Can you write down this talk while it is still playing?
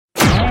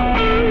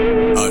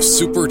a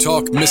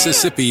SuperTalk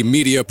Mississippi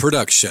media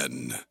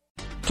production.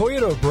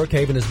 Toyota of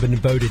Brookhaven has been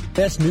voted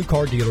best new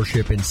car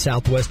dealership in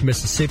Southwest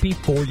Mississippi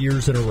 4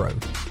 years in a row.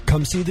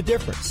 Come see the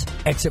difference.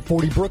 Exit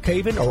 40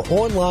 Brookhaven or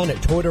online at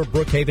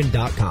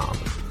toyotabrookhaven.com.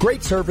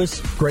 Great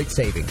service, great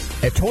savings.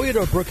 At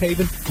Toyota of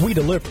Brookhaven, we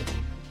deliver.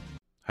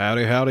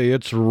 Howdy, howdy,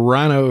 it's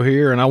Rhino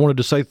here, and I wanted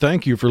to say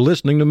thank you for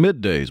listening to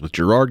Middays with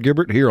Gerard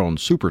Gibbert here on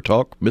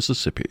SuperTalk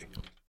Mississippi.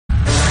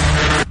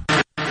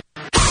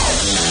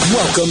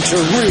 Welcome to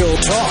Real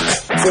Talk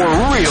for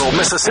real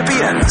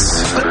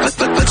Mississippians.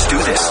 Let's do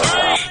this. 3,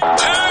 2,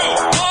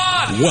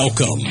 1.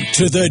 Welcome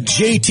to the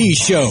JT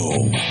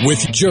Show with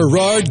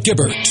Gerard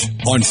Gibbert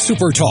on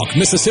SuperTalk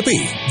Mississippi,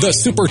 the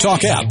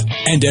SuperTalk app,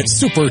 and at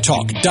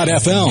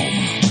supertalk.fm.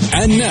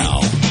 And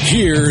now,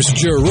 here's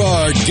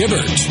Gerard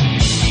Gibbert.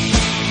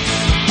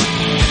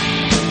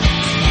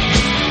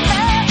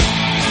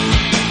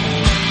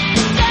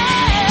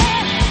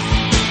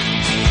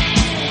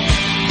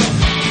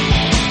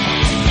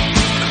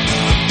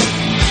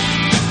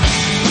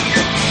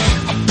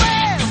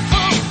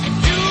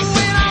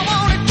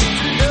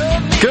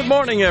 Good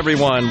morning,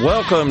 everyone.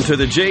 Welcome to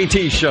the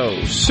JT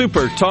Show,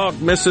 Super Talk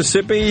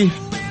Mississippi.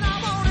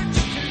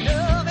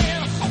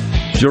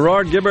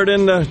 Gerard Gibbert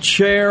in the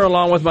chair,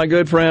 along with my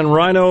good friend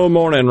Rhino.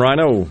 Morning,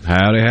 Rhino.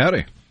 Howdy,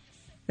 howdy.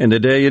 And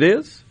today it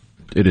is?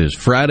 It is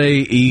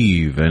Friday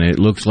Eve, and it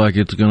looks like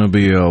it's going to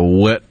be a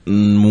wet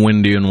and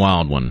windy and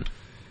wild one.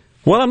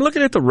 Well, I'm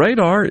looking at the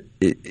radar.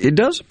 It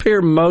does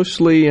appear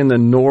mostly in the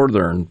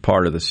northern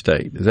part of the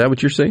state. Is that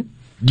what you're seeing?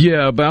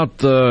 Yeah,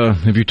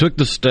 if you took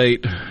the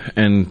state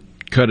and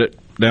cut it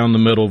down the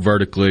middle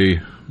vertically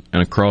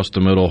and across the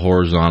middle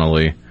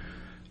horizontally,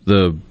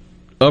 the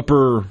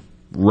upper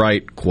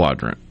right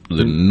quadrant,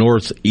 the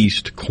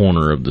northeast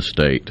corner of the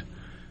state,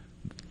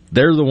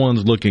 they're the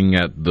ones looking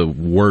at the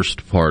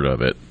worst part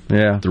of it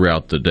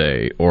throughout the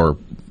day or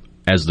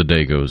as the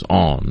day goes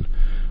on.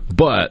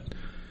 But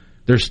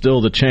there's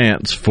still the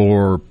chance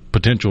for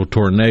potential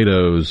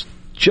tornadoes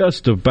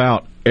just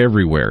about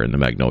everywhere in the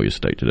Magnolia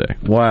State today.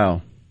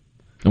 Wow.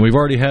 And we've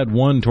already had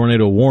one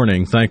tornado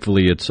warning.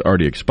 Thankfully, it's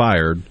already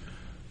expired.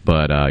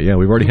 But,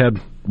 we've already had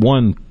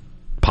one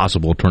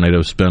possible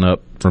tornado spin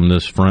up from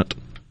this front.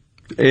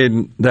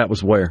 And that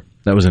was where?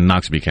 That was in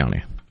Noxubee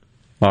County.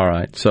 All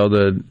right. So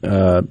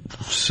the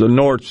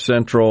north,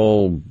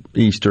 central,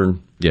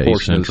 eastern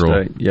portion of the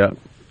state. Yeah,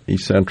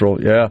 east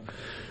central. Yeah.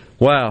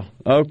 Wow.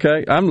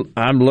 Okay.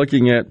 I'm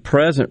looking at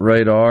present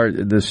radar.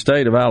 The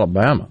state of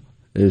Alabama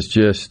is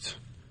just...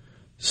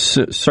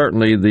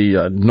 certainly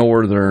the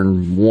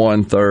northern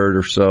one-third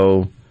or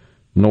so,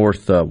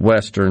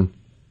 northwestern,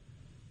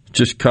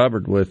 just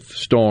covered with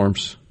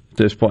storms at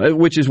this point,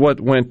 which is what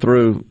went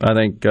through, I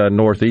think,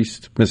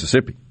 northeast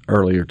Mississippi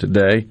earlier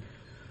today.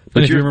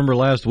 But if you remember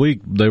last week,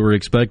 they were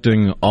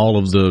expecting all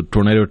of the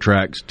tornado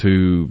tracks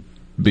to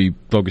be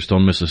focused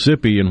on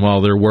Mississippi, and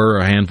while there were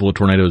a handful of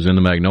tornadoes in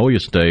the Magnolia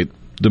State,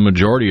 the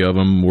majority of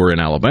them were in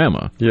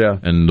Alabama. Yeah.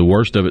 And the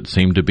worst of it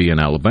seemed to be in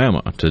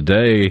Alabama.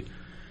 Today,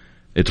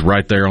 it's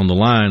right there on the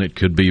line. It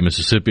could be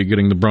Mississippi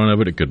getting the brunt of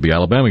it. It could be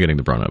Alabama getting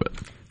the brunt of it.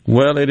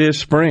 Well, it is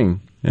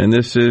spring, and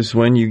this is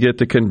when you get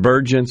the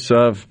convergence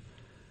of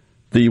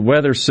the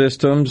weather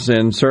systems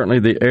and certainly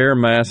the air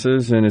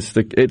masses, and it's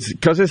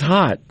because it's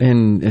hot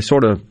and it's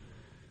sort of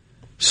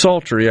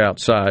sultry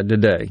outside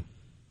today,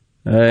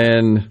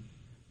 and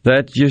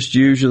that just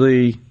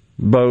usually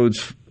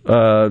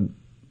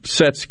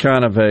sets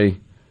kind of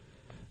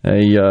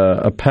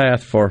a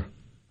path for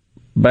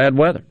bad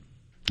weather.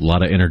 A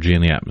lot of energy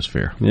in the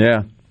atmosphere.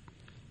 Yeah.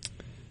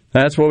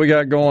 That's what we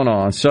got going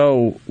on.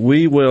 So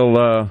we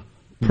will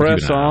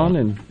press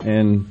on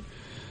and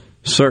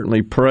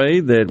certainly pray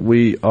that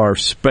we are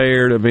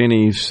spared of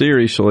any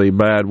seriously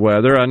bad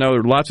weather. I know there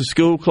are lots of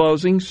school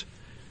closings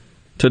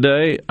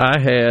today. I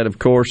had, of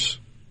course,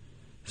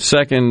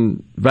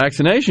 second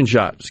vaccination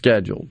shot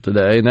scheduled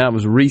today, and that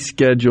was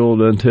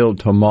rescheduled until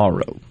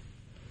tomorrow.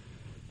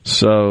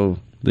 So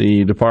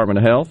the Department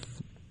of Health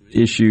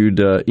issued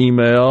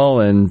email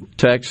and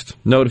text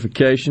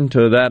notification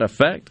to that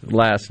effect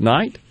last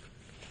night,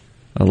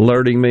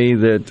 alerting me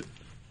that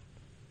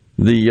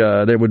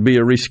there would be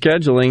a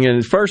rescheduling. And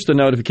at first the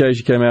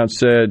notification came out and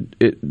said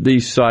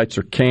these sites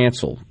are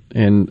canceled,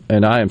 and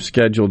I am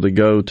scheduled to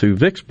go to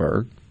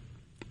Vicksburg,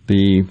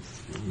 the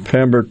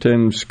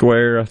Pemberton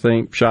Square, I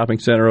think, shopping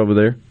center over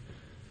there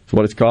is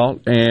what it's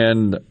called.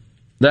 And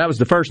that was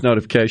the first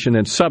notification,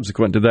 and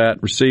subsequent to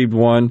that received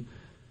one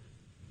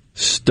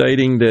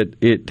stating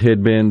that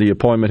the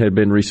appointment had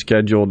been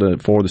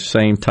rescheduled for the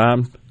same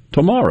time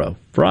tomorrow,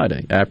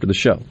 Friday, after the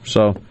show.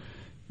 So,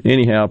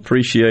 anyhow,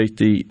 appreciate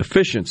the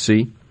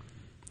efficiency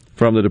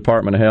from the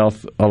Department of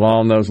Health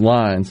along those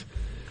lines.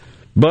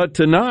 But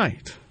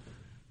tonight,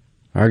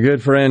 our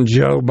good friend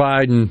Joe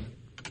Biden,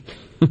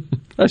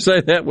 I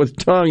say that with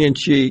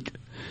tongue-in-cheek,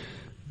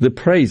 the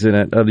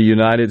President of the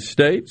United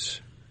States,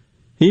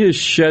 he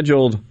is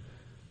scheduled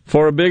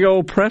for a big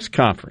old press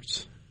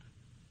conference.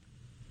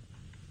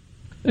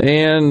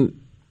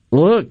 And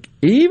look,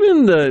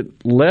 even the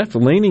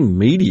left-leaning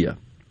media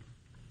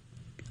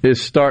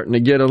is starting to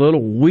get a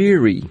little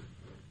weary.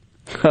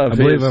 I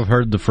believe I've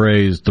heard the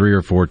phrase 3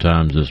 or 4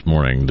 times this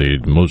morning: the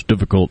most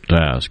difficult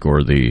task,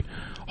 or the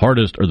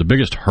hardest, or the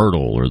biggest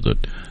hurdle, or the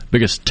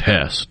biggest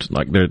test.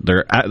 Like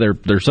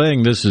they're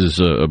saying this is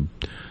a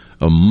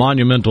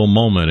monumental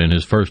moment in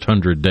his first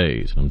 100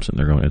 days. I'm sitting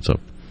there going, it's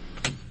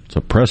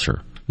a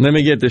presser. Let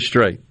me get this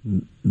straight.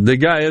 The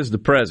guy is the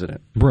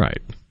president.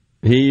 Right.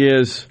 He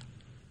is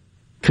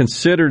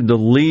considered the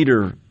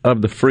leader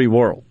of the free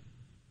world.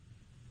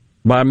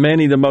 By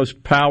many, the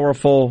most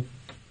powerful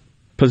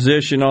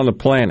position on the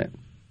planet.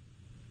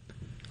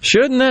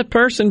 Shouldn't that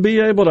person be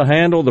able to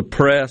handle the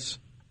press?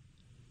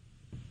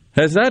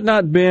 Has that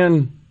not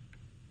been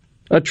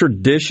a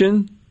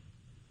tradition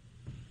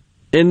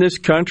in this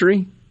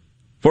country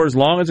for as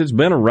long as it's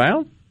been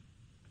around?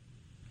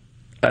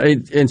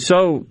 And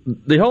so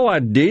the whole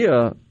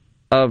idea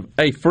of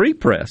a free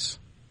press,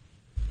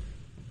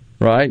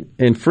 right,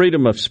 and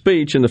freedom of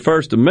speech in the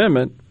First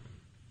Amendment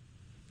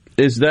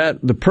is that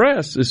the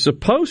press is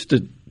supposed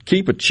to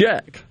keep a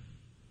check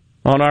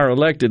on our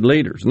elected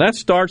leaders. And that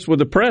starts with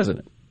the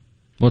president.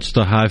 What's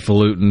the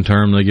highfalutin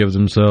term they give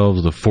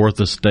themselves? The fourth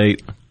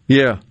estate?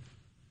 Yeah,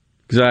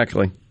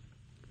 exactly.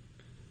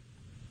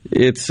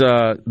 It's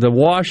the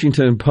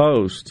Washington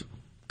Post.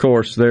 Of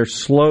course, their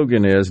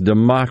slogan is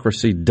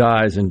 "Democracy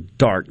dies in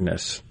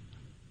darkness."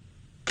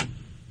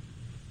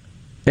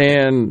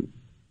 And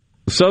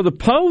so the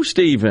Post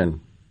even,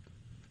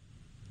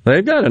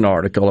 they've got an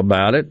article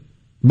about it.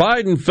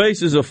 Biden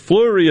faces a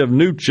flurry of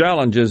new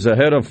challenges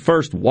ahead of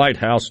first White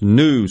House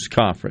news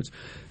conference.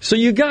 So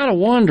you got to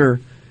wonder,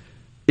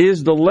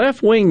 is the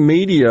left-wing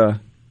media,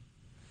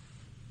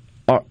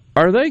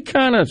 are they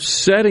kind of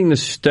setting the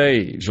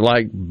stage,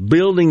 like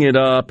building it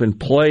up and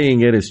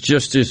playing it as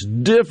just this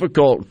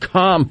difficult,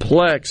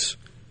 complex,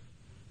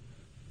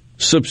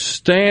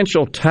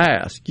 substantial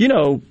task? You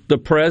know, the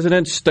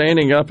president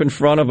standing up in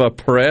front of a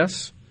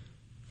press,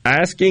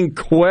 asking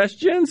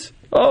questions?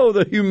 Oh,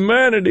 the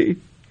humanity.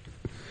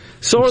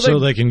 So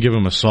they can give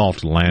him a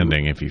soft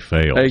landing if he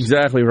fails.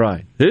 Exactly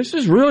right. This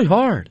is really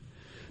hard.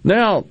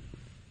 Now,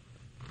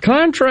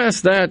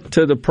 contrast that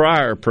to the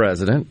prior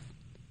president,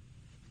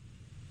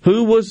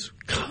 who was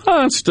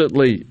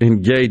constantly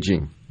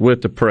engaging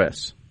with the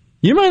press.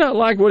 You may not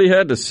like what he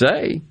had to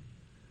say.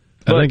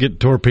 I think it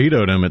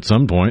torpedoed him at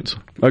some points.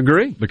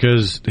 Agree.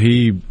 Because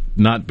he,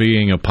 not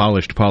being a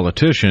polished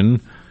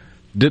politician,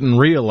 didn't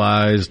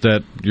realize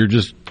that you're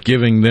just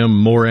giving them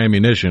more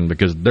ammunition,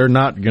 because they're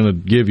not going to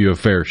give you a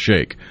fair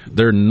shake.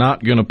 They're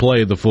not going to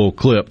play the full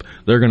clip.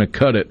 They're going to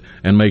cut it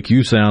and make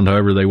you sound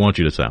however they want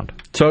you to sound.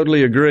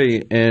 Totally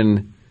agree.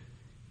 And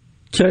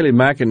Kayleigh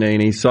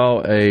McEnany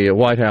saw a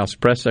White House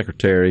press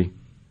secretary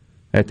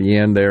at the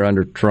end there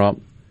under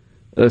Trump.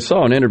 I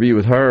saw an interview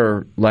with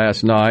her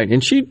last night,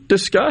 and she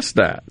discussed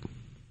that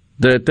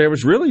there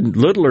was really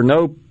little or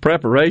no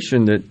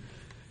preparation,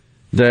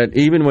 that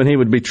even when he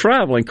would be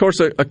traveling. Of course,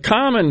 a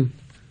common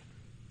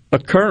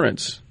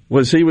occurrence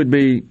was he would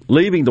be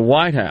leaving the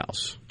White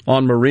House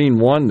on Marine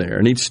One there,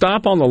 and he'd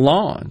stop on the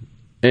lawn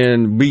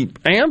and be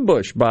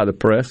ambushed by the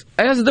press,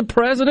 as the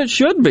president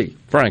should be,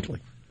 frankly.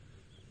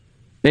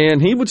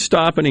 And he would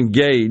stop and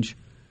engage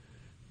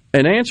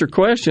and answer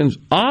questions,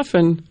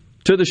 often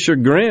to the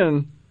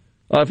chagrin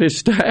of his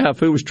staff,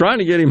 who was trying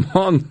to get him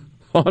on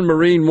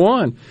Marine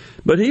One.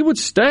 But he would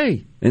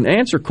stay and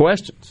answer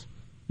questions.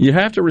 You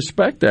have to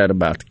respect that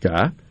about the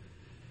guy.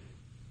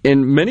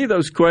 And many of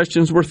those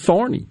questions were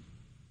thorny.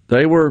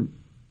 They were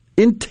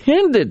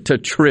intended to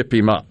trip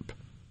him up.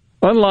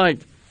 Unlike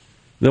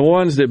the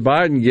ones that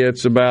Biden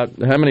gets about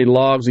how many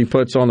logs he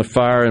puts on the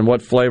fire and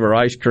what flavor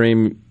ice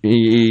cream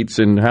he eats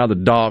and how the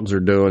dogs are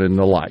doing and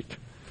the like.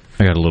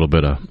 I got a little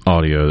bit of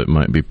audio that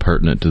might be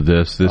pertinent to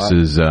this. This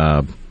is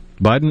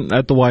Biden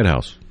at the White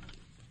House.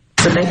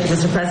 So thank you,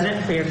 Mr.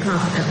 President, for your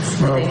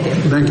confidence. Well,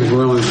 thank you for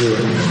willing to do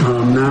it.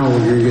 Now we're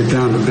going to get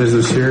down to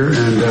business here,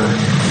 and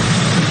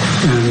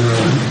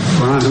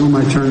Ron, who am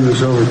I turning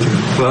this over to?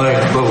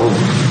 Well,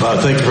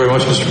 thank you very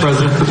much, Mr.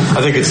 President.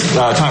 I think it's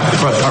time for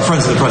the press, our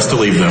friends in the press, to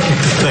leave now.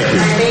 Thank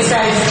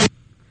you.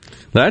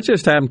 That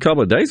just happened a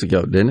couple of days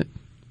ago, didn't it?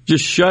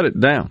 Just shut it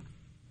down.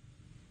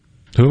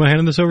 Who am I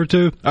handing this over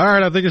to? All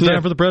right, I think it's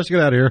time for the press to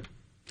get out of here.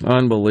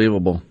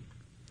 Unbelievable.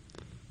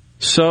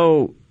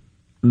 So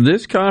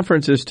this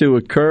conference is to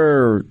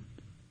occur,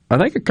 I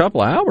think, a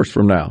couple of hours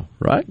from now,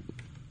 right?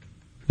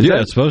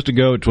 It's supposed to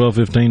go at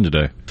 12:15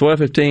 today.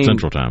 12:15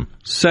 Central Time.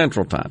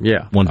 Central Time,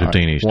 yeah.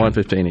 1:15 Eastern.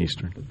 1:15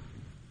 Eastern.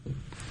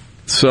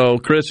 So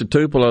Chris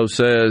Tupelo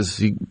says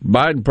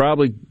Biden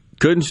probably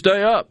couldn't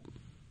stay up.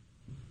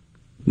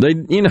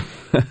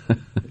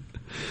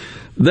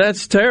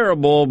 That's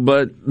terrible,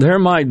 but there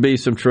might be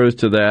some truth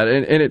to that,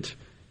 and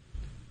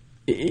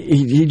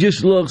he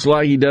just looks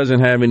like he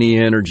doesn't have any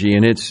energy,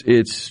 and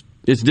it's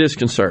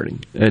disconcerting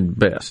at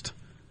best.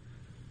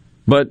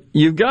 But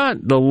you've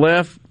got the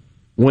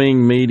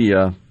left-wing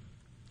media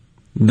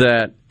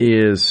that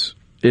is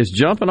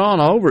jumping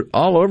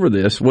all over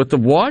this. With the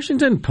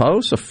Washington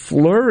Post, a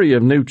flurry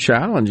of new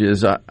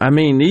challenges. I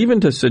mean,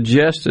 even to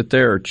suggest that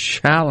there are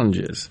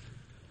challenges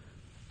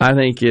I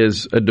think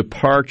is a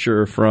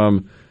departure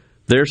from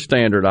their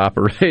standard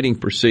operating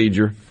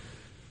procedure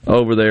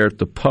over there at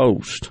the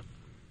Post.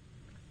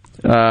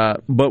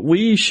 But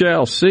we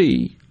shall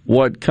see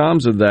what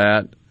comes of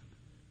that.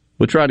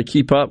 We'll try to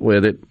keep up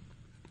with it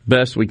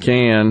best we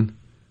can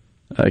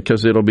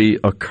because it'll be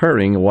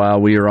occurring while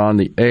we are on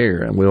the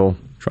air, and we'll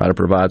try to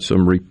provide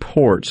some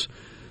reports.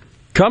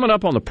 Coming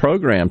up on the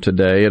program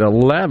today at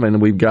 11,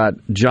 we've got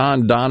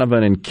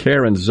Donvan and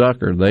Caren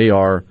Zucker. They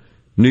are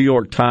New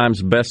York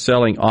Times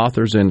best-selling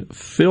authors and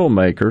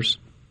filmmakers.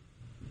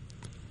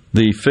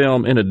 The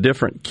film In a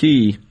Different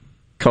Key,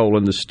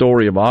 The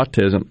Story of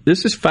Autism.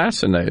 This is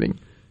fascinating.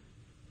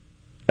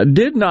 I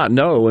did not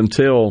know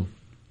until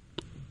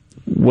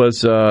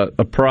was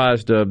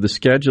apprised of the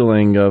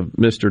scheduling of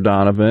Mr.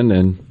 Donvan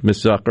and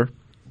Ms. Zucker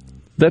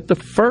that the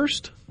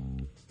first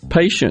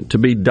patient to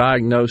be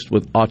diagnosed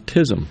with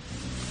autism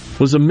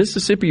was a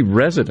Mississippi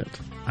resident,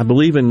 I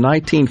believe in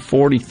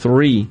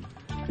 1943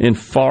 in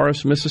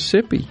Forest,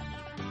 Mississippi.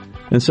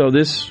 And so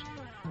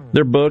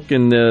their book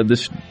and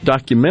this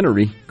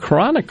documentary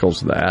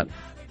chronicles that.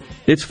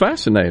 It's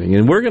fascinating,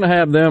 and we're going to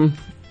have them,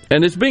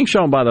 and it's being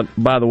shown, by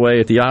the way,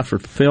 at the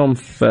Oxford Film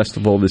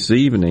Festival this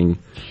evening.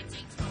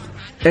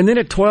 And then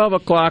at 12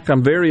 o'clock,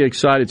 I'm very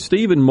excited.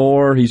 Stephen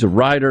Moore, he's a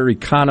writer,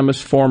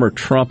 economist, former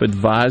Trump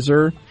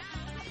advisor.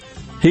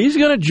 He's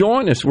going to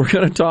join us. We're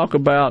going to talk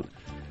about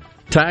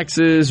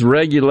taxes,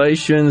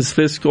 regulations,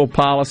 fiscal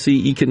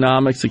policy,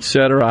 economics,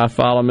 etc. I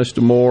follow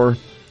Mr. Moore.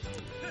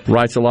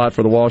 Writes a lot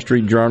for the Wall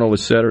Street Journal,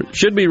 etc.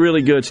 Should be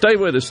really good. Stay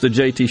with us. The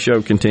JT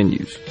Show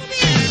continues.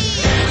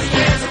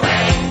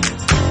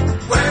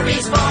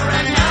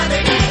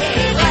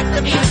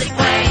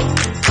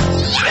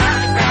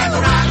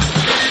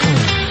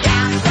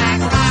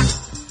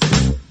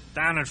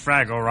 Down at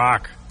Fraggle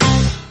Rock.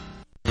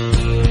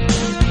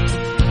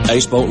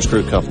 Ace Bolt &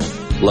 Screw Company,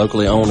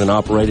 locally owned and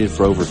operated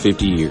for over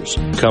 50 years.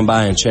 Come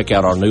by and check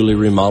out our newly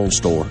remodeled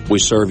store. We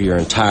serve your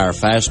entire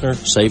fastener,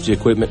 safety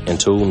equipment, and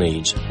tool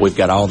needs. We've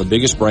got all the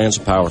biggest brands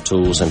of power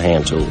tools and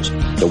hand tools.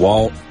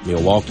 DeWalt,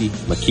 Milwaukee,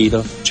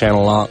 Makita,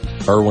 Channel Lock,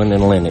 Irwin,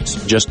 and Lennox,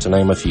 just to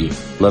name a few.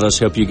 Let us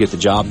help you get the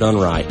job done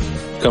right.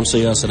 Come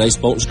see us at Ace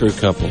Bolt & Screw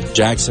Company,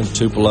 Jackson,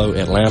 Tupelo,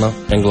 Atlanta,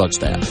 and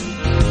Gluckstadt.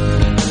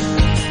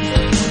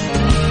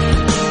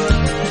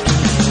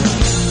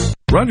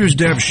 Rogers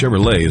Dabbs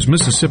Chevrolet is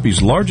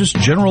Mississippi's largest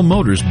General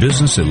Motors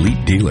business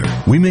elite dealer.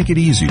 We make it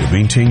easy to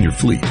maintain your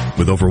fleet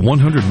with over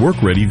 100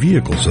 work-ready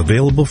vehicles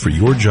available for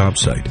your job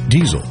site.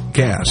 Diesel,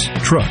 gas,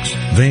 trucks,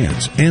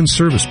 vans, and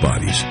service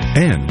bodies.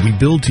 And we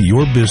build to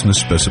your business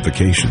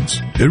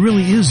specifications. It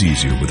really is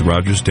easier with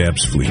Rogers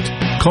Dabbs Fleet.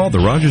 Call the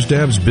Rogers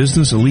Dabbs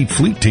Business Elite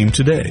Fleet Team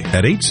today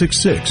at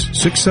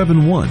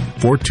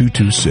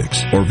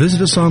 866-671-4226 or visit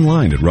us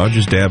online at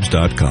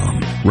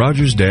rogersdabbs.com.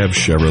 Rogers Dabbs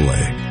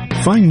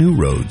Chevrolet. Find new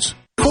roads.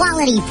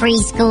 Quality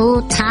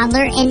preschool,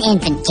 toddler, and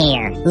infant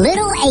care.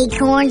 Little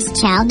Acorns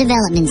Child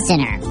Development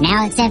Center.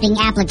 Now accepting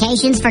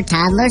applications for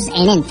toddlers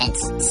and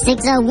infants.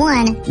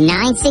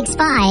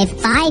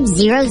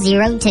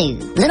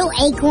 601-965-5002. Little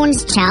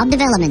Acorns Child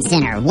Development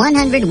Center,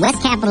 100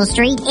 West Capitol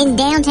Street in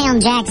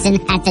downtown Jackson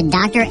at the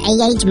Dr.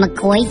 A.H.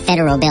 McCoy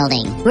Federal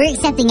Building. We're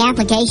accepting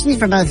applications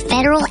for both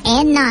federal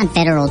and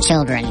non-federal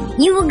children.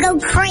 You will go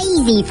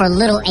crazy for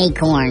Little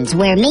Acorns,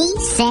 where me,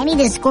 Sammy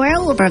the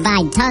Squirrel, will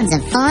provide tons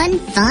of fun.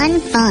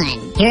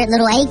 Here at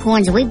Little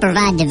Acorns, we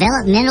provide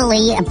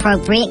developmentally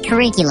appropriate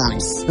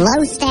curriculums,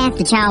 low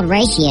staff-to-child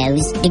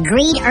ratios,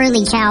 degreed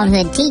early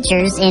childhood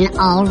teachers in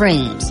all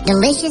rooms,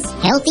 delicious,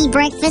 healthy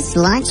breakfast,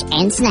 lunch,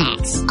 and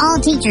snacks. All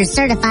teachers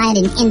certified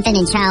in infant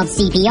and child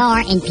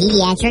CPR and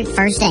pediatric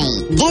first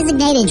aid.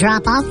 Designated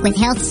drop-off with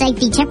health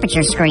safety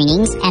temperature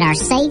screenings at our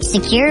safe,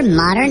 secure,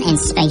 modern, and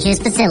spacious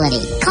facility.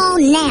 Call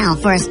now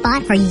for a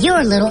spot for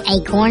your Little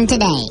Acorn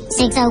today.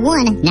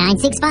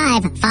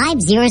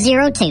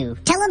 601-965-5002.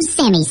 Tell them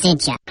Sammy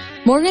sent you.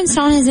 Morgan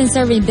Stone has been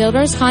serving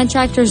builders,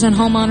 contractors, and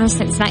homeowners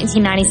since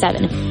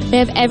 1997. We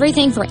have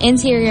everything for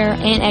interior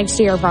and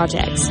exterior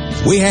projects.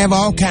 We have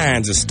all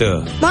kinds of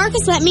stuff.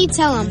 Marcus, let me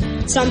tell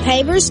them. Stone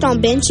pavers,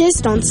 stone benches,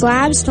 stone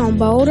slabs, stone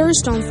boulders,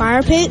 stone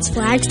fire pits,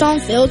 flagstone,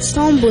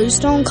 fieldstone,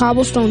 bluestone,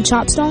 cobblestone,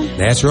 chopstone.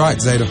 That's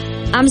right, Zeta.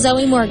 I'm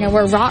Zoe Morgan.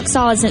 We're rock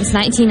solid since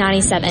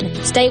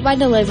 1997. Statewide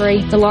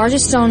delivery, the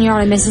largest stone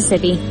yard in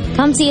Mississippi.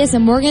 Come see us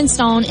at Morgan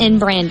Stone in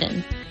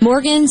Brandon.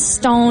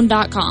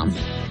 Morganstone.com.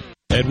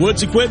 At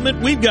Woods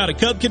Equipment, we've got a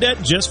Cub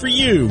Cadet just for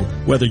you.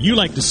 Whether you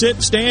like to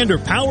sit, stand, or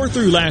power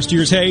through last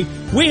year's hay,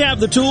 we have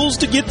the tools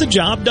to get the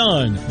job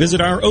done.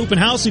 Visit our open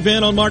house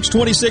event on March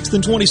 26th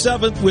and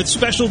 27th with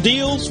special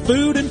deals,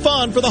 food, and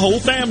fun for the whole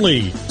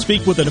family.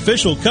 Speak with an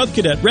official Cub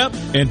Cadet rep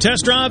and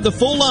test drive the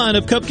full line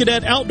of Cub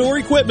Cadet outdoor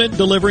equipment,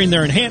 delivering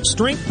their enhanced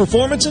strength,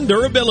 performance, and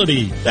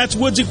durability. That's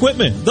Woods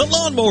Equipment, the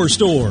lawnmower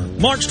store.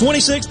 March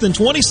 26th and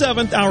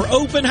 27th, our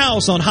open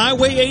house on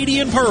Highway 80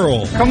 in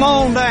Pearl. Come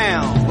on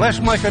down. Let's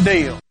make a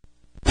deal.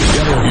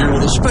 Gather here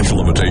with a special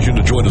invitation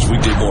to join us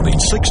weekday morning,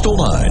 6 to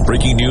 9.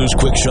 Breaking news,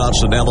 quick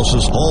shots,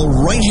 analysis, all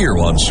right here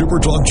on Super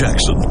Talk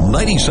Jackson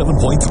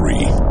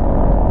 97.3.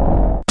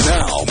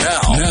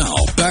 Now,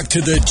 back back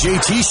to the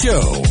JT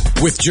Show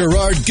with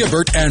Gerard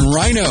Gibbert and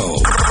Rhino.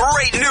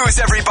 Great news,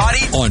 everybody!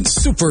 On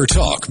Super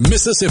Talk,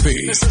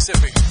 Mississippi.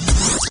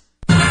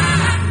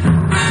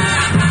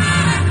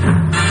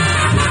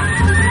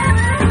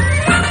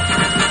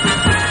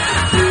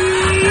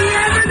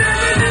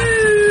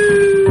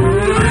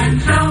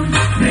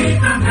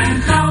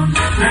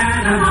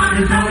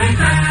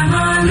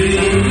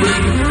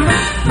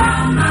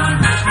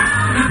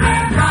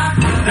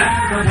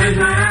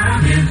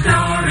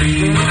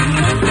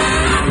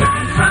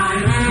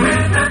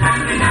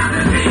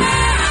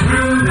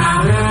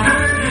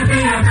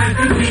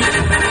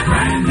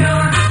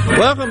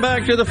 Welcome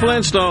back to the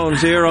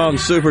Flintstones here on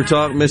Super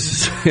Talk,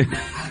 Mississippi.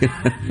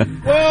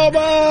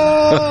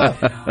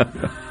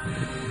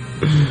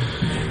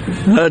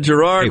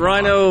 Gerard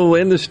Rhino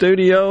in the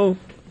studio.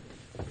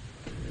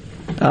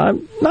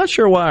 I'm not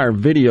sure why our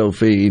video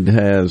feed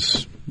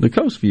has the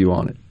Coast View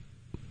on it.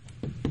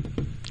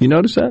 You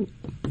notice that?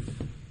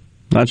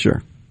 Not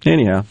sure.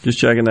 Anyhow, just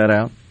checking that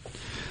out.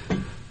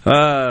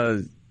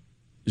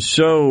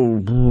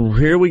 So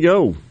here we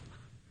go.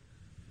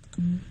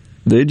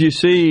 Did you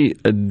see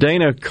a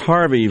Dana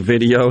Carvey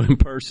video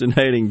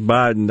impersonating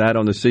Biden? That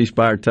on the C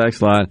Spire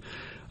text line.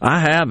 I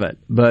haven't,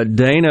 but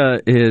Dana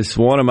is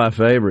one of my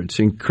favorites.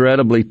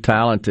 Incredibly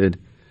talented,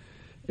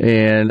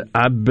 and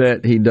I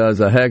bet he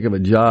does a heck of a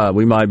job.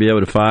 We might be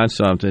able to find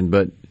something,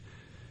 but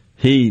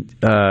his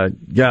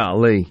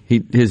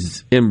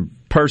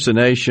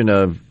impersonation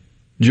of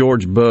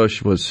George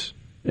Bush was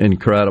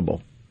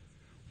incredible.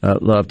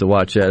 I'd love to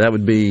watch that. That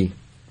would be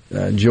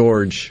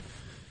George,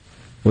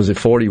 was it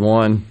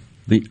 41?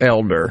 The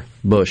elder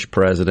Bush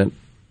president,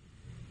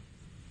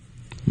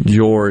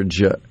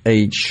 George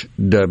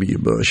H.W.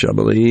 Bush, I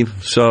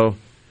believe. So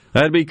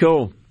that'd be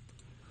cool.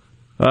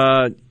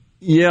 Also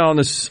on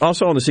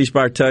the C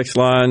Spire text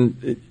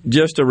line,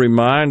 just a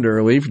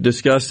reminder, we've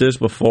discussed this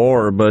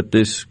before, but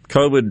this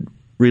COVID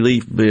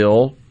relief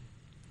bill,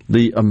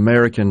 the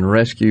American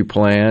Rescue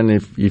Plan,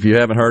 if you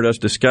haven't heard us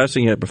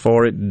discussing it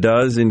before, it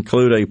does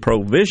include a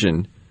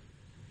provision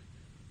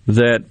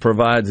that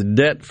provides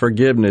debt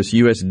forgiveness,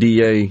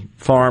 USDA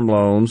farm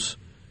loans,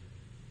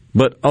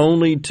 but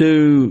only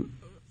to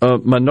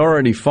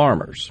minority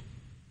farmers.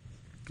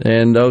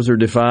 And those are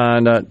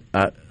defined,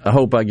 I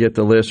hope I get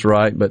the list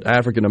right, but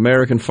African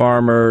American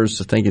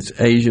farmers, I think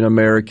it's Asian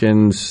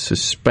Americans,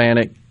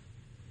 Hispanic.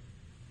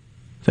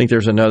 I think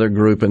there's another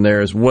group in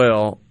there as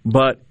well.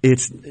 But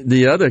it's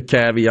the other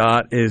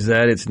caveat is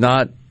that it's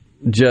not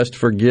just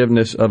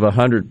forgiveness of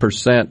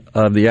 100%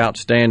 of the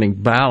outstanding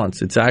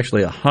balance. It's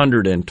actually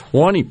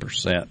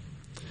 120%.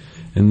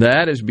 And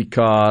that is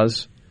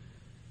because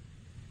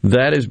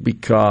this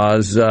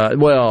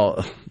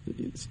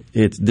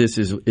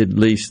is at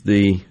least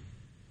the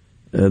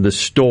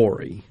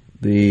story.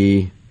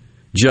 The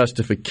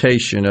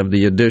justification of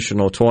the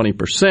additional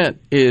 20%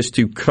 is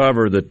to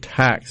cover the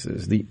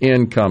taxes, the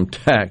income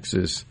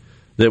taxes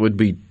that would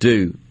be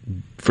due.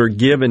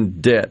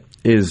 Forgiven debt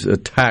is a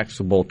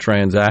taxable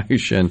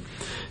transaction,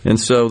 and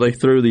so they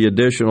threw the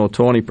additional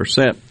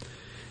 20%.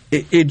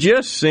 It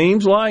just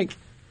seems like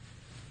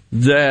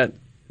that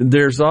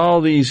there's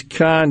all these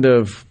kind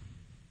of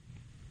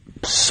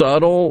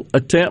subtle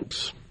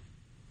attempts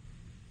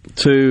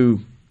to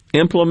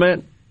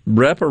implement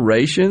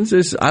reparations.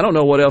 I don't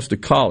know what else to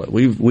call it.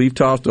 We've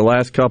talked the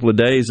last couple of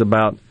days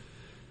about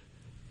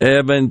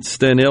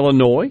Evanston,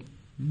 Illinois,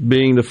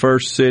 being the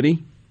first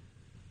city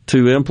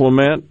to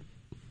implement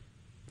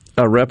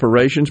a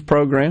reparations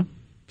program,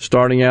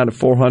 starting out at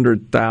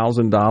 $400,000.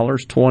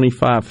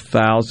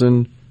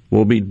 $25,000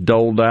 will be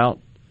doled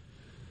out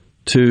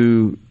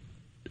to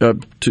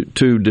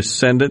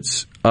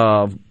descendants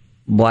of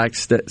black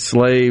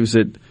slaves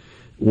that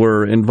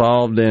were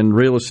involved in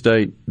real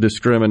estate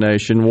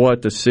discrimination,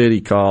 what the city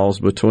calls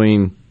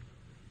between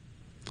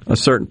a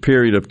certain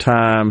period of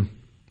time.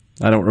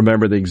 I don't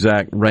remember the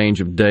exact range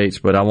of dates,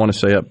 but I want to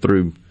say up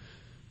through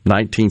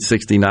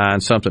 1969,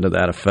 something to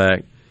that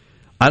effect.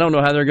 I don't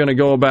know how they're going to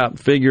go about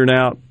figuring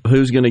out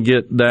who's going to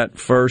get that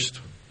first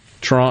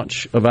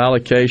tranche of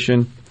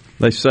allocation.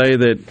 They say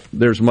that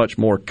there's much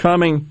more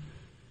coming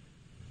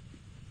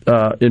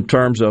in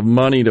terms of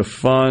money to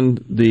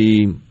fund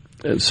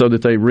so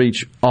that they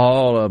reach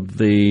all of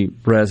the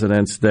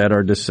residents that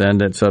are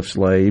descendants of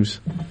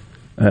slaves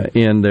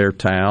in their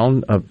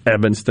town of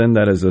Evanston,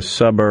 that is a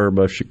suburb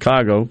of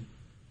Chicago.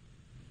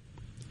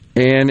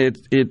 And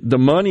the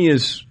money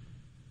is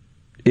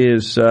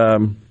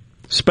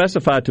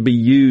specified to be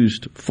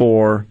used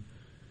for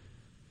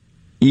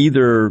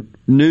either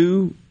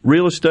new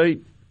real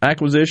estate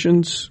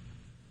acquisitions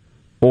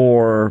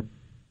or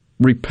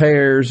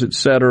repairs,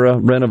 etc.,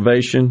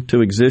 renovation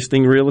to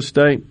existing real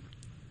estate.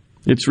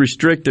 It's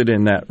restricted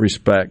in that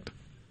respect.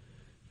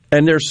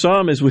 And there's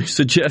some, as we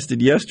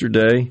suggested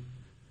yesterday,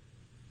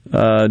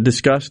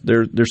 discussed,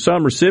 there's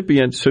some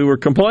recipients who are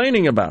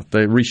complaining about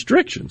the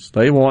restrictions.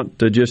 They want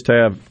to just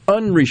have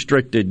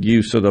unrestricted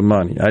use of the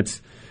money.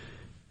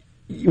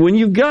 When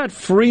you've got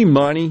free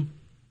money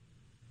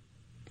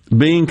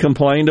being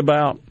complained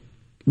about,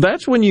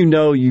 that's when you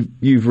know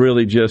you've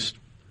really just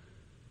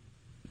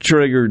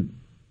triggered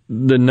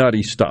the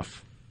nutty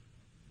stuff.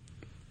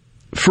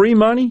 Free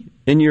money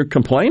and you're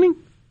complaining?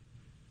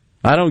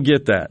 I don't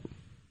get that.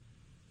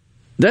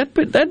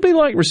 That'd be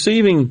like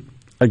receiving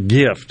a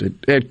gift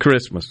at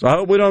Christmas. I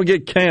hope we don't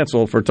get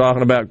canceled for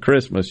talking about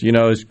Christmas. You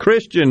know, it's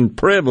Christian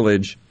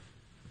privilege.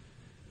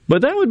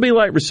 But that would be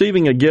like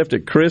receiving a gift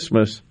at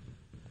Christmas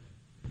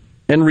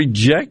and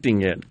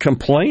rejecting it,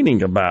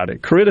 complaining about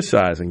it,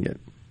 criticizing it.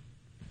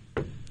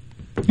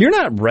 You're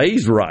not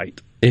raised right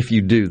if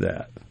you do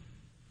that.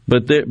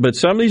 But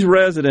some of these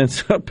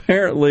residents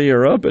apparently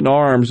are up in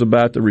arms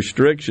about the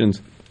restrictions.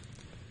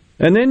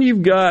 And then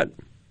you've got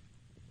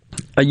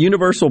a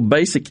universal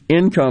basic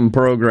income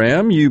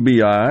program,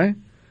 UBI,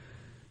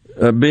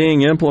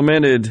 being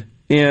implemented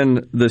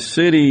in the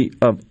city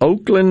of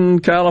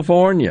Oakland,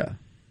 California.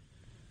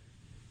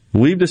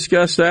 We've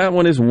discussed that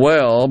one as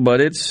well,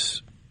 but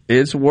it's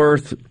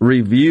worth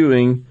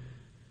reviewing,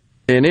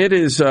 and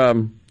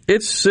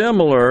it's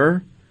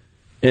similar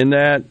in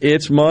that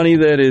it's money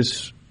that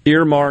is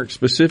earmarked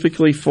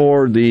specifically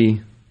for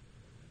the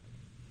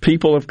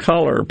people of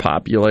color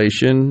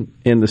population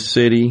in the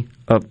city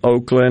of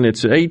Oakland.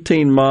 It's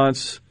 18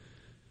 months.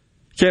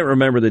 Can't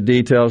remember the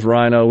details,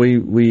 Rhino.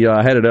 We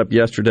had it up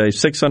yesterday.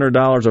 $600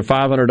 or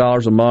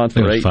 $500 a month for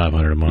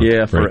 $500 a month.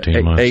 Yeah, for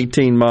 18 months.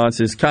 18 months.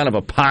 It's kind of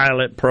a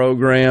pilot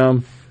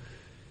program,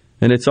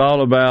 and it's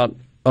all about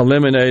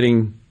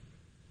eliminating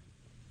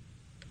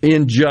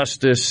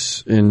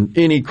injustice and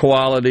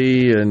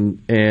inequality,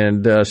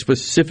 and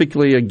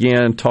specifically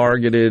again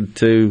targeted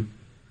to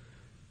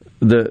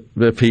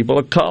the people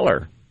of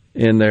color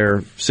in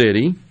their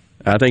city.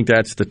 I think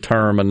that's the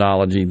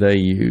terminology they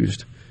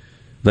used,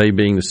 they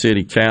being the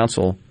city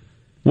council.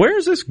 Where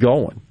is this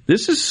going?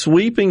 This is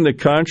sweeping the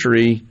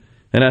country,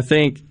 and I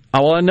think,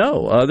 I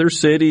know other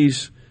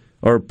cities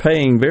are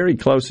paying very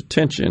close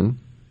attention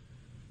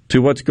to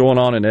what's going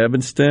on in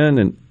Evanston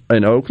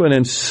and Oakland,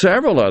 and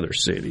several other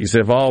cities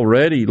have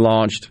already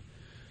launched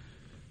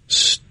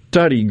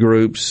study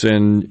groups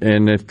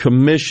and have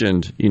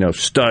commissioned,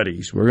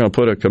 studies. We're going to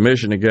put a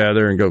commission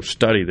together and go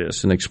study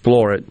this and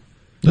explore it.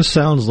 This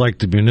sounds like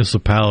the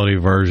municipality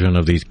version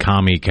of these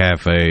commie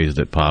cafes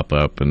that pop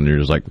up, and you're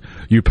just like,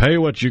 you pay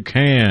what you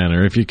can,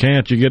 or if you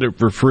can't, you get it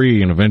for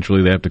free, and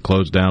eventually they have to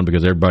close down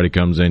because everybody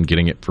comes in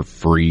getting it for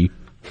free.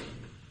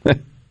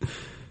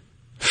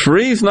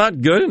 Free's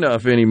not good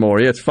enough anymore.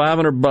 Yeah, it's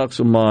 $500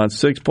 a month,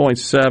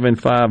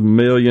 $6.75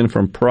 million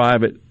from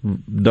private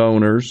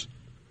donors,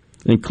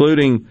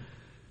 including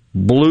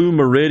Blue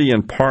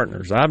Meridian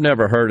Partners. I've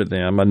never heard of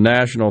them, a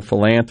national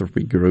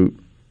philanthropy group.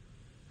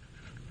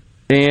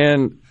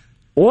 And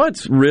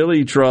what's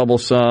really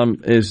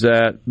troublesome is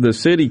that the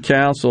city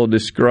council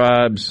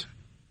describes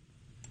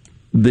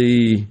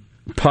the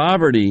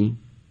poverty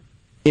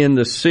in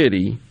the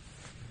city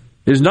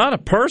is not a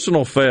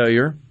personal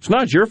failure. It's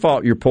not your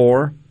fault you're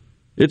poor.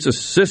 It's a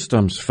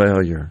systems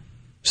failure.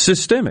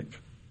 Systemic.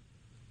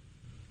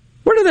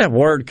 Where did that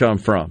word come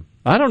from?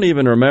 I don't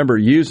even remember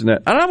using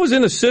that. And I was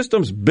in the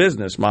systems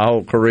business my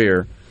whole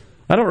career.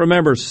 I don't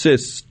remember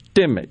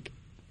systemic.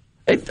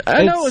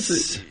 I know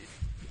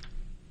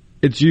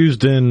it's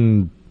used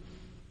in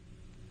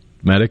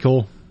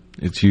medical.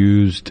 It's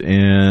used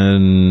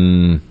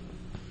in...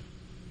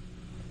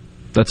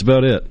 That's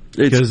about it.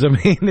 Because,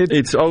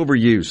 it's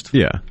overused.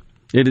 Yeah.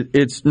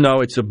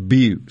 It's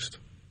abused.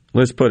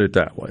 Let's put it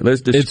that way.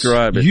 Let's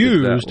describe it's it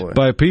used that way.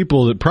 by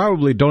people that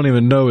probably don't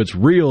even know its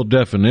real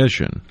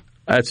definition.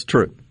 That's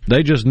true.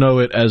 They just know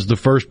it as the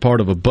first part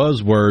of a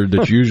buzzword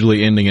that's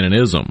usually ending in an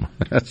ism.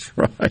 That's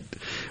right.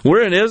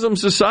 We're an ism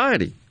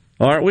society,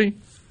 aren't we?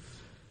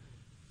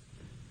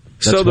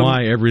 That's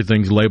why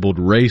everything's labeled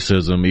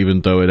racism,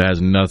 even though it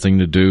has nothing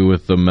to do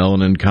with the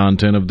melanin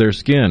content of their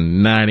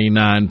skin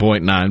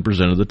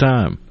 99.9% of the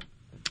time.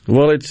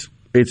 Well, it's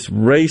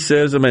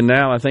racism, and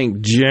now I think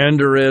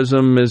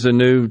genderism is a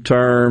new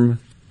term.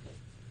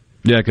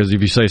 Yeah, because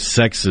if you say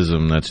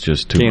sexism, that's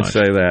just too much. Can't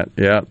say that,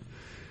 yeah.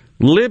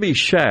 Libby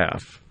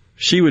Schaff,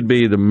 she would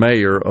be the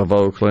mayor of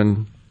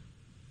Oakland.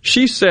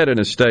 She said in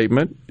a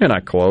statement, and I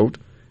quote,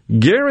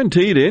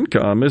 "Guaranteed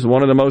income is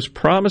one of the most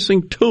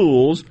promising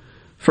tools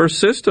for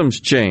systems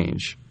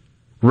change,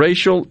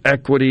 racial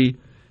equity,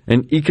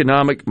 and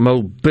economic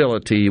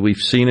mobility we've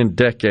seen in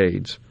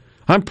decades.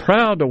 I'm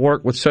proud to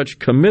work with such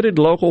committed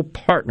local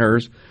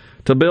partners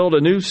to build a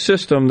new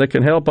system that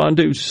can help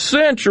undo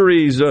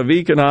centuries of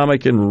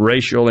economic and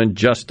racial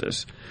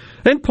injustice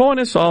and point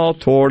us all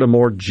toward a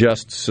more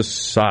just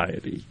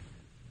society."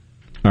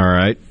 All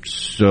right.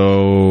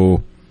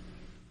 So,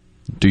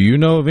 do you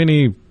know of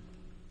any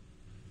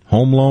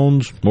home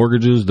loans,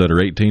 mortgages that are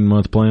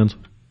 18-month plans?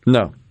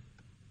 No.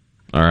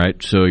 All right.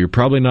 So, you're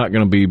probably not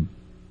going to be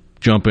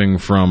jumping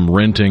from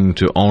renting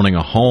to owning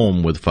a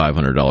home with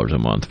 $500 a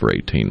month for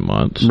 18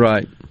 months.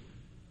 Right.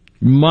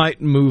 You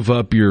might move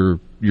up your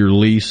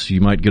lease.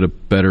 You might get a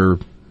better,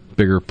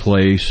 bigger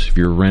place if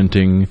you're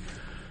renting.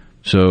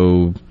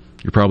 So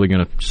you're probably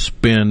going to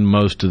spend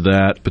most of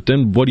that. But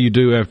then what do you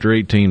do after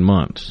 18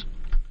 months?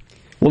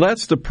 Well,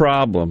 that's the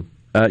problem.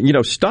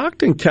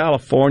 Stockton,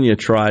 California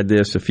tried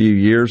this a few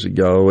years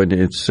ago, and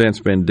it's since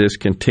been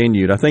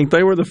discontinued. I think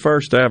they were the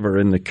first ever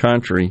in the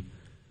country,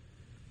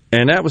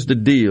 and that was the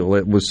deal.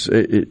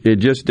 It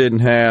just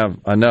didn't have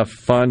enough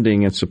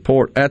funding and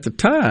support at the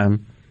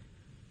time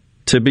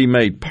to be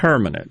made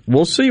permanent.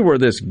 We'll see where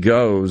this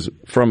goes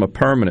from a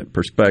permanent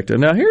perspective.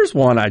 Now, here's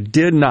one I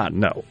did not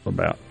know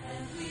about.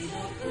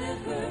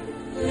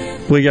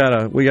 We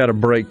got a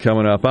break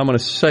coming up. I'm going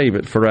to save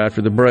it for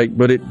after the break,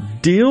 but it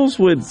deals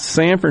with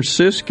San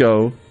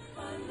Francisco,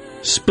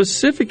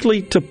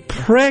 specifically to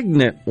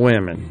pregnant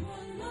women.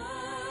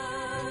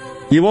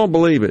 You won't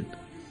believe it.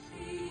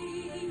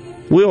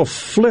 We'll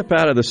flip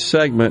out of the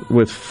segment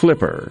with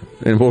Flipper,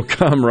 and we'll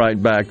come right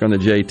back on the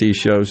JT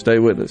Show. Stay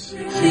with us.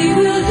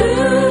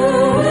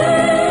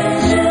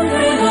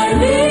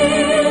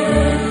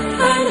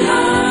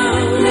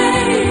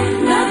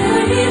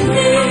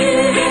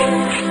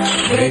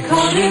 They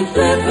call him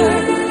Flipper,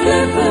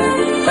 Flipper,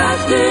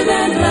 faster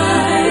than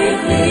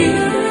lightning.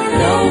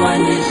 No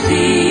one you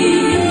see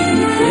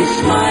is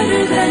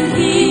smarter than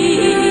he.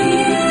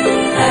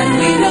 And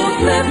we know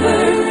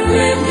Flipper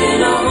lives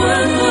in a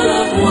world full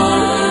of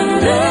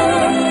wonder,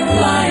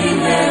 flying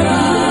there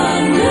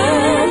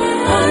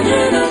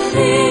under the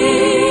sea.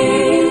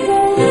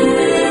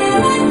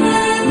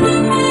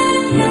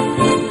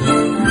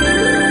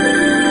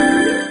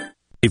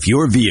 If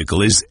your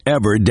vehicle is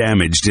ever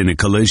damaged in a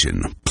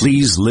collision,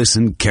 please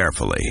listen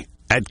carefully.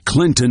 At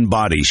Clinton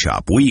Body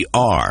Shop, we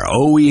are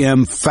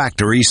OEM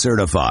factory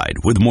certified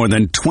with more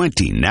than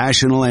 20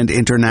 national and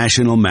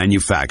international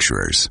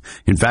manufacturers.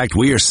 In fact,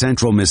 we are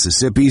Central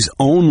Mississippi's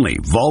only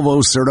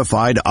Volvo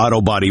certified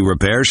auto body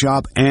repair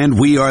shop, and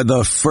we are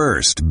the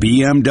first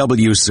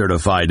BMW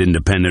certified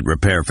independent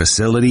repair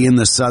facility in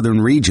the southern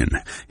region.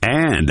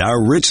 And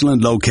our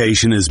Richland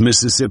location is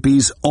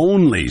Mississippi's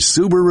only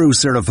Subaru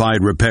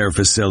certified repair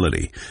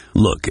facility.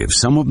 Look, if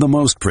some of the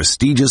most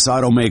prestigious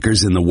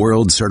automakers in the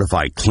world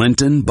certify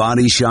Clinton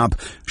Body Shop,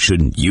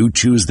 shouldn't you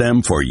choose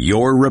them for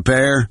your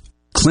repair?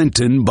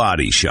 Clinton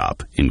Body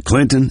Shop in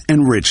Clinton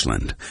and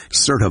Richland.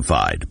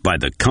 Certified by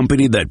the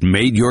company that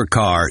made your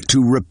car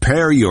to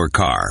repair your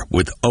car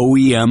with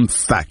OEM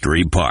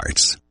factory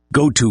parts.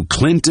 Go to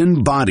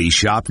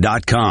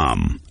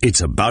ClintonBodyShop.com.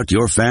 It's about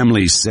your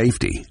family's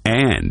safety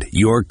and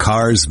your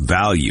car's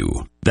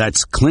value.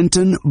 That's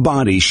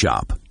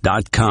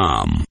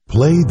ClintonBodyShop.com.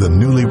 Play the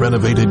newly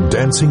renovated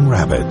Dancing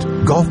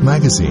Rabbit. Golf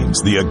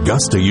Magazine's The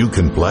Augusta You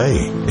Can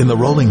Play. In the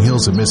rolling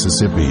hills of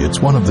Mississippi,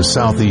 it's one of the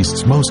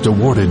Southeast's most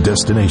awarded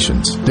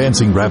destinations.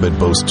 Dancing Rabbit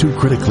boasts 2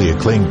 critically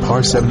acclaimed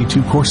par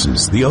 72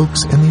 courses, the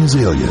Oaks and the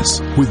Azaleas.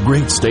 With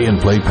great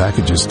stay-and-play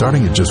packages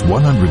starting at just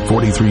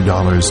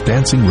 $143,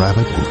 Dancing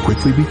Rabbit will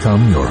quickly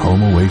become your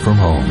home away from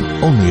home.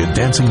 Only at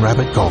Dancing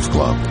Rabbit Golf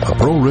Club, a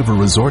Pearl River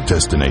resort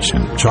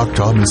destination,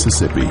 Choctaw,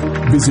 Mississippi.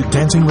 Visit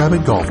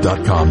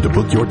DancingRabbitGolf.com to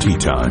book your tee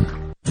time.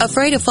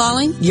 Afraid of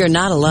falling? You're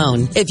not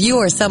alone. If you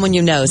or someone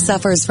you know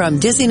suffers from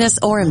dizziness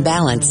or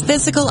imbalance,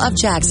 Physical of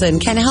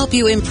Jackson can help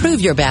you improve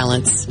your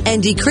balance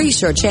and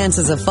decrease your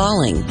chances of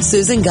falling.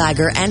 Susan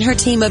Geiger and her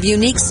team of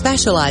unique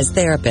specialized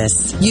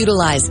therapists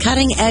utilize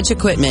cutting-edge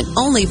equipment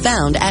only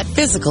found at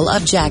Physical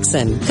of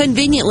Jackson,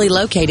 conveniently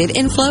located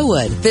in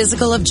Flowood.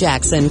 Physical of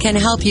Jackson can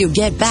help you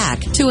get back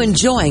to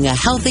enjoying a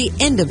healthy,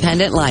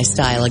 independent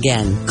lifestyle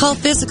again. Call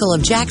Physical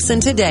of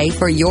Jackson today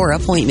for your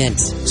appointment.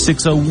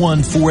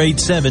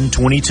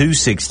 601-487-2260.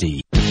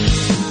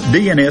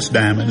 DNS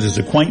Diamonds is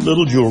a quaint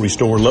little jewelry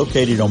store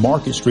located on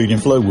Market Street in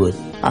Flowood.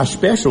 Our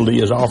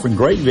specialty is offering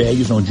great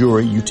values on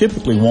jewelry you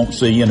typically won't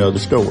see in other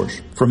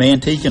stores. From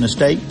antique and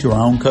estate to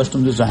our own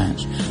custom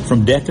designs.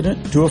 From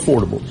decadent to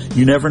affordable,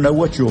 you never know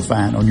what you'll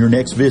find on your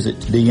next visit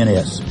to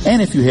DNS.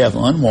 And if you have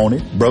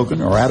unwanted,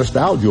 broken, or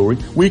out-of-style jewelry,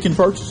 we can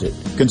purchase it,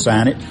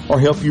 consign it, or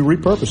help you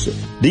repurpose it.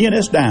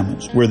 DNS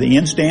Diamonds, where the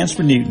N stands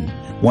for Newton.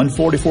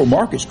 144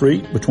 Market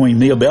Street between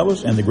Mia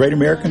Bella's and the Great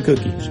American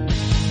Cookies.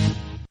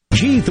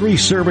 G3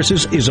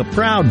 Services is a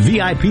proud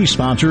VIP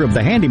sponsor of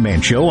the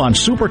Handyman Show on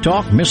Super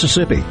Talk,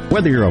 Mississippi.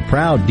 Whether you're a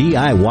proud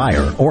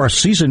DIYer or a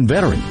seasoned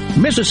veteran,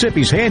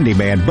 Mississippi's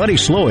handyman Buddy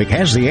Slowick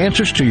has the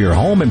answers to your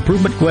home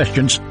improvement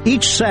questions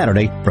each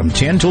Saturday from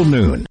 10 till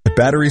noon. At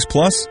Batteries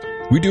Plus,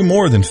 we do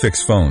more than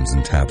fix phones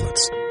and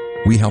tablets.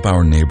 We help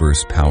our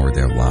neighbors power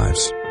their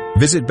lives.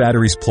 Visit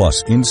Batteries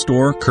Plus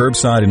in-store,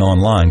 curbside, and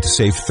online to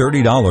save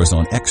 $30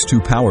 on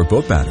X2 Power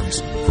boat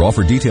batteries. For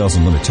offer details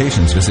and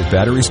limitations, visit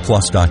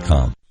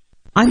batteriesplus.com.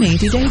 I'm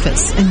Andy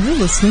Davis, and you're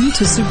listening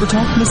to Super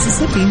Talk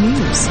Mississippi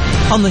News.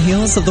 On the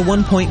heels of the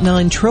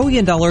 $1.9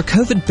 trillion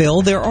COVID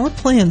bill, there are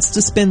plans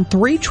to spend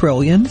 $3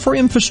 trillion for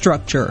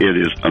infrastructure. It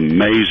is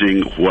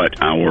amazing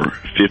what our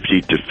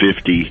 50 to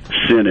 50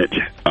 Senate,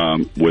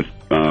 with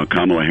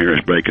Kamala Harris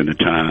breaking the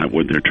tie,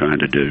 what they're trying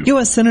to do.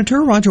 U.S.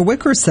 Senator Roger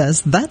Wicker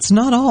says that's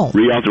not all.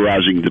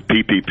 Reauthorizing the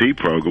PPP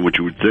program, which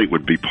you would think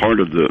would be part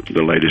of the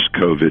latest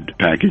COVID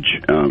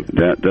package,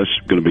 that's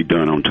going to be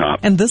done on top.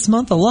 And this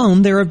month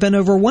alone, there have been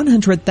over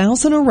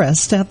 100,000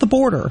 arrests at the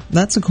border.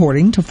 That's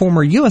according to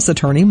former U.S.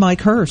 Attorney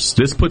Mike Hurst.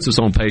 This puts us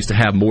on pace to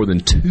have more than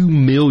 2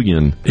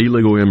 million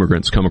illegal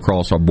immigrants come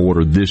across our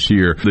border this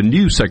year. The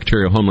new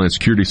Secretary of Homeland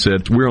Security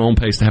said we're on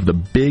pace to have the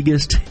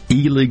biggest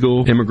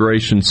illegal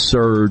immigration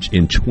surge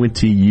in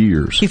 20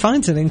 years. He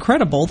finds it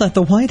incredible that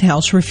the White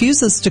House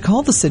refuses to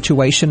call the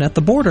situation at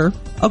the border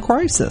a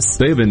crisis.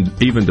 They have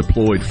even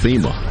deployed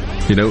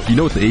FEMA. You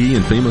know what the E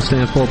in FEMA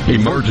stands for?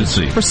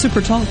 Emergency. For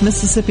Super Talk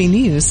Mississippi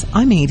News,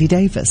 I'm Andy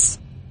Davis.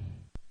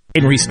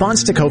 In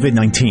response to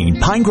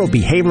COVID-19, Pine Grove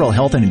Behavioral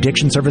Health and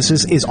Addiction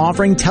Services is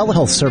offering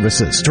telehealth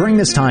services. During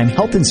this time,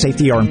 health and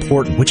safety are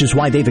important, which is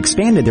why they've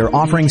expanded their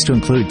offerings to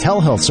include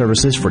telehealth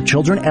services for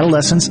children,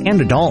 adolescents,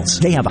 and adults.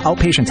 They have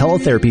outpatient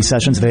teletherapy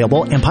sessions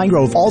available, and Pine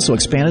Grove also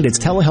expanded its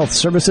telehealth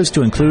services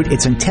to include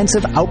its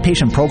intensive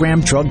outpatient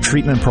program drug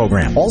treatment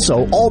program.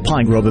 Also, all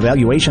Pine Grove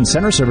Evaluation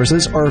Center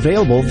services are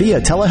available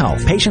via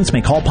telehealth. Patients may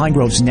call Pine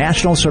Grove's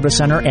National Service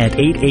Center at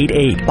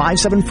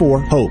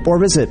 888-574-HOPE or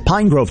visit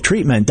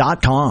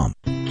pinegrovetreatment.com.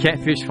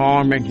 Catfish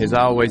farming has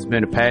always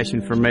been a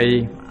passion for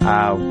me.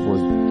 I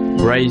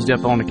was raised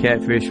up on a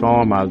catfish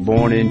farm. I was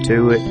born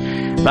into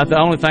it. But the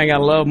only thing I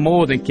love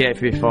more than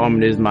catfish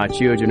farming is my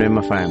children and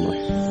my family.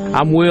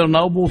 I'm Will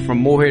Noble from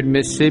Morehead,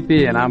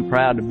 Mississippi, and I'm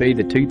proud to be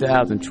the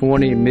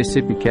 2020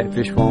 Mississippi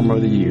Catfish Farmer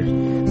of the Year.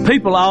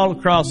 People all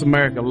across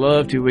America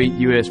love to eat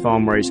U.S.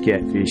 farm-raised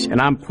catfish, and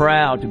I'm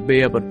proud to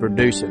be able to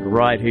produce it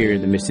right here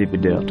in the Mississippi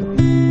Delta.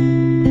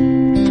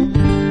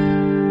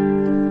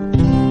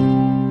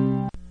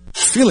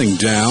 Feeling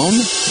down?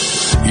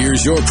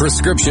 Here's your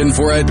prescription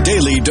for a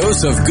daily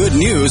dose of good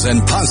news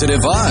and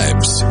positive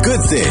vibes.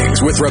 Good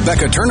Things with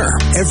Rebecca Turner.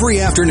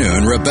 Every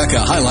afternoon, Rebecca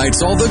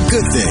highlights all the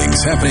good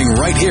things happening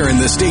right here in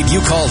the state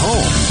you call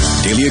home.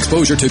 Daily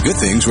exposure to Good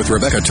Things with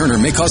Rebecca Turner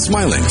may cause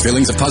smiling,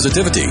 feelings of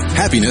positivity,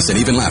 happiness, and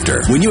even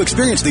laughter. When you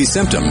experience these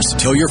symptoms,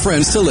 tell your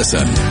friends to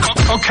listen.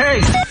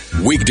 Okay.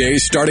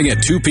 Weekdays starting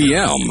at 2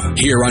 p.m.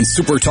 here on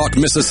Super Talk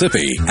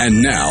Mississippi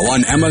and now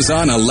on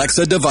Amazon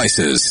Alexa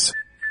devices.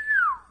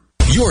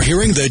 You're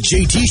hearing The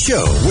JT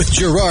Show with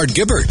Gerard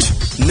Gibbert.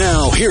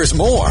 Now, here's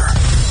more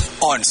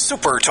on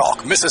Super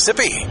Talk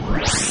Mississippi. And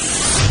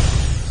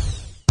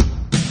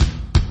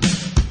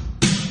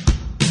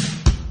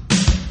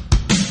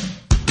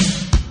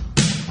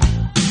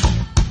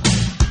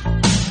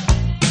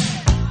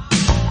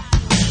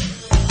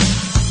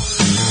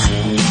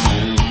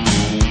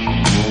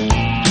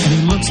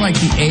he looks like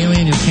the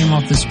alien who came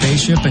off the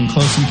spaceship in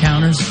Close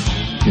Encounters.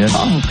 Yes.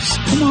 Folks,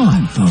 come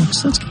on,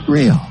 folks. Let's get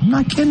real. I'm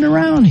not kidding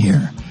around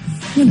here.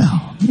 You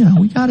know,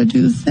 we got to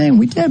do the thing.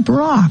 We did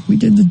Barack. We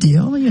did the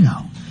deal, And,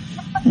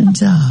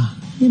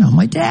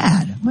 my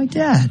dad,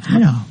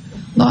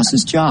 lost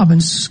his job in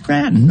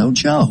Scranton. No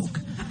joke.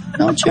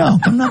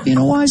 I'm not being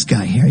a wise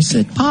guy here. He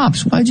said,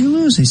 Pops, why'd you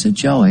lose? He said,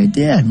 Joe, I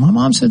did. My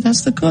mom said,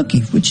 that's the cookie.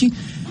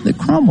 The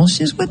crumble. She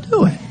says, what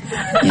do it?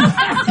 And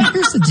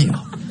here's the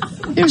deal.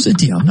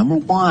 Number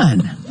one,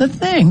 the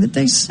thing that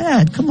they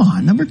said. Come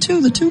on. Number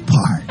two, the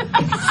two-part.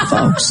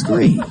 Folks,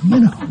 three,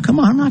 come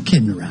on. I'm not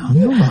kidding around.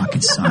 No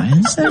rocket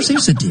science.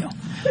 Here's the deal.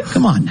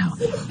 Come on now.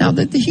 Now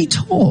that he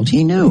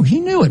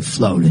knew it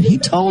floated. He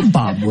told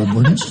Bob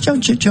Woodward,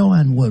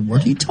 Joanne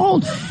Woodward. He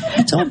told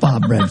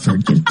Bob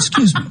Redford,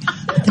 excuse me.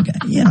 I think,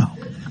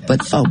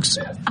 but folks,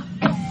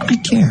 I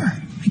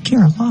care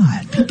a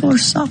lot. People are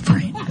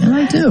suffering, and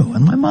I do.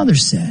 And my mother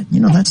said,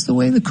 that's the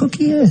way the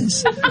cookie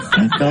is.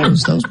 And it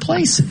goes those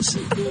places.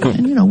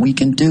 And, we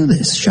can do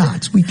this,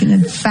 shots. We can,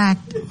 in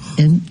fact,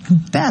 and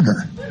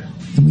better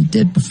than we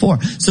did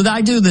before. So I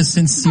do the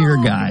sincere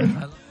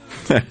guy.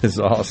 That is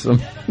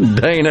awesome.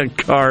 Dana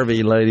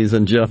Carvey, ladies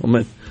and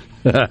gentlemen.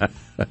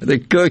 The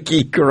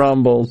cookie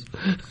crumbles.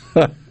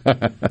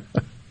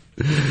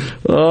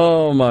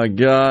 Oh, my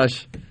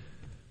gosh.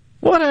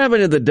 What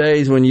happened to the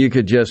days when you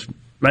could just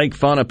make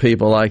fun of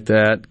people like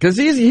that? Because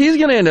he's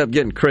going to end up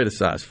getting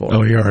criticized for it.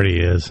 Oh, he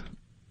already is.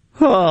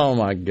 Oh,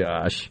 my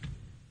gosh.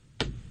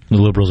 The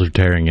liberals are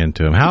tearing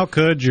into him. How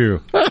could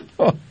you?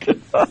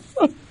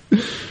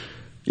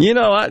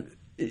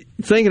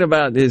 Thinking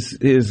about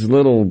his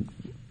little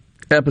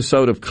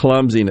episode of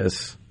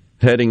clumsiness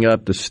heading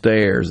up the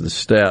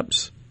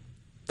steps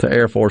to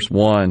Air Force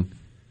One,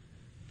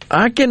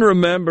 I can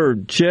remember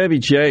Chevy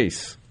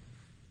Chase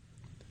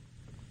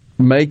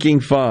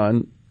making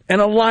fun in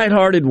a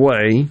lighthearted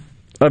way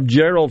of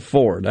Gerald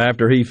Ford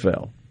after he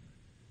fell.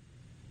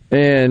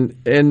 And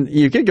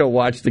you can go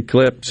watch the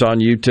clips on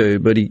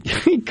YouTube, but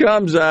he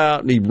comes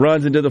out and he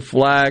runs into the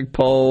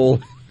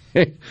flagpole,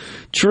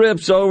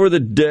 trips over the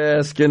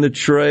desk and the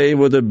tray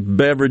with the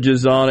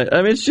beverages on it.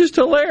 I mean, it's just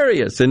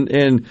hilarious.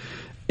 And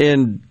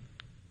in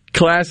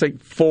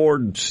classic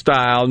Ford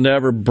style,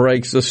 never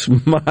breaks a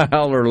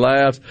smile or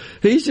laughs.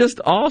 He's just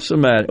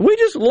awesome at it. We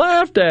just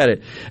laughed at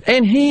it.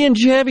 And he and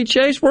Chevy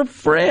Chase were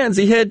friends.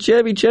 He had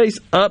Chevy Chase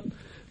up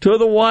to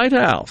the White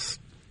House.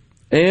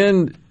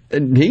 And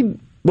he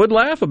would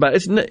laugh about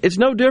it. It's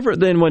no different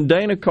than when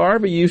Dana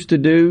Carvey used to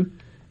do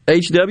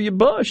H.W.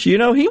 Bush. You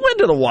know, he went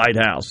to the White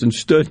House and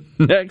stood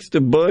next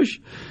to Bush,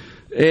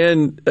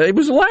 and he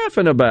was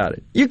laughing about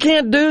it. You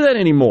can't do that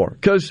anymore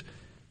because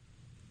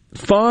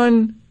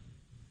fun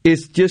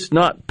is just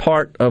not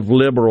part of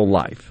liberal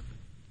life.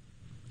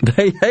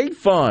 They hate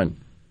fun.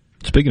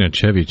 Speaking of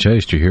Chevy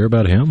Chase, did you hear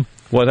about him?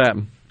 What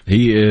happened?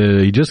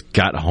 He just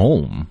got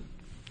home,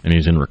 and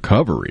he's in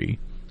recovery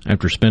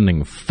after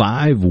spending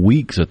 5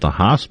 weeks at the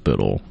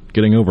hospital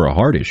getting over a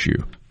heart issue.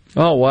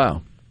 Oh,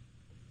 wow.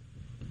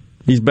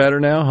 He's better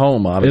now,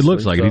 home, obviously. It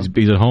looks like it.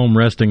 He's at home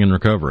resting and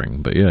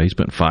recovering. But, yeah, he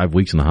spent 5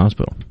 weeks in the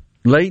hospital.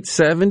 Late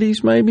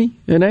 70s, maybe,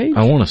 in age?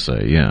 I want to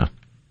say, yeah.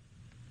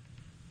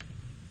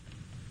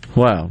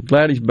 Wow.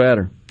 Glad he's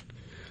better.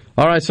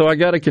 All right, so I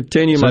got to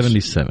continue.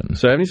 77.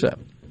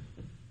 77.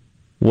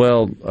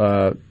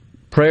 Well,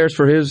 prayers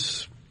for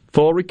his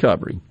full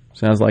recovery.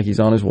 Sounds like he's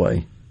on his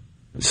way.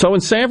 So in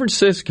San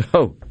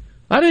Francisco,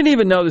 I didn't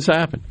even know this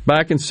happened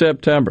back in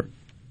September.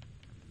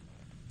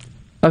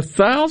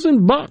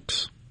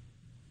 $1,000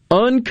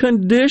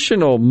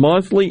 unconditional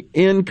monthly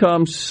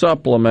income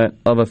supplement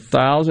of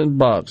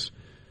 $1,000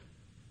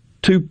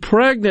 to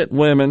pregnant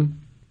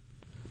women,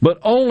 but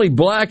only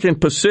Black and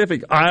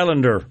Pacific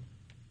Islander.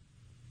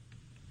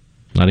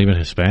 Not even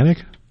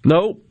Hispanic?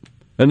 Nope.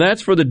 And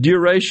that's for the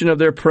duration of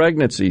their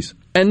pregnancies.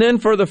 And then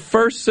for the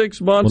first 6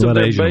 months of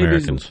their Asian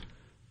babies. Americans?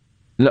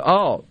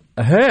 Oh,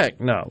 heck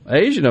no.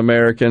 Asian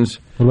Americans.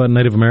 What about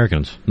Native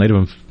Americans?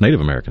 Native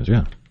Americans,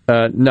 yeah.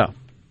 No.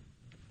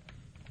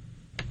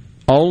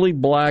 Only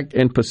Black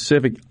and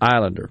Pacific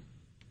Islander.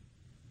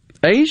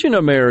 Asian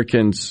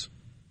Americans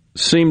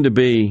seem to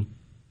be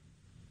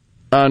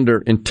under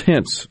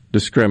intense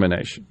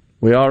discrimination.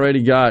 We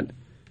already got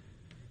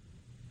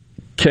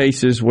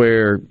cases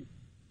where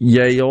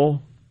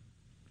Yale,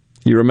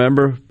 you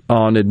remember,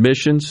 on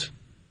admissions.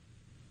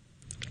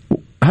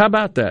 How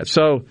about that?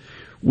 So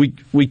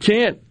we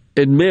can't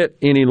admit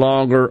any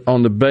longer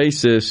on the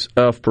basis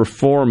of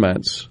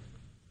performance,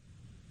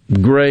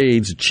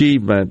 grades,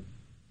 achievement,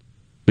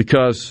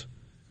 because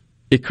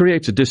it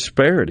creates a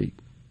disparity.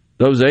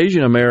 Those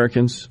Asian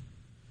Americans,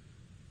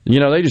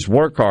 they just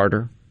work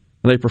harder,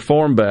 and they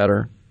perform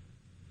better,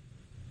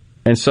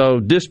 and so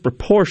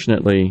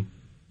disproportionately,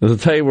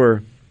 they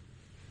were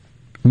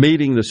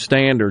meeting the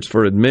standards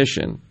for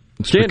admission.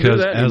 Can't because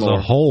do that as anymore.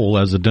 a whole,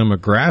 as a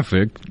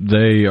demographic,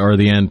 they are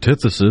the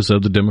antithesis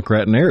of the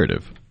Democrat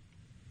narrative.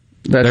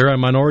 They're a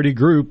minority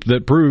group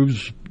that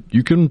proves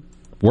you can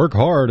work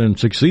hard and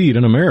succeed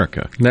in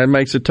America. That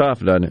makes it tough,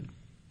 doesn't it?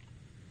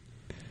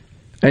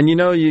 And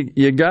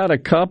you got a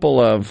couple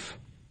of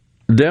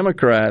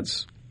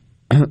Democrats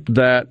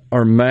that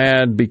are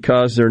mad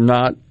because there are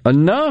not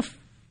enough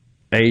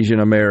Asian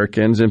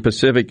Americans and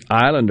Pacific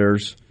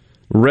Islanders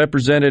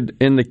represented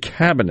in the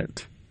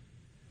cabinet.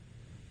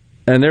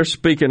 And they're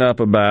speaking up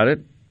about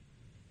it.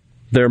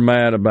 They're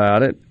mad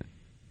about it.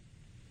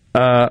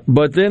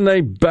 But then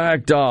they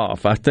backed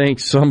off. I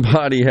think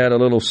somebody had a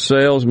little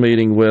sales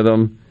meeting with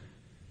them,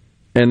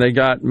 and they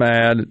got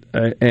mad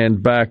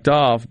and backed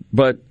off.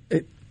 But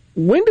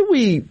when do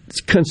we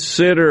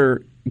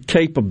consider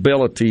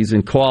capabilities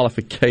and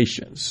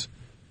qualifications?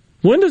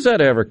 When does that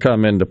ever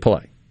come into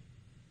play?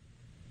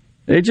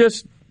 It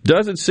just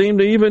doesn't seem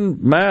to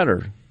even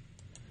matter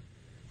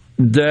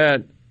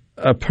that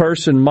a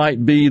person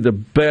might be the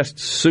best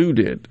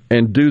suited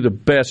and do the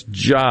best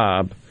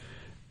job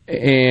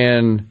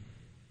and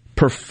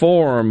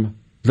perform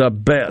the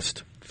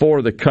best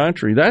for the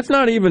country. That's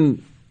not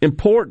even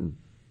important.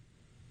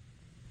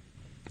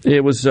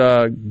 It was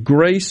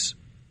Grace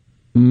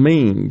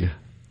Meng,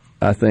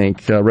 I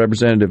think,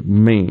 Representative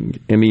Meng,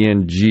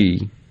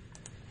 M-E-N-G,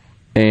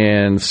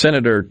 and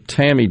Senator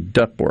Tammy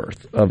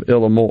Duckworth of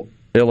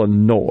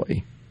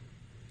Illinois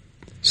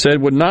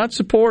said would not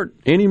support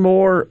any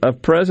more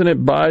of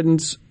President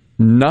Biden's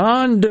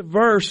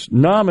non-diverse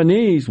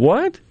nominees.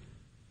 What?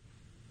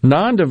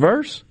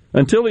 Non-diverse?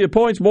 Until he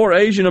appoints more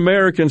Asian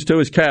Americans to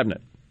his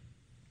cabinet.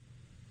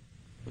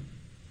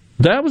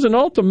 That was an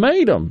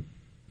ultimatum.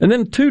 And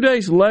then 2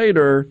 days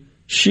later,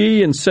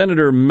 she and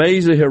Senator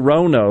Mazie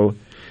Hirono,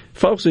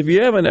 folks, if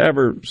you haven't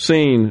ever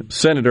seen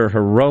Senator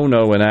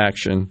Hirono in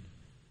action,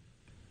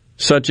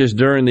 such as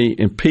during the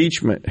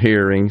impeachment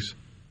hearings,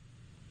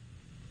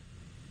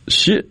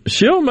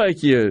 she'll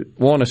make you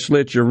want to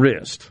slit your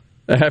wrist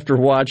after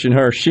watching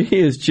her. She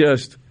is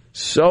just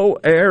so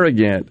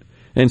arrogant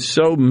and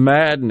so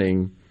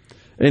maddening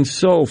and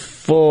so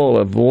full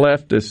of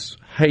leftist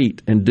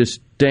hate and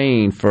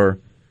disdain for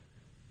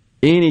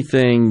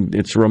anything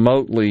that's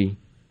remotely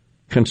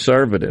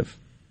conservative.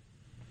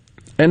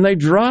 And they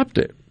dropped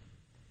it.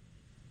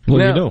 Well,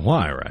 now, you know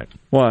why, right?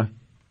 Why?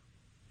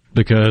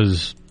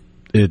 Because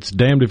it's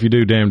damned if you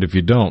do, damned if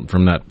you don't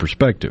from that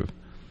perspective.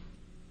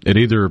 It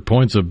either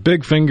points a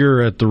big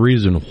finger at the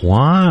reason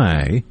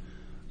why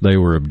they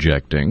were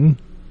objecting,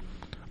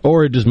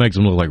 or it just makes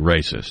them look like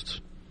racists.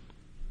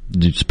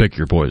 you just pick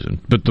your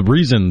poison. But the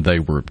reason they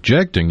were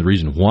objecting, the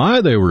reason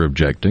why they were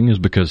objecting is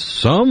because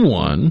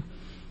someone,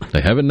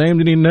 they haven't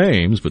named any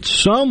names, but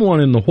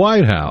someone in the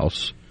White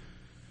House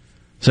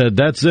said,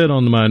 that's it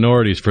on the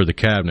minorities for the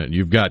cabinet.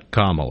 You've got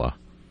Kamala.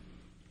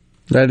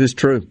 That is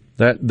true.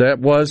 That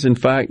was, in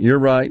fact, you're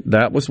right.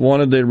 That was one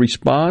of the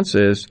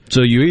responses.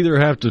 So you either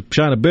have to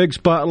shine a big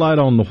spotlight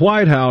on the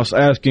White House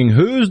asking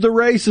who's the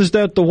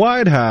racist at the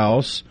White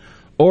House,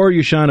 or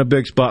you shine a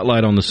big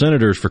spotlight on the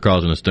senators for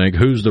causing a stink.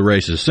 Who's the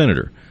racist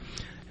senator?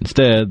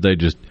 Instead, they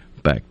just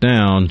back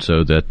down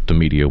so that the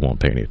media won't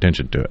pay any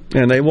attention to it.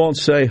 And they won't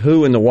say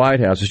who in the White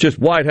House. It's just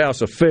White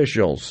House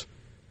officials.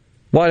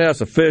 White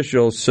House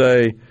officials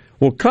say,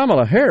 well,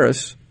 Kamala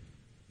Harris'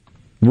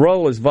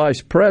 role as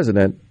vice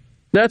president,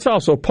 that's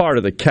also part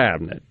of the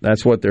cabinet.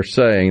 That's what they're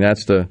saying.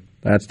 That's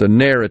the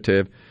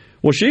narrative.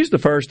 Well, she's the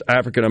first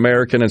African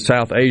American and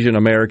South Asian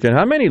American.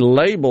 How many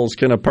labels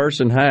can a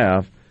person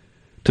have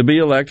to be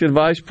elected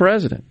vice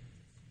president?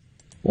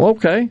 Well,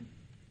 okay.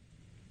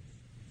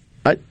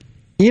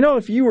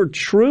 If you were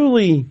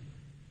truly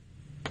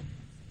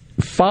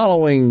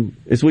following,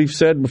 as we've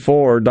said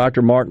before,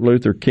 Dr. Martin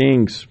Luther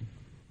King's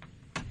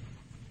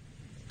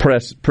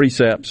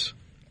precepts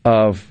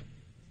of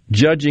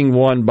judging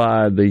one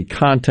by the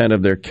content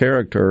of their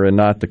character and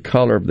not the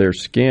color of their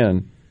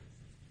skin,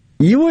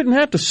 you wouldn't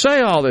have to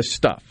say all this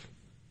stuff.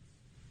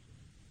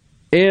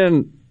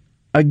 And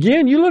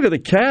again, you look at the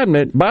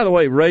cabinet. By the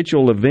way,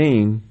 Rachel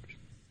Levine,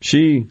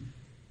 she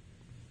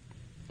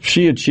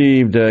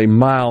achieved a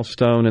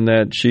milestone in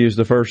that she is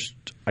the first,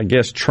 I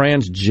guess,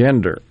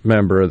 transgender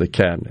member of the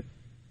cabinet.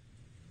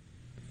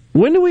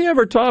 When do we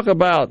ever talk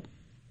about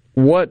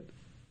what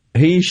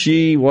he,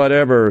 she,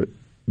 whatever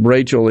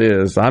Rachel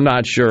is? I'm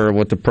not sure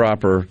what the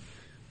proper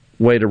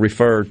way to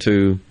refer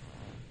to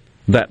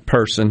that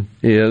person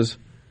is.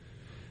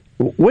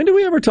 When do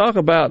we ever talk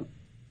about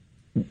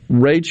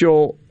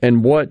Rachel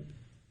and what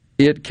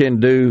it can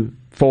do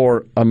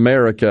for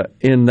America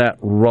in that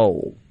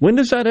role? When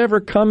does that ever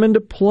come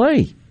into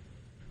play?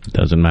 It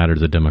doesn't matter to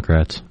the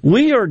Democrats.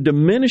 We are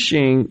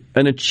diminishing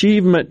an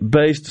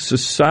achievement-based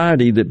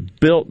society that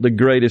built the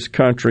greatest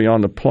country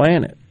on the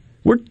planet.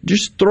 We're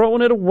just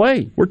throwing it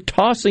away. We're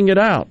tossing it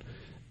out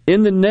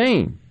in the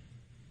name.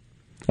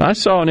 I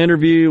saw an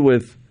interview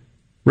with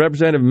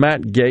Representative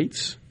Matt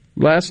Gaetz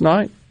last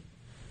night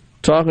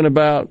talking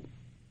about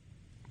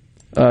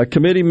a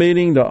committee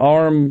meeting, the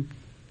Armed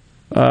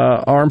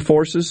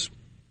Forces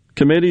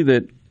Committee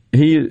that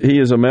he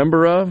is a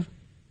member of,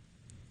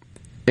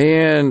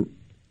 and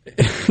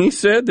he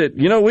said that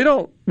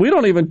we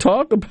don't even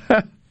talk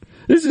about,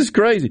 this is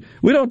crazy.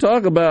 We don't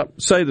talk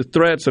about, say, the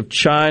threats of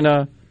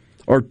China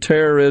or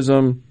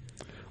terrorism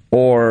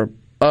or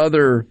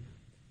other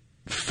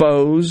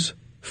foes,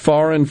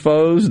 foreign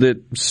foes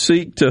that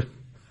seek to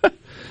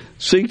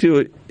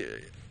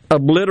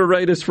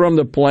obliterate us from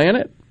the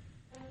planet.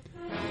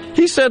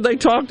 He said they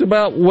talked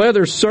about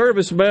whether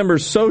service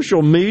members'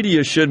 social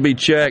media should be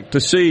checked to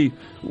see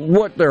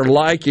what they're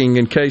liking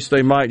in case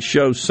they might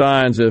show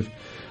signs of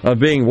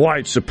being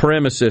white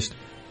supremacist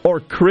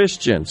or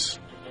Christians.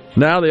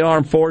 Now the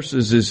armed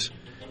forces is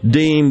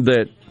deemed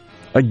that,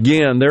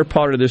 again, they're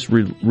part of this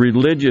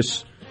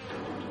religious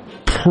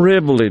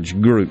privilege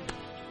group.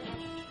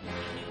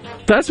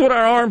 That's what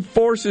our Armed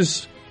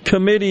Forces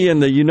Committee in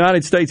the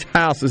United States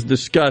House is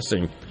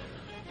discussing.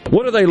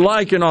 What are they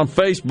liking on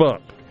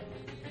Facebook?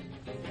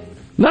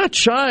 Not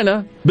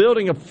China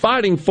building a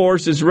fighting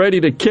force is ready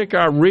to kick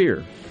our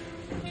rear.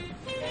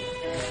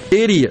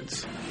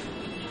 Idiots.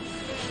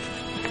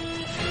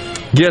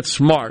 Get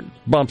smart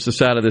bumps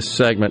us out of this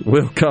segment.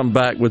 We'll come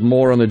back with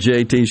more on the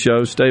JT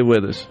Show. Stay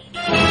with us.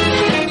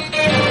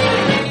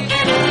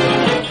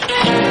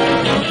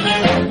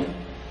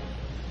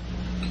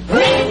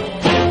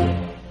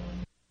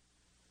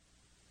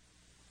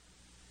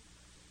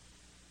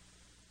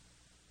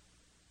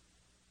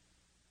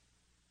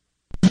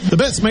 The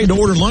best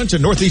made-to-order lunch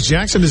in Northeast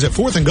Jackson is at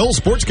 4th and Gold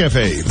Sports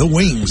Cafe. The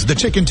wings, the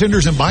chicken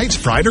tenders and bites,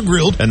 fried or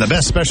grilled, and the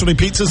best specialty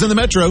pizzas in the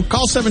metro.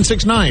 Call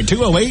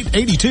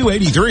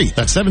 769-208-8283.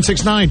 That's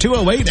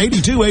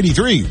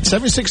 769-208-8283.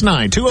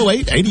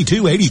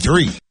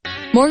 769-208-8283.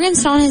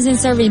 Morganstone has been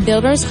serving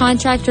builders,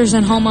 contractors,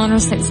 and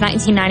homeowners since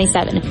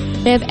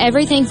 1997. They have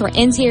everything for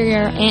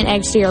interior and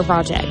exterior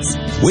projects.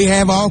 We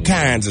have all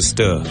kinds of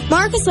stuff.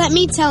 Marcus, let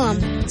me tell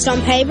them. Stone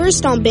pavers,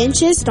 stone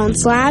benches, stone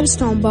slabs,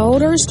 stone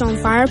boulders, stone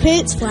fire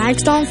pits,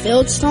 flagstone,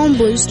 fieldstone,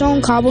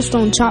 bluestone,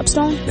 cobblestone,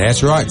 chopstone.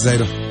 That's right,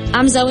 Zeta.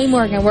 I'm Zoe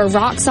Morgan. We're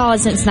rock solid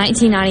since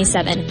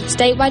 1997.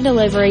 Statewide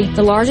delivery,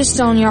 the largest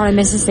stone yard in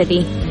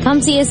Mississippi.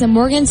 Come see us at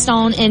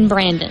Morganstone in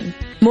Brandon.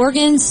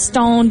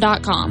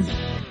 Morganstone.com.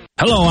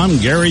 Hello, I'm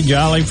Gary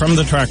Jolly from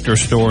the Tractor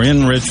Store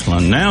in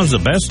Richland. Now's the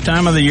best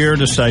time of the year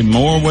to save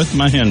more with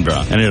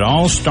Mahindra, and it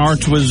all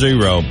starts with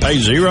zero. Pay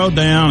zero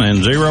down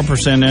and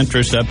 0%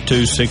 interest up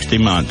to 60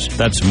 months.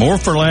 That's more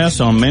for less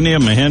on many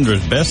of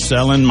Mahindra's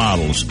best-selling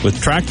models, with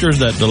tractors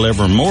that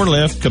deliver more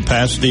lift,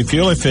 capacity,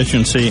 fuel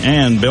efficiency,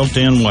 and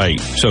built-in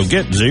weight. So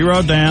get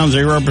zero down,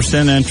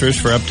 0%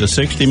 interest for up to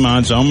 60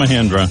 months on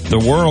Mahindra, the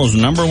world's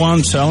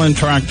 #1 selling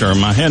tractor,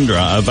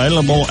 Mahindra,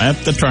 available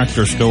at the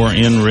Tractor Store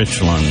in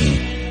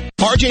Richland.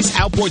 RJ's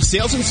Outboard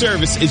Sales and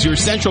Service is your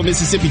central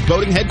Mississippi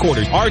boating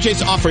headquarters.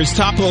 RJ's offers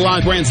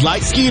top-of-the-line brands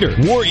like Skeeter,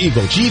 War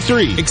Eagle,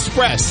 G3,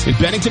 Express, and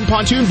Bennington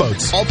pontoon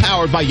boats, all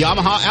powered by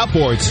Yamaha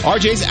Outboards.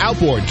 RJ's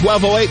Outboard,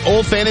 1208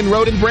 Old Fannin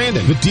Road in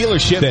Brandon, the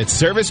dealership that's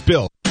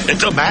service-built.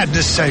 It's a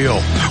madness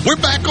sale. We're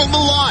back on the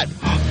lot.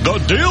 The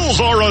deals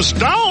are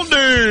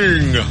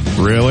astounding.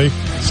 Really?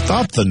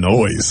 Stop the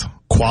noise.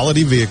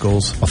 Quality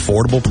vehicles,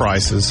 affordable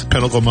prices,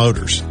 Pinnacle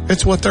Motors.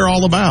 It's what they're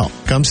all about.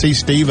 Come see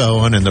Steve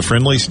Owen and the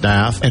friendly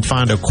staff and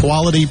find a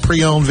quality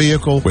pre-owned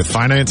vehicle with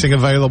financing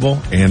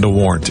available and a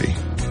warranty.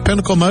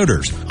 Pinnacle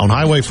Motors on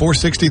Highway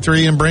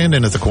 463 in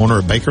Brandon at the corner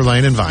of Baker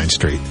Lane and Vine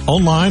Street.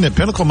 Online at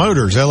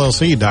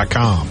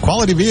PinnacleMotorsLLC.com.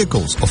 Quality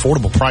vehicles,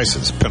 affordable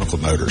prices, Pinnacle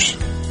Motors.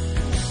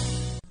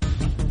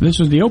 This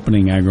is the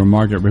opening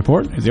agri-market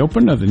report. At the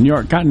open of the New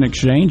York Cotton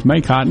Exchange, May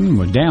cotton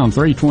was down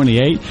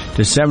 328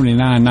 to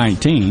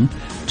 79.19.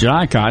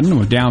 July cotton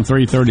was down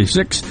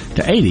 336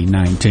 to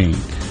 80.19.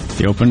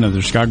 The open of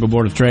the Chicago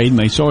Board of Trade,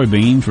 May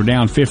soybeans were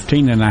down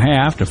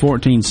 15.5 to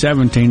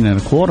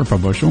 14.17 per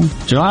bushel.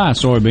 July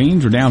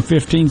soybeans were down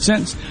 15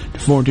 cents to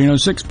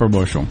 14.06 per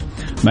bushel.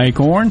 May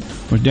corn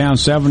was down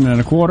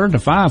 7.25 to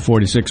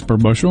 5.46 per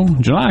bushel.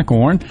 July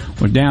corn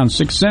was down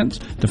 6 cents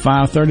to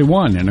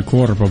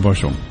 5.31 per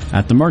bushel.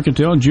 At the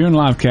Mercantile, June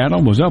live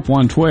cattle was up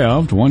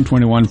 112 to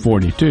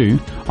 121.42.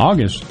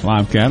 August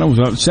live cattle was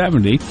up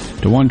 70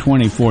 to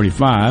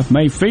 120.45.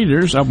 May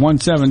feeders up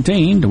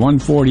 117 to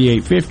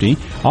 148.50.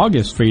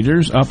 August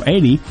feeders up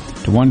 80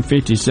 to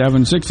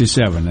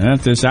 157.67. And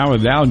at this hour,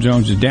 the Dow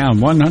Jones is down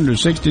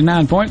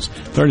 169 points,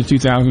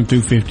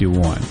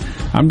 32,251.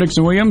 I'm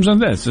Dixon Williams,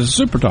 and this is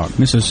Super Talk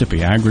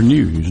Mississippi Agri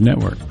News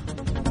Network.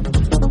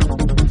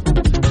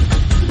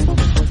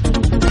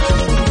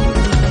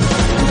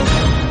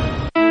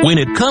 When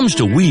it comes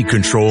to weed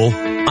control,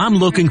 I'm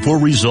looking for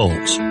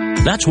results.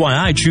 That's why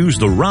I choose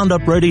the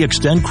Roundup Ready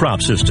Extend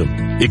crop system.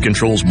 It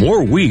controls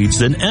more weeds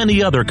than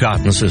any other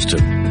cotton system.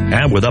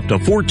 And with up to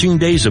 14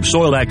 days of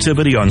soil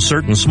activity on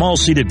certain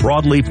small-seeded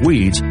broadleaf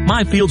weeds,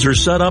 my fields are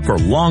set up for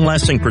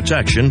long-lasting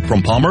protection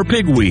from Palmer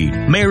pigweed,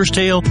 mare's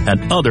tail,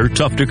 and other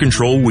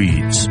tough-to-control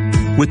weeds.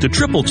 With the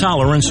triple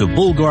tolerance of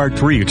Bullguard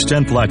 3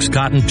 XtendFlex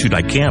cotton to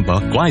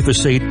dicamba,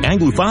 glyphosate, and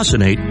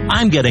glufosinate,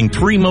 I'm getting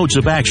 3 modes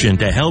of action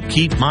to help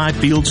keep my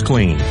fields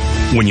clean.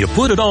 When you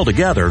put it all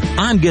together,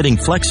 I'm getting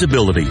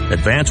flexibility,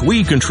 advanced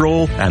weed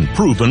control, and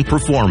proven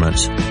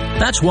performance.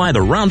 That's why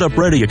the Roundup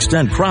Ready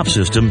Extend crop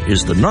system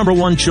is the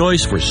 #1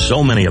 choice for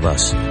so many of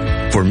us.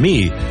 For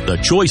me, the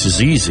choice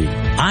is easy.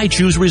 I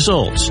choose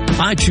results.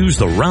 I choose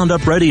the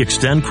Roundup Ready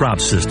Extend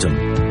crop system.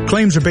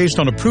 Claims are based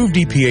on approved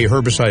EPA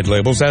herbicide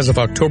labels as of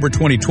October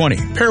 2020.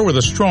 Pair with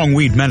a strong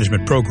weed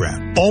management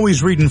program.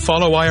 Always read and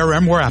follow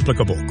IRM where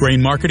applicable.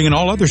 Grain marketing and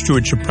all other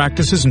stewardship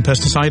practices and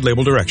pesticide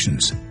label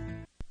directions.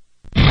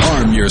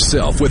 Arm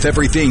yourself with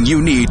everything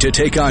you need to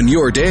take on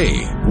your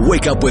day.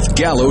 Wake up with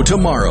Gallo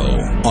tomorrow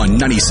on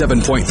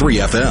 97.3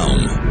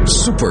 FM.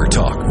 Super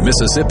Talk,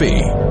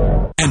 Mississippi.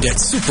 And at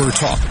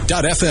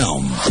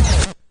supertalk.fm.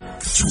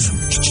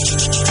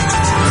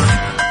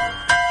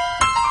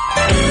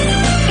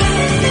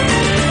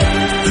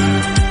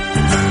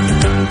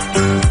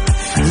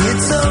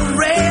 It's a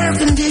rare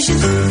condition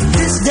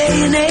this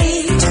day and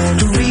age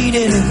to read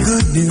any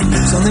good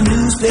news on the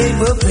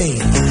newspaper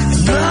page.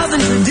 Love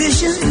and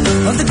tradition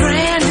of the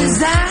grand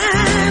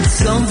design,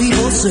 some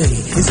people say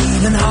it's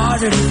even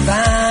harder to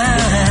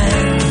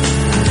find.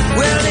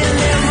 Well, then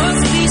there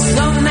must be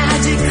some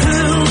magic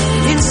clue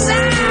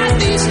inside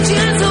these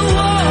gentle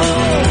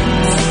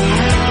walls.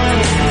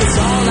 It's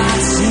all I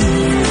see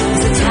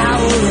is a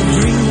tower of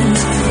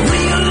dreams,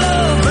 real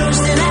love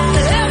bursting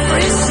at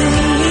every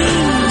seam.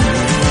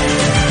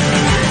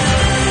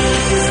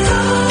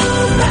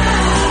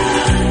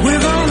 We're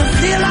gonna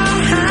fill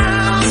our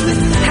house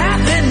with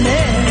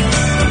happiness,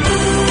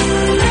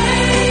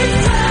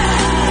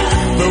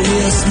 but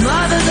we'll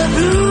smother the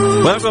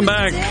blue. Welcome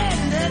back.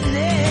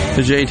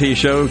 The JT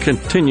Show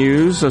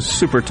continues. A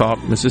Super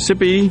Talk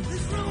Mississippi.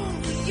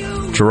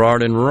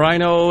 Gerard and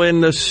Rhino in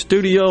the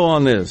studio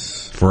on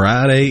this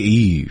Friday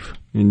Eve.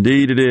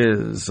 Indeed it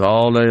is,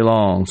 all day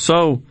long.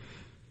 So,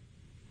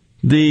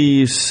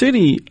 the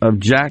city of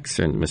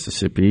Jackson,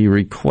 Mississippi,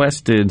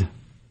 requested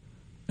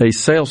a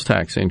sales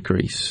tax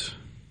increase.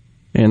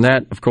 And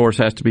that, of course,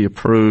 has to be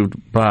approved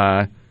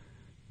by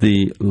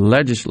the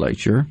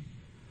legislature.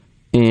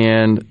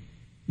 And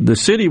the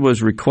city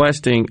was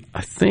requesting,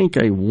 I think,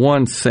 a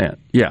 1 cent.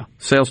 Yeah,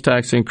 sales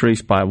tax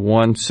increase by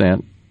 1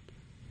 cent,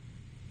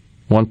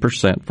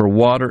 1% for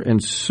water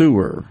and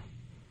sewer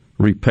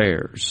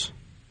repairs.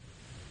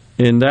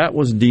 And that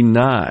was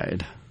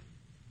denied.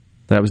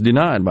 That was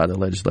denied by the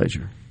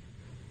legislature.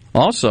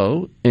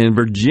 Also, in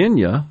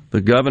Virginia,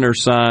 the governor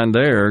signed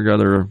there,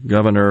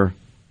 Governor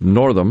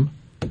Northam,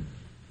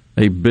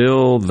 a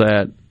bill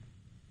that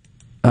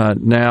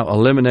now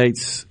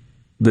eliminates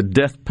the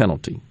death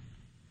penalty.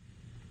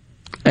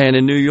 And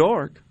in New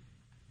York,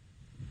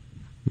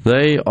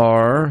 they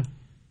are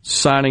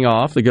signing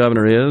off, the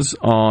governor is,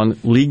 on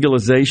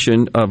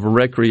legalization of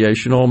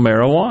recreational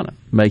marijuana,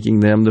 making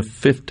them the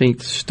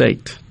 15th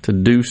state to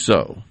do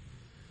so.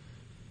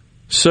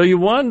 So you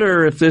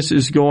wonder if this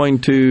is going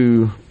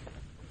to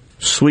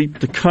sweep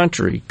the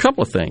country. A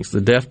couple of things,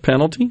 the death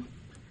penalty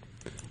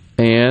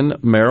and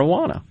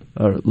marijuana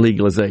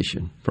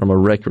legalization from a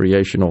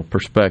recreational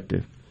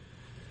perspective.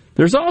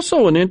 There's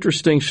also an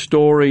interesting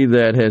story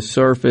that has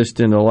surfaced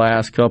in the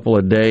last couple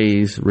of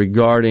days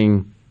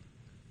regarding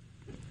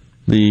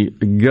the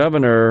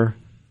governor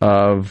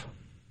of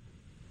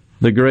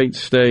the great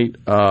state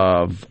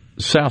of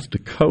South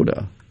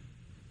Dakota,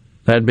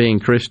 that being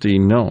Kristi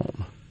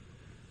Noem.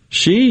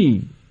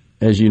 She,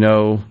 as you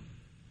know,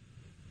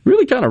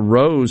 really kind of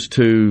rose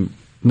to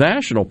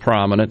national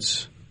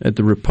prominence at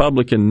the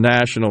Republican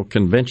National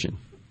Convention.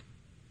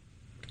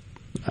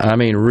 I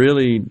mean,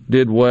 really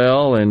did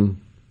well and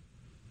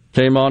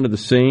came onto the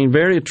scene.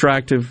 Very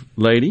attractive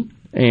lady,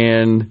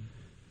 and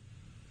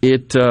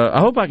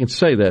I hope I can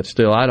say that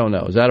still. I don't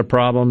know. Is that a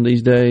problem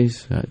these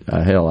days?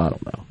 Hell, I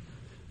don't know.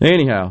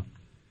 Anyhow,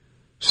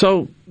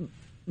 so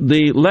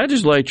the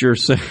legislature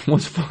said,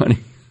 what's funny?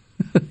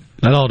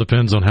 That all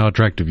depends on how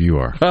attractive you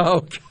are.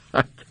 Oh,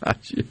 I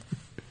got you.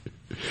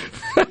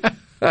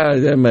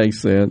 That makes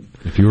sense.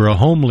 If you were a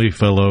homely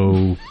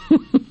fellow,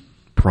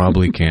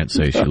 probably can't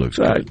say she looks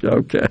good.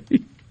 Okay.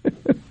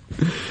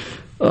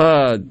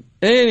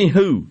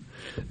 Anywho,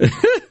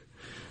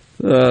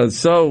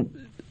 so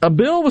a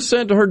bill was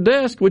sent to her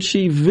desk, which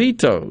she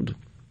vetoed,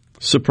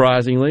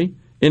 surprisingly,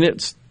 and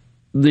it's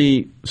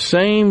the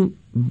same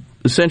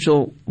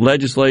essential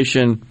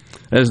legislation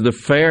as the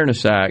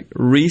Fairness Act,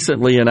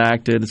 recently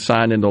enacted,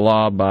 signed into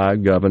law by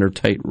Governor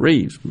Tate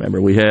Reeves. Remember,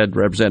 we had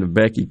Representative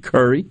Becky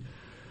Curry,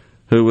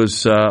 who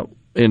was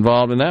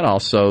involved in that,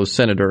 also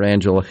Senator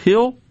Angela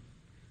Hill.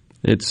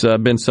 It's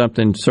been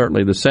something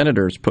certainly the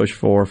senators pushed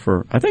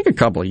for, I think, a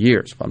couple of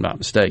years, if I'm not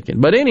mistaken.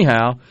 But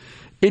anyhow,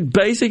 it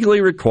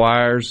basically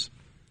requires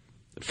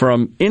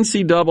from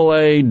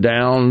NCAA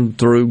down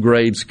through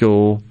grade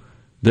school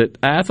that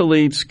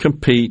athletes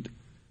compete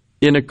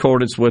in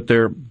accordance with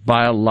their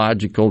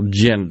biological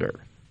gender.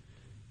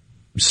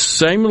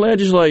 Same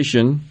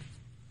legislation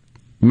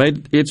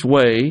made its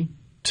way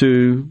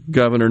to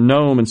Governor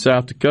Noem in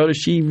South Dakota.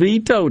 She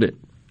vetoed it.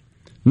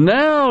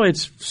 Now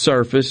it's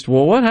surfaced,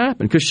 well, what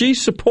happened? Because she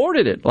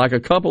supported it like a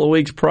couple of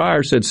weeks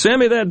prior, said, send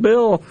me that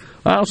bill,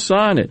 I'll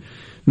sign it.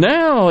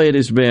 Now it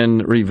has been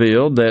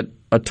revealed that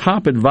a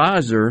top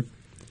advisor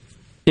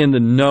in the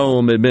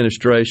Noem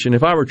administration,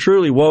 if I were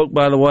truly woke,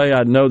 by the way,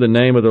 I'd know the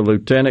name of the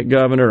lieutenant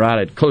governor,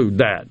 I'd include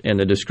that in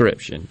the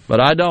description. But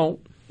I don't.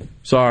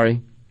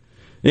 Sorry.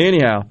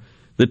 Anyhow,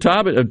 the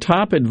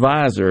top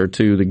advisor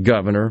to the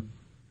governor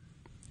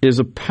is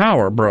a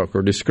power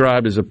broker,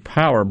 described as a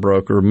power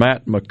broker,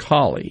 Matt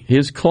McCauley.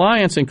 His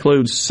clients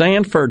include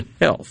Sanford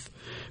Health,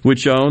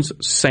 which owns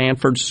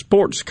Sanford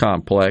Sports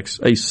Complex,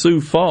 a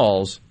Sioux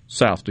Falls,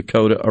 South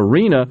Dakota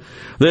arena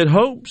that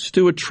hopes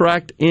to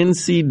attract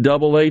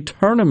NCAA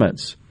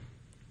tournaments.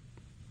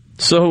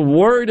 So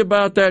worried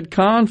about that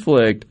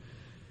conflict,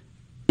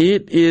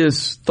 it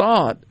is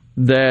thought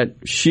that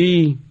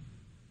she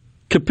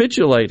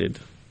capitulated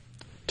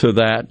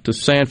to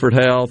Sanford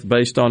Health,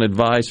 based on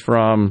advice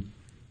from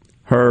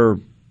her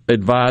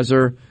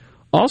advisor.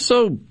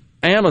 Also,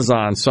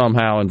 Amazon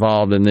somehow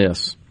involved in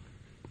this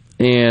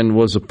and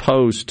was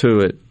opposed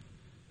to it.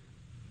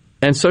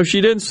 And so she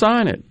didn't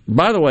sign it.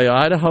 By the way,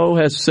 Idaho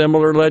has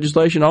similar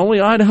legislation. Only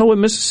Idaho and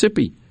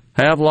Mississippi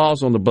have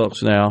laws on the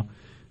books now.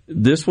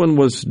 This one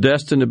was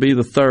destined to be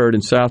the third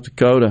in South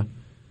Dakota.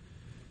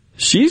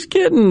 She's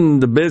getting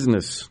the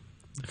business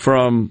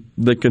from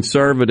the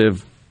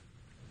conservative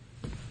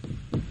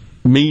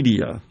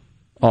media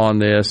on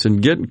this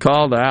and getting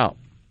called out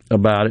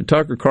about it.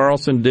 Tucker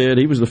Carlson did.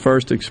 He was the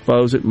first to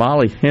expose it.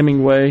 Molly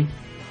Hemingway,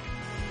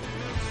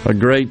 a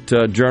great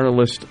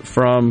journalist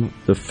from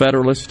The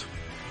Federalist.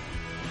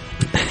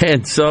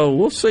 And so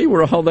we'll see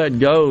where all that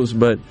goes,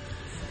 but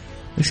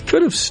this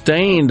could have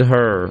stained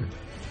her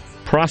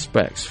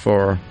prospects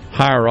for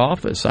higher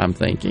office, I'm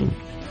thinking.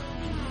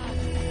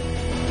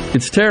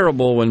 It's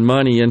terrible when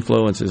money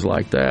influences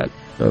like that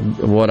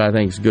of what I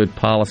think is good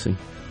policy.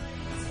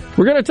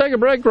 We're going to take a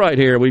break right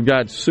here. We've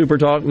got Super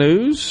Talk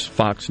News,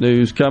 Fox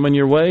News coming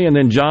your way, and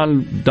then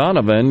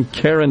Donvan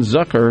Caren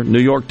Zucker,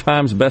 New York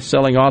Times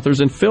bestselling authors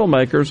and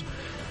filmmakers.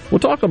 We'll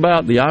talk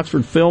about the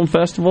Oxford Film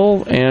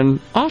Festival and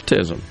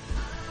autism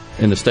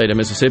in the state of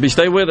Mississippi.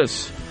 Stay with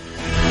us.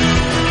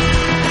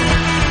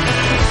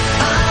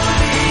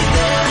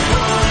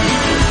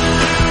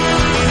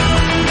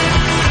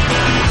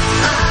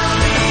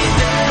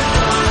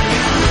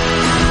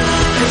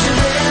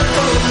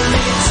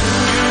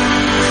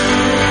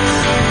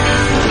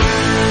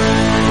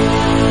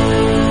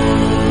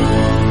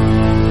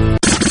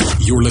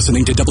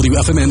 listening to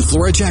WFMN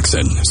Flora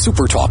Jackson,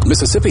 Super Talk,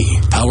 Mississippi.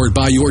 Powered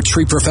by your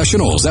tree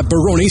professionals at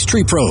Barone's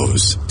Tree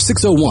Pros.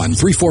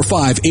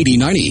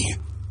 601-345-8090.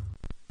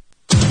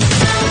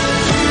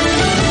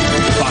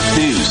 Fox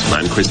News,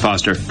 I'm Chris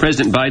Foster.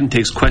 President Biden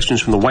takes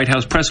questions from the White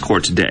House press corps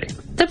today.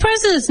 The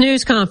president's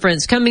news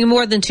conference, coming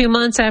more than 2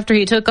 months after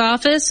he took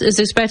office, is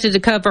expected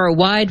to cover a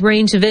wide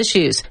range of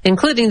issues,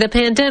 including the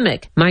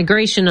pandemic,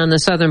 migration on the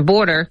southern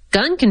border,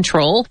 gun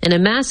control, and a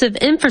massive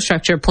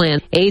infrastructure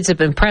plan. Aides have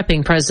been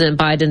prepping President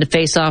Biden to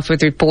face off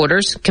with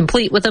reporters,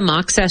 complete with a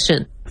mock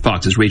session.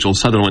 Fox's Rachel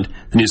Sutherland.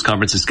 The news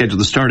conference is scheduled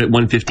to start at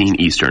 1:15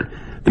 Eastern.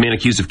 The man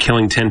accused of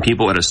killing 10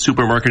 people at a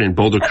supermarket in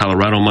Boulder,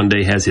 Colorado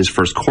Monday has his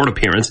first court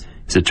appearance.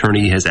 His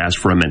attorney has asked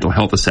for a mental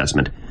health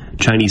assessment.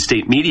 Chinese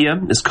state media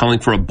is calling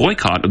for a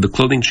boycott of the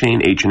clothing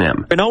chain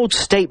H&M. An old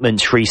statement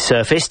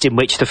resurfaced in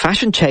which the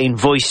fashion chain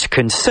voiced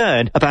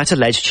concern about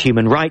alleged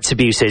human rights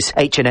abuses.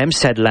 H&M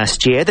said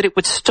last year that it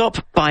would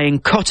stop buying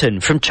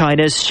cotton from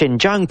China's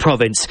Xinjiang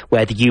province,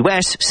 where the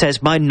US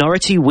says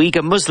minority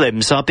Uyghur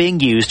Muslims are being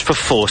used for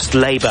forced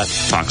labor.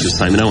 Fox's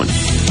Simon Owen.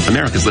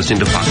 America's listening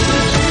to Fox News.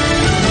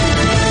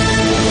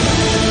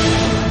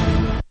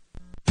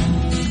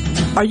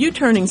 Are you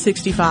turning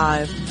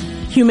 65?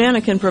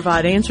 Humana can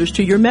provide answers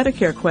to your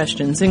Medicare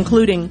questions,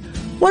 including,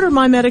 what are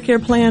my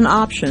Medicare plan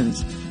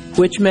options?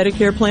 Which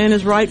Medicare plan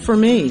is right for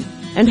me?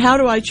 And how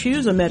do I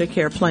choose a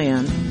Medicare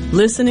plan?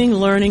 Listening,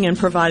 learning, and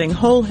providing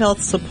whole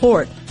health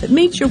support that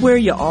meets you where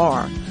you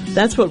are.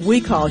 That's what we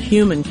call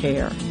human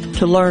care.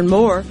 To learn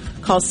more,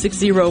 call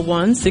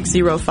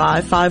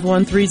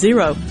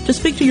 601-605-5130 to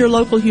speak to your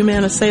local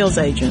Humana sales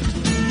agent.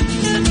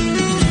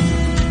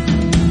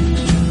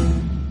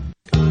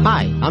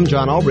 Hi, I'm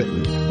John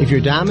Albritton. If your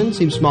diamond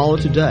seems smaller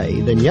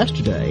today than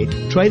yesterday,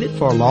 trade it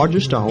for a larger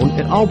stone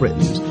at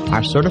Albritton's.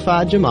 Our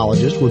certified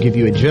gemologist will give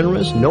you a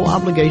generous,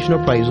 no-obligation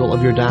appraisal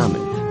of your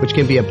diamond, which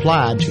can be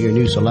applied to your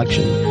new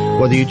selection.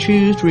 Whether you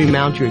choose to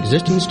remount your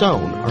existing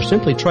stone or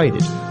simply trade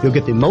it, you'll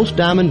get the most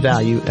diamond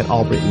value at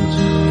Albritton's.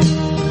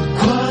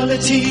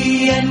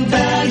 Quality and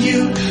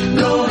value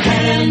go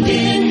hand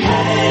in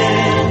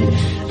hand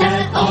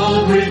at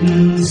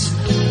Albritton's.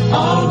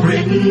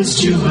 Albritton's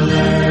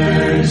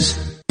Jewelers.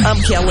 I'm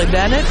Kelly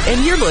Bennett,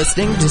 and you're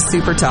listening to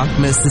Super Talk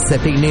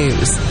Mississippi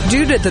News.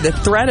 Due to the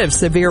threat of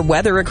severe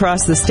weather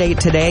across the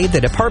state today,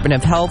 the Department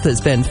of Health has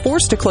been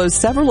forced to close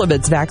several of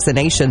its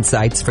vaccination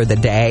sites for the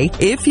day.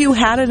 If you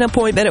had an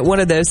appointment at one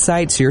of those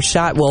sites, your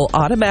shot will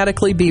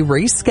automatically be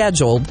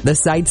rescheduled. The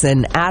sites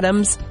in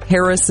Adams,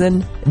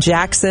 Harrison,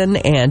 Jackson,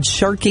 and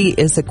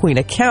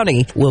Sharkey-Issaquena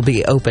County will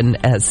be open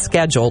as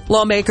scheduled.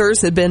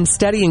 Lawmakers have been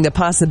studying the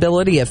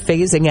possibility of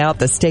phasing out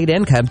the state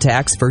income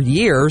tax for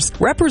years.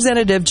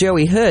 Representative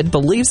Joey Hood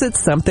believes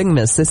it's something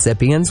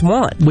Mississippians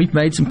want. We've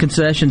made some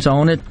concessions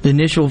on it. The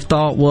initial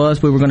thought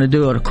was we were going to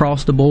do it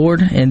across the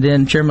board, and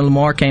then Chairman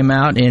Lamar came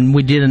out and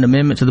we did an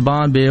amendment to the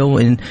bond bill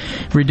and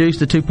reduced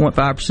the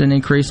 2.5%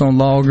 increase on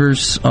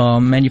loggers,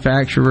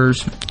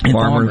 manufacturers, and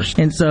farmers.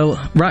 And so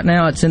right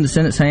now it's in the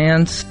Senate's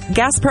hands.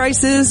 Gas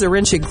prices are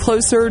inching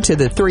closer to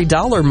the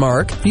 $3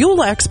 mark.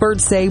 Fuel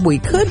experts say we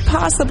could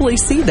possibly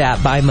see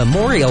that by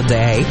Memorial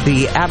Day.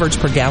 The average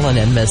per gallon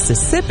in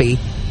Mississippi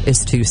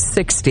is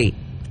 $2.60.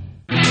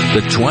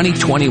 The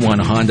 2021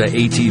 Honda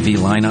ATV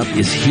lineup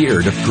is here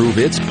to prove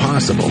it's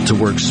possible to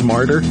work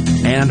smarter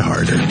and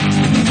harder.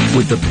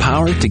 With the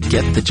power to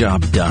get the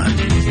job done,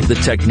 the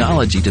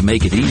technology to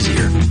make it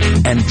easier,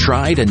 and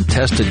tried and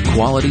tested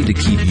quality to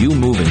keep you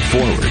moving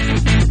forward,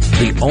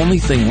 the only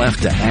thing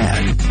left to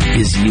add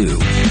is you.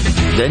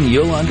 Then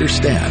you'll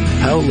understand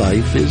how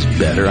life is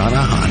better on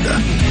a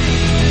Honda.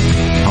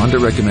 Honda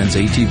recommends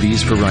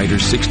ATVs for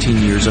riders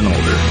 16 years and older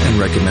and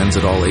recommends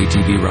that all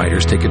ATV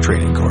riders take a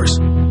training course.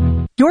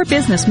 Your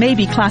business may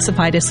be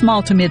classified as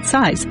small to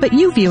mid-size, but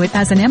you view it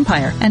as an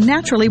empire and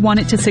naturally want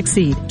it to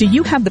succeed. Do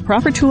you have the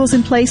proper tools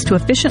in place to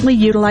efficiently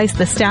utilize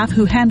the staff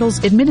who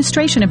handles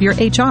administration of your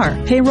HR,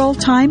 payroll,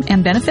 time,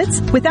 and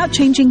benefits? Without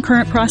changing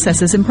current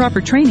processes and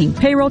proper training,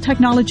 payroll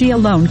technology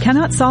alone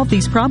cannot solve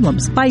these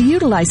problems. By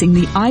utilizing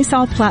the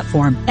iSolve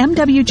platform,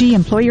 MWG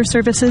Employer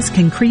Services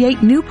can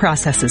create new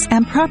processes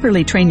and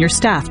properly train your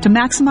staff to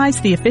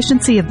maximize the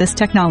efficiency of this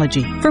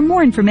technology. For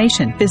more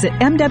information, visit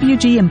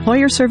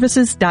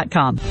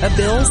MWGEmployerServices.com. A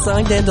bill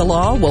signed into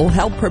law will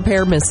help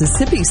prepare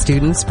Mississippi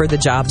students for the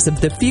jobs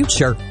of the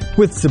future.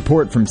 With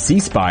support from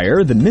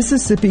C-Spire, the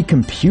Mississippi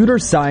Computer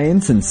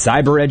Science and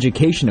Cyber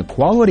Education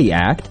Equality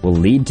Act will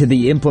lead to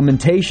the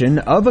implementation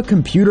of a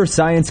computer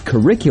science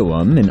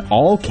curriculum in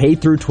all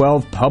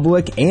K-12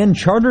 public and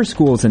charter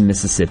schools in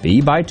Mississippi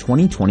by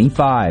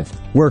 2025.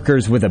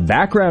 Workers with a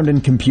background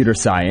in computer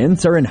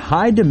science are in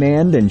high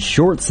demand and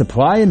short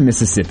supply in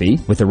Mississippi,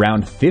 with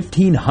around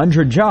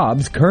 1,500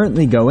 jobs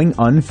currently going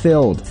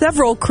unfilled.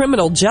 Several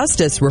criminal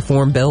justice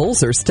reform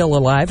bills are still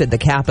alive at the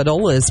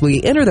Capitol as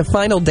we enter the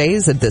final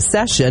days of the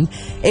session,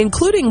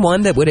 including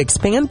one that would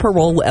expand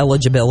parole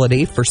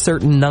eligibility for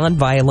certain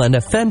nonviolent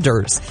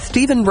offenders.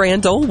 Stephen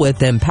Randall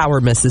with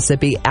Empower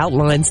Mississippi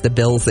outlines the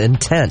bill's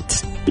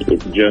intent.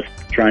 It's just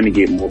trying to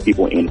get more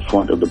people in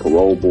front of the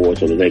parole board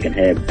so that they can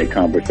have that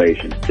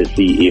conversation to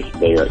see if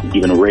they're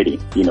even ready,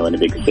 and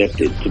if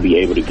accepted to be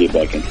able to get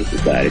back into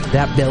society.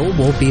 That bill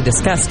will be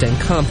discussed in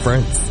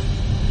conference.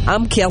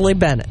 I'm Kelly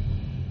Bennett.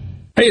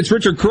 Hey, it's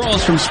Richard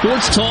Cross from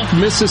Sports Talk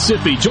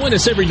Mississippi. Join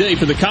us every day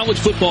for the College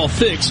Football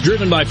Fix,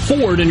 driven by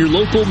Ford and your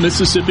local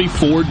Mississippi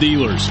Ford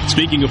dealers.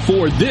 Speaking of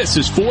Ford, this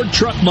is Ford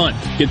Truck Month.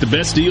 Get the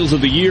best deals of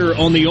the year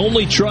on the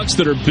only trucks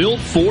that are built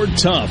Ford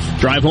tough.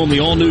 Drive home the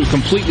all-new,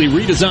 completely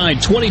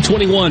redesigned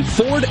 2021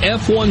 Ford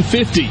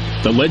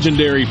F-150, the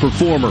legendary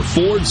performer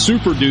Ford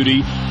Super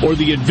Duty, or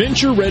the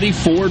adventure-ready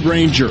Ford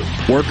Ranger.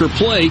 Work or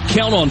play,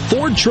 count on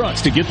Ford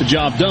trucks to get the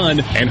job done.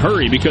 And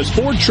hurry, because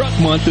Ford Truck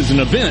Month is an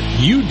event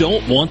you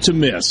don't want to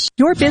miss.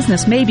 Your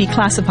business may be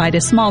classified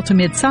as small to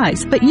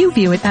mid-size, but you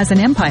view it as an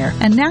empire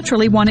and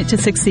naturally want it to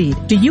succeed.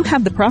 Do you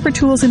have the proper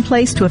tools in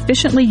place to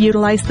efficiently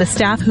utilize the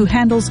staff who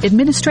handles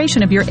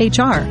administration of your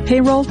HR,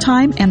 payroll,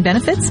 time, and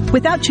benefits?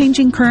 Without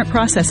changing current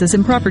processes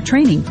and proper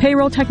training,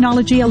 payroll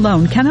technology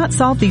alone cannot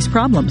solve these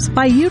problems.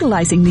 By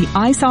utilizing the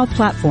iSolve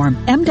platform,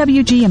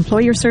 MWG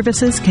Employer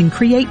Services can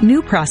create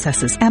new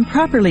processes and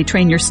properly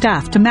train your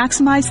staff to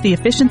maximize the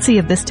efficiency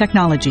of this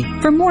technology.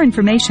 For more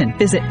information,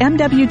 visit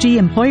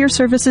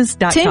MWGEmployerServices.com.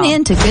 Tune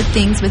in to Good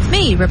Things with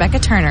me, Rebecca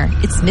Turner.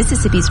 It's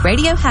Mississippi's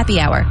Radio Happy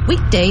Hour,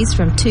 weekdays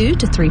from 2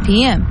 to 3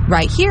 p.m.,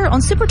 right here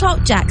on Super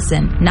Talk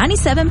Jackson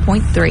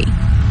 97.3. And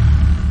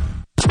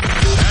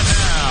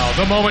now,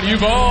 the moment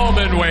you've all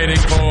been waiting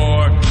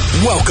for.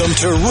 Welcome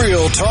to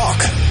Real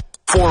Talk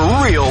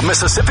for real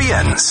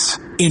Mississippians.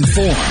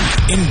 Informed,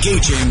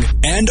 engaging,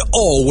 and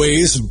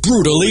always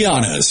brutally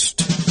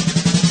honest.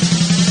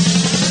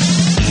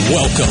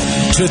 Welcome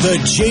to the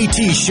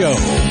JT Show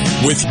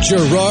with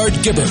Gerard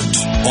Gibbert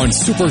on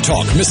Super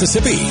Talk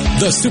Mississippi,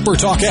 the Super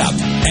Talk app,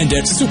 and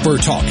at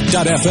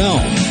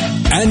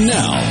supertalk.fm. And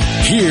now,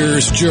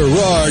 here's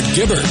Gerard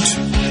Gibbert.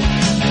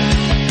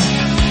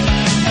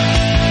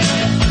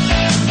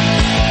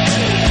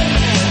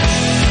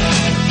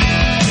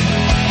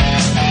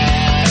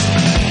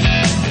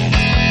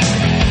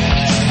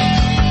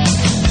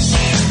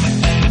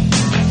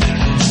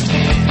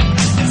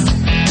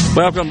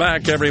 Welcome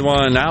back,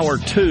 everyone. Hour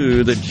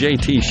 2, the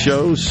JT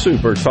Show,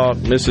 Super Talk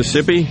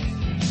Mississippi.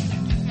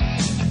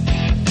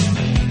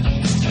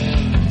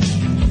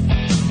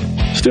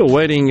 Still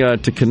waiting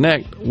to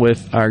connect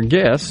with our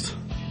guest,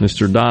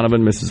 Mr.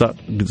 Donvan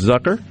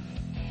Zucker.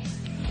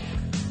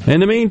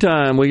 In the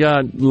meantime, we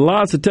got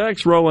lots of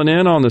texts rolling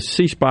in on the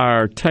C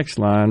Spire text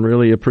line.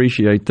 Really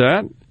appreciate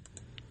that.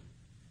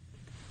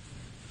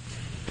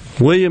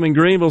 William in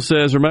Greenville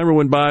says, remember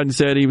when Biden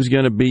said he was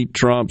going to beat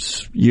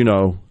Trump's,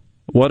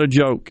 what a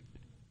joke.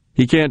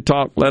 He can't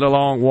talk, let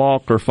alone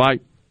walk or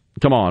fight.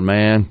 Come on,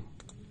 man.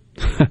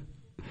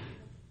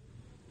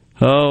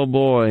 Oh,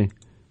 boy.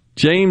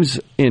 James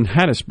in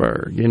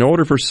Hattiesburg. In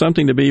order for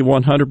something to be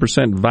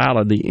 100%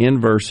 valid, the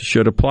inverse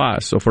should apply.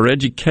 So for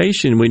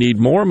education, we need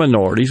more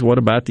minorities. What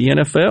about the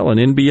NFL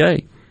and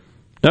NBA?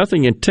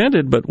 Nothing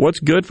intended, but what's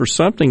good for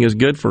something is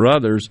good for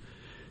others.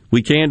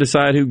 We can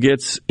decide who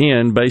gets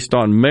in based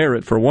on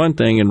merit for one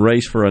thing and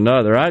race for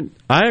another. I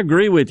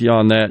agree with you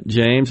on that,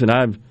 James, and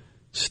I've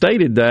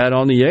stated that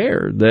on the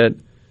air, that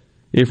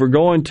if we're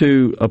going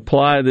to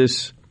apply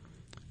this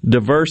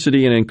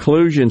diversity and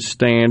inclusion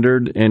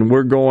standard and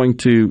we're going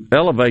to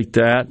elevate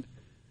that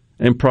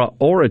and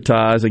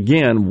prioritize,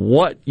 again,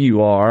 what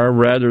you are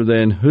rather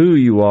than who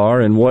you are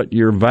and what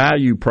your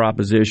value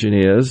proposition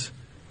is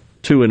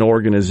to an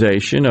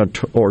organization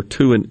or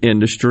to an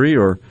industry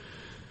or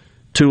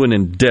to an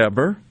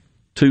endeavor,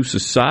 to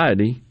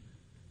society,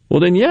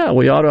 well, then, yeah,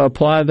 we ought to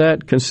apply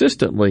that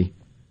consistently.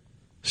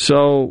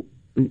 So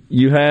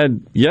you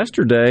had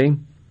yesterday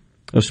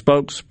a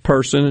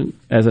spokesperson,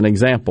 as an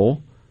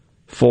example,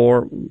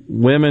 for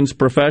women's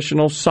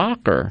professional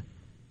soccer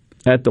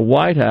at the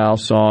White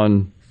House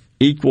on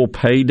Equal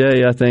Pay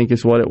Day, I think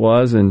is what it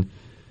was, and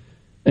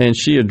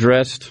she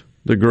addressed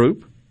the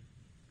group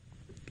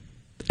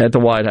at the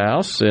White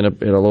House in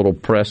a little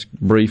press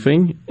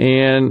briefing,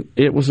 and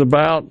it was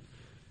about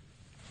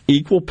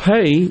equal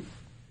pay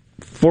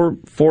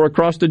for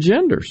across the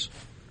genders.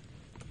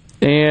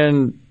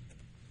 And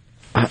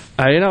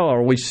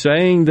are we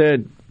saying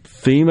that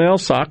female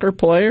soccer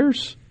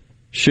players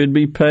should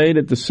be paid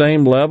at the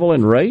same level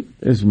and rate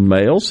as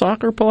male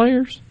soccer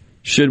players?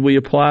 Should we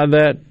apply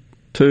that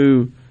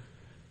to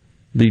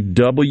the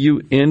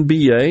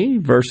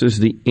WNBA versus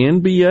the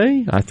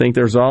NBA? I think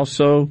there's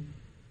also,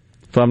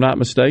 if I'm not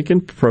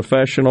mistaken,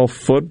 professional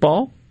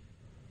football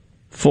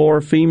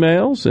for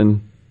females,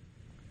 and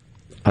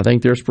I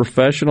think there's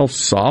professional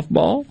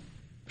softball.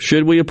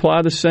 Should we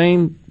apply the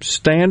same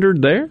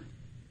standard there?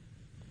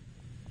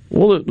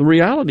 Well, the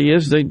reality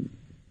is they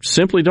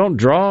simply don't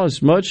draw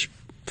as much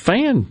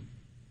fan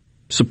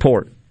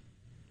support.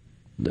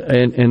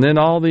 And then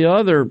all the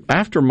other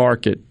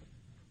aftermarket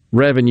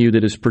revenue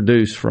that is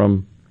produced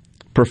from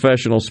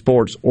professional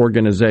sports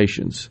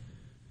organizations.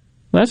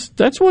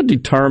 That's what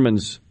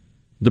determines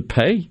the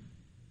pay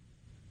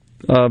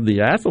of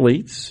the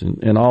athletes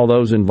and all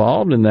those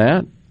involved in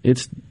that.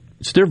 It's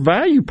It's their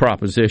value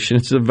proposition.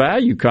 It's a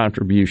value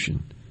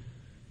contribution.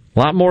 A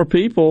lot more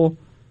people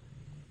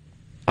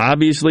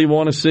obviously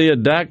want to see a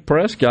Dak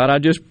Prescott. I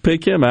just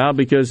pick him out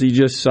because he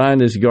just signed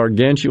this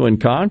gargantuan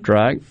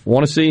contract.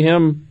 Want to see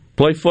him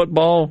play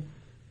football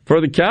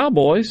for the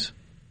Cowboys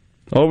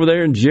over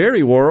there in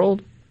Jerry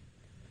World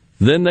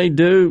than they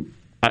do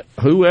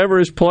whoever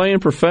is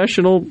playing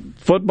professional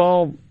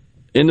football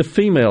in the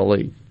female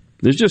league.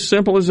 It's just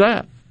simple as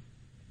that.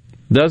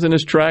 Doesn't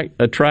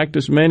attract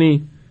as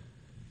many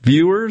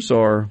viewers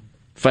or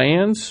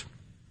fans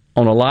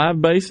on a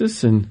live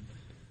basis, and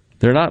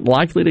they're not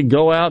likely to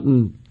go out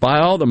and buy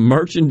all the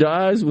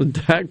merchandise with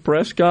Dak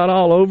Prescott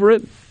all over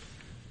it.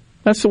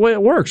 That's the way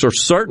it works. Or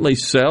certainly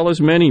sell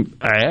as many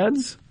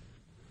ads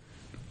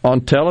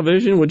on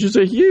television, which is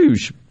a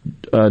huge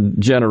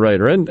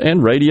generator,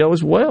 and radio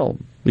as well,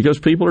 because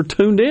people are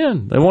tuned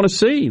in. They want to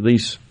see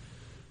these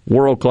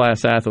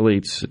world-class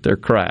athletes at their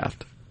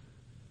craft.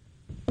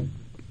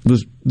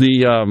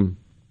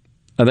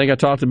 I think I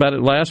talked about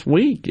it last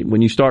week,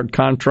 when you start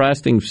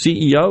contrasting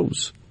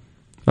CEOs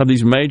of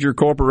these major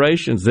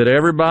corporations that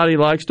everybody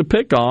likes to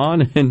pick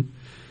on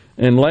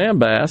and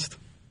lambaste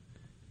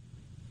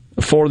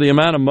for the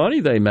amount of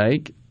money they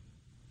make.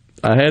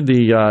 I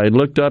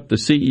looked up the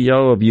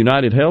CEO of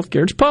United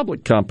Healthcare. It's a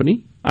public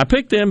company. I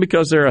picked them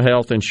because they're a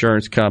health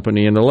insurance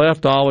company, and the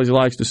left always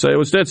likes to say,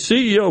 well, it's that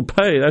CEO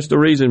pay. That's the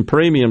reason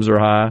premiums are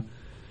high,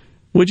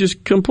 which is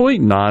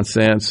complete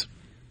nonsense.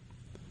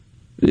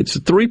 It's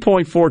a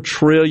 $3.4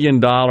 trillion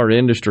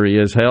industry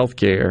is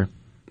healthcare.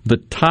 The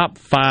top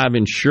 5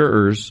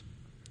 insurers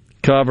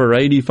cover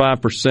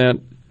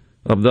 85%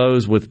 of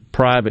those with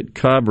private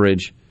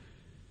coverage.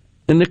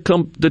 And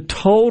the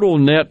total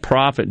net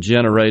profit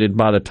generated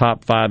by the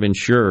top 5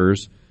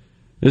 insurers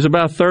is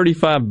about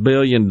 $35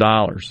 billion.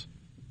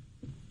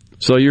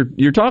 So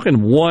you're talking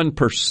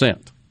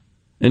 1%.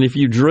 And if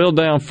you drill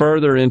down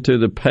further into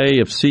the pay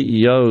of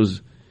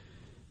CEOs,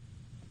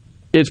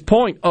 it's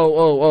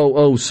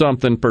 0.0000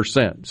 something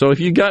percent. So if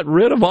you got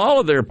rid of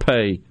all of their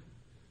pay,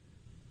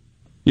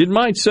 it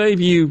might save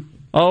you,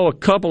 a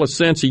couple of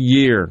cents a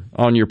year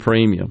on your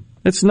premium.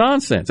 It's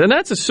nonsense. And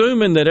that's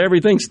assuming that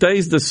everything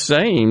stays the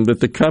same,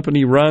 that the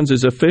company runs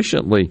as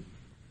efficiently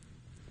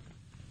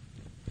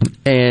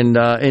and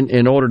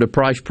in order to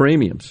price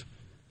premiums.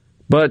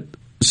 But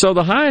so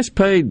the highest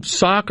paid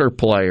soccer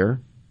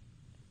player,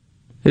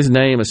 his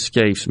name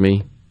escapes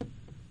me.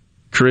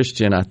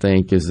 Christian, I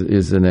think, is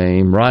the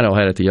name. Rhino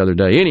had it the other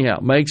day. Anyhow,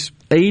 makes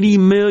 $80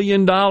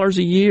 million a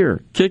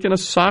year kicking a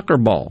soccer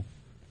ball.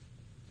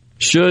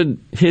 Should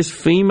his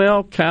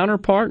female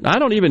counterpart, I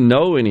don't even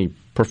know any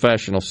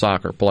professional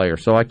soccer player,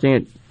 so I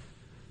can't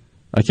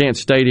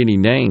state any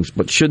names,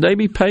 but should they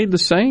be paid the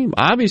same?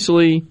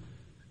 Obviously,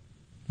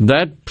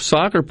 that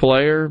soccer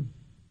player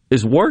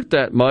is worth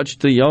that much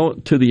to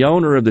the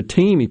owner of the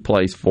team he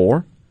plays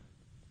for.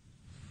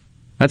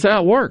 That's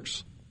how it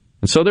works.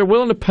 And so they're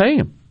willing to pay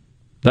him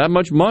that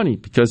much money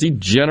because he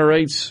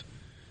generates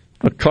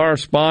a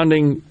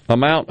corresponding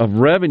amount of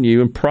revenue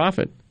and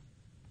profit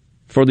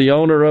for the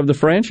owner of the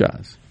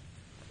franchise.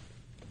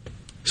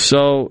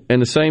 So,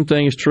 and the same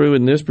thing is true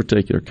in this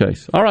particular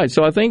case. All right,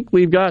 so I think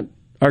we've got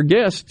our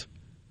guest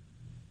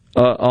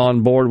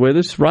on board with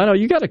us. Rhino,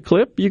 you got a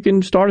clip you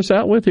can start us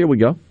out with? Here we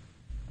go.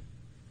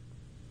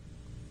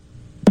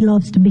 He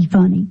loves to be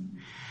funny.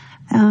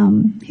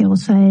 He'll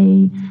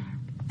say,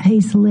 "Hey,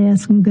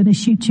 Celeste, I'm going to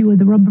shoot you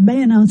with a rubber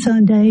band on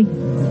Sunday."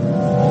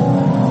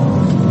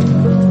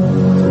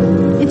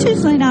 It's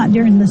usually not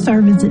during the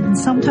service.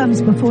 It's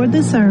sometimes before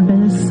the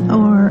service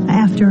or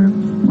after,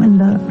 when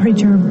the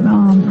preacher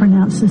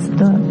pronounces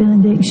the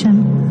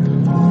benediction.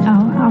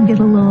 I'll get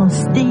a little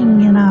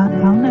sting, and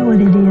I'll know what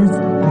it is.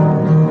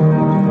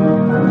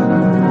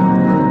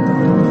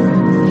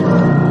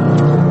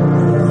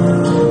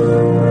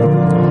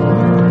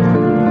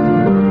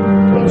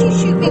 Did you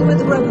shoot me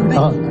with a rubber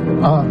band?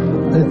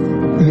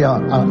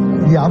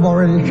 Yeah, I've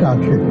already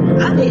shot you.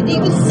 I didn't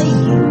even see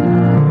you.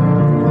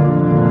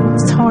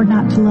 It's hard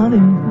not to love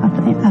him.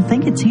 I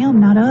think it's him,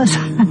 not us.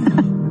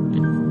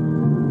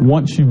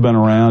 Once you've been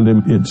around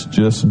him, it's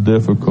just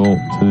difficult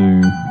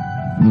to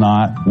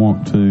not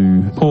want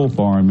to pull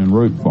for him and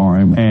root for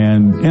him.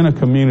 And in a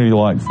community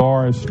like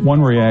Forest,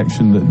 one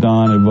reaction that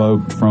Don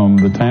evoked from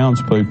the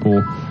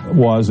townspeople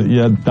was that,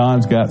 yeah,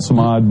 Don's got some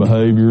odd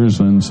behaviors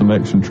and some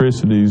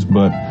eccentricities,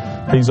 but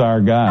he's our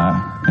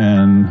guy,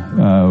 and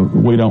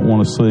we don't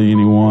want to see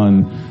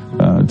anyone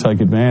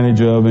take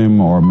advantage of him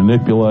or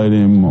manipulate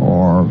him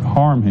or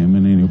harm him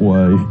in any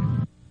way.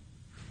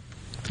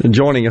 And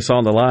joining us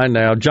on the line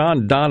now,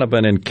 John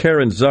Donvan and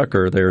Caren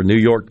Zucker. They're New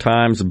York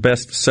Times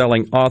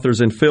best-selling authors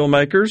and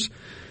filmmakers.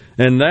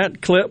 And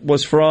that clip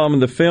was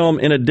from the film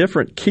In a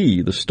Different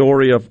Key, The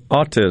Story of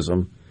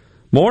Autism.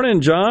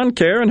 Morning, John.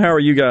 Caren, how are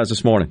you guys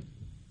this morning?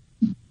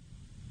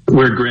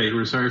 We're great.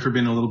 We're sorry for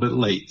being a little bit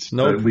late.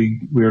 Nope. But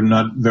we're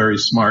not very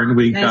smart, and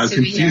we got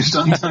confused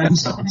on time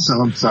zone, so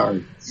I'm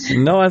sorry.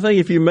 No, I think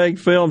if you make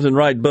films and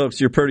write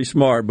books, you're pretty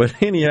smart.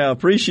 But anyhow,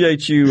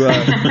 appreciate you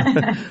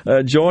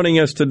joining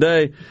us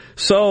today.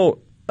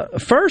 So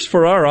first,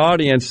 for our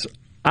audience,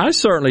 I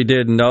certainly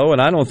didn't know,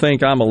 and I don't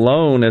think I'm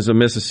alone as a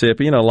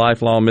Mississippian, a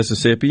lifelong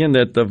Mississippian,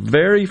 that the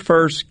very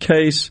first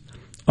case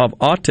of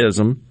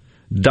autism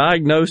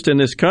diagnosed in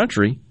this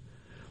country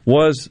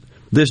was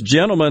this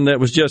gentleman that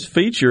was just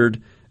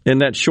featured in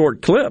that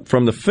short clip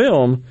from the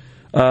film,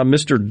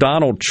 Mr.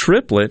 Donald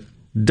Triplett,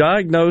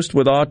 diagnosed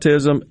with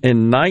autism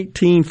in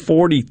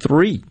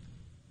 1943.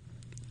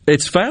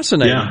 It's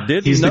fascinating.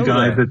 Yeah, he's the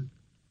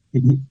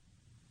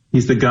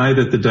guy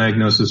that the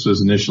diagnosis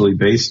was initially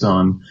based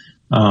on.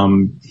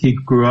 He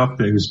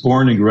was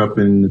born and grew up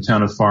in the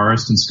town of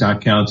Forest in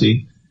Scott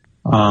County.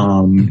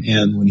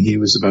 And when he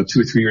was about 2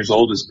 or 3 years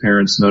old, his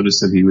parents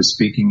noticed that he was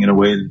speaking in a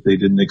way that they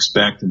didn't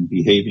expect and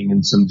behaving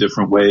in some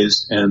different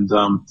ways. And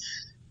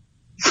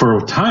for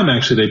a time,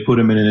 actually, they put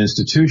him in an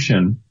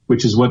institution,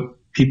 which is what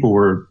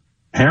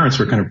parents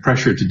were kind of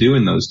pressured to do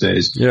in those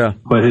days. Yeah.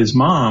 But his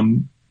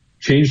mom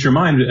changed her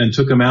mind and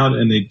took him out,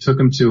 and they took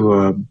him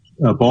to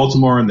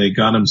Baltimore, and they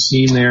got him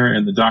seen there,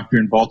 and the doctor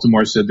in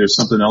Baltimore said there's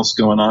something else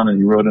going on, and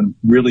he wrote a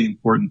really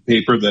important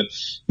paper that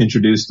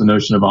introduced the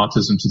notion of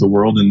autism to the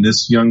world. And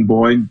this young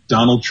boy,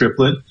 Donald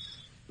Triplett,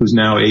 who's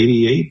now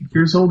 88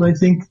 years old, I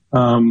think,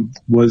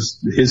 was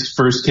his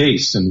first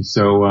case. And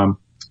so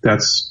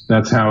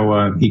that's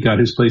how he got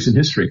his place in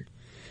history.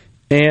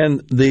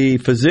 And the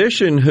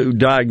physician who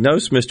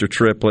diagnosed Mr.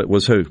 Triplett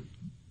was who?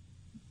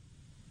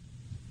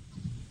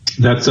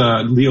 That's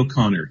Leo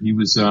Kanner. He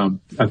was,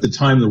 at the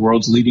time, the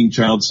world's leading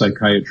child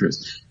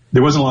psychiatrist.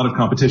 There wasn't a lot of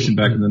competition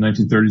back in the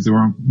 1930s. There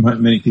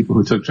weren't many people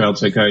who took child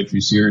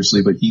psychiatry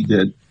seriously, but he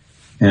did.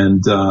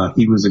 And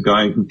he was a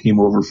guy who came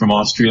over from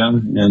Austria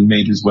and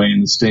made his way in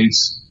the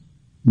States,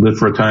 lived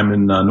for a time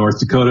in North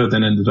Dakota,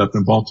 then ended up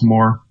in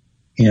Baltimore.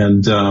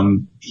 And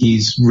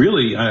he's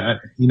really,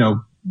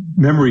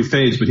 memory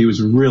fades, but he was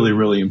a really,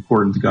 really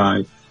important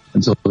guy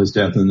until his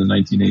death in the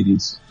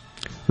 1980s.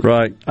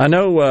 Right. I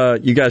know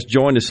you guys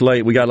joined us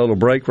late. We got a little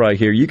break right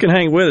here. You can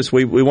hang with us.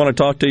 We want to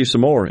talk to you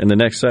some more in the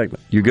next segment.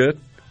 You good?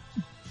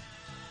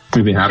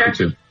 We'd be happy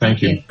to.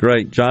 Thank you.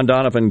 Great. John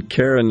Donvan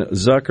Caren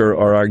Zucker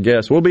are our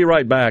guests. We'll be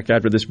right back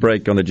after this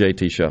break on the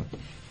JT Show.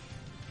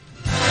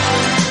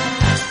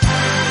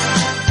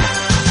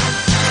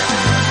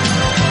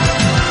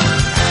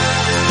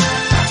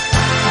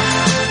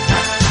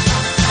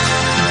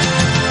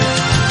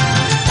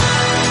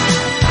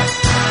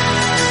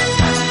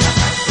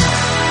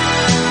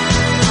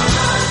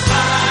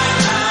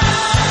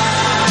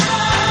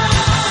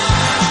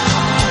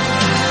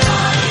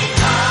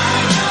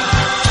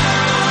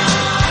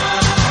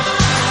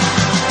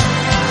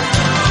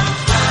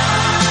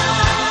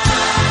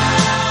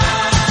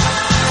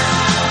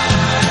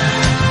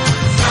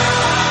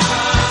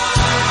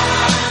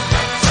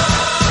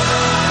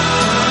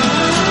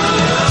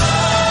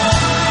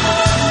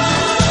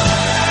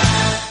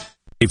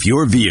 If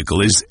your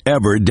vehicle is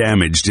ever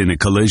damaged in a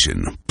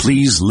collision,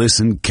 please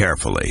listen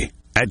carefully.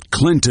 At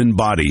Clinton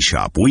Body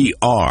Shop, we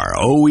are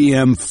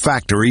OEM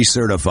factory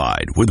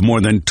certified with more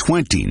than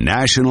 20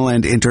 national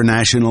and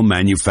international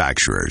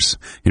manufacturers.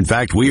 In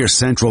fact, we are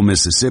Central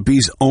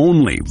Mississippi's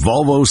only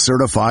Volvo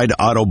certified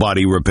auto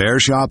body repair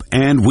shop,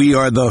 and we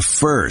are the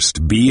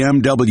first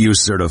BMW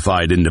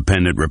certified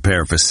independent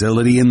repair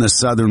facility in the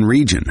southern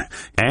region.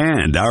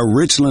 And our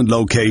Richland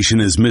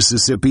location is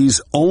Mississippi's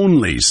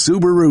only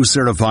Subaru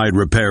certified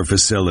repair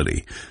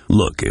facility.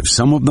 Look, if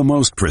some of the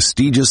most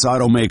prestigious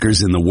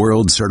automakers in the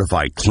world certify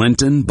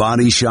Clinton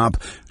Body Shop,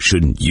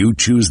 shouldn't you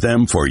choose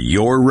them for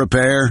your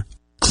repair?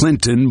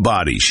 Clinton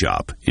Body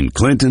Shop in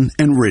Clinton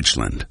and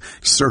Richland.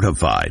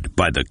 Certified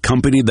by the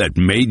company that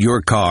made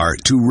your car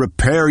to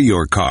repair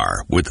your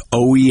car with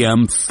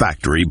OEM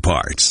factory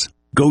parts.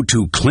 Go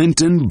to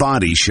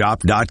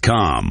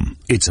ClintonBodyShop.com.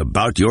 It's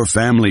about your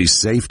family's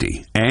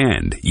safety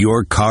and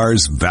your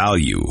car's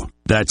value.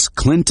 That's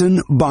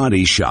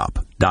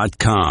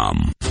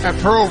ClintonBodyShop.com. At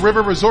Pearl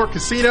River Resort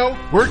Casino,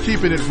 we're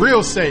keeping it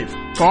real safe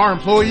for our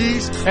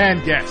employees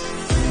and guests.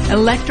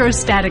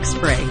 Electrostatic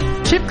spray,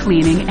 chip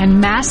cleaning, and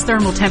mass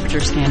thermal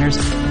temperature scanners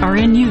are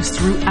in use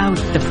throughout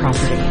the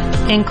property,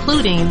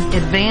 including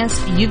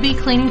advanced UV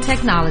cleaning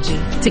technology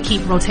to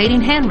keep rotating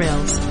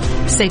handrails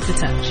safe to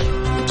touch.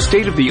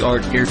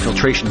 State-of-the-art air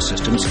filtration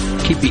systems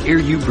keep the air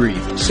you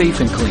breathe safe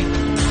and clean.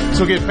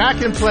 So get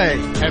back and play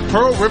at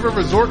Pearl River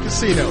Resort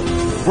Casino.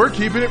 We're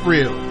keeping it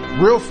real.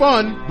 Real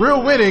fun,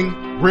 real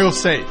winning, real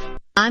safe.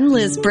 I'm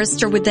Liz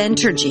Brister with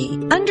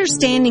Entergy.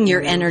 Understanding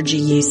your energy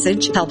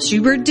usage helps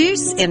you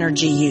reduce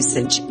energy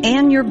usage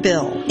and your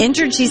bill.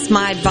 Entergy's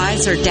My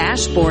Advisor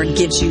dashboard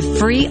gives you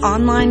free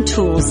online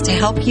tools to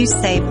help you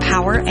save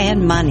power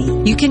and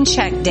money. You can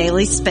check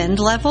daily spend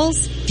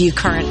levels, view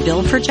current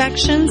bill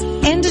projections,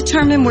 and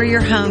determine where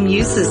your home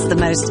uses the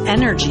most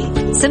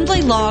energy.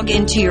 Simply log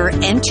into your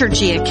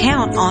Entergy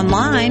account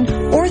online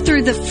or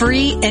through the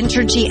free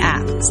Entergy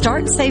app.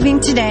 Start saving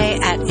today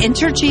at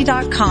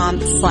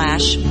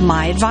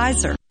Entergy.com/myadvisor.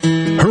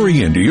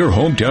 Hurry into your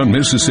hometown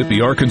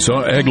Mississippi,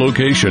 Arkansas ag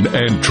location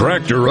and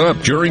tractor up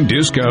during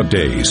discount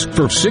days.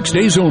 For 6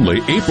 days only,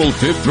 April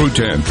 5th through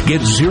 10th,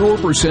 get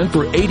 0%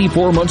 for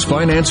 84 months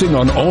financing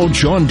on all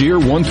John Deere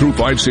 1 through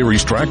 5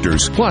 series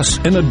tractors, plus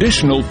an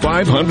additional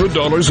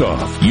 $500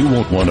 off. You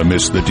won't want to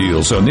miss the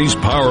deals on these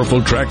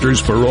powerful tractors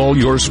for all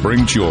your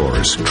spring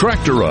chores.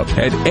 Tractor up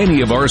at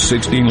any of our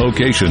 16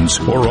 locations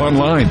or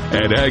online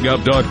at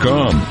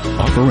agup.com.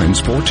 Offer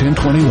ends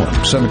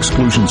 4/10/21. Some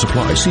exclusions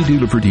apply. See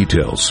dealer for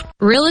details.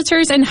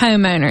 Realtors and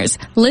homeowners,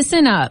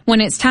 listen up.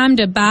 When it's time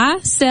to buy,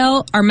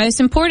 sell, or most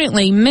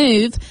importantly,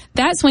 move,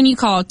 that's when you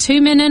call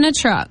 2 Men in a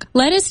Truck.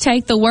 Let us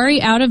take the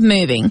worry out of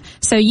moving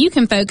so you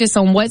can focus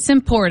on what's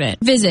important.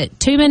 Visit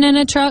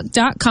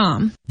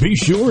 2meninatruck.com. Be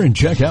sure and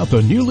check out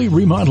the newly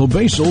remodeled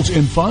Basil's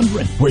in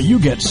Fondren, where you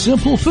get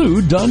simple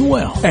food done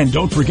well. And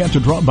don't forget to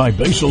drop by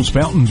Basil's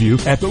Fountain View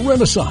at the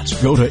Renaissance.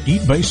 Go to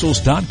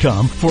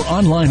eatbasils.com for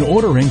online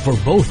ordering for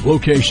both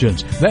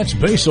locations. That's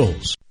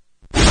Basil's.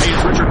 Hey,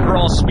 it's Richard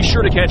Cross. Be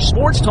sure to catch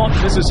Sports Talk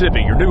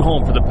Mississippi, your new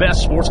home for the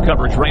best sports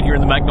coverage right here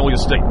in the Magnolia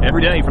State.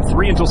 Every day from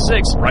 3 until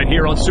 6, right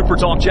here on Super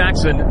Talk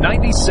Jackson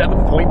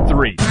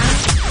 97.3.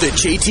 The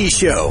JT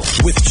Show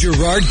with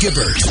Gerard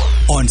Gibbert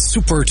on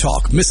Super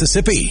Talk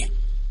Mississippi.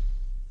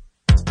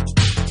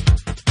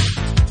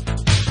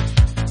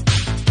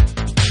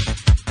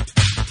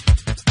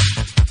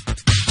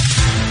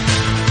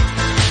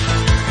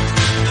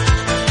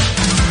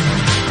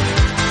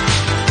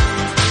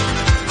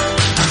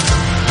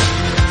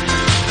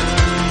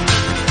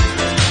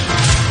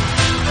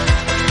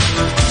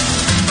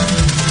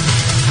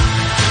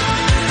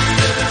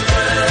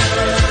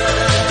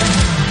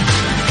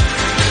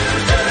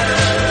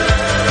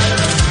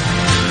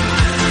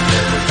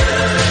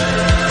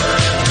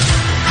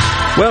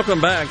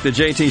 Welcome back. The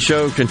JT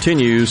Show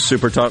continues.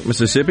 Super Talk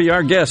Mississippi.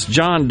 Our guests,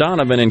 John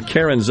Donvan and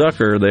Caren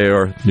Zucker. They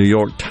are New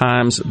York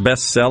Times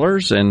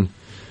bestsellers and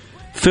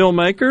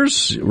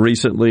filmmakers.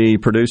 Recently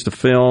produced a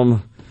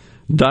film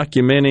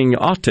documenting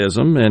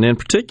autism, and in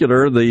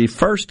particular, the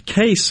first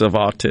case of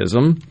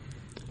autism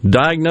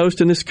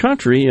diagnosed in this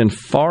country in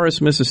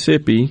Forest,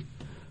 Mississippi,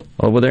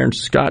 over there in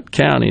Scott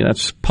County.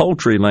 That's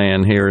poultry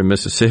land here in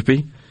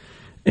Mississippi.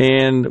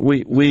 And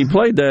we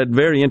played that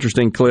very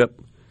interesting clip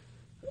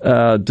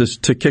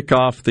just to kick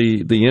off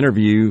the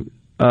interview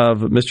of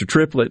Mr.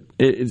 Triplett,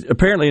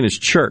 apparently in his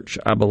church,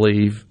 I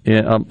believe,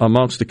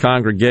 amongst the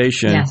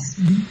congregation. Yes.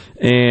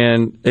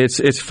 And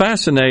it's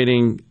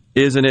fascinating,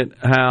 isn't it,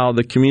 how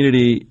the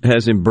community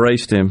has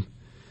embraced him,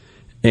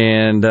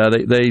 and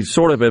they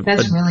sort of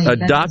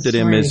adopted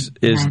him as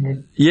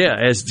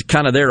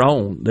kind of their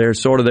own. They're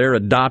sort of their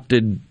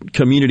adopted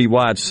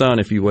community-wide son,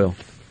 if you will.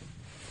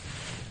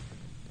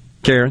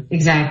 Caren?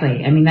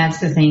 Exactly. I mean, that's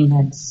the thing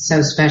that's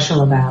so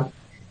special about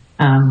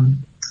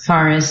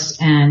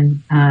Forrest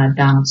and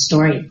Donald's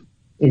story,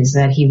 is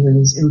that he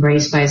was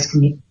embraced by his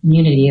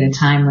community at a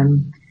time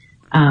when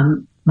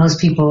most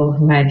people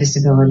who had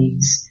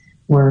disabilities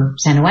were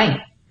sent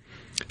away.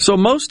 So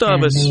most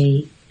of us...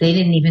 They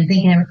didn't even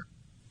think...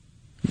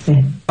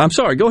 I'm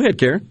sorry, go ahead,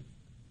 Caren.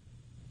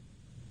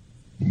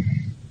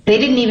 They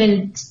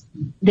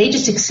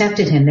just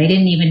accepted him. They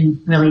didn't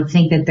even really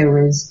think that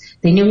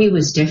they knew he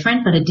was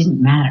different, but it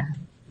didn't matter.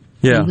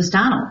 Yeah. He was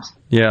Donald.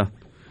 Yeah.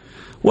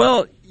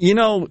 Well, you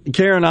know,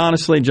 Caren,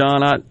 honestly,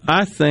 John,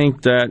 I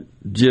think that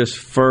just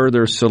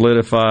further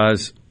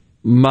solidifies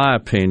my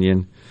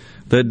opinion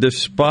that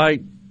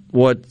despite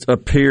what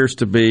appears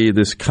to be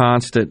this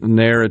constant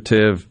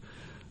narrative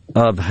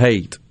of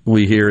hate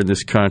we hear in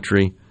this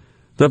country,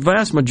 the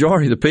vast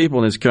majority of the people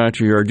in this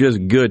country are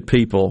just good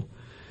people,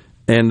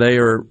 and they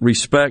are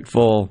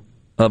respectful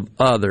of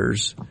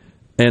others,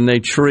 and they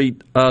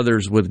treat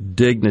others with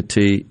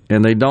dignity,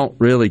 and they don't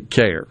really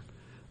care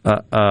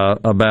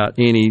about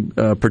any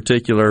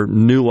particular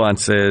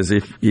nuances,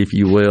 if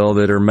you will,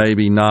 that are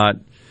maybe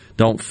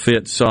don't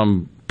fit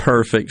some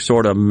perfect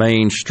sort of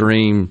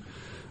mainstream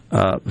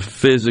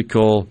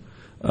physical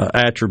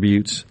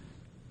attributes.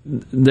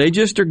 They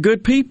just are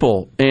good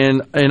people,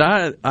 and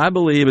I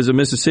believe as a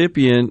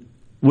Mississippian,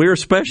 we're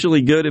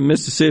especially good in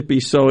Mississippi.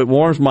 So it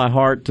warms my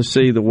heart to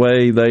see the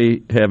way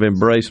they have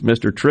embraced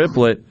Mr.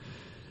 Triplett.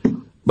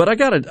 But I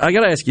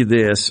gotta ask you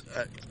this.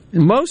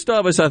 Most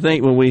of us, I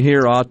think, when we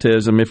hear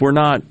autism, if we're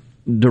not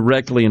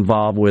directly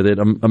involved with it,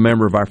 a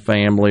member of our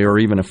family or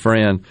even a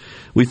friend,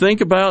 we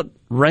think about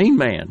Rain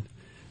Man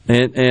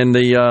and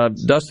the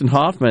Dustin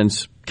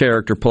Hoffman's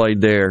character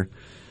played there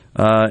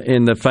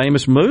in the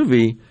famous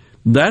movie.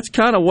 That's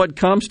kind of what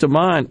comes to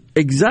mind.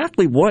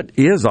 Exactly what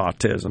is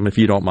autism, if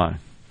you don't mind?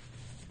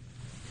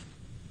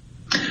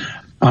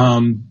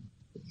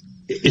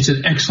 It's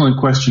an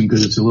excellent question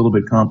because it's a little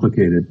bit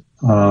complicated.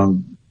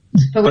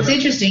 But what's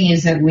interesting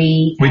is that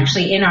we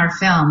actually, in our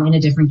film, in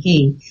a different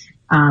key,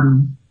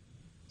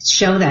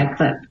 show that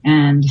clip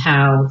and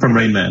how... From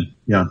Rain Man,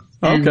 yeah.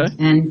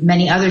 And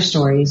many other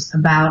stories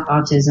about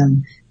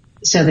autism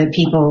so that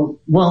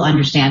people will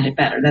understand it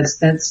better. That's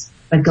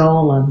the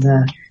goal of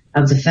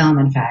the film,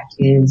 in fact,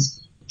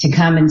 is to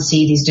come and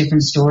see these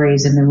different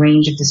stories and the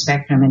range of the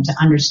spectrum and to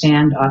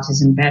understand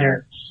autism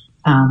better,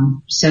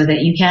 so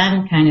that you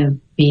can kind of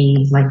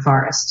be like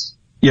Forrest.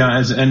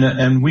 Yeah,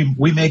 and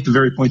we make the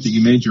very point that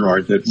you made,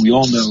 Gerard, that we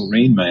all know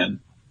Rain Man.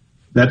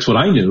 That's what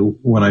I knew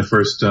when I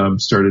first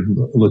started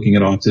looking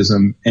at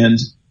autism. And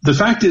the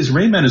fact is,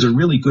 Rain Man is a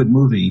really good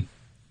movie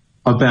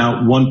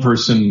about one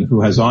person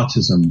who has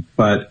autism,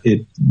 but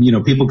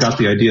people got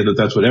the idea that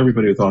that's what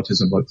everybody with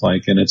autism looked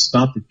like, and it's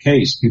not the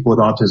case. People with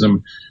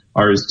autism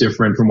are as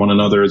different from one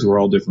another as we're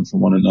all different from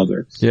one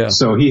another. Yeah.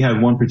 So he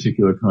had one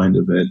particular kind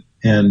of it,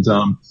 and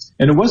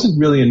it wasn't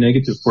really a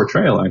negative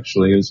portrayal,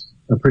 actually. It was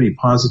a pretty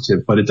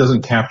positive, but it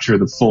doesn't capture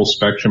the full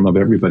spectrum of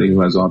everybody who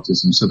has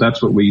autism. So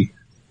that's what we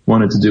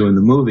wanted to do in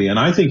the movie. And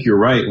I think you're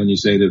right when you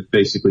say that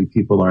basically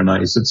people are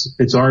nice.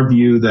 It's our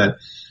view that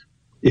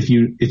if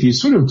you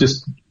sort of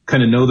just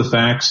kind of know the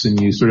facts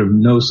and you sort of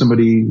know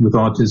somebody with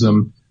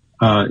autism,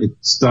 it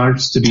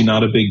starts to be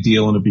not a big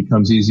deal and it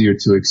becomes easier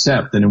to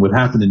accept. And what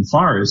happened in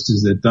Forrest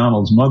is that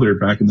Donald's mother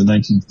back in the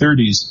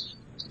 1930s,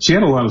 she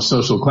had a lot of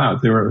social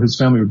clout. His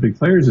family were big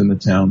players in the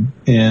town,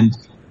 and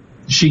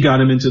she got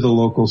him into the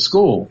local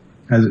school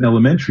as an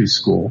elementary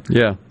school.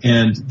 Yeah.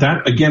 And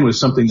that, again, was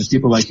something that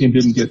people like him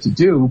didn't get to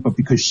do, but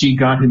because she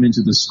got him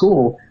into the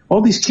school,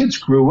 all these kids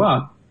grew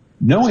up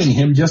knowing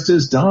him just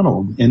as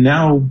Donald. And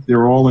now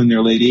they're all in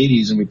their late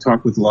 80s, and we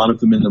talked with a lot of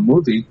them in the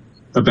movie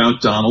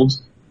about Donald.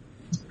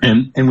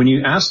 And when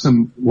you ask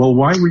them, well,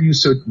 why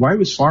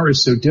was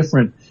Forrest so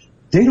different?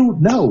 They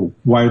don't know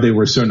why they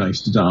were so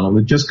nice to Donald.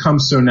 It just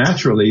comes so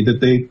naturally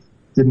that they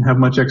didn't have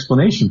much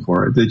explanation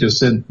for it. They just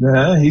said,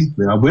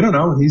 we don't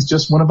know. He's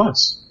just one of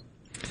us.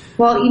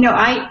 Well,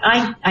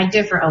 I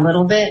differ a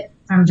little bit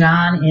from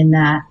John in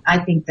that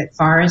I think that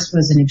Forrest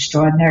was an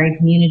extraordinary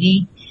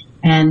community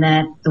and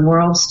that the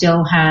world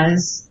still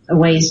has a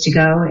ways to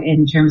go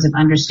in terms of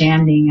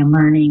understanding and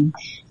learning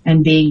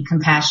and being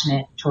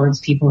compassionate towards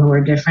people who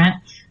are different.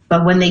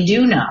 But when they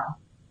do know,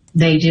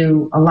 they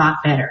do a lot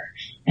better.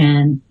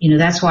 And,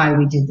 that's why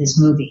we did this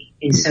movie,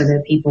 is so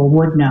that people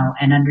would know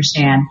and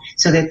understand,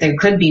 so that there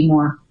could be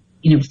more,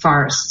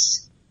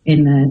 Forrests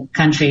in the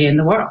country and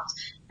the world.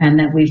 And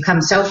that we've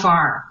come so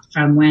far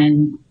from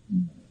when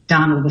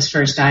Donald was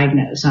first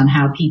diagnosed on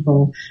how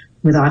people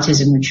with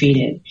autism were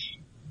treated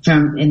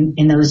from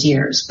in those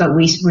years. But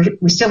we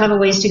still have a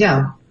ways to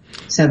go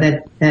so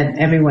that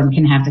everyone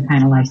can have the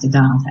kind of life that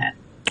Donald had.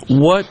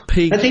 What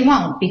piqued... But they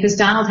won't, because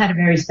Donald had a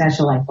very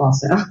special life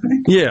also.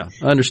 Yeah,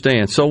 I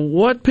understand. So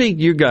what piqued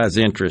you guys'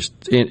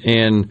 interest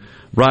in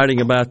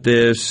writing about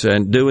this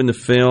and doing the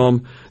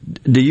film?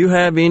 Do you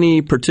have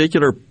any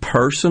particular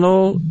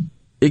personal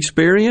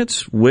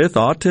experience with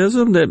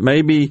autism that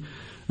maybe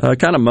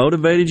kind of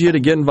motivated you to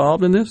get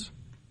involved in this?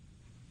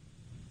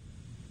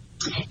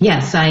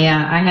 Yes, I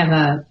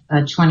have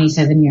a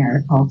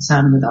 27-year-old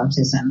son with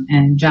autism,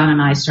 and John and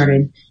I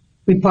started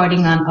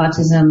reporting on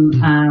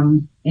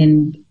autism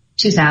in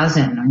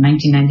 2000 or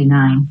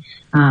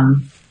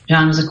 1999.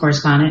 John was a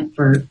correspondent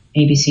for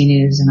ABC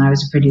News, and I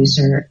was a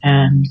producer,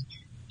 and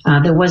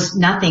there was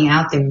nothing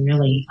out there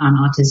really on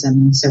autism,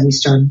 and so we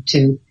started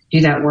to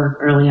do that work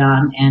early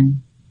on,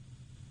 and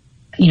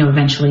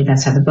eventually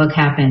that's how the book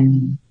happened,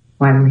 and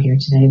why we're here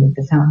today with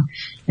the film.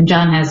 And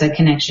John has a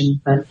connection,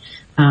 but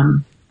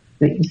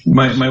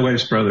my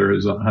wife's brother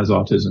has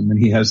autism, and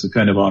he has the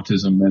kind of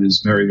autism that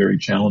is very, very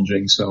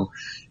challenging. So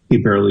he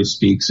barely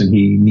speaks, and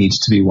he needs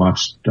to be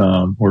watched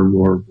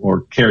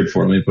or cared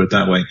for. Let me put it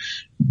that way,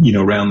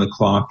 round the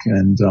clock.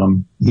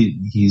 And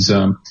he's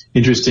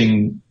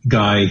interesting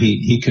guy.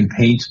 He can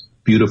paint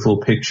beautiful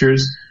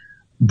pictures,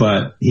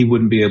 but he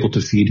wouldn't be able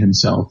to feed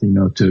himself,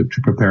 to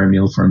prepare a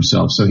meal for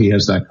himself. So he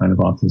has that kind of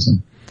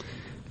autism.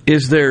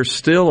 Is there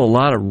still a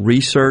lot of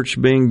research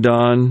being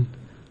done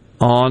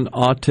on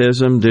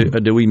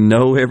autism? Do we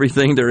know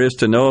everything there is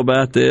to know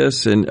about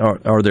this? And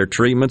are there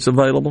treatments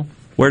available?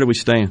 Where do we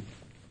stand?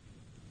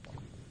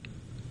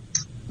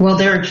 Well,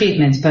 there are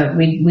treatments, but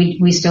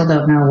we still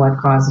don't know what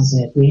causes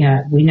it.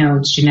 We know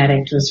it's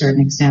genetic to a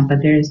certain extent, but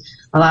there's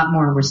a lot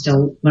more we're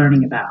still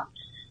learning about.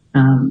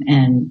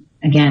 And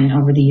again,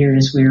 over the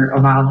years, we're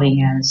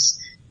evolving as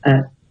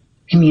a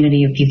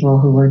community of people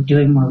who are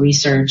doing more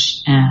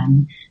research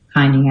and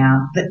finding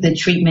out that the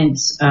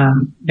treatments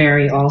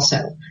vary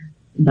also.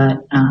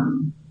 But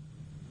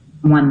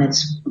one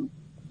that's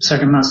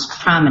sort of most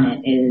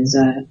prominent is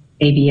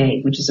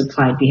ABA, which is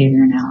Applied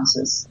Behavior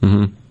Analysis.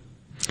 Mm-hmm.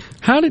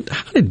 How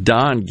did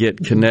Don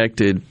get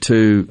connected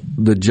to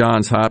the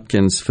Johns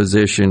Hopkins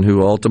physician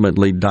who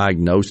ultimately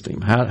diagnosed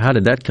him? How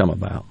did that come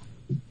about?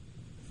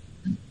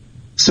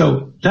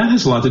 So that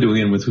has a lot to do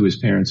again with who his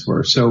parents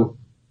were. So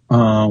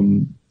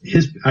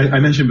I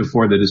mentioned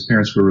before that his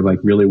parents were like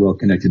really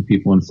well-connected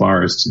people in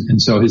Forest.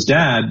 And so his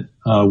dad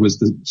was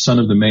the son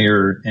of the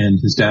mayor, and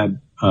his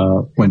dad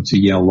went to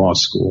Yale Law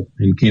School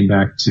and came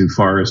back to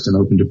Forest and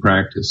opened a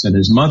practice. And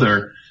his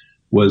mother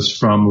was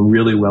from a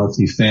really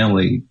wealthy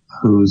family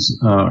whose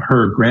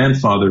her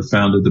grandfather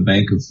founded the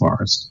Bank of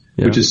Forest,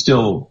 which is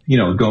still,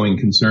 a going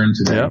concern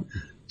today. Yep.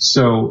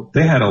 So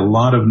they had a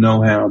lot of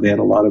know-how. They had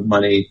a lot of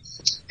money.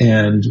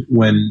 And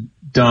when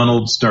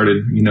Donald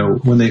started,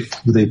 when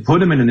they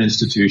put him in an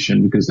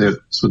institution, because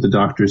that's what the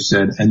doctors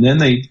said, and then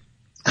they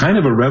kind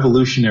of a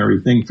revolutionary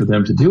thing for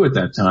them to do at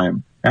that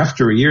time.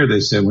 After a year,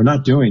 they said, we're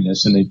not doing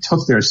this. And they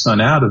took their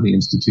son out of the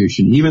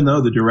institution, even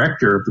though the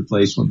director of the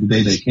place, the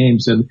day they came,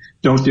 said,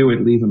 don't do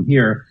it, leave him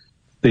here.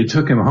 They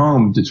took him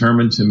home,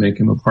 determined to make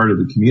him a part of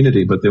the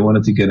community, but they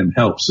wanted to get him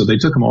help. So they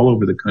took him all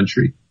over the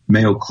country,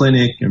 Mayo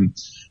Clinic, and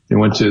they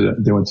went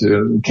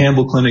to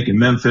Campbell Clinic in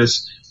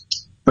Memphis.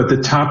 But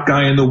the top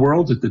guy in the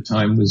world at the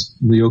time was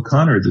Leo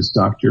Kanner, this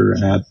doctor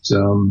at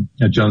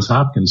Johns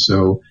Hopkins.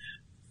 So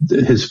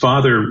his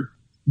father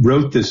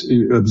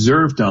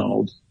observed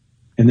Donald,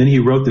 and then he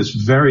wrote this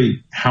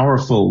very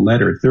powerful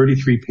letter,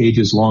 33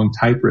 pages long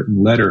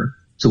typewritten letter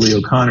to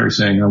Leo Kanner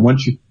saying, I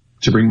want you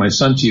to bring my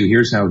son to you.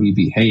 Here's how he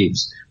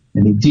behaves.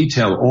 And he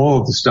detailed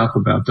all of the stuff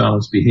about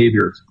Donald's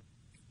behavior.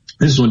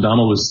 This is when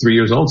Donald was 3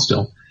 years old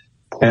still,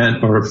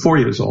 or 4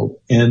 years old.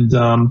 And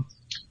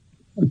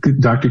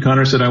Dr.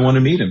 Kanner said, I want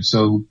to meet him.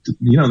 So,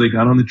 they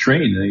got on the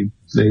train.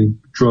 They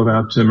drove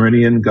out to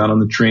Meridian, got on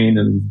the train,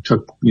 and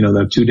took,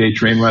 that 2-day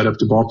train ride up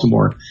to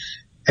Baltimore.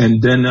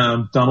 And then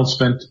Donald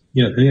spent,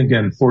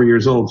 again, 4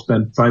 years old,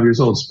 spent 5 years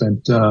old,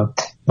 spent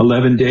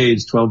 11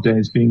 days, 12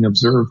 days being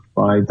observed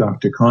by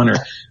Dr. Kanner.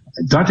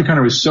 Dr.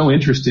 Kanner was so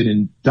interested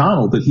in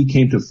Donald that he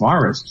came to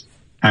Forest,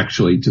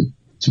 actually,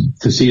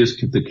 to see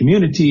the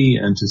community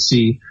and to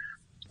see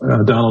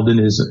Donald in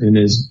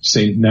his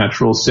say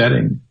natural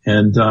setting.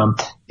 And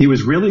he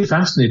was really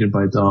fascinated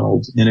by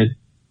Donald. And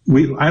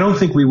I don't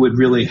think we would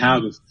really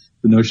have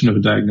the notion of a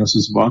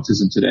diagnosis of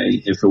autism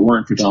today if it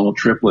weren't for Donald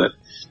Triplett,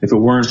 if it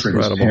weren't for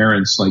his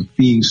parents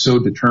being so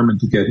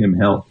determined to get him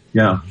help.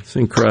 Yeah. It's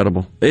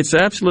incredible. It's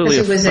absolutely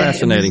a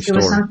fascinating story.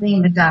 It was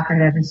something the doctor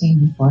had never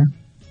seen before.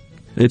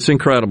 It's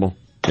incredible.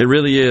 It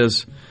really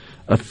is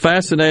a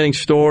fascinating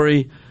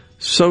story.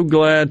 So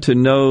glad to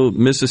know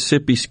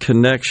Mississippi's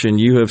connection.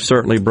 You have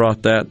certainly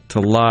brought that to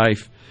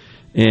life.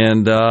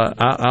 And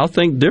I'll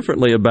think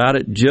differently about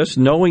it just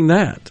knowing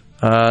that.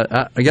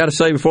 I got to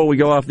say before we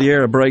go off the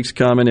air, a break's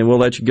coming and we'll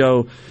let you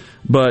go.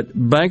 But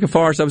Bank of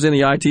Forest, I was in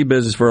the IT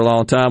business for a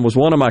long time, was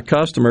one of my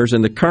customers,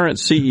 and the current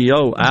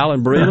CEO,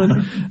 Alan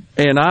Breland,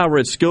 and I were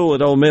at school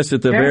at Ole Miss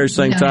at the very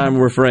same time.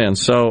 We're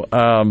friends. So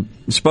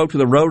spoke to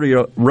the Rotary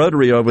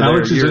over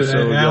there.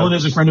 Alan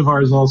is a friend of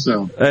ours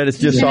also. That is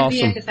just awesome.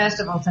 He'll be at the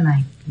festival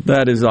tonight.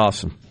 That is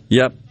awesome.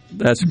 Yep.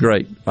 That's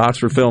great.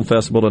 Oxford Film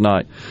Festival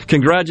tonight.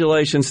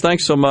 Congratulations.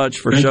 Thanks so much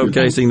for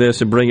showcasing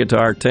this and bringing it to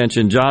our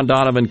attention. John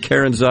Donvan,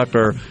 Caren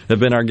Zucker have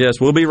been our guests.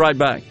 We'll be right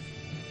back.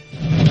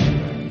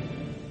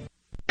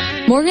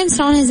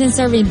 Morganstone has been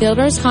serving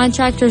builders,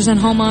 contractors, and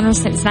homeowners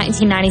since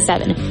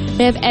 1997.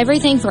 They have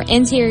everything for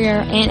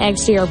interior and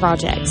exterior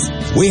projects.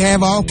 We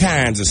have all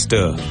kinds of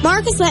stuff.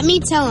 Marcus, let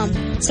me tell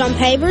them. Stone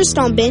pavers,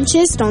 stone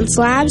benches, stone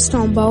slabs,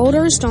 stone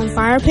boulders, stone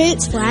fire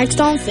pits,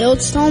 flagstone,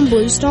 fieldstone,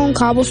 bluestone,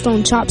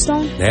 cobblestone,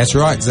 chopstone. That's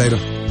right, Zeta.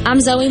 I'm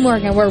Zoe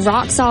Morgan. We're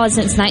rock solid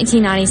since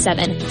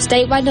 1997.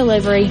 Statewide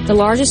delivery, the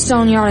largest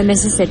stone yard in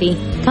Mississippi.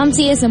 Come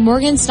see us at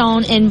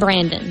Morganstone in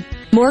Brandon.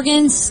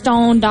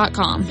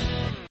 Morganstone.com.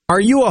 Are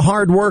you a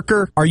hard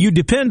worker? Are you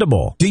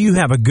dependable? Do you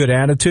have a good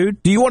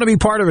attitude? Do you want to be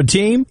part of a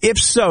team? If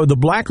so, the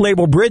Black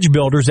Label Bridge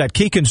Builders at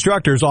Key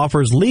Constructors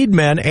offers lead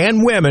men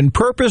and women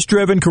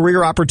purpose-driven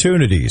career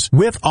opportunities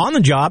with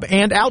on-the-job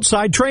and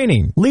outside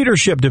training,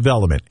 leadership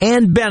development,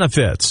 and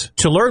benefits.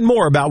 To learn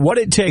more about what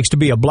it takes to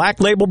be a Black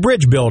Label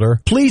Bridge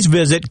Builder, please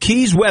visit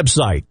Key's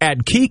website at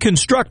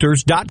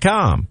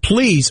keyconstructors.com.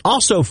 Please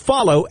also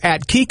follow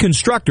at Key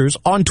Constructors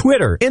on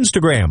Twitter,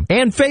 Instagram,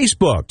 and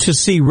Facebook to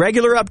see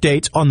regular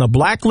updates on the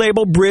Black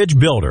Label Bridge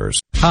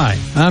Builders. Hi,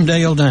 I'm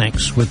Dale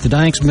Danks with the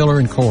Danks,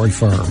 Miller & Corey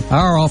firm.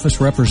 Our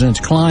office represents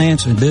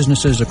clients and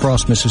businesses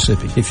across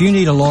Mississippi. If you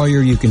need a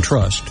lawyer you can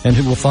trust and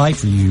who will fight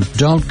for you,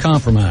 don't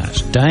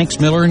compromise. Danks,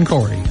 Miller &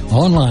 Corey.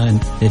 Online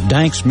at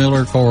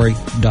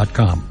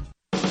danksmillercorey.com.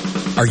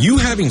 Are you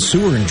having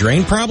sewer and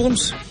drain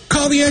problems?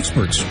 Call the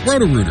experts,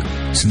 Roto-Rooter.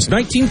 Since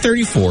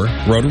 1934,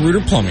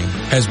 Roto-Rooter Plumbing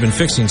has been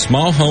fixing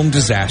small home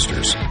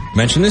disasters.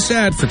 Mention this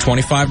ad for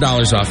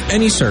 $25 off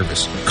any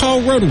service.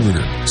 Call Roto-Rooter,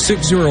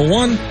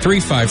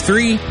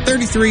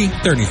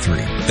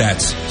 601-353-3333.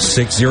 That's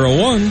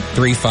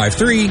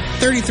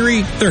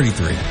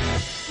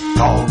 601-353-3333.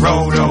 Call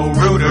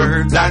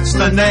Roto-Rooter, that's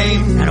the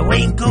name. And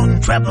away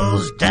goon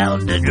troubles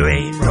down the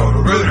drain.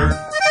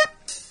 Roto-Rooter.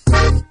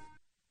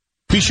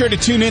 Be sure to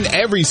tune in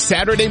every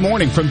Saturday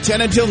morning from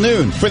 10 until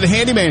noon for The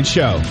Handyman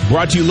Show.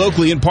 Brought to you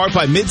locally in part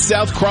by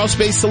Mid-South Crawl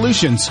Space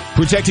Solutions.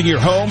 Protecting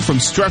your home from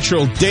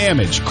structural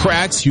damage,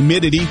 cracks,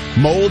 humidity,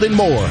 mold, and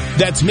more.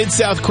 That's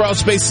Mid-South Crawl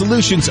Space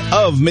Solutions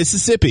of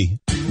Mississippi.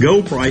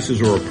 Gold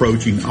prices are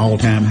approaching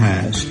all-time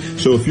highs.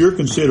 So if you're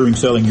considering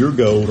selling your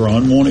gold or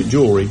unwanted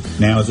jewelry,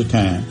 now is the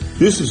time.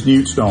 This is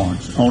Newt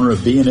Starnes, owner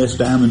of D&S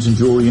Diamonds and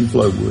Jewelry in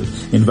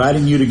Flowood,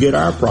 inviting you to get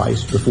our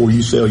price before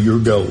you sell your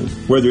gold.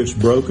 Whether it's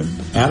broken,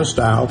 out of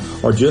style,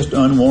 or just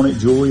unwanted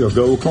jewelry or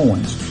gold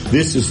coins,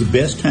 this is the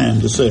best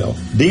time to sell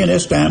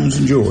D&S Diamonds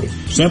and Jewelry.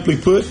 Simply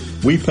put,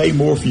 We pay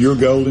more for your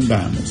gold and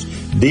diamonds.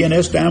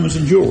 DNS Diamonds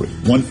and Jewelry,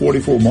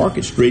 144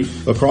 Market Street,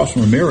 across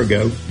from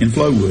Amerigo in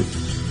Flowood.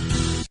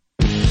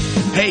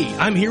 Hey,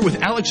 I'm here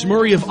with Alex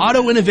Murray of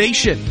Auto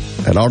Innovation.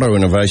 At Auto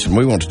Innovation,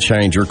 we want to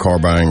change your car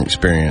buying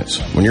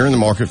experience. When you're in the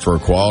market for a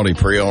quality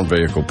pre-owned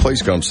vehicle,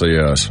 please come see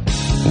us.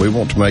 We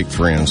want to make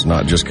friends,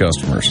 not just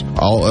customers.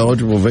 All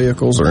eligible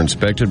vehicles are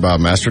inspected by a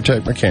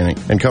MasterTech mechanic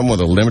and come with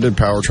a limited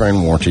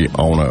powertrain warranty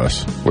on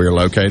us. We are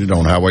located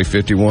on Highway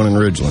 51 in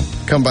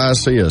Ridgeland. Come by and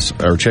see us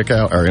or check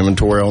out our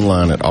inventory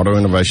online at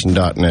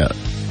autoinnovation.net.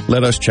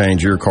 Let us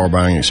change your car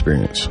buying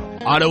experience.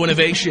 Auto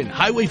Innovation,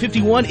 Highway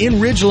 51 in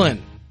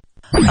Ridgeland.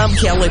 I'm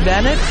Kelly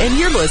Bennett, and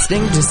you're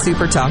listening to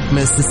Super Talk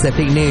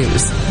Mississippi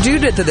News. Due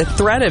to the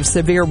threat of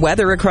severe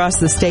weather across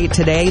the state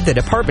today, the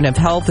Department of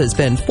Health has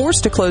been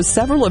forced to close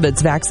several of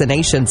its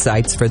vaccination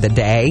sites for the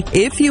day.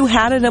 If you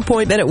had an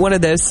appointment at one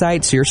of those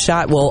sites, your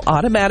shot will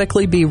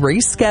automatically be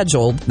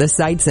rescheduled. The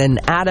sites in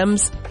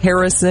Adams,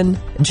 Harrison,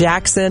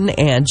 Jackson,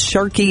 and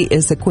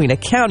Sharkey-Issaquena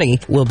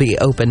County will be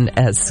open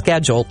as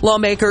scheduled.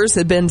 Lawmakers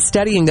have been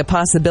studying the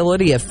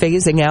possibility of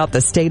phasing out the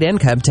state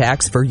income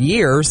tax for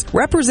years.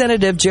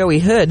 Representative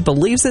Joey Hood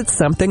believes it's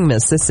something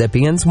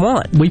Mississippians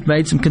want. We've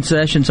made some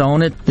concessions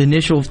on it. The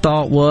initial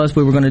thought was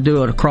we were going to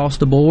do it across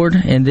the board,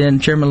 and then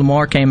Chairman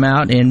Lamar came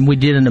out and we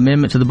did an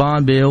amendment to the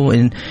bond bill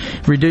and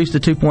reduced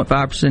the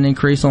 2.5%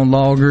 increase on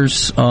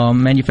loggers,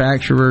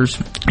 manufacturers,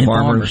 and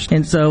farmers.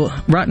 And so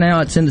right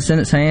now it's in the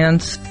Senate's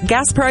hands.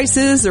 Gas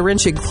prices are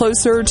inching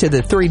closer to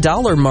the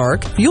 $3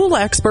 mark. Fuel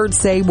experts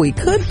say we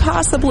could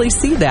possibly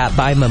see that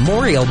by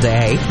Memorial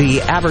Day.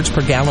 The average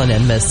per gallon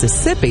in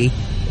Mississippi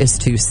is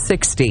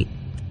 $2.60.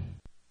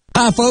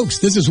 Hi folks,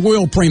 this is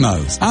Will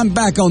Primos. I'm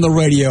back on the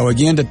radio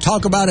again to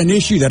talk about an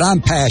issue that I'm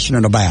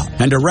passionate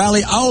about and to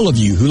rally all of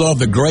you who love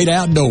the great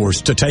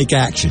outdoors to take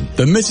action.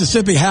 The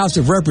Mississippi House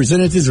of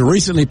Representatives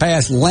recently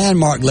passed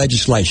landmark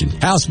legislation,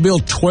 House Bill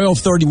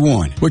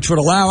 1231, which would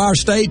allow our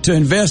state to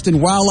invest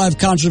in wildlife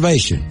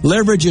conservation,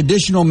 leverage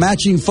additional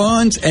matching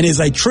funds, and is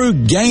a true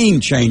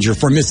game changer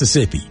for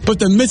Mississippi. But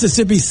the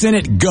Mississippi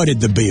Senate gutted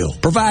the bill,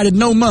 provided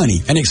no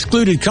money, and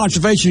excluded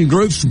conservation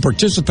groups from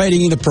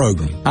participating in the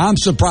program. I'm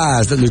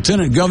surprised that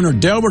Lieutenant Governor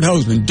Delbert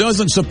Hosemann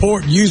doesn't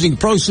support using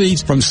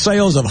proceeds from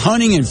sales of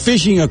hunting and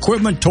fishing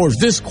equipment towards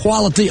this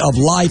quality of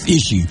life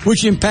issue,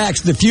 which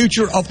impacts the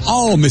future of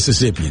all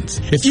Mississippians.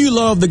 If you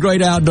love the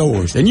great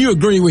outdoors and you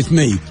agree with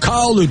me,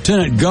 call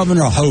Lieutenant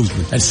Governor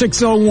Hosemann at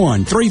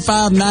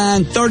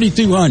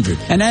 601-359-3200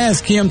 and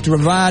ask him to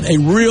provide a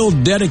real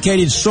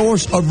dedicated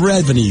source of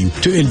revenue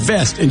to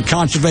invest in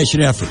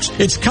conservation efforts.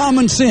 It's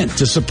common sense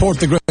to support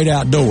the great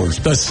outdoors,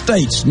 the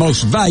state's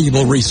most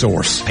valuable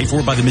resource. Paid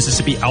for by the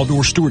Mississippi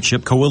Outdoor Stewardship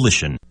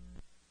Coalition.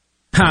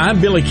 Hi,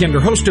 I'm Billy Kinder,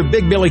 host of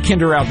Big Billy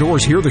Kinder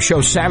Outdoors here. The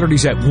show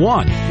Saturdays at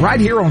 1, right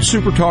here on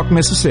Super Talk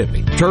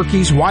Mississippi.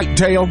 Turkeys,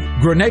 whitetail,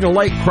 Grenada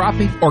Lake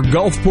crappie, or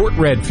Gulfport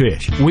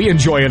redfish. We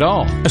enjoy it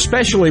all,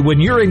 especially when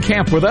you're in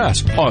camp with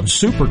us on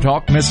Super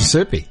Talk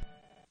Mississippi.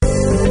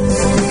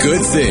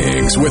 Good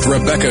Things with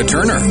Rebecca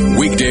Turner.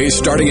 Weekdays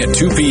starting at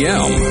 2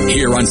 p.m.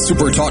 here on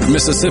Super Talk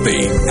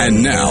Mississippi.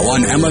 And now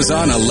on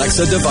Amazon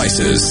Alexa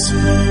devices.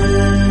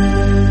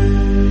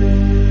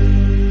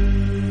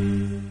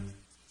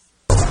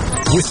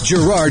 With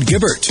Gerard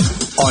Gibbert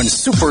on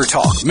Super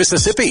Talk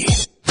Mississippi. Yo,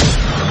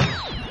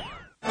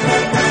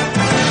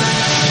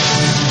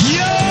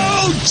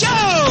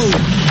 Joe!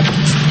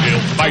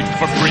 He'll fight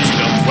for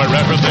freedom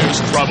wherever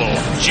there's trouble.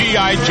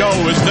 G.I.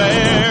 Joe is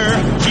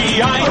there.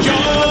 G.I.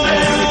 Joe,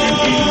 American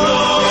hero.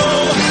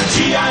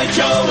 G.I.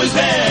 Joe is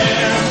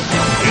there.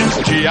 It's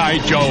G.I.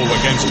 Joe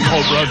against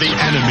Cobra, the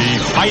enemy,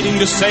 fighting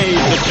to save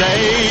the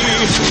day.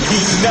 He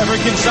never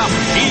gives up.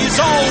 He's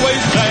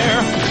always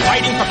there,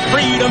 fighting for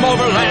freedom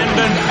over land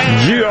and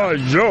air. G.I.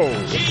 Joe.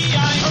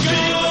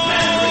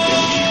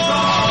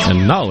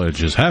 And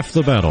knowledge is half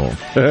the battle.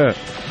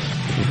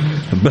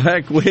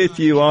 Back with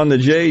you on the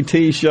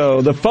JT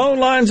Show. The phone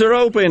lines are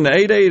open,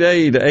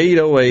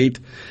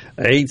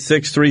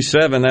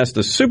 888-808-8637. That's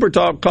the Super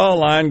Talk call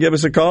line. Give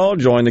us a call.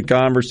 Join the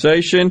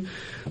conversation.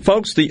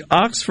 Folks, the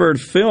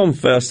Oxford Film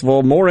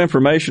Festival, more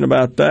information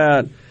about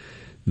that.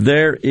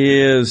 There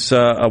is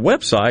a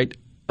website,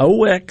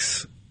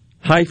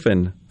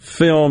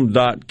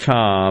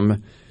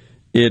 ox-film.com.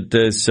 It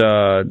is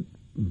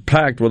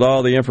packed with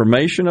all the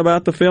information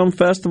about the film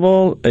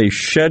festival, a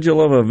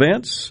schedule of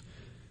events.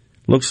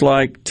 Looks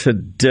like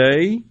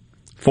today,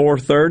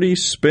 4:30,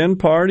 spin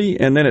party,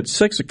 and then at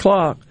 6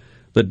 o'clock,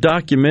 the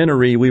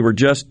documentary we were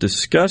just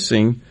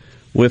discussing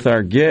with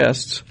our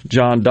guests,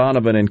 John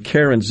Donvan and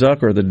Caren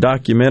Zucker, the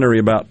documentary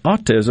about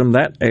autism,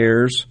 that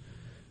airs,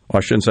 or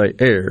I shouldn't say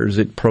airs,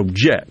 it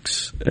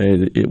projects.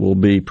 It will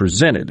be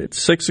presented at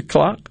 6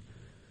 o'clock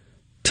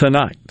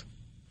tonight.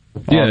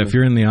 Yeah, if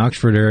you're in the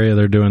Oxford area,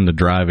 they're doing the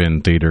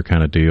drive-in theater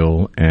kind of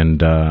deal.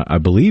 And I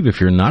believe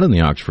if you're not in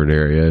the Oxford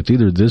area, it's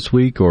either this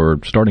week or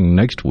starting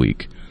next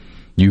week,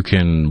 you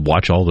can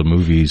watch all the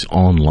movies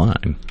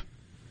online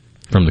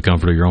from the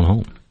comfort of your own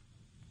home.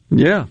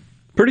 Yeah,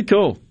 pretty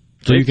cool.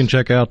 So you can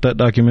check out that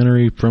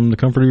documentary from the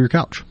comfort of your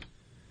couch.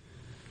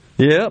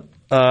 Yep.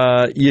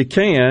 you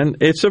can.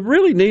 It's a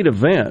really neat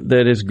event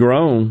that has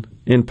grown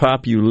in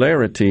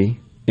popularity,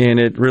 and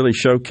it really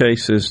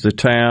showcases the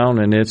town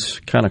and its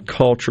kind of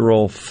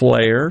cultural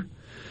flair.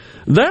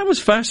 That was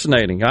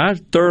fascinating. I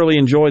thoroughly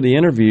enjoyed the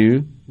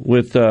interview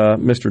with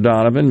Mr.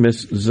 Donvan,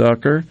 Ms.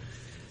 Zucker,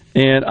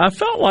 and I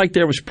felt like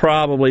there was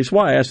probably, that's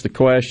why I asked the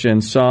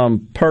question,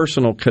 some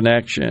personal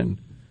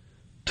connection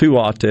to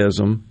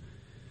autism,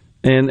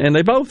 and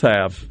they both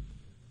have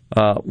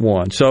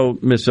one. So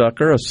Ms.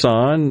 Zucker, a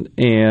son,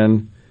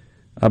 and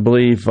I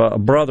believe a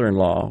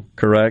brother-in-law,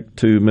 correct,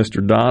 to Mr.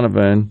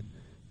 Donvan,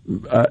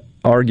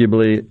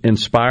 arguably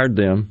inspired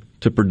them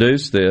to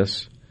produce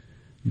this.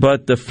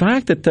 But the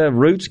fact that the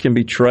roots can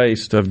be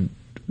traced of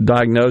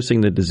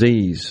diagnosing the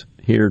disease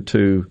here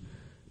to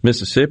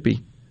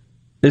Mississippi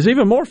is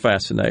even more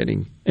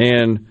fascinating.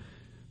 And,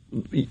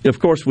 of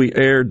course, we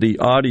aired the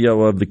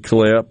audio of the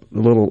clip, a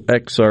little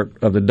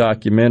excerpt of the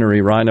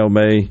documentary. Rhino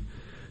may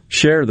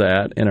share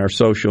that in our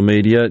social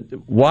media.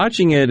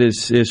 Watching it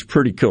is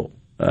pretty cool.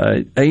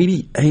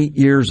 88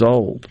 years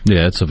old.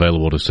 Yeah, it's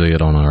available to see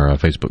it on our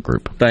Facebook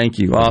group. Thank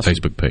you. Awesome.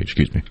 Facebook page,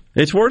 excuse me.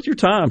 It's worth your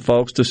time,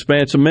 folks, to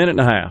spend. It's a minute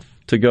and a half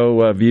to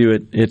go view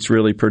it. It's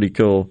really pretty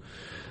cool.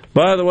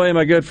 By the way,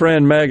 my good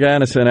friend Meg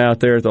Annison out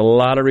there at the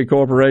Lottery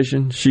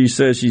Corporation, she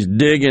says she's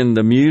digging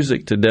the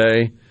music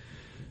today.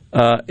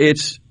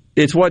 It's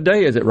what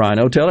day is it,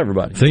 Rhino? Tell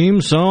everybody. Theme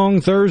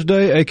song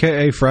Thursday,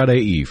 a.k.a. Friday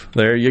Eve.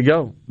 There you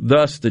go.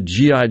 Thus, the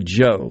G.I.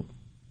 Joe.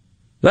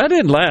 That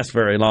didn't last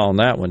very long,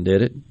 that one,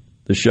 did it?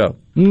 The show?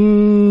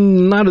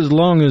 Not as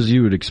long as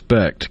you would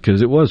expect,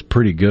 because it was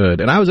pretty good.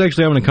 And I was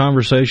actually having a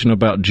conversation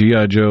about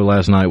G.I. Joe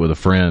last night with a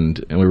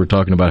friend, and we were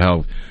talking about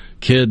how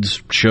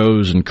kids'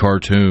 shows and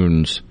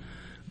cartoons,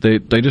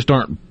 they just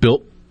aren't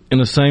built in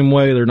the same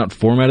way. They're not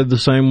formatted the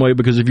same way,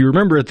 because if you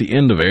remember at the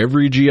end of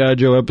every G.I.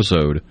 Joe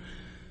episode,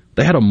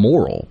 they had a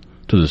moral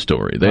to the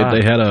story. They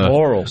had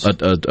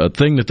a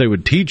thing that they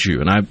would teach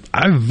you. And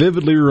I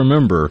vividly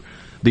remember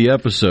the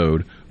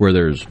episode where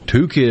there's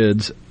two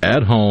kids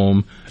at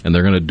home and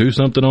they're going to do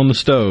something on the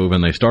stove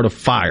and they start a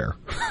fire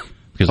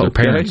because their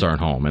parents aren't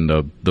home. And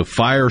the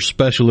fire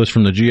specialist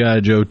from the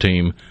G.I. Joe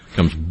team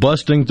comes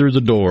busting through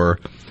the door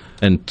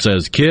and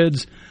says,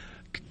 "Kids,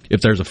 if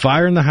there's a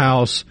fire in the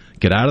house,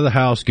 get out of the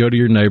house, go to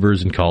your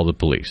neighbors, and call the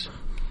police."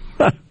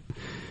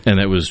 And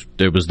it was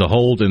the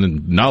whole,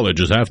 and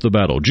knowledge is half the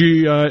battle.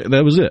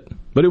 That was it.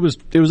 But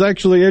it was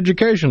actually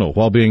educational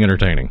while being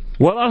entertaining.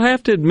 Well, I'll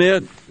have to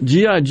admit,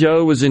 G.I.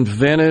 Joe was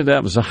invented.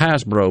 That was a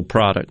Hasbro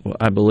product,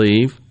 I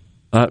believe.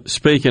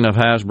 Speaking of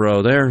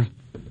Hasbro,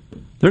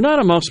 they're not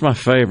amongst my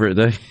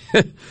favorite.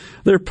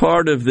 They're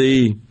part of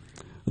the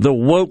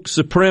woke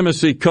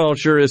supremacy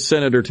culture, as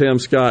Senator Tim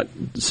Scott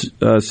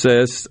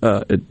says,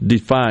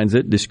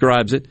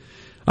 describes it.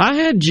 I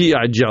had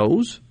G.I.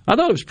 Joes. I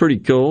thought it was pretty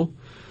cool.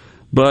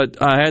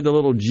 But I had the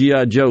little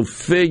G.I. Joe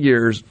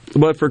figures.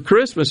 But for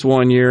Christmas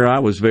one year, I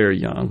was very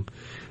young.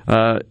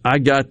 I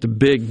got the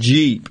big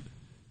Jeep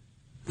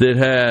that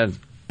had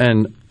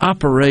an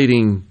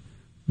operating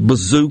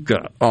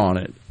bazooka on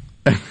it.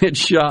 It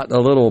shot a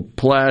little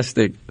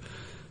plastic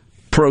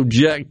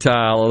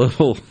projectile,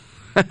 a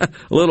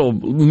little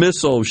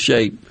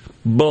missile-shaped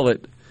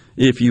bullet,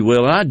 if you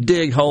will. And I'd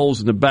dig holes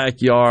in the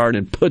backyard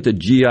and put the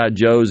G.I.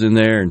 Joes in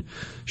there and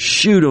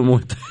shoot them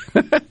with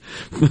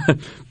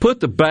put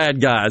the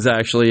bad guys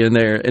actually in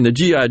there, and the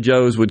G.I.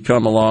 Joes would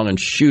come along and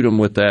shoot them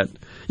with that.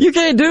 You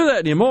can't do that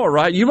anymore,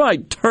 right? You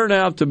might turn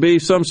out to be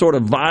some sort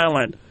of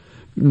violent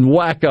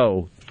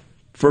wacko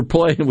for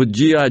playing with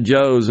G.I.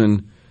 Joes.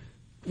 And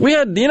we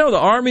had, the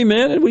Army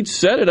men, and we'd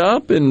set it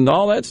up and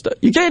all that stuff.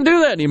 You can't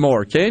do that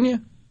anymore, can you?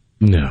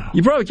 No.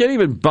 You probably can't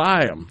even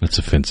buy them. That's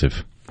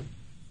offensive.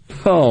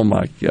 Oh,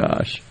 my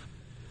gosh.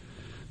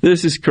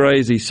 This is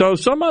crazy. So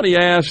somebody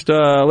asked,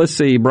 let's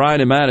see,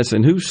 Brian and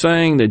Madison, who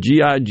sang the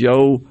G.I.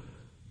 Joe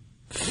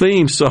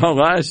theme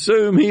song? I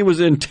assume he was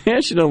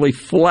intentionally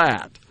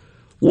flat.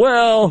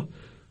 Well,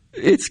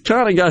 it's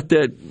kind of got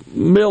that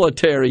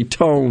military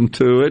tone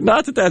to it.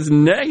 Not that that's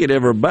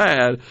negative or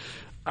bad.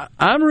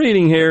 I'm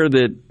reading here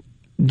that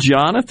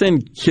Jonathan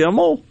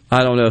Kimmel,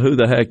 I don't know who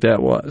the heck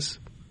that was.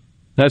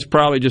 That's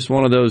probably just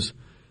one of those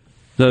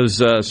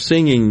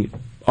singing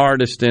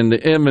artists in the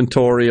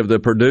inventory of the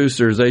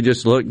producers. They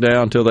just look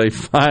down until they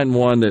find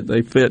one that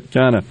they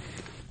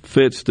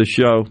fits the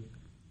show.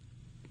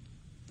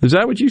 Is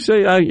that what you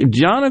say?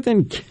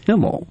 Jonathan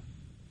Kimmel.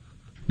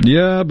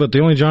 Yeah, but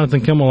the only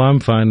Jonathan Kimmel I'm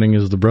finding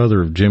is the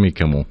brother of Jimmy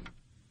Kimmel.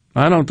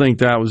 I don't think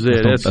that was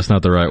it. That's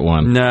not the right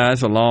one. Nah,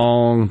 that's a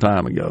long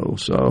time ago.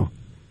 So,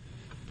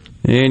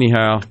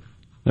 anyhow,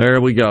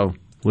 there we go.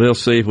 We'll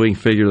see if we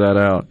can figure that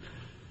out.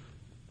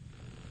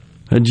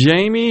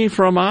 Jamie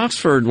from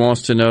Oxford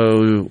wants to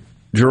know,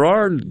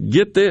 Gerard,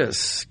 get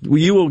this.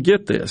 You will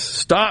get this.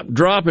 Stop,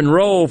 drop, and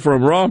roll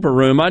from Romper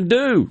Room. I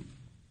do.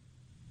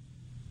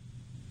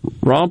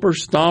 Romper,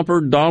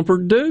 stomper,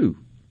 domper, do.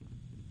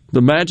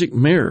 The magic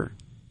mirror.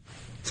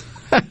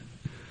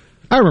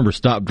 I remember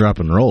Stop, Drop,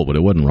 and Roll, but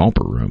it wasn't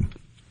Romper Room.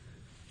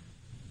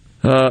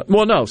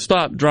 Well, no.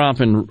 Stop, drop,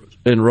 and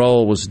and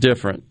Roll was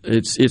different.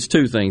 It's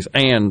two things.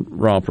 And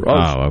Romper.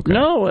 Okay.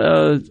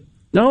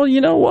 No,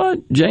 you know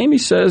what? Jamie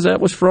says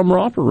that was from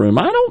Romper Room.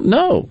 I don't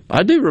know.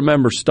 I do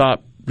remember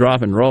Stop,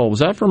 Drop, and Roll. Was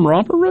that from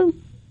Romper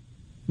Room?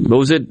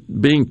 Was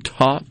it being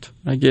taught,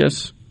 I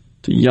guess,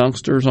 to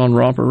youngsters on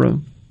Romper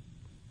Room?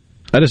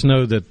 I just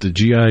know that the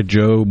G.I.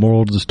 Joe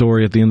moral to the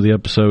story at the end of the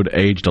episode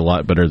aged a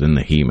lot better than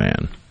the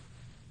He-Man.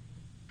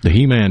 The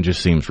He-Man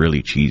just seems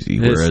really cheesy,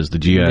 whereas the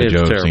G.I.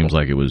 Joe seems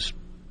like it was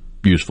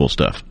useful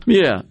stuff.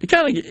 Yeah,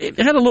 it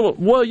had a little.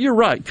 Well, you're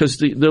right, because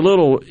the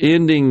little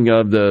ending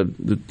of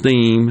the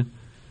theme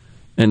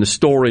and the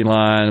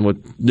storyline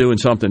with doing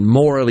something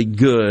morally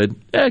good,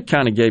 that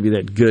kind of gave you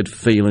that good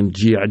feeling.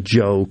 G.I.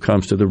 Joe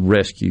comes to the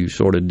rescue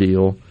sort of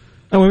deal.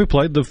 And we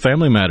played the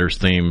Family Matters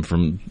theme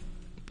from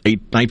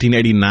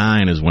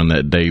 1989 is when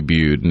that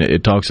debuted, and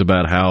it talks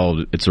about how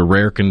it's a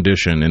rare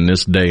condition in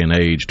this day and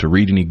age to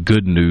read any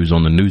good news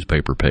on the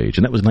newspaper page,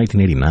 and that was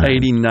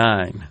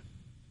 1989.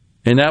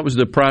 And that was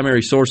the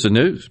primary source of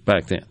news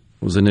back then,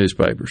 was the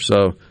newspaper.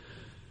 So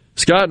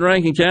Scott in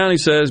Rankin County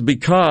says,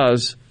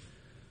 because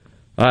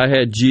I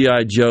had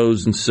G.I.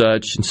 Joes and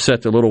such and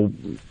set the little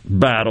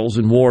battles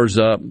and wars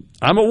up,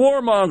 I'm a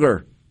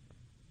warmonger.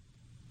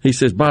 He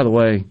says, by the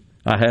way,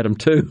 I had them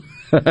too.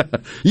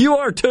 You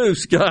are too,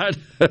 Scott.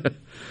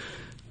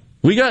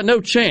 We got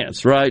no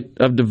chance, right,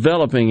 of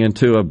developing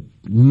into a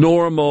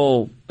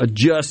normal,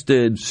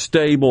 adjusted,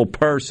 stable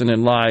person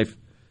in life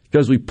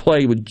because we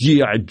play with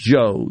G.I.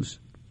 Joes.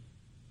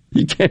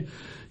 You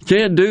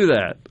can't do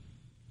that.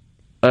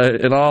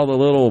 And all the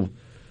little,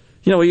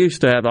 we used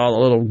to have all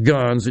the little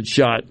guns that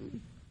shot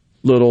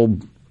little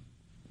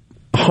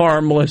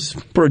harmless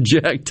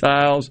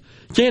projectiles.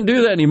 Can't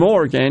do that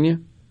anymore, can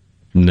you?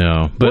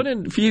 No. But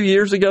a few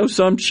years ago,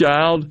 some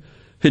child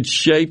had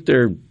shaped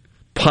their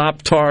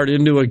Pop-Tart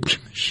into a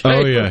shape.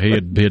 Oh, yeah. He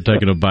had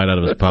taken a bite out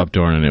of his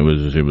Pop-Tart, and it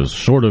was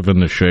sort of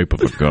in the shape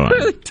of a gun.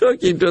 They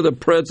took him to the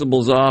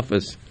principal's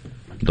office.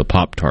 The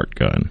Pop-Tart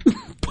gun.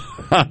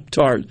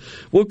 Pop-Tart.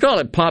 We'll call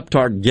it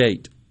Pop-Tart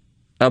Gate.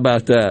 How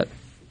about that?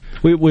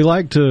 We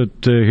like to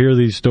hear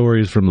these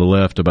stories from the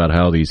left about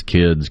how these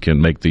kids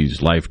can make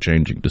these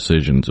life-changing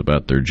decisions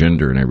about their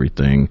gender and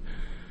everything.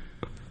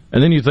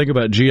 And then you think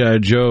about G.I.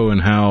 Joe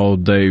and how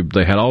they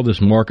had all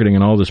this marketing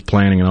and all this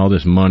planning and all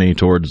this money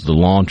towards the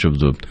launch of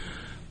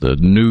the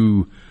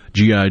new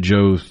G.I.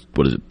 Joe,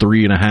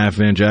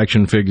 3.5-inch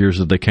action figures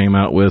that they came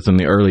out with in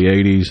the early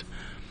 80s.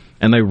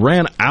 And they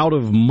ran out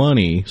of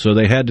money, so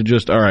they had to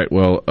just,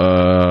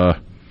 let's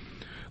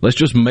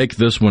just make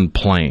this one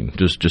plain.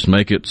 Just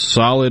make it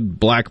solid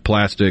black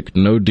plastic,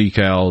 no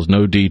decals,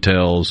 no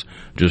details.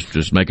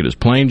 Just make it as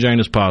plain Jane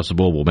as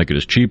possible. We'll make it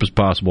as cheap as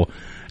possible.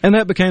 And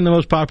that became the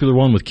most popular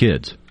one with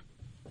kids.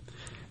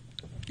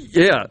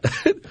 Yeah,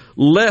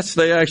 lest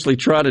they actually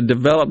try to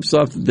develop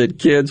something that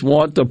kids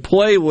want to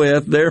play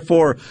with,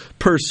 therefore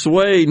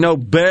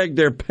beg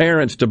their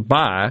parents to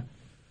buy.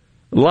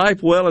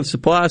 Life Well and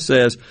Supply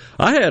says,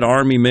 I had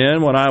Army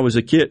men when I was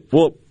a kid.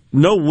 Well,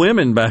 no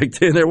women back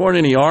then. There weren't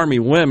any Army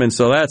women,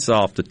 so that's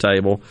off the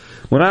table.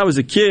 When I was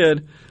a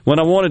kid, when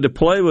I wanted to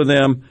play with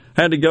them,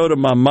 I had to go to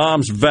my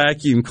mom's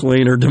vacuum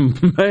cleaner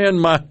to man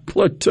my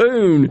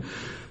platoon.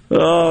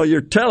 Oh,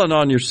 you're telling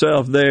on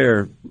yourself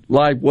there,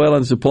 Life Well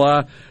and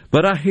Supply.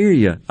 But I hear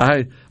you.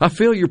 I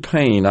feel your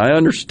pain. I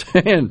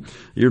understand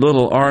your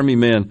little Army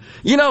men.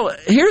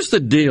 Here's the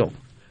deal.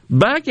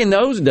 Back in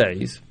those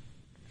days,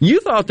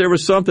 you thought there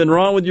was something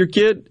wrong with your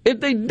kid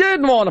if they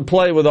didn't want to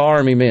play with the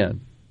Army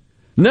men.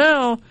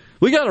 Now,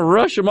 we got to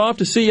rush them off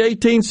to see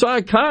 18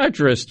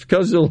 psychiatrists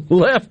because the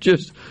left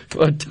just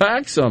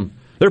attacks them.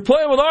 They're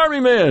playing with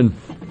Army men.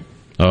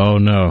 Oh,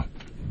 no.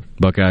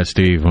 Buckeye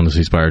Steve on the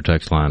C Spire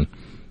text line.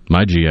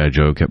 My G.I.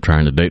 Joe kept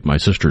trying to date my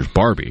sister's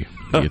Barbie.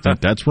 Do you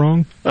think that's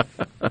wrong?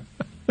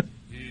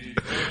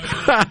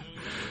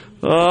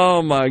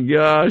 Oh, my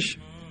gosh.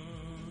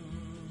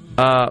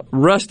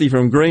 Rusty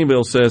from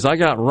Greenville says, I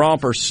got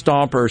romper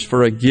stompers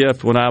for a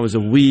gift when I was a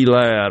wee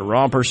lad.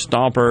 Romper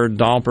stomper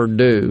domper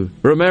do.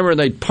 Remember,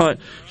 they'd punch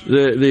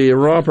the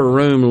romper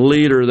room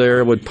leader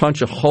there would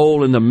punch a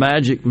hole in the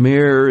magic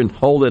mirror and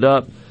hold it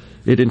up.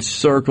 It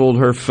encircled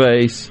her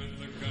face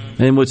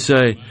and would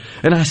say,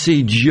 and I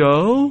see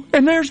Joe,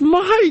 and there's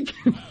Mike.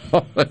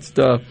 All that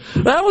stuff.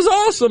 That was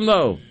awesome,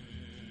 though.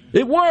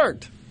 It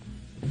worked.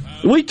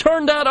 We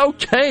turned out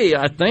okay,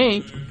 I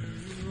think.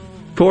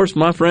 Of course,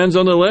 my friends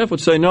on the left would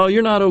say, no,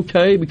 you're not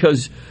okay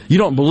because you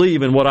don't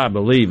believe in what I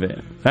believe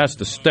in. That's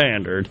the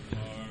standard.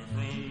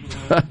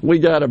 We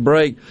got a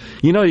break.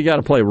 You got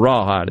to play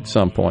Rawhide at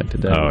some point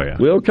today. Oh, yeah.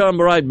 We'll come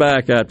right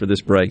back after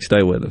this break.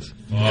 Stay with us.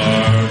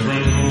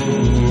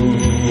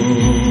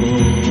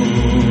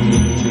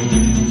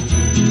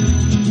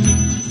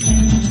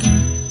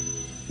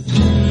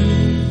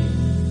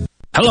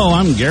 Hello,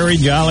 I'm Gary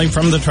Jolly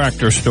from the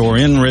Tractor Store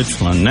in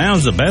Richland.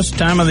 Now's the best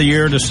time of the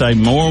year to save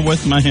more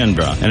with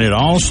Mahindra, and it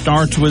all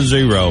starts with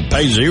zero.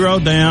 Pay zero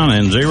down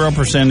and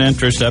 0%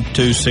 interest up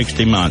to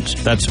 60 months.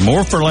 That's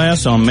more for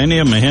less on many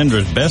of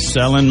Mahindra's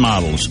best-selling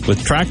models,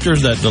 with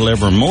tractors that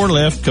deliver more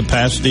lift,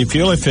 capacity,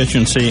 fuel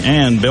efficiency,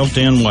 and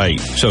built-in weight.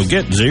 So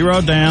get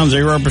zero down,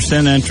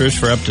 0% interest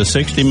for up to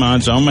 60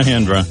 months on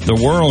Mahindra, the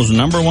world's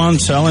 #1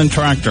 selling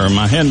tractor,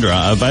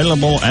 Mahindra,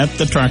 available at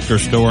the Tractor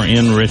Store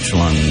in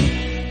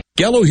Richland.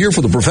 Gallo here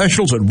for the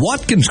professionals at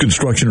Watkins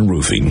Construction and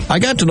Roofing. I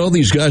got to know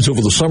these guys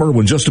over the summer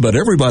when just about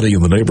everybody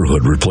in the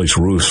neighborhood replaced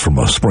roofs from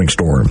a spring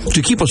storm.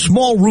 To keep a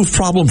small roof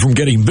problem from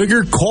getting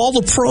bigger, call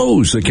the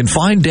pros that can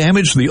find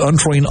damage the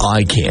untrained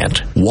eye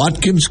can't.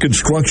 Watkins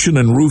Construction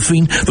and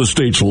Roofing, the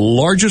state's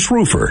largest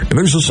roofer. And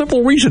there's a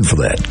simple reason for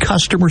that: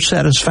 customer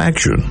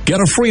satisfaction. Get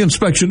a free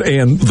inspection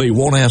and they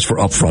won't ask for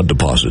upfront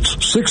deposits.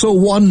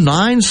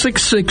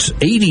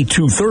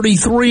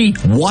 601-966-8233,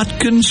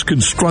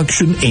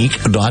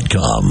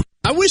 WatkinsConstructionInc.com.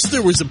 I wish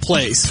there was a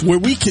place where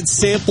we could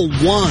sample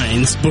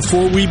wines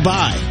before we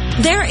buy.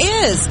 There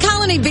is.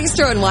 Colony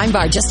Bistro and Wine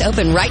Bar just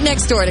opened right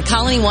next door to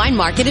Colony Wine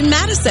Market in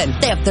Madison.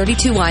 They have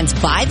 32 wines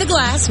by the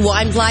glass,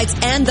 wine flights,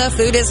 and the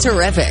food is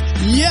terrific.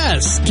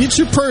 Yes. Get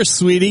your purse,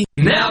 sweetie.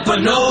 Napa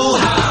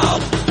know-how.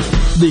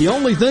 The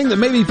only thing that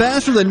may be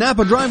faster than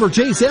Napa driver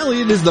Chase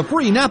Elliott is the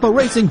free Napa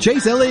Racing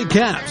Chase Elliott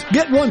caps.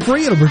 Get one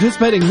free at a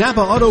participating Napa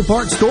Auto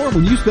Parts store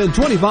when you spend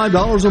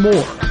 $25 or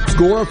more.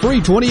 Score a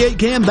free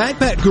 28-can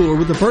backpack cooler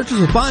with the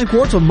purchase of 5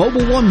 quarts of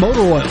Mobil 1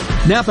 motor oil.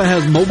 Napa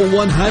has Mobil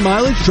 1 high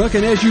mileage truck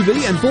and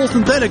SUV and full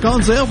synthetic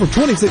on sale for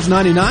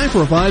 $26.99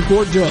 for a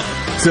 5-quart jug.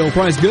 Sale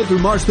price good through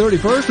March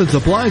 31st, and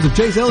supplies of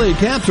Chase Elliott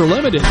caps are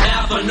limited.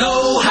 Napa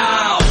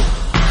know-how.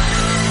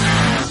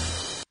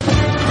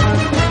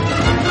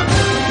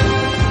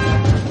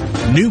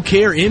 New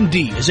Care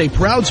MD is a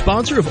proud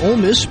sponsor of Ole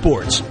Miss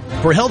Sports.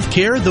 For health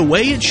care the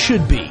way it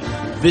should be,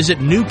 visit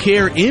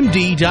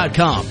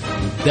newcaremd.com.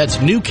 That's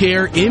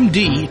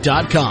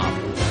newcaremd.com.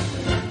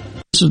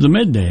 This is the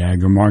Midday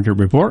Agri-Market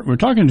Report. We're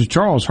talking to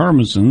Charles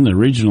Hermanson, the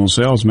Regional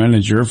Sales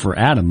Manager for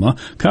Adama,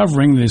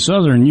 covering the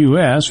southern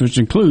U.S., which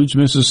includes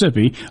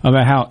Mississippi,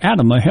 about how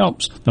Adama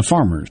helps the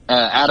farmers.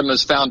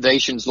 Adama's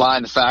foundations lie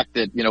in the fact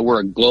that, we're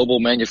a global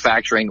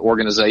manufacturing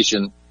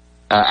organization,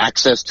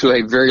 access to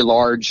a very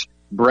large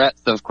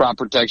breadth of crop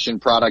protection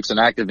products and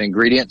active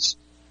ingredients.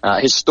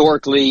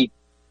 Historically,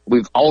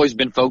 we've always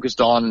been focused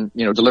on,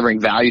 delivering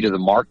value to the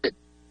market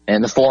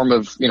in the form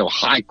of,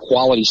 high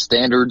quality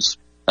standards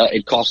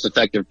at cost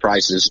effective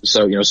prices.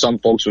 So, some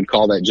folks would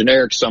call that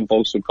generic, some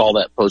folks would call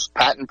that post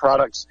patent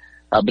products,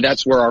 but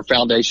that's where our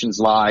foundations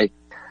lie.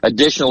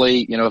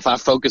 Additionally, if I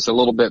focus a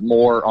little bit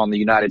more on the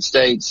United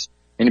States,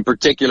 and in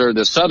particular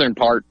the southern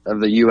part of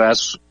the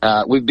U.S.,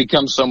 we've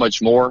become so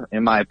much more,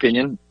 in my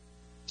opinion.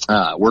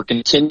 We're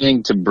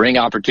continuing to bring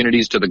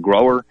opportunities to the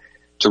grower,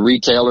 to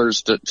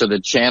retailers, to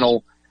the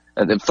channel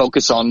that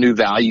focus on new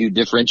value,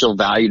 differential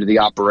value to the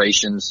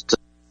operations.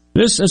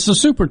 This is the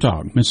Super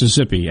Talk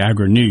Mississippi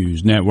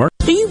Agri-News Network.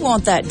 Do you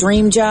want that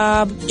dream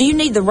job? Do you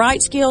need the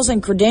right skills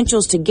and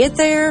credentials to get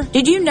there?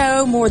 Did you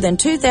know more than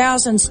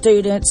 2,000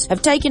 students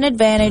have taken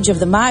advantage of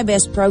the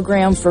MyBest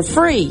program for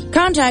free?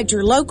 Contact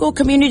your local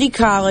community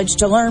college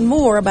to learn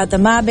more about the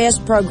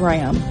MyBest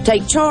program.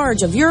 Take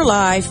charge of your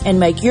life and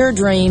make your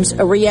dreams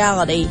a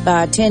reality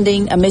by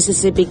attending a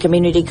Mississippi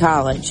community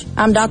college.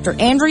 I'm Dr.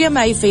 Andrea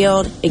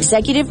Mayfield,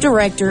 Executive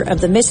Director of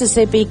the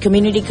Mississippi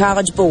Community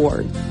College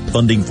Board.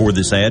 Funding for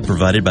this ad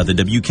provided by the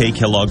W.K.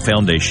 Kellogg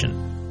Foundation.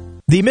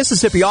 The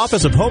Mississippi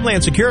Office of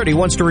Homeland Security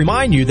wants to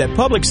remind you that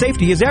public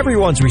safety is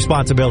everyone's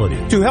responsibility.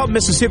 To help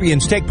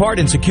Mississippians take part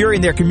in securing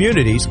their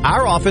communities,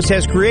 our office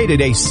has created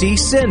a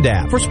CSend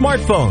app for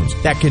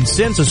smartphones that can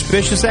send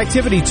suspicious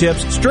activity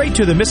tips straight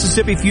to the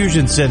Mississippi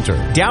Fusion Center.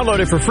 Download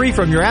it for free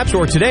from your app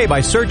store today by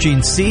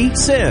searching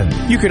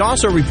CSend. You can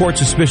also report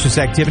suspicious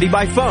activity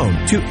by phone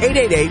to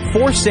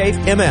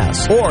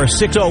 888-4SAFE-MS or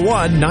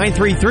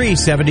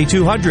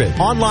 601-933-7200.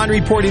 Online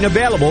reporting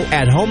available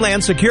at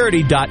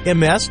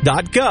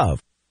homelandsecurity.ms.gov.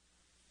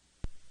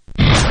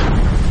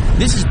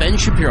 This is Ben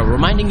Shapiro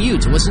reminding you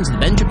to listen to The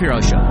Ben Shapiro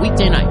Show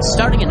weekday nights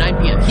starting at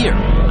 9 p.m. here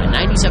on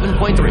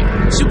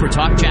 97.3 Super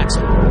Talk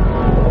Jackson.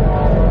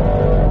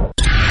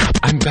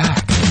 I'm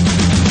back.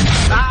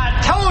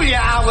 I told you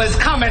I was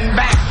coming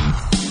back.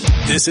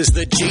 This is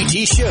the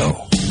JT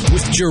Show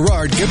with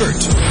Gerard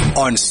Gibbert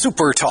on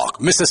Super Talk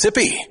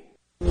Mississippi.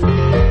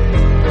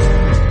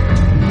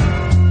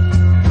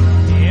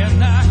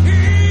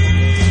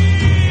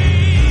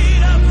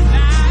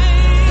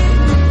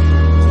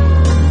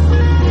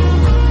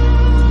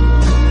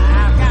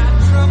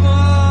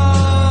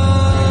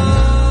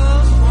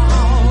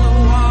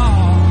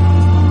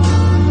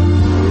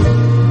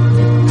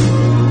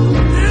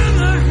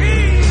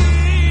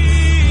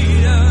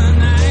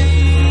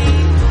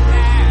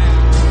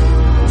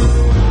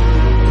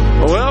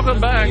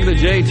 The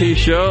JT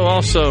Show,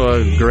 also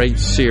a great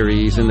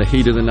series in the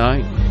heat of the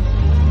night.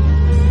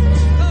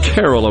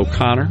 Carol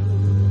O'Connor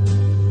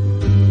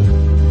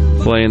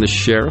playing the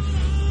sheriff.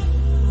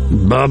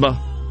 Bubba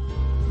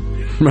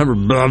Remember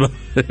Bubba?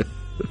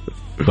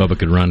 Bubba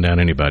could run down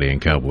anybody in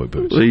cowboy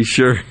boots. He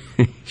sure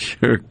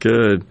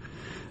could.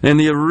 And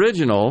the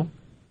original,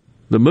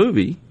 the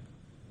movie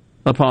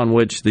upon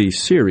which the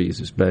series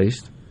is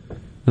based,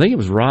 I think it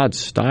was Rod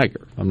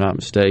Steiger, if I'm not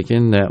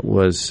mistaken, that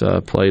was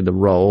played the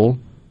role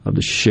of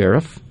the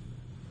sheriff.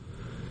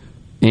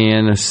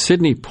 And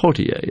Sidney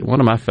Poitier, one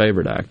of my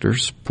favorite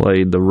actors,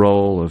 played the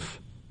role of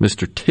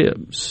Mr.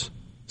 Tibbs.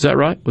 Is that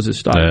right? Was it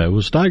Steiger? It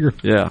was Steiger.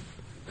 Yeah.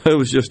 It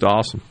was just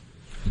awesome.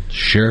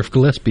 Sheriff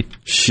Gillespie.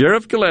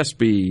 Sheriff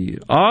Gillespie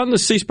on the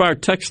C Spire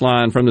text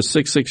line from the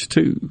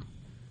 662.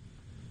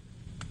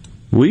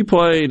 We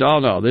played,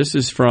 this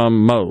is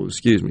from Mo,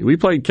 excuse me. We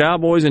played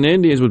Cowboys and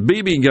Indians with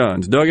BB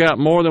guns. Dug out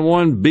more than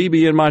one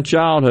BB in my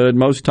childhood.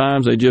 Most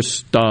times they just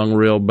stung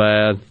real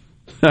bad.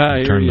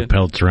 Turn the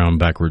pelts around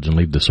backwards and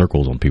leave the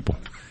circles on people.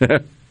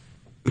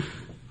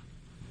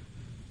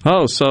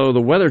 So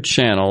the Weather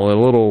Channel, a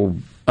little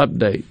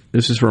update.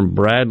 This is from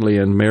Bradley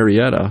and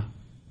Marietta.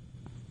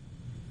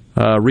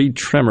 Reed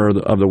Trimmer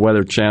of the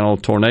Weather Channel,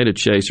 tornado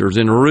chasers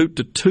en route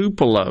to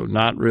Tupelo.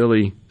 Not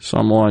really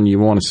someone you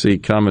want to see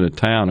coming to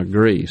town,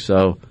 agree.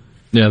 So,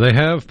 yeah, they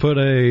have put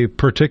a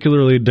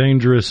particularly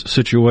dangerous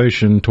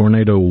situation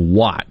tornado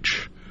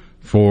watch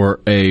for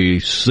a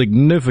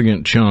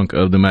significant chunk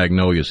of the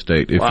Magnolia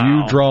State. If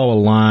you draw a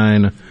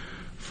line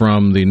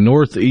from the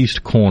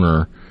northeast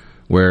corner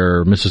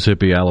where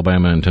Mississippi,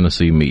 Alabama, and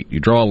Tennessee meet, you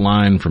draw a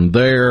line from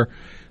there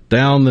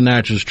down the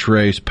Natchez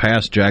Trace,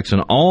 past Jackson,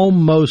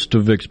 almost to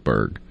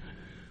Vicksburg,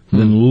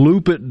 then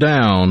loop it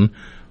down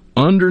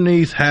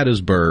underneath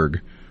Hattiesburg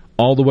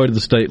all the way to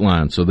the state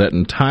line. So that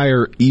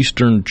entire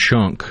eastern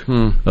chunk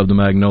of the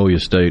Magnolia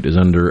State is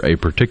under a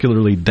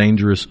particularly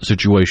dangerous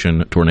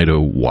situation tornado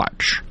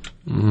watch.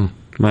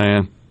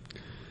 Man.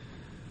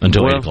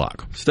 Until 8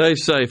 o'clock. Stay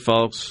safe,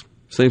 folks.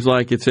 Seems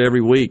like it's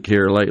every week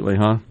here lately,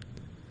 huh?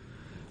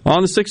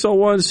 On the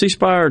 601 C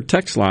Spire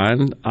text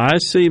line, I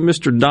see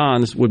Mr. Don,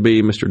 this would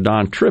be Mr.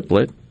 Don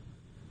Triplett,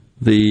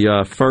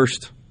 the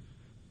first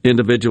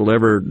individual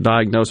ever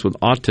diagnosed with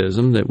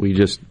autism that we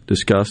just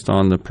discussed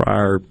on the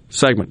prior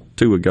segment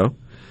 2 ago.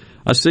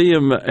 I see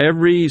him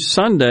every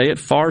Sunday at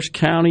Forest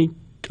Country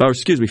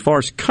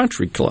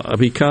Club.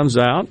 He comes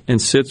out and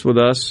sits with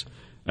us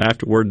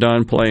after we're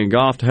done playing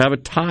golf to have a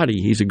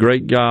toddy. He's a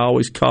great guy,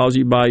 always calls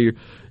you by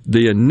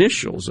the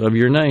initials of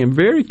your name.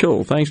 Very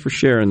cool. Thanks for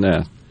sharing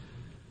that.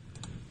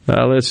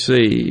 Let's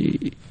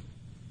see.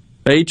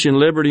 H in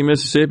Liberty,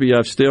 Mississippi,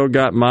 I've still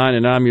got mine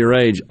and I'm your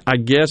age. I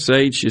guess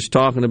H is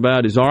talking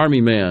about his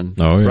Army men.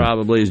 Oh, yeah.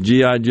 Probably his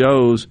G.I.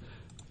 Joes.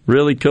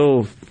 Really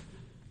cool.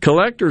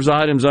 Collector's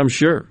items, I'm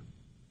sure.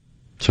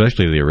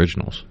 Especially the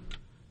originals.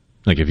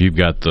 Like if you've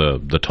got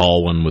the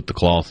tall one with the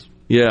cloth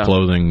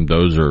clothing,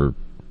 those are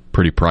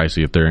pretty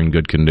pricey if they're in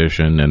good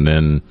condition. And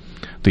then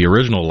the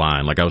original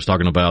line, like I was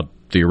talking about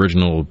the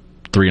original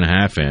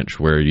 3.5 inch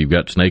where you've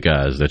got Snake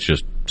Eyes, that's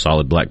just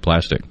solid black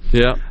plastic.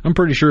 Yeah. I'm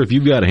pretty sure if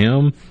you've got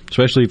him,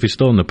 especially if he's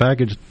still in the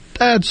package,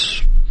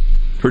 that's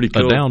pretty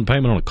cool. A down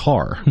payment on a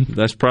car.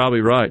 That's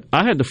probably right.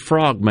 I had the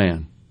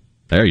Frogman.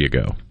 There you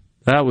go.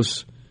 That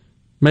was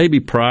maybe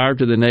prior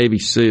to the Navy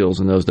SEALs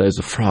in those days,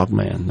 the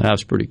Frogman. That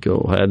was pretty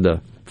cool. Had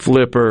the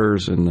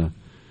flippers and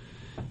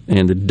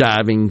the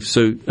diving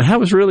suit. That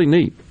was really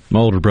neat. My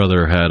older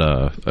brother had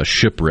a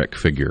shipwreck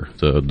figure,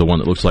 the one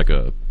that looks like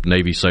a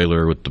Navy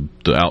sailor with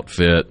the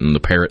outfit and the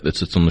parrot that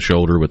sits on the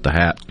shoulder with the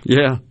hat.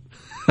 Yeah.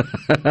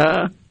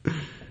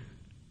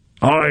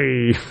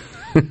 Oi.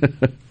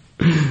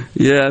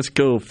 Yeah, that's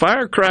cool.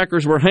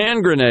 Firecrackers were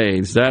hand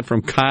grenades. That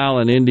from Kyle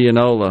in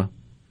Indianola.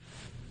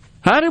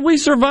 How did we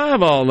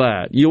survive all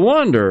that? You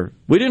wonder.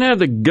 We didn't have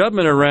the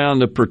government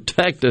around to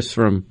protect us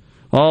from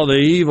all the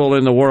evil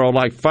in the world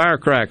like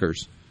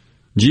firecrackers,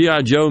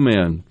 G.I. Joe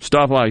men,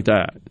 stuff like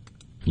that.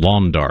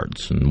 Lawn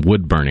darts and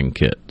wood-burning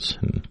kits.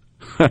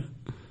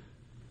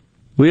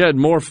 We had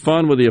more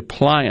fun with the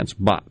appliance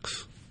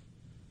box.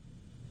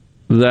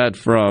 That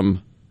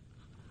from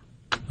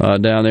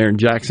down there in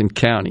Jackson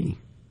County.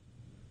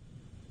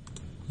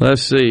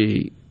 Let's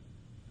see.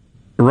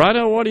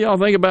 Righto, what do y'all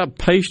think about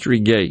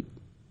Pastrygate?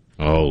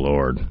 Oh,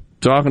 Lord.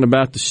 Talking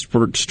about the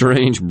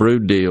strange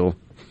brood deal.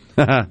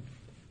 Yeah,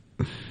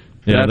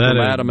 that from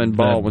Adam and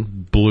Baldwin.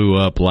 That blew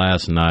up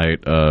last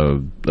night.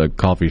 A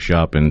coffee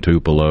shop in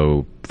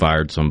Tupelo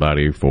fired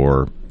somebody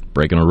for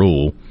breaking a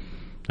rule,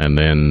 and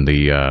then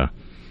the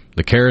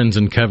Karens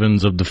and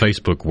Kevins of the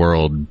Facebook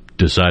world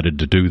decided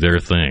to do their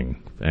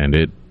thing, and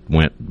it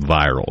went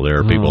viral. There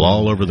are people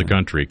all over the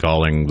country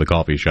calling the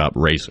coffee shop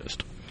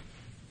racist.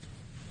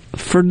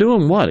 For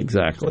doing what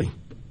exactly?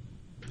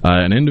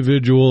 An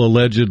individual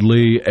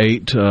allegedly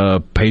ate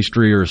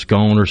pastry or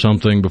scone or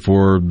something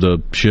before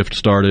the shift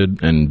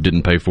started and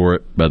didn't pay for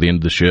it by the end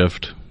of the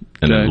shift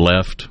and then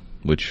left,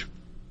 which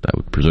I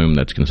would presume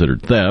that's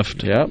considered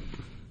theft. Yep.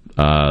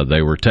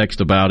 They were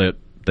texted about it.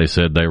 They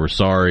said they were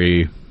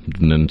sorry,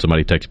 and then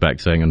somebody texted back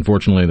saying,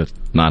 unfortunately, that's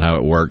not how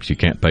it works. You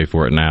can't pay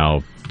for it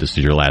now. This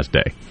is your last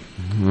day.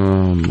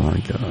 Oh, my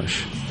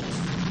gosh.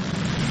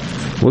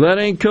 Well, that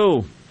ain't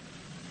cool.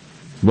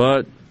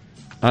 But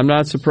I'm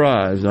not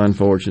surprised,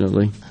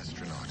 unfortunately.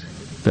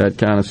 That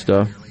kind of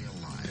stuff.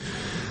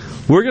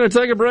 We're going to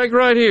take a break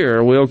right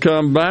here. We'll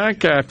come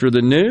back after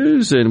the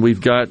news, and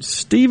we've got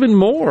Stephen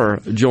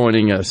Moore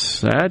joining us.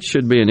 That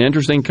should be an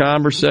interesting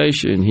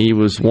conversation. He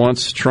was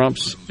once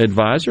Trump's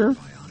advisor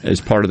as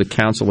part of the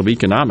Council of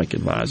Economic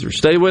Advisors.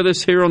 Stay with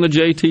us here on the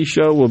JT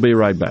Show. We'll be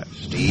right back.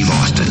 Steve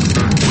Austin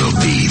will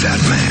be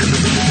that man.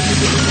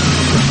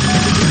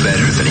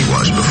 Better than he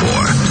was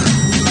before.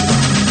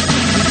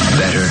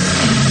 Better,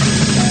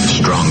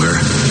 stronger,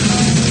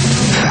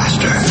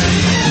 faster.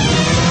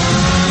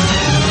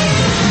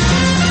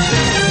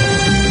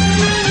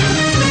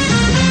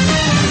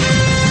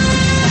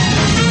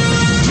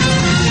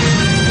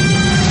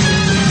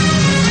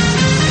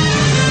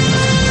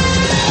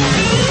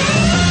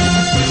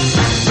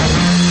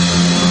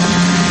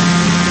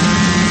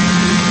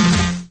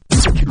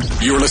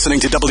 You're listening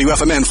to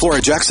WFMN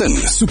Flora Jackson,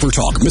 Super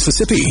Talk,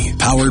 Mississippi,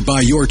 powered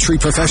by your tree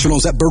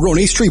professionals at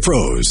Barone's Tree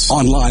Pros.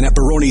 Online at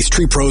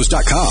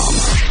baronestreepros.com.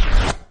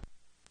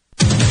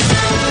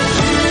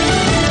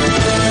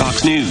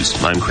 Fox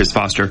News. I'm Chris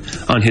Foster.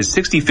 On his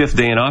 65th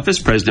day in office,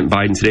 President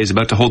Biden today is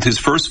about to hold his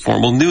first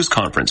formal news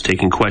conference,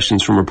 taking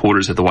questions from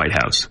reporters at the White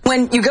House.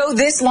 When you go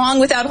this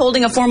long without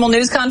holding a formal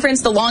news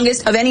conference, the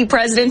longest of any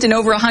president in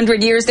over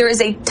 100 years, there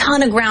is a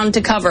ton of ground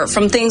to cover,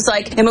 from things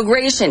like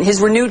immigration,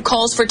 his renewed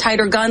calls for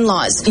tighter gun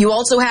laws. You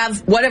also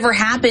have whatever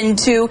happened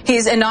to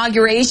his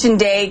inauguration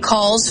day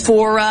calls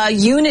for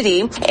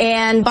unity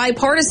and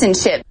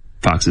bipartisanship.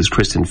 Fox's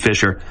Kristen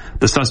Fisher.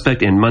 The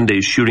suspect in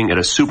Monday's shooting at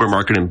a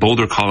supermarket in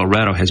Boulder,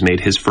 Colorado, has made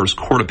his first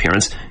court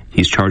appearance.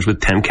 He's charged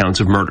with 10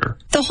 counts of murder.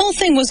 The whole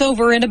thing was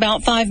over in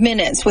about 5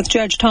 minutes, with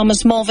Judge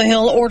Thomas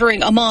Mulvihill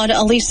ordering Ahmad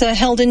Alissa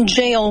held in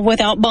jail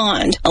without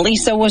bond.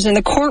 Alissa was in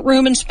the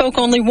courtroom and spoke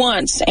only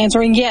once,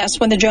 answering yes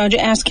when the judge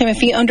asked him if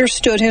he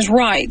understood his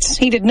rights.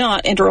 He did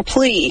not enter a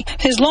plea.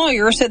 His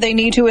lawyer said they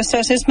need to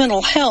assess his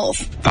mental health.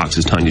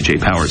 Fox's Tanya J.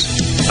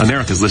 Powers.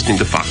 America's listening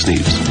to Fox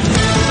News.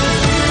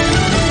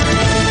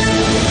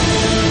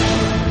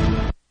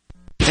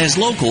 As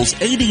locals,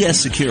 ADS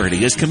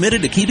Security is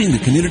committed to keeping the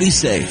community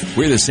safe.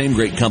 We're the same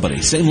great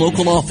company, same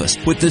local office,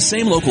 with the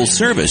same local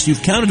service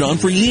you've counted on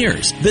for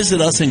years.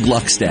 Visit us in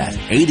Gluckstadt.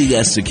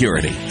 ADS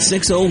Security,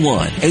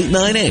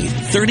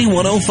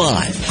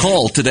 601-898-3105.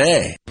 Call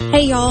today.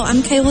 Hey y'all,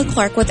 I'm Kayla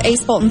Clark with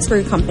Ace Bolton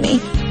Screw Company.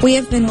 We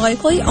have been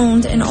locally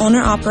owned and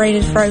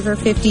owner-operated for over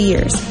 50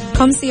 years.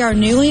 Come see our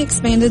newly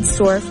expanded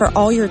store for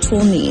all your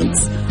tool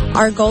needs.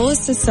 Our goal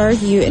is to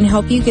serve you and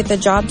help you get the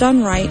job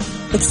done right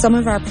with some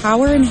of our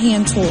power and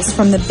hand tools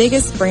from the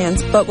biggest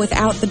brands, but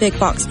without the big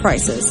box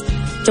prices.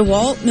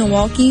 DeWalt,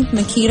 Milwaukee,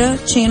 Makita,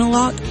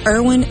 Channellock,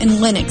 Irwin,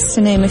 and Lennox,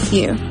 to name a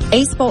few.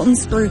 Ace Bolton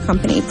Screw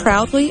Company,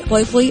 proudly,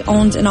 locally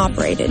owned and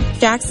operated.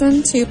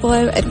 Jackson,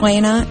 Tupelo,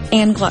 Atlanta,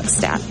 and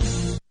Gluckstadt.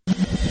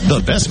 The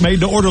best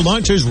made-to-order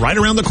lunch is right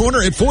around the corner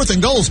at 4th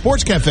and Gold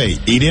Sports Cafe.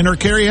 Eat in or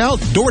carry out,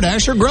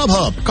 DoorDash or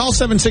Grubhub. Call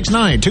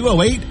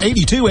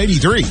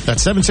 769-208-8283.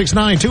 That's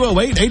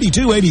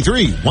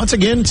 769-208-8283. Once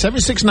again,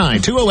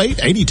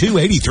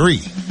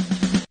 769-208-8283.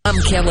 I'm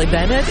Kelly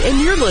Bennett,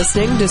 and you're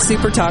listening to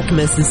Super Talk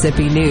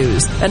Mississippi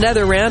News.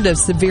 Another round of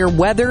severe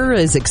weather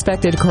is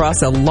expected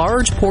across a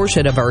large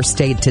portion of our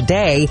state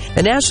today.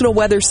 The National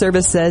Weather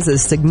Service says a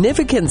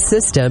significant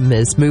system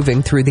is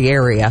moving through the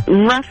area.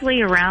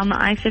 Roughly around the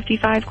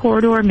I-55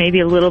 corridor,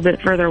 maybe a little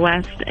bit further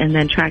west, and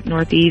then track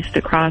northeast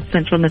across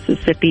central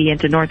Mississippi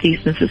into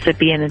northeast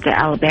Mississippi and into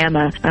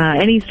Alabama.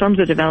 Any storms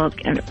that develop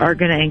are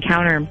going to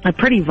encounter a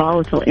pretty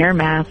volatile air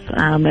mass,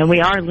 and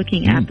we are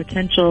looking at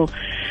potential,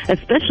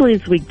 especially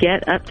as we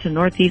get up to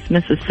northeast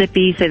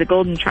Mississippi, say the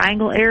Golden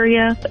Triangle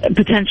area,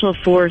 potential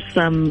for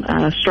some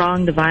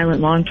strong to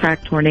violent long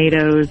track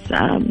tornadoes,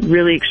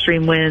 really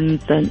extreme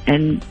winds,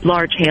 and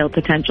large hail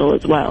potential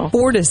as well.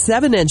 4 to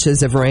 7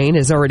 inches of rain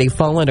has already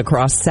fallen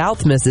across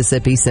South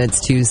Mississippi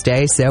since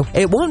Tuesday, so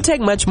it won't take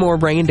much more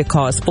rain to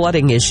cause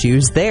flooding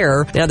issues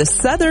there. Now, the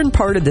southern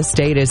part of the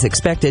state is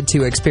expected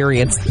to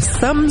experience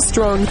some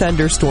strong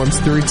thunderstorms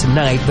through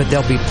tonight, but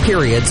there'll be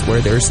periods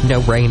where there's no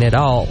rain at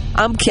all.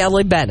 I'm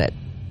Kelly Bennett.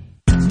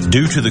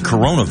 Due to the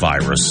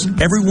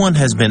coronavirus, everyone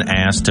has been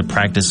asked to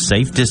practice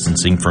safe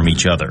distancing from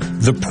each other.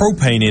 The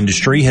propane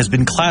industry has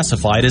been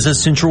classified as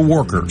essential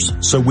workers,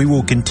 so we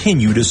will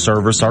continue to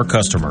service our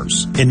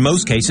customers. In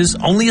most cases,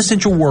 only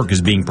essential work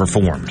is being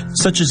performed,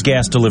 such as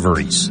gas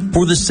deliveries.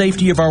 For the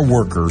safety of our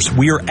workers,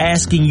 we are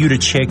asking you to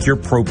check your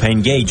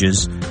propane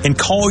gauges and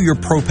call your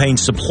propane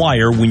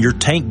supplier when your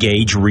tank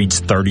gauge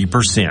reads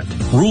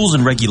 30%. Rules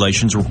and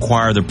regulations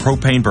require the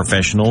propane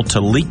professional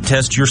to leak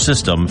test your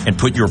system and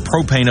put your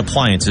propane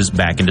appliances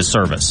back into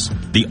service.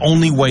 The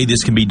only way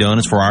this can be done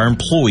is for our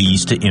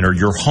employees to enter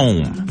your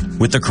home.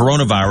 With the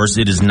coronavirus,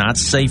 it is not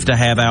safe to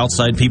have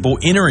outside people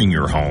entering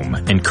your home,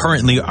 and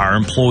currently our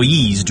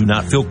employees do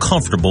not feel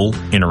comfortable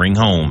entering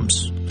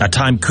homes. A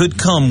time could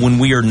come when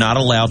we are not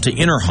allowed to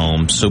enter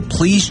homes, so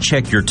please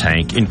check your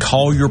tank and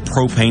call your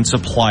propane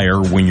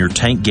supplier when your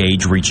tank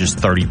gauge reaches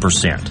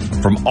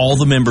 30%. From all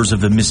the members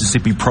of the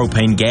Mississippi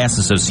Propane Gas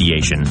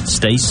Association,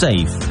 stay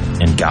safe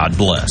and God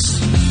bless.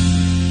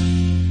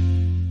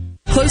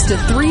 Close to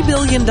 $3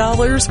 billion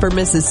for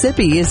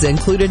Mississippi is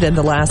included in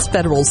the last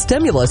federal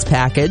stimulus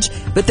package,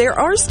 but there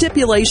are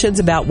stipulations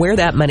about where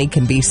that money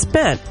can be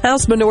spent.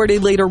 House Minority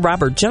Leader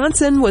Robert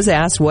Johnson was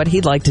asked what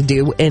he'd like to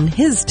do in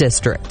his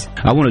district.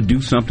 I want to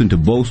do something to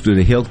bolster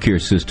the healthcare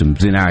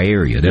systems in our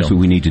area. That's what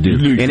we need to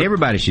do. And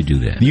everybody should do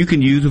that. You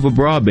can use it for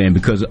broadband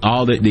because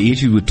all the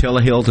issues with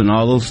telehealth and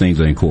all those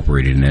things are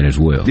incorporated in that as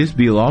well. This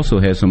bill also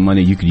has some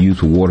money you could use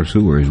for water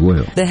sewer as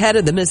well. The head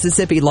of the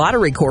Mississippi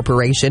Lottery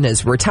Corporation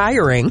is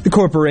retiring.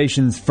 The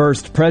corporation's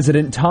first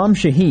president, Tom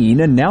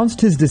Shaheen,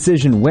 announced his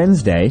decision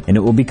Wednesday, and it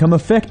will become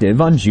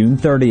effective on June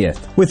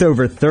 30th. With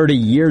over 30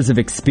 years of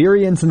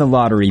experience in the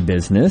lottery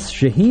business,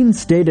 Shaheen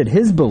stated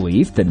his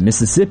belief that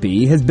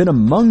Mississippi has been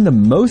among the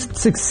most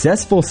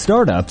successful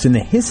startups in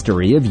the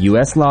history of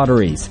U.S.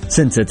 lotteries.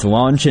 Since its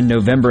launch in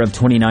November of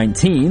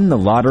 2019, the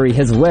lottery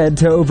has led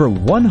to over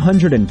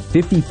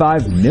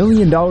 $155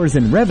 million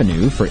in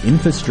revenue for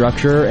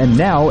infrastructure and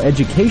now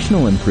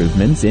educational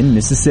improvements in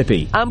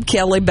Mississippi. I'm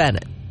Kelly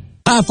Bennett.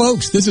 Hi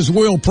folks, this is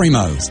Will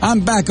Primos.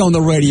 I'm back on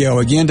the radio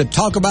again to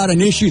talk about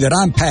an issue that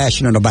I'm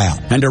passionate about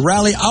and to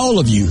rally all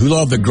of you who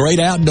love the great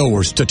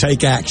outdoors to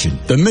take action.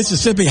 The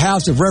Mississippi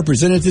House of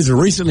Representatives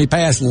recently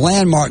passed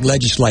landmark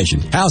legislation,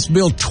 House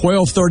Bill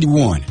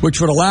 1231, which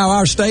would allow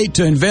our state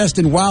to invest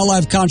in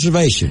wildlife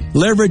conservation,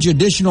 leverage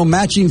additional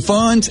matching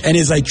funds, and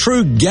is a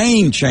true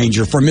game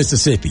changer for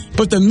Mississippi.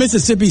 But the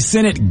Mississippi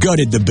Senate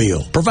gutted the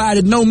bill,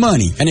 provided no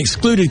money, and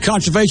excluded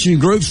conservation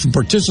groups from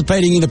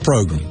participating in the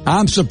program.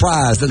 I'm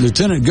surprised that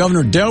Lieutenant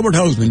Governor Delbert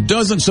Hosemann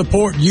doesn't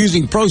support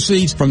using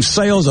proceeds from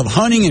sales of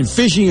hunting and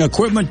fishing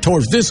equipment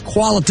towards this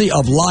quality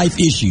of life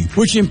issue,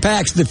 which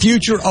impacts the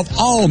future of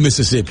all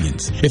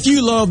Mississippians. If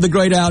you love the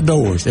great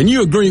outdoors and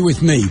you agree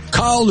with me,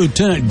 call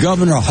Lieutenant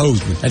Governor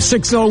Hosemann at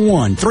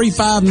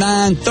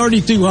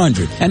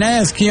 601-359-3200 and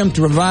ask him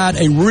to provide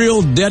a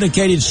real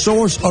dedicated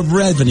source of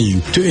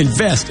revenue to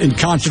invest in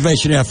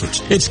conservation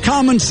efforts. It's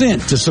common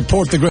sense to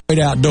support the great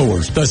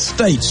outdoors, the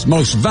state's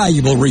most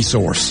valuable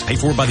resource. Paid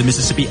for by the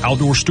Mississippi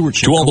Outdoor Stewardship.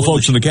 To all the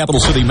folks in the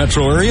capital city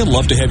metro area,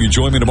 love to have you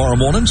join me tomorrow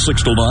morning,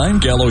 6 to 9,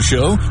 Gallo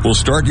Show. We'll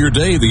start your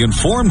day the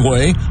informed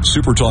way.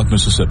 Super Talk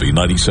Mississippi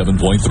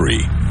 97.3.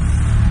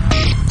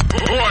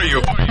 Who are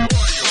you?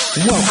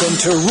 Welcome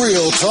to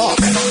Real Talk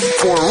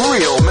for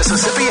real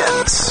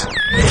Mississippians.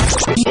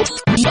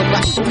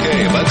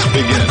 Okay, let's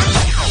begin.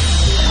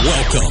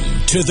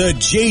 Welcome to the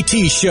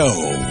JT Show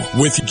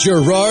with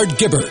Gerard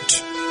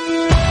Gibbert.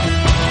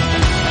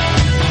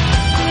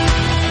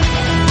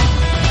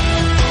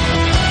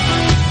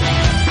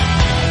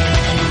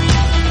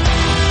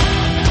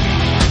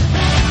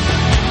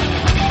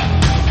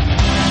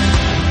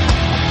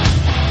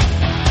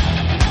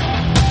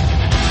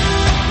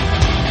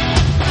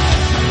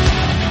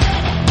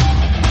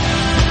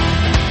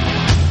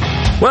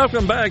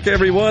 Welcome back,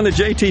 everyone. The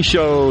JT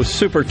Show,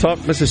 Super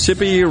Talk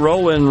Mississippi,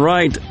 rolling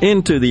right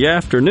into the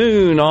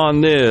afternoon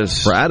on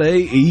this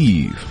Friday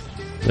Eve.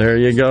 There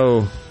you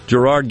go.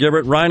 Gerard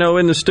Gibbert, Rhino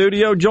in the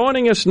studio.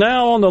 Joining us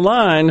now on the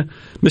line,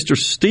 Mr.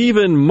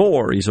 Stephen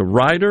Moore. He's a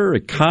writer,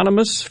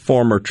 economist,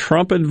 former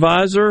Trump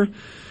advisor,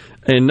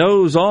 and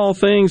knows all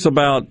things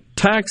about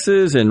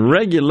taxes and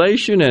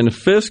regulation and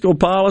fiscal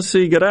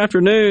policy. Good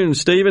afternoon,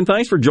 Stephen.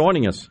 Thanks for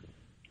joining us.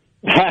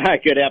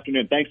 Good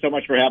afternoon. Thanks so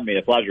much for having me.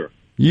 A pleasure.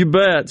 You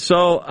bet.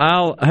 So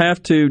I'll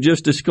have to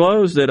just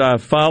disclose that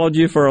I've followed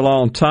you for a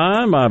long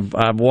time.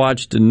 I've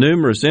watched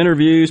numerous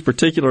interviews,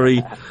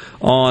 particularly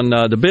on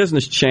the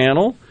Business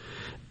Channel,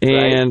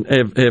 and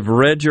have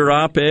read your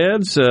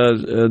op-eds,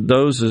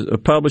 those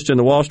published in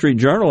the Wall Street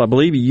Journal. I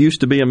believe you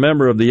used to be a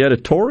member of the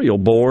editorial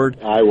board.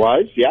 I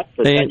was,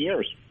 for 10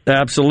 years.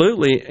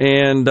 Absolutely.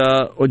 And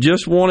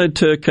just wanted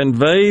to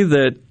convey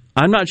that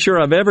I'm not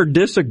sure I've ever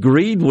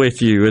disagreed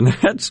with you, and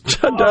that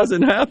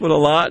doesn't happen a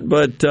lot,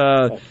 but...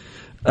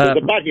 there's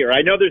a butt here.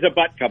 I know there's a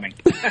butt coming.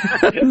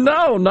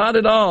 No, not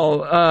at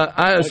all.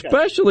 I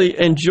especially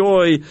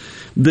enjoy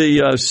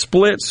the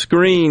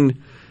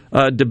split-screen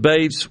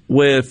debates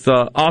with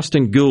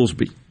Austin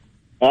Goolsbee.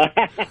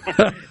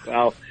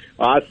 Well,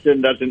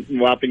 Austin doesn't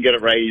often get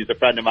it right. He's a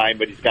friend of mine,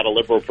 but he's got a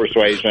liberal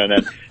persuasion,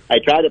 and I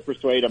try to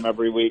persuade him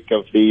every week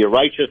of the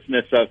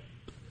righteousness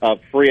of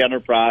free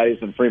enterprise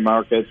and free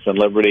markets and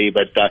liberty,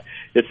 but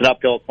it's an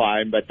uphill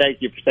climb. But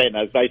thank you for saying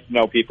that. It's nice to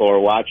know people are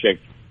watching.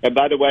 And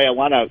by the way, I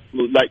want to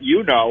let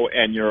you know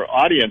and your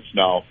audience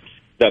know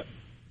that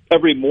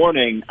every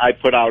morning I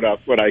put out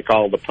what I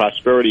call the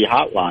Prosperity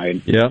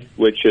Hotline,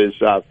 which is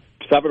 7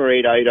 or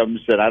 8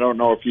 items. And I don't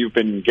know if you've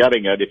been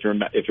getting it. If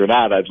you're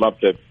not, I'd love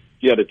to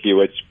get it to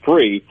you. It's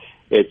free.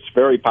 It's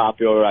very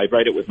popular. I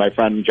write it with my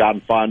friend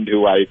John Fund,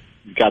 who I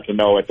got to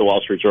know at the Wall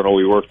Street Journal.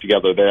 We worked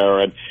together there,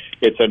 and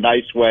it's a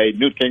nice way.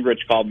 Newt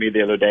Gingrich called me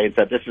the other day and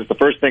said, this is the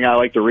first thing I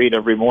like to read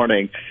every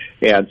morning.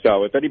 And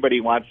so if anybody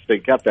wants to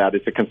get that,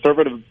 it's a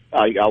conservative,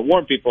 I'll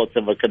warn people, it's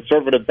of a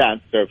conservative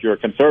bent. So if you're a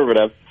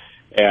conservative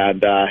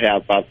and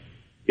have a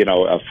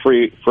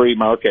free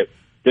market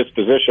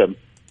disposition,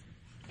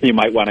 you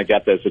might want to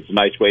get this. It's a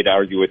nice way to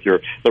argue with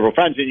your liberal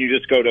friends. And you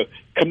just go to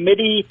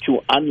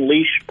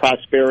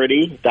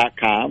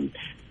committeetounleashprosperity.com.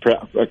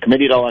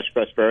 Committee to Launch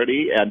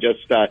Prosperity, and just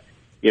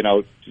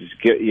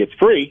it's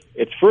free.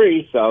 It's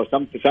free. So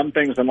some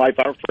things in life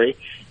are free,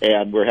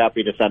 and we're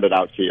happy to send it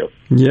out to you.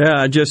 Yeah,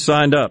 I just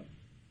signed up.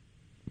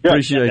 Good.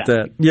 Appreciate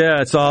that.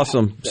 Yeah, it's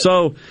awesome.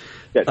 So,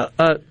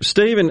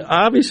 Stephen,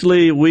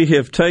 obviously we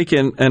have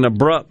taken an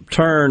abrupt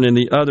turn in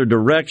the other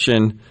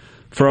direction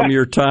from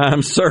your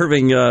time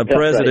serving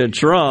President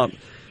Trump.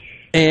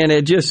 And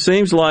it just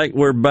seems like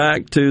we're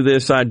back to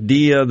this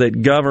idea that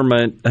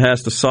government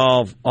has to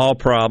solve all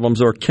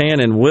problems, or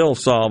can and will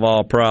solve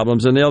all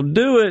problems. And they'll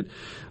do it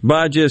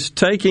by just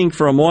taking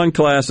from one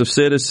class of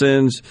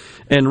citizens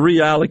and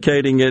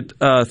reallocating it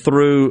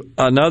through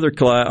another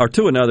class, or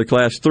to another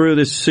class, through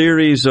this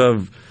series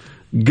of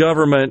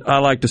government, I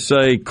like to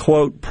say,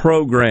 quote,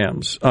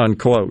 programs,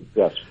 unquote.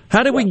 Yes.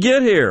 How did we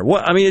get here?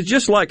 Well, I mean, it's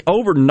just like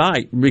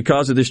overnight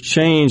because of this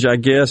change, I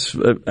guess,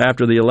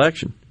 after the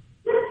election.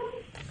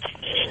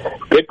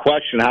 Good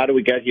question. How do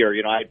we get here?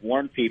 I'd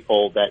warned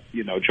people that,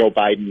 Joe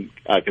Biden,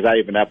 because I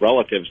even have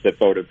relatives that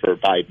voted for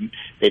Biden.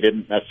 They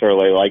didn't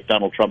necessarily like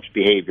Donald Trump's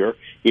behavior,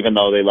 even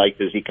though they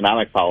liked his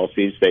economic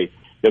policies. They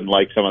didn't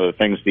like some of the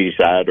things that he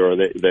said, or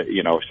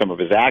some of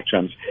his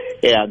actions.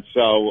 And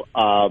so,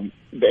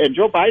 and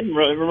Joe Biden,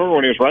 remember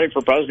when he was running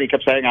for president, he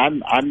kept saying,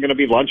 I'm going to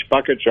be Lunch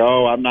Bucket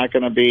Joe. I'm not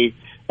going to be,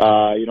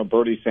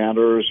 Bernie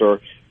Sanders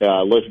or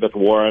Elizabeth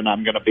Warren.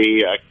 I'm going to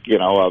be, a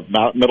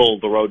middle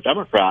of the road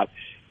Democrat.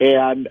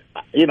 And,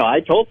 I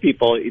told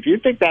people, if you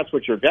think that's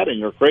what you're getting,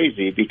 you're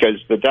crazy, because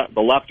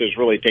the left has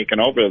really taken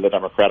over the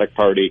Democratic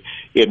Party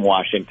in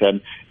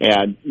Washington.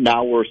 And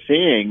now we're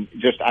seeing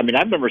I've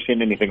never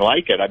seen anything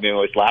like it. I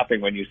was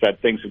laughing when you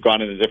said things have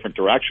gone in a different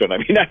direction.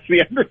 That's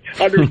the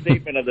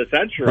understatement of the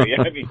century.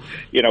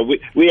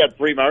 We had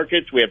free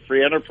markets, we had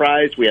free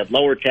enterprise, we had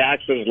lower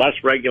taxes, less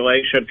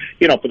regulation.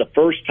 For the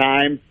first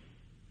time,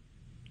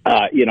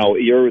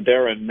 you're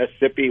there in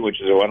Mississippi,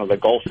 which is one of the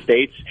Gulf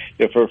states.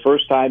 For the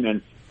first time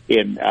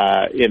in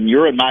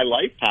my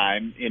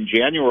lifetime, in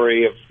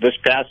January of this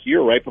past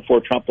year, right before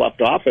Trump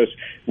left office,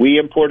 we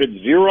imported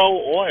zero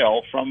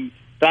oil from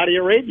Saudi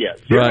Arabia.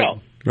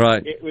 Zero.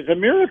 Right. It was a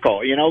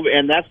miracle,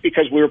 and that's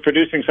because we were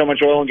producing so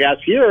much oil and gas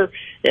here.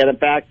 And in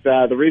fact,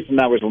 the reason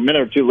I was a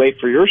minute or two late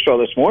for your show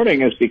this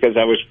morning is because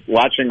I was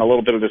watching a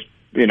little bit of this,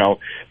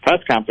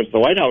 press conference the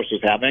White House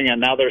was having, and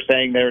now they're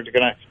saying they're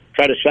going to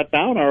try to shut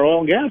down our oil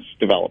and gas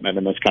development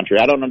in this country.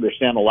 I don't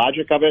understand the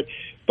logic of it,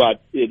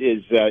 but it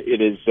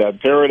is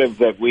imperative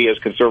that we as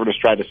conservatives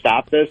try to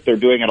stop this. They're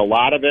doing a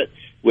lot of it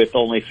with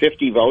only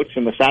 50 votes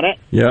in the Senate.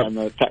 Yep. And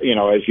as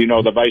you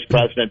know, the vice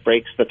president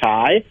breaks the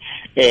tie,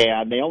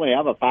 and they only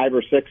have a 5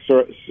 or 6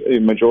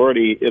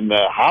 majority in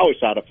the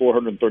House out of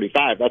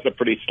 435. That's a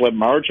pretty slim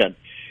margin.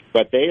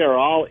 But they are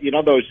all,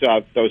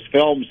 those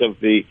films of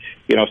the,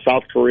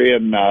 South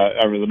Korean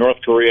or the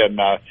North Korean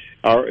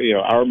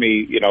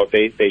army,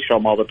 they show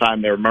them all the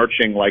time. They're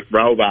marching like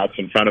robots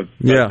in front of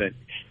President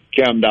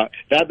Kim.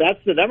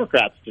 That's the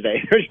Democrats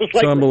today. They're just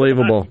like, it's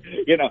unbelievable.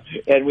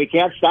 And we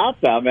can't stop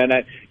them. And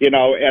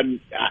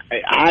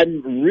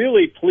I'm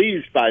really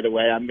pleased, by the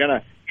way. I'm going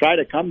to try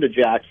to come to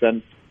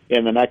Jackson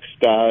in the next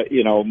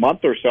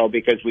month or so,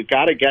 because we've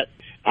got to get.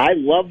 I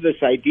love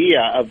this idea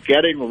of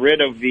getting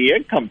rid of the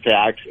income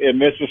tax in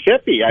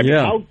Mississippi.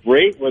 How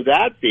great would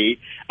that be?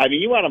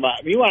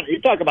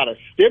 You talk about a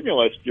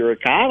stimulus to your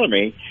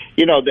economy.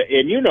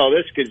 And you know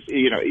this because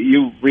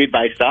you read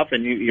my stuff,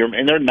 and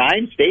and there are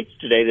 9 states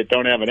today that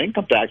don't have an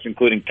income tax,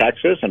 including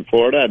Texas and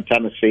Florida and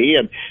Tennessee,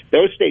 and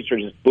those states are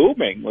just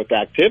booming with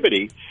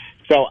activity.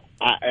 So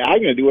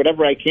I'm going to do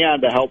whatever I can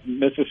to help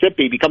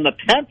Mississippi become the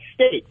 10th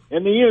state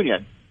in the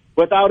union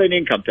without an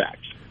income tax.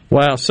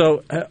 Wow.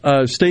 So,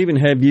 Stephen,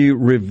 have you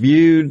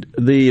reviewed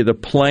the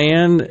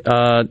plan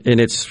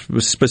and its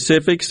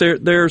specifics?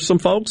 There are some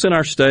folks in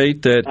our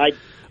state that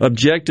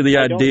object to the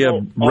idea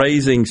of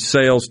raising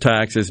sales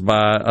taxes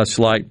by a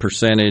slight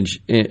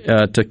percentage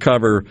to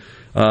cover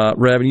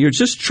revenue.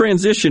 Just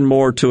transition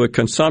more to a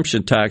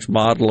consumption tax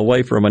model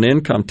away from an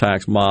income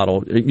tax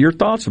model. Your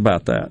thoughts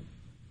about that?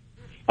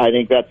 I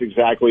think that's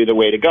exactly the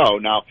way to go.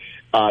 Now,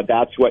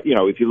 that's what,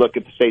 if you look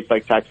at the states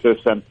like Texas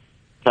and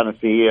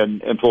Tennessee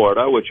and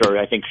Florida, which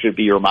I think should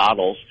be your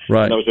models.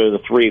 Right. And those are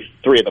the three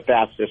of the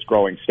fastest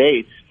growing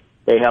states.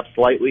 They have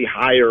slightly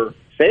higher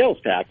sales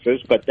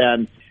taxes, but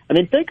then,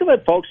 think of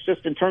it, folks,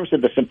 just in terms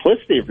of the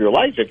simplicity of your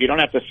life. If you don't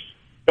have to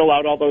fill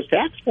out all those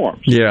tax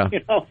forms,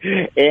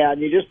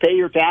 and you just pay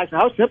your tax.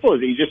 How simple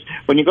is it?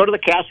 When you go to the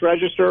cash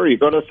register, or you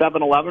go to the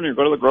 7-Eleven, or you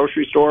go to the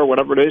grocery store,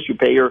 whatever it is, you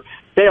pay your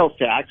sales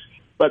tax.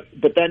 But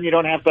then you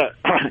don't have to,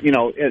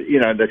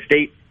 the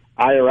state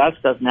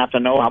IRS doesn't have to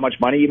know how much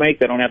money you make.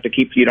 You don't have to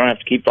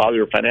keep all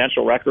your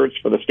financial records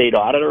for the state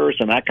auditors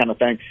and that kind of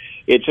thing.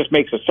 It just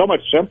makes it so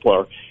much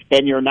simpler.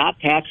 And you're not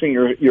taxing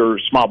your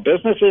small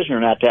businesses.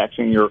 You're not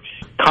taxing your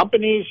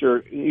companies.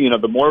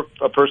 The more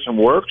a person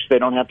works, they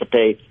don't have to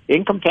pay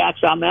income tax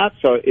on that.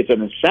 So it's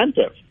an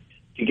incentive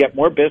to get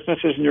more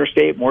businesses in your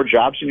state, more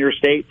jobs in your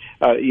state.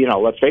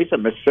 Let's face it,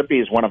 Mississippi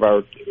is one of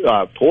our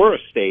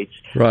poorest states.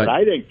 Right. But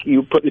I think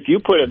if you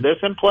put this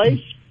in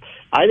place,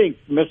 I think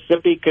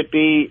Mississippi could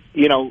be,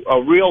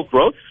 a real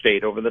growth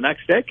state over the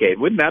next decade.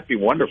 Wouldn't that be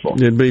wonderful?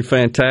 It'd be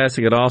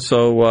fantastic. It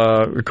also,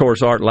 of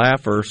course, Art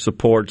Laffer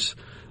supports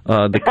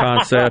the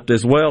concept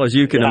as well, as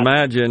you can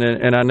imagine.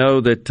 And I know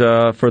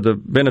that for the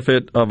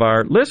benefit of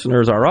our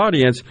listeners, our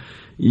audience,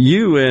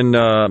 you and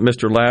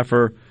Mr.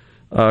 Laffer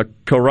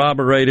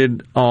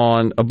corroborated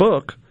on a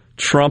book,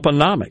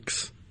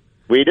 Trumponomics.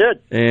 We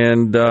did.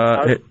 And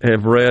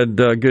have read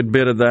a good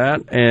bit of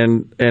that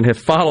and have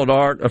followed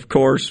Art, of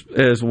course,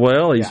 as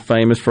well. He's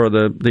famous for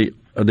the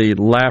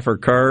Laffer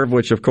curve,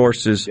 which, of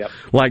course, is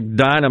like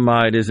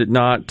dynamite, is it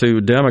not,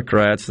 to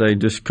Democrats? They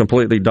just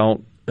completely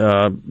don't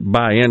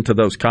buy into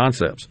those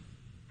concepts.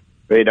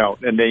 They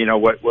don't. And then,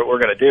 what we're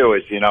going to do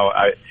is,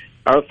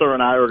 Arthur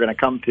and I are going to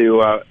come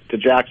to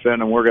Jackson,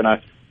 and we're going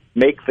to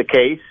make the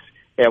case.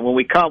 And when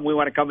we come, we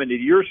want to come into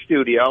your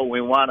studio.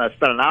 We want to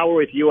spend an hour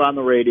with you on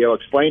the radio,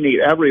 explain to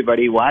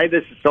everybody why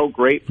this is so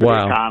great for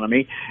the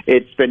economy.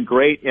 It's been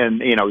great,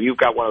 and you've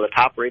got one of the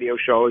top radio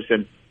shows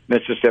in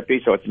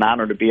Mississippi, so it's an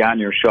honor to be on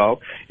your show.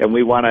 And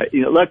we want to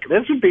look.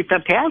 This would be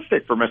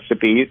fantastic for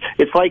Mississippi.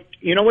 It's like,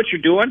 what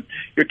you're doing?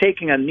 You're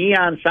taking a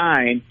neon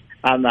sign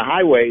on the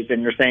highways,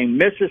 and you're saying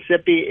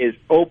Mississippi is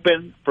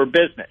open for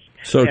business.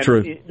 So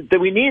true.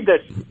 We need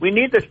this. We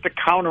need this to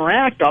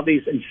counteract all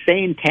these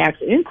insane tax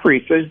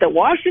increases that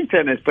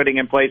Washington is putting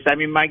in place. I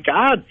mean, my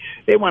God,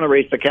 they want to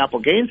raise the capital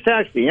gains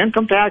tax, the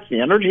income tax, the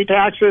energy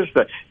taxes,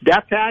 the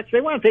death tax. They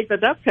want to take the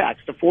death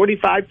tax to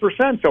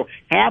 45%. So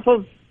half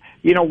of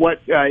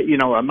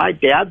my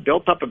dad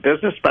built up a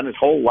business, spent his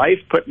whole life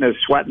putting his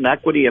sweat and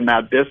equity in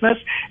that business,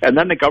 and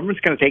then the government's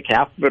going to take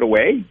half of it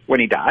away when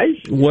he dies?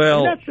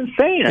 Well, that's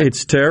insane.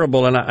 It's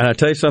terrible. And I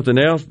tell you something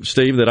else,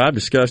 Steve, that I've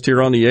discussed here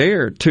on the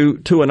air.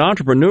 To an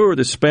entrepreneur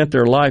that spent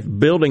their life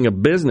building a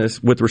business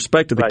with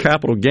respect to the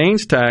capital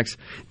gains tax,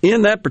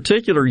 in that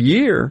particular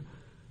year,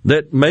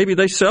 that maybe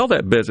they sell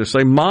that business,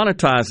 they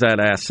monetize that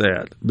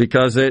asset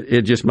because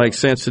it just makes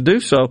sense to do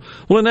so.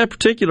 Well, in that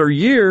particular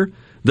year,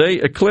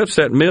 they eclipse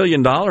that $1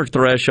 million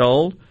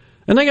threshold,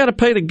 and they got to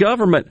pay the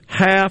government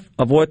half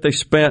of what they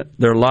spent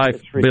their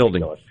life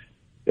building.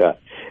 Yeah,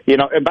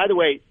 and by the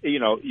way,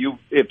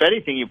 if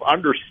anything, you've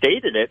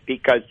understated it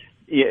because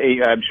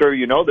I'm sure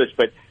you know this,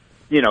 but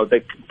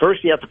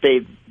first you have to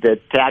pay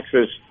the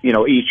taxes,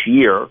 each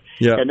year,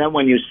 and then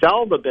when you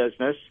sell the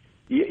business,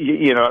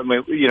 you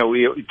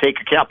take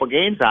a capital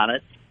gains on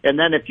it. And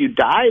then if you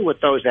die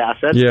with those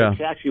assets, they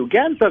tax you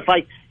again. So it's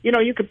like,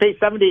 you could pay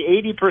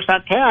 70,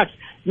 80% tax.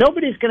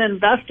 Nobody's going to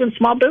invest in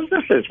small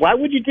businesses. Why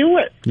would you do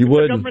it? You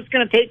wouldn't. The government's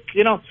going to take,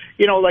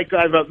 like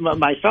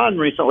my son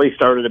recently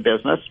started a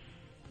business.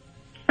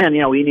 And,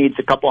 he needs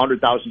a couple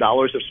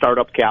 $100,000 of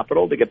startup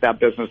capital to get that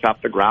business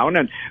off the ground.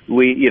 And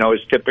we, as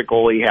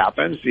typically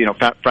happens,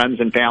 friends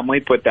and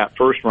family put that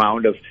first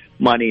round of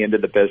money into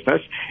the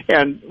business,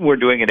 and we're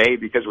doing it, A,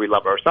 because we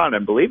love our son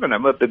and believe in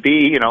him, but the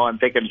B, I'm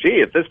thinking,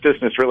 gee, if this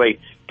business really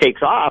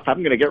takes off, I'm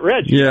going to get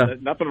rich. Yeah.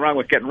 Nothing wrong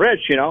with getting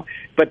rich,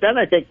 But then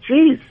I think,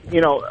 geez,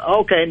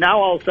 okay, now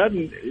all of a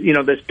sudden,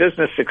 this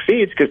business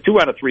succeeds because 2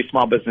 out of 3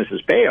 small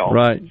businesses fail.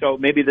 Right. So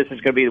maybe this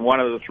is going to be one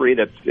of the 3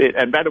 that's,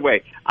 and by the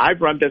way,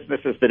 I've run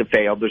businesses that have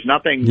failed. There's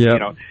nothing,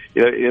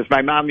 as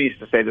my mom used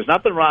to say, there's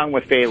nothing wrong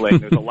with failing.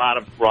 There's a lot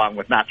of wrong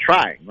with not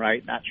trying,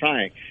 right? Not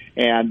trying.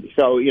 And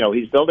so,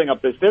 he's building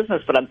up this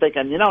business, but I'm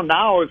thinking,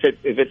 now if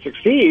it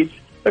succeeds,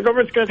 the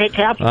government's going to take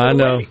capital away. I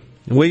know.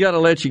 We got to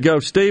let you go.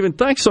 Stephen,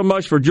 thanks so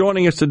much for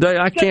joining us today.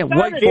 I can't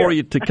wait for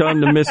you to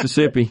come to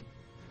Mississippi.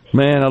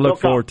 Man, I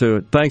look forward to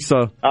it. Thanks.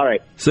 All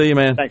right. See you,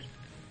 man. Thanks.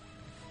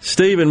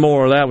 Stephen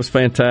Moore, that was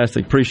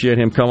fantastic. Appreciate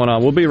him coming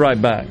on. We'll be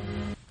right back.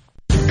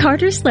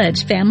 Carter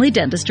Sledge Family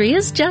Dentistry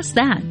is just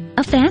that,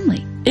 a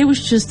family. It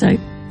was just a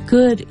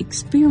good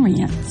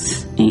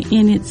experience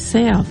in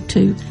itself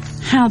to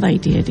how they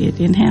did it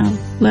and how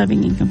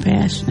loving and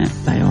compassionate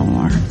they all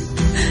are.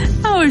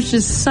 I was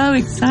just so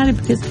excited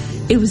because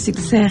it was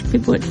exactly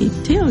what he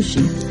tells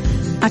you.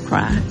 I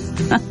cried.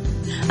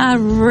 I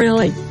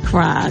really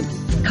cried.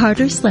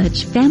 Carter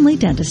Sledge Family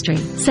Dentistry,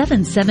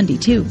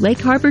 772 Lake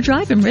Harbor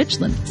Drive in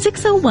Richland,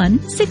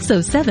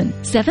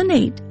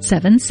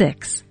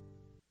 601-607-7876.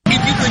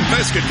 If you think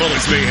basketball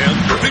is mayhem,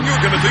 then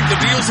you're going to think the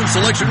deals and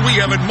selection we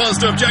have at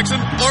Mazda of Jackson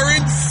are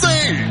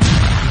insane.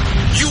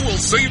 You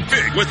will save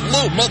big with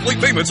low monthly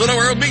payments on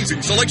our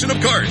amazing selection of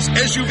cars,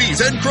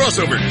 SUVs, and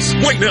crossovers.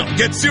 Right now,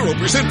 get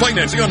 0%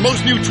 financing on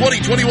most new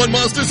 2021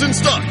 Mazdas in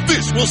stock.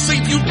 This will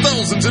save you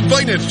thousands in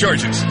finance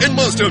charges. And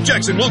Mazda of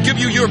Jackson will give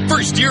you your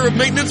first year of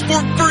maintenance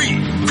for free.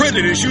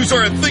 Credit issues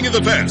are a thing of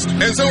the past,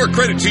 as our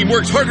credit team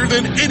works harder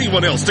than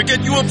anyone else to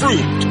get you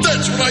approved.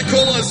 That's what I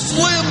call a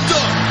slam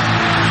dunk.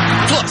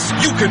 Plus,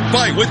 you can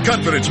buy with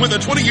confidence with a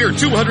 20-year,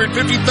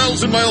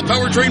 250,000-mile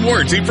powertrain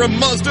warranty from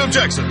Mazda of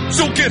Jackson.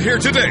 So get here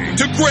today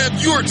to grab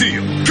your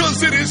deal,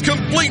 because it is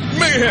complete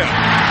mayhem,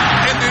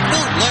 and it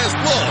won't last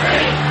long. 3,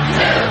 2,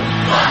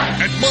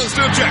 1. At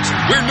Mazda of Jackson,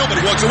 where nobody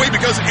walks away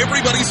because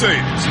everybody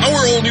saves.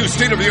 Our all-new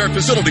state-of-the-art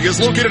facility is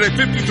located at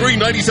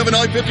 5397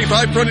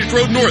 I-55 Frontage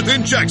Road North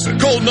in Jackson.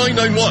 Call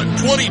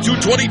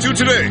 991-2222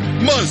 today.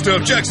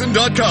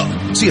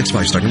 MazdaofJackson.com.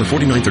 CX5 stock number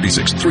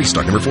 4936. 3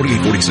 stock number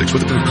 4846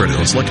 with approved credit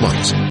on select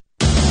models.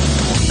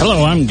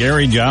 Hello, I'm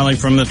Gary Jolly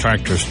from the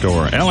Tractor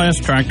Store.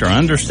 LS Tractor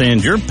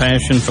understands your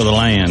passion for the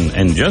land,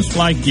 and just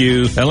like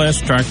you,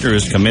 LS Tractor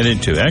is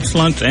committed to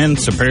excellence and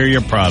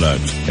superior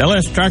products.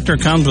 LS Tractor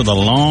comes with a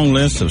long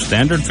list of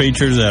standard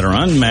features that are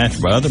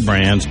unmatched by other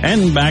brands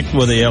and backed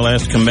with the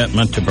LS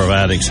commitment to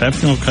provide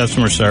exceptional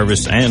customer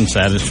service and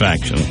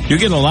satisfaction. You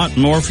get a lot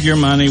more for your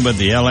money with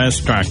the LS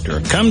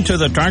Tractor. Come to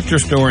the Tractor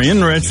Store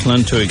in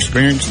Richland to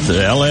experience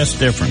the LS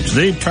difference.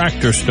 The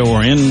Tractor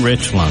Store in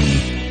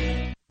Richland.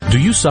 Do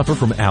you suffer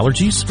from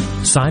allergies,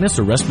 sinus,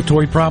 or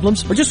respiratory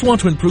problems, or just want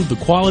to improve the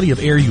quality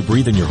of air you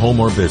breathe in your home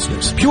or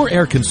business? Pure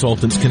Air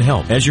Consultants can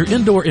help. As your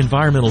indoor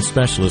environmental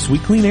specialist, we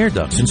clean air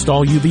ducts,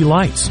 install UV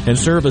lights, and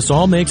service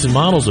all makes and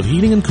models of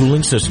heating and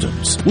cooling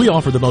systems. We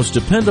offer the most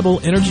dependable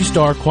Energy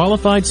Star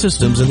qualified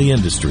systems in the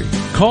industry.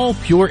 Call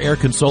Pure Air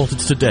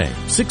Consultants today,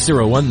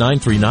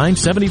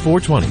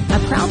 601-939-7420. A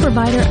proud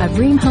provider of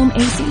Rheem Home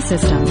AC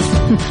systems.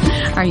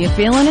 Are you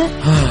feeling it?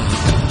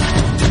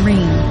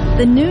 Rheem,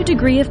 the new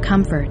degree of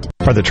comfort.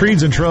 Are the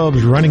trees and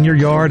shrubs running your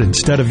yard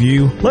instead of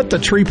you? Let the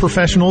tree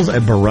professionals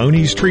at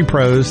Baroni's Tree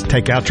Pros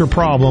take out your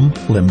problem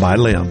limb by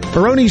limb.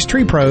 Baroni's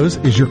Tree Pros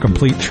is your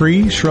complete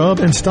tree, shrub,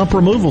 and stump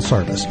removal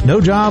service.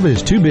 No job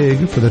is too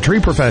big for the tree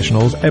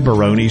professionals at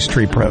Baroni's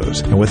Tree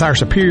Pros. And with our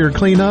superior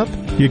cleanup,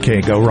 you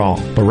can't go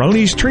wrong.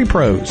 Baroni's Tree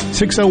Pros,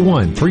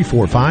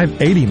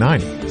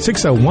 601-345-8090.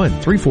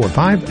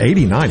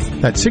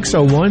 601-345-8090. That's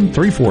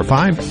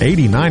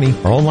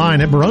 601-345-8090. Or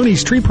online at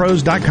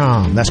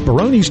baronistreepros.com. That's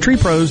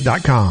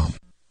baronistreepros.com.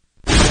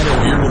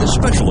 Here with a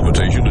special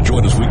invitation to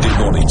join us weekday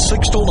morning,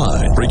 6 to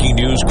 9. Breaking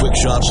news, quick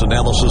shots,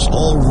 analysis,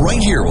 all right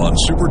here on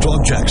Super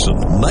Talk Jackson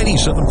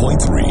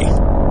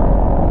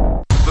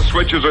 97.3. The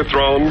switches are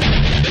thrown.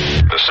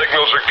 The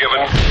signals are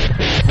given.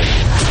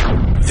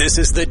 This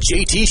is the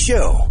JT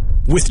Show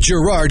with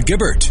Gerard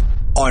Gibbert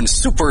on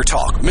Super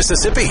Talk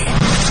Mississippi.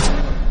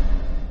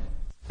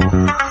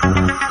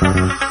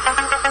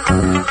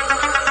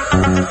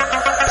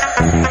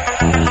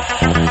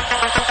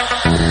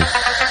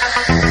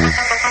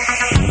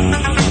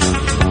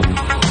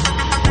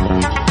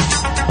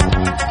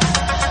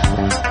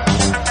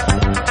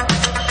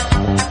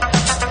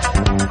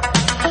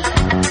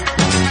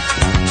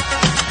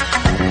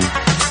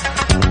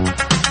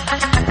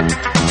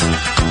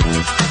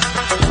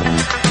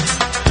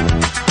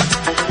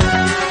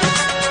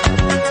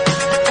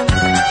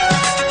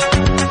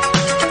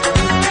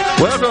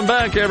 Welcome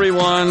back,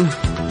 everyone.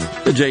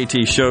 The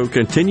JT Show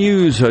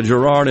continues.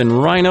 Gerard and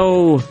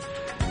Rhino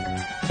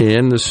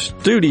in the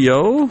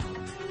studio,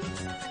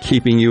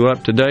 keeping you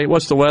up to date.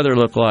 What's the weather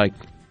look like?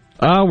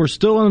 We're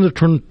still under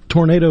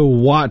tornado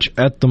watch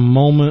at the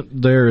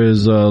moment. There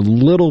is a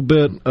little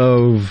bit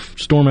of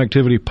storm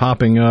activity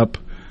popping up.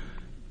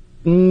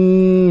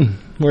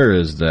 Where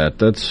is that?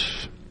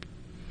 That's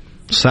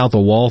south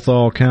of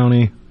Walthall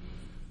County.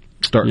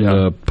 Starting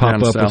to pop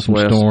up with some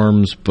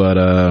storms,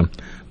 but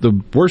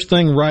the worst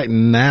thing right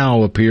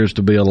now appears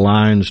to be a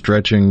line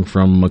stretching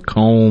from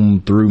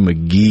Macomb through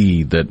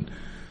McGee that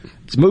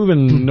it's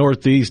moving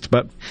northeast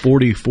about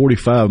 40,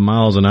 45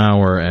 miles an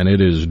hour, and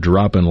it is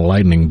dropping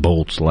lightning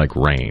bolts like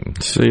rain.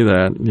 See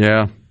that?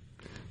 Yeah.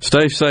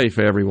 Stay safe,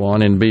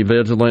 everyone, and be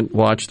vigilant.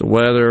 Watch the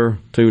weather.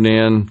 Tune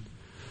in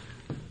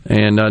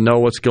and know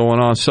what's going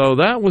on. So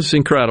that was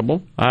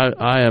incredible.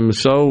 I am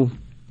so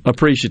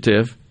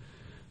appreciative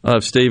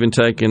of Stephen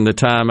taking the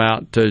time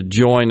out to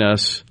join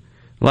us.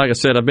 Like I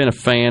said, I've been a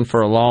fan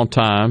for a long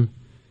time,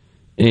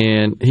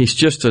 and he's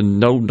just a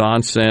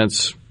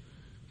no-nonsense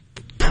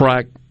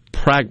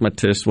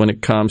pragmatist when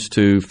it comes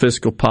to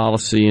fiscal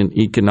policy and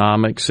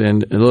economics.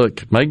 And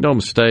look, make no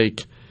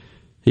mistake,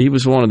 he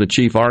was one of the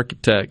chief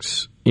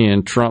architects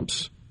in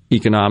Trump's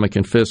economic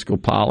and fiscal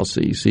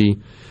policies. He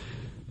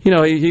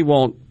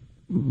won't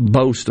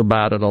boast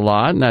about it a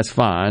lot, and that's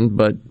fine,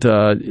 but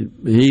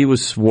he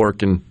was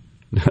working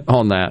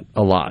on that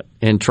a lot,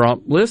 and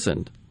Trump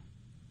listened.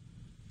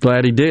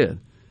 Glad he did.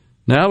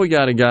 Now we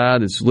got a guy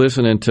that's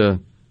listening to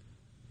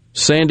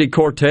Sandy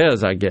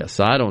Cortez, I guess.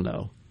 I don't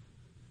know.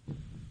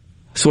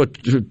 That's what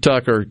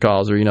Tucker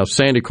calls her,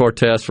 Sandy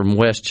Cortez from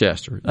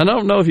Westchester. I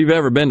don't know if you've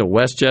ever been to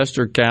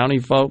Westchester County,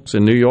 folks,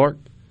 in New York.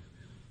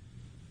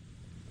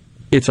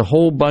 It's a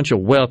whole bunch of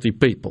wealthy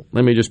people.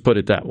 Let me just put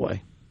it that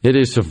way. It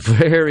is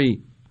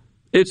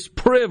it's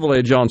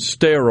privilege on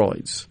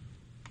steroids.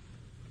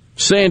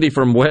 Sandy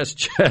from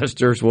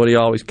Westchester is what he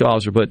always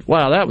calls her. But,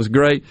 wow, that was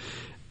great.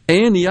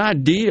 And the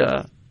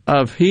idea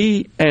of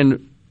he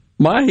and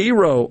my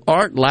hero,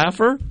 Art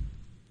Laffer,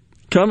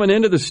 coming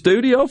into the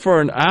studio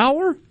for an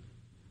hour,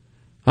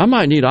 I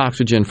might need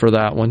oxygen for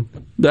that one.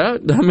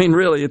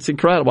 Really, it's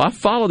incredible. I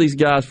follow these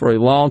guys for a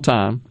long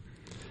time,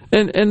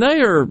 and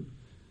they are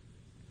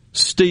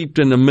steeped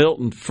in the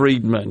Milton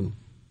Friedman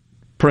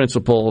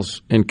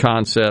principles and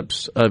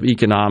concepts of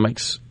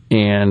economics,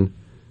 and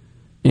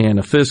and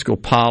a fiscal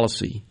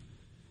policy,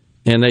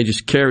 and they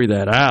just carry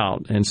that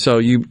out. And so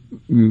you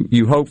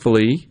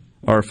hopefully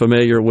are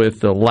familiar with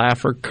the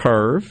Laffer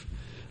curve.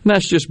 And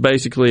that's just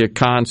basically a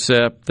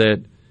concept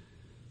that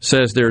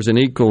says there's an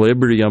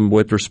equilibrium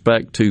with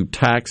respect to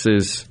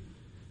taxes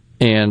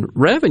and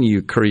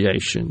revenue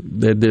creation.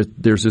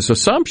 There's this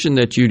assumption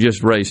that you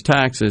just raise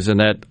taxes and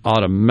that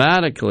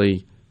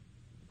automatically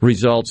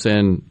results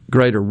in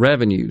greater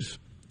revenues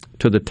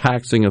to the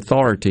taxing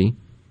authority.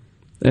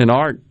 And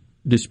Art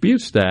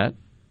disputes that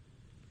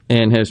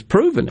and has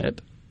proven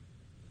it.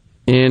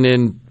 And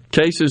in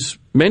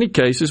many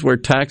cases where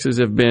taxes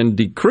have been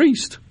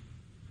decreased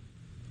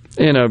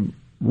in a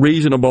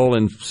reasonable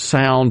and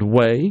sound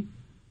way,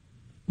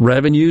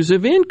 revenues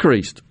have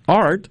increased.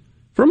 Art,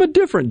 from a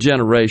different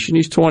generation,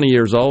 he's 20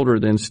 years older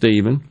than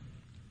Stephen.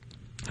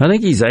 I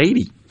think he's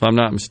 80, if I'm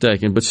not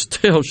mistaken, but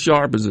still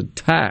sharp as a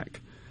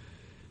tack.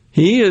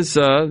 He was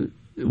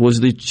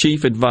the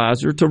chief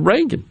advisor to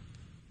Reagan.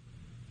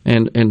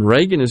 And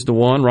Reagan is the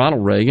one,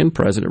 Ronald Reagan,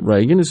 President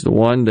Reagan, is the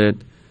one that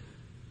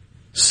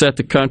set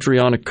the country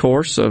on a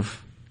course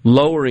of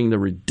lowering the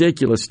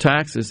ridiculous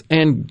taxes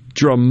and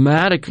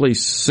dramatically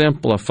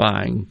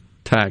simplifying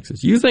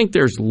taxes. You think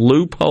there's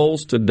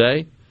loopholes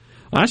today?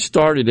 I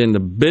started in the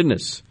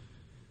business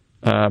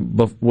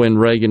when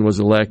Reagan was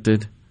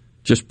elected,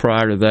 just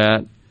prior to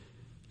that.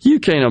 You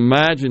can't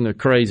imagine the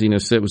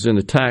craziness that was in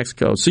the tax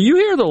code. So you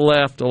hear the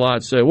left a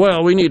lot say,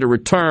 well, we need to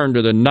return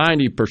to the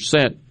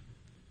 90%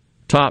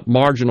 top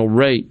marginal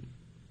rate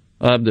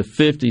of the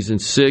 50s and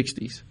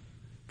 60s.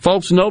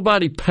 Folks,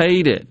 nobody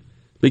paid it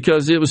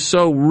because it was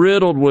so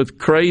riddled with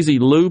crazy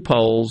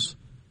loopholes.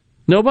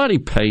 Nobody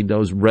paid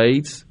those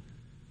rates.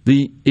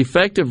 The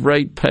effective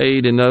rate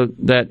paid in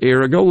that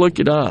era, go look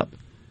it up.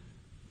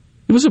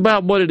 It was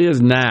about what it is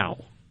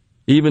now,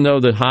 even though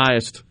the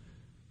highest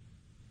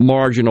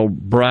marginal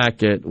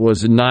bracket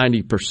was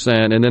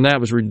 90%, and then that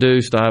was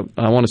reduced,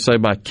 I want to say,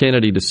 by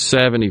Kennedy to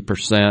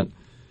 70%,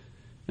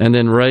 and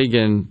then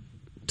Reagan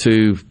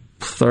to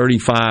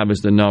 35 is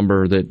the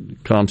number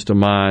that comes to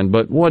mind.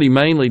 But what he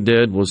mainly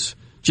did was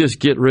just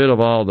get rid of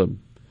all the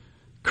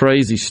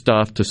crazy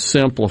stuff to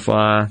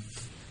simplify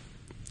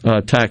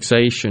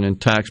taxation and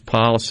tax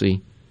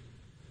policy.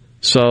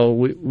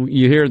 So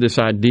you hear this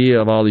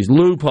idea of all these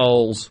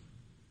loopholes.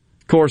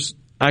 Of course,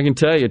 I can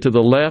tell you, to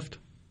the left,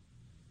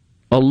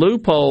 a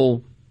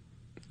loophole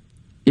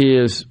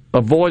is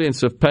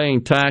avoidance of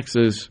paying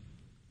taxes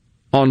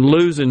on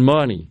losing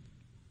money.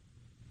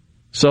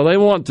 So they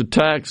want to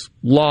tax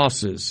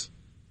losses.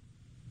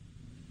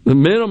 The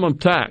minimum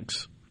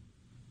tax.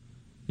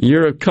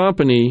 You're a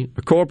company,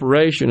 a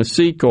corporation, a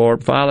C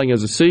Corp, filing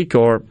as a C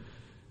Corp.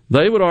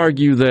 They would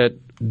argue that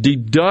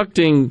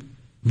deducting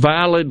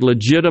valid,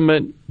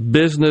 legitimate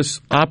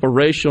business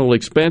operational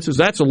expenses,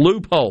 that's a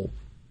loophole.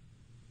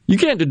 You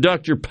can't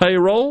deduct your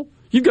payroll.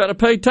 You've got to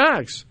pay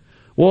tax.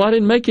 Well, I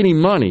didn't make any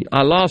money.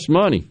 I lost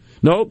money.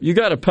 Nope, you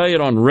got to pay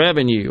it on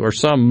revenue or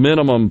some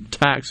minimum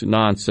tax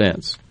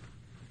nonsense.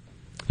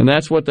 And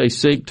that's what they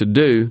seek to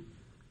do.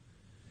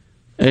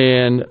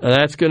 And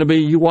that's going to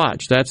be, you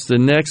watch, that's the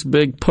next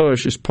big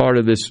push as part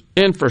of this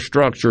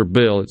infrastructure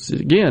bill.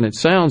 It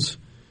sounds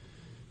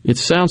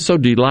so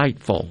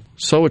delightful,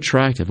 so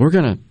attractive. We're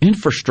going to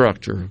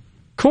infrastructure.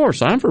 Of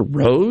course, I'm for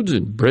roads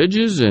and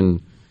bridges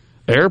and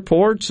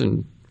airports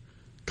and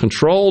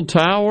controlled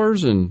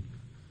towers and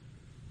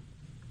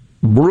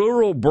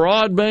rural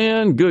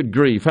broadband. Good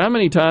grief. How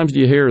many times do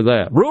you hear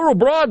that? Rural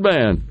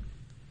broadband.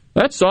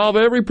 That'd solve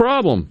every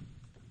problem.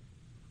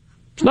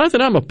 It's not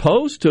that I'm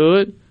opposed to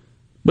it,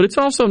 but it's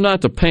also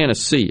not the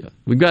panacea.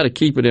 We've got to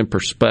keep it in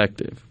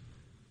perspective.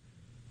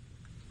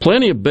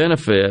 Plenty of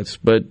benefits,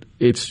 but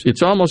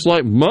it's almost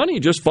like money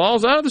just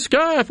falls out of the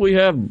sky if we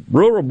have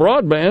rural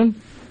broadband.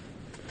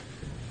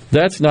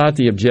 That's not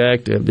the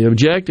objective. The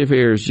objective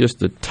here is just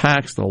to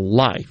tax the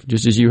life,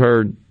 just as you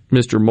heard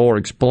Mr. Moore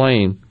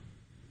explain.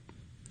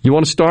 You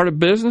want to start a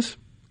business?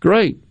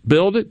 Great.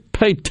 Build it.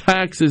 Pay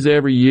taxes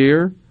every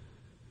year.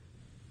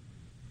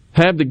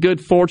 Have the good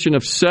fortune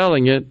of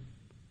selling it.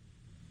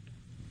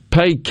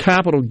 Pay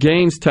capital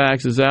gains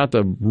taxes out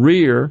the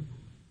rear.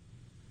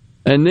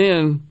 And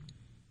then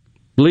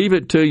leave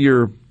it to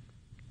your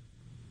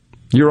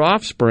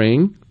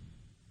offspring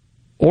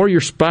or your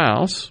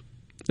spouse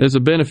as a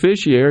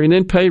beneficiary, and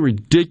then pay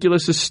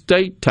ridiculous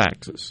estate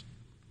taxes.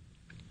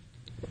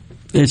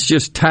 It's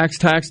just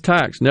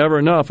tax, never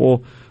enough.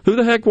 Well, who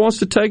the heck wants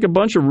to take a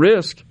bunch of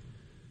risk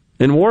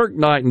and work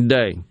night and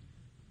day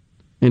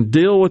and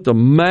deal with the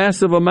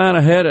massive amount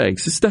of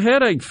headaches? It's the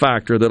headache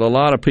factor that a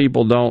lot of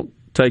people don't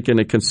take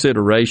into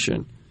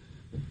consideration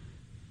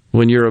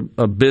when you're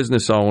a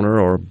business owner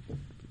or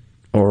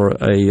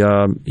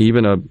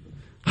even a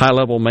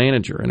high-level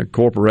manager in a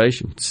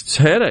corporation. It's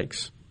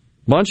headaches,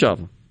 a bunch of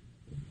them.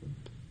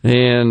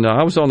 And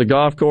I was on the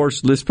golf course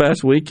this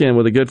past weekend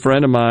with a good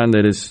friend of mine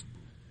that is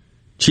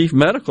chief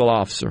medical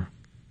officer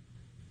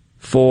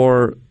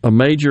for a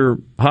major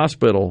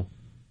hospital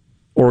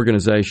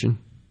organization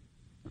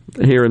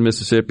here in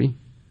Mississippi.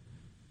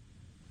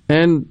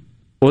 And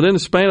within the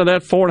span of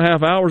that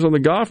 4.5 hours on the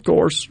golf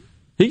course,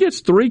 he gets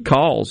 3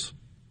 calls,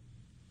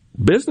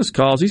 business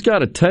calls he's got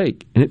to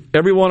take. And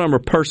every one of them are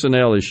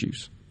personnel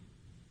issues.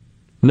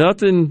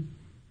 Nothing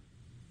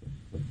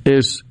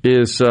is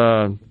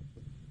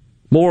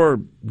more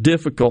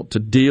difficult to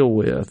deal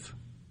with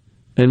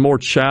and more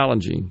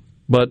challenging,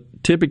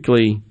 but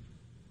typically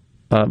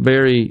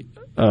very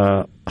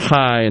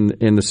high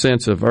in the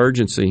sense of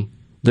urgency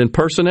than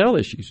personnel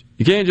issues.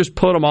 You can't just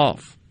put them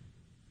off,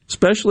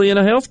 especially in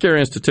a healthcare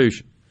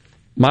institution.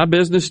 My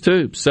business,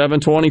 too,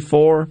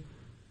 724,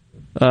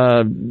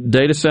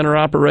 data center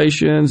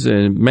operations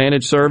and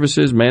managed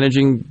services,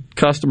 managing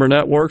customer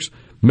networks,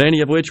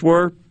 many of which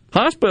were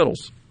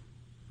hospitals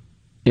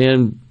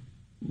and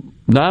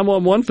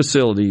 911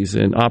 facilities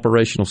and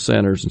operational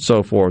centers and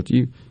so forth.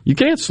 You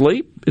can't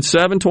sleep. It's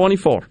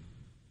 724.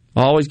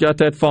 I always got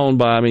that phone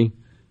by me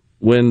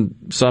when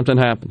something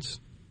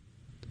happens.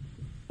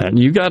 And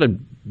you got to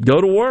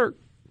go to work.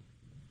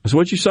 That's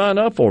what you sign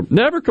up for.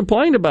 Never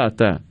complain about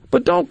that.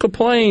 But don't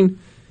complain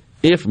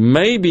if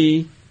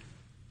maybe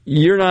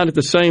you're not at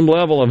the same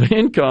level of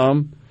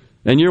income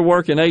and you're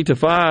working 8 to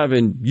 5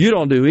 and you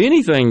don't do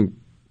anything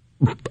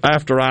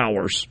after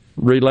hours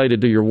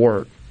related to your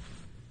work.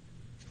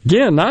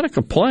 Again, not a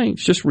complaint.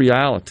 It's just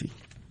reality.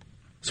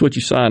 It's what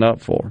you sign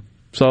up for.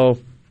 So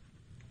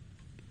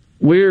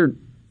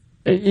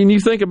and you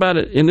think about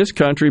it in this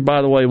country,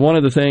 by the way, one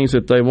of the things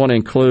that they want to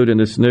include in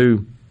this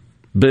new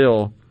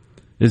bill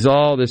is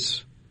all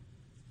this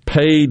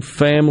paid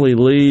family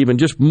leave and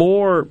just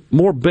more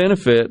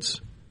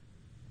benefits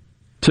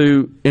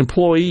to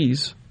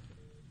employees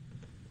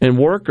and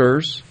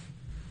workers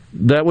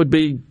that would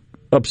be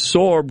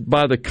absorbed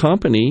by the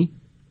company.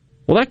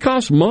 Well, that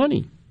costs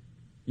money.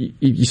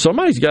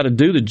 Somebody's got to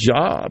do the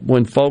job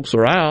when folks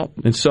are out,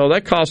 and so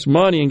that costs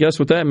money, and guess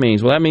what that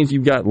means? Well, that means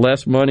you've got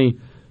less money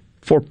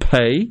for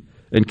pay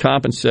and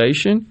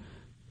compensation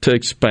to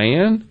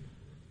expand,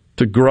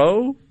 to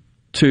grow,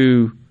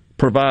 to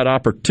provide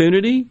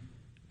opportunity,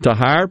 to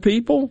hire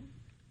people.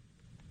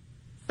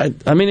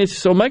 I mean,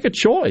 so make a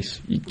choice.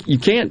 You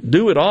can't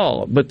do it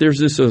all, but there's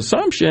this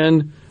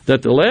assumption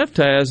that the left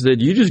has that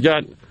you just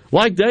got,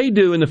 like they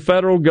do in the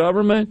federal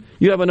government,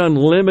 you have an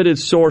unlimited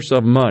source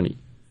of money.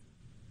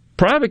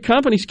 Private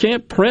companies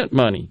can't print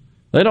money.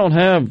 They don't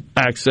have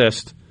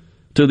access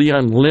to the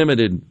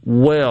unlimited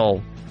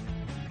well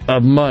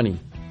of money.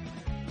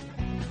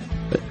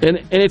 And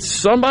it's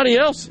somebody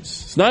else's.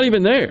 It's not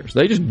even theirs.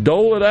 They just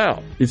dole it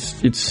out.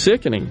 It's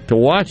sickening to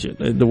watch it,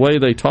 the way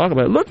they talk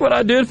about it. Look what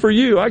I did for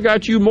you. I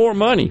got you more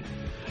money.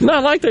 It's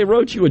not like they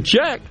wrote you a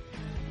check.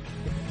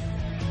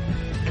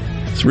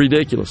 It's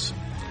ridiculous.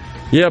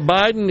 Yeah,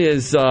 Biden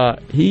is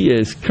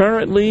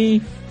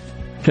currently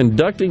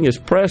conducting his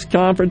press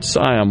conference.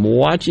 I am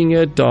watching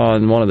it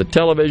on one of the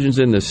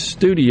televisions in the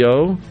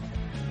studio.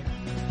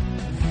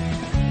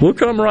 We'll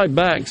come right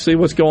back, see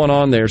what's going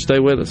on there. Stay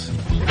with us.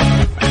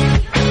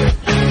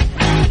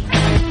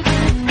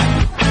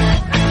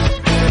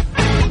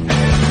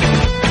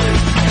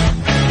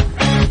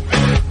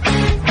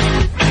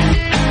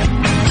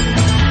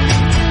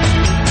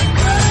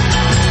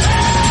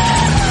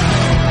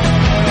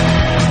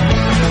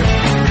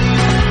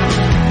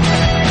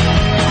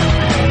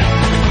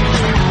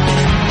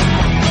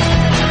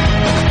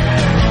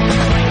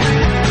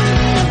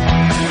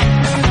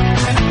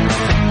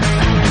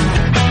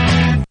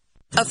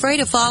 Afraid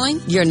of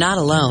falling? You're not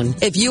alone.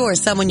 If you or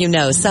someone you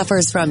know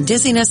suffers from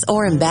dizziness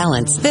or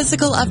imbalance,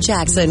 Physical of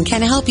Jackson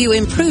can help you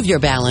improve your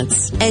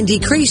balance and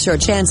decrease your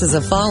chances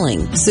of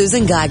falling.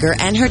 Susan Geiger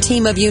and her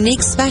team of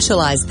unique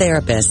specialized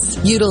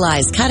therapists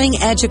utilize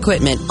cutting-edge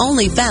equipment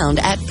only found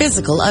at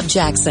Physical of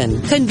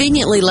Jackson,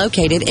 conveniently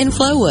located in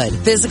Flowood.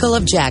 Physical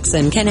of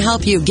Jackson can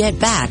help you get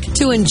back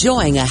to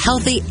enjoying a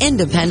healthy,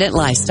 independent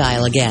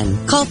lifestyle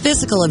again. Call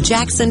Physical of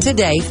Jackson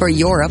today for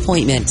your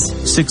appointment.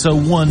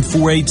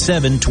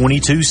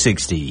 601-487-2260.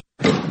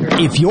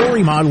 If you're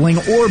remodeling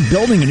or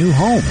building a new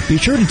home, be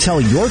sure to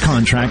tell your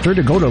contractor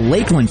to go to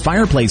Lakeland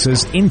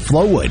Fireplaces in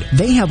Flowood.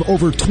 They have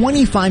over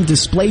 25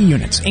 display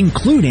units,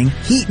 including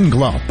heat and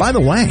glow. By the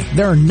way,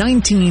 there are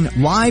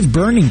 19 live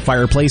burning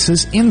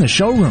fireplaces in the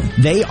showroom.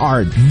 They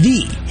are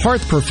the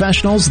hearth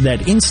professionals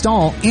that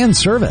install and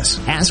service.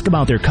 Ask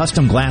about their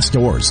custom glass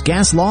doors,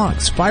 gas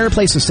logs,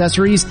 fireplace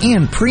accessories,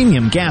 and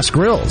premium gas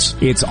grills.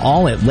 It's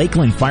all at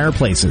Lakeland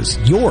Fireplaces,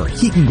 your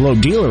heat and glow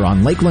dealer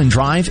on Lakeland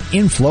Drive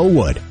in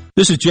Flowood.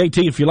 This is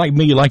JT. If you're like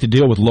me, you like to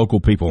deal with local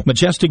people.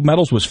 Majestic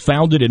Metals was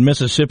founded in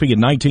Mississippi in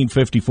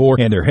 1954,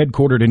 and they're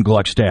headquartered in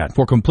Gluckstadt.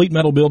 For complete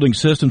metal building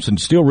systems and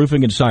steel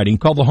roofing and siding,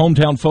 call the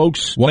hometown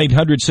folks,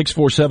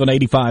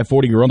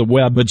 1-800-647-8540, or on the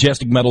web,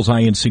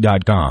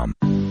 majesticmetalsinc.com.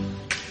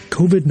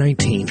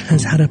 COVID-19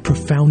 has had a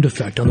profound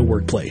effect on the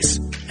workplace.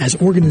 As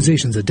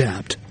organizations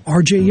adapt,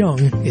 RJ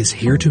Young is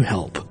here to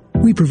help.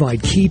 We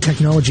provide key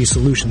technology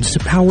solutions to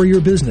power your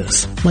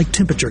business, like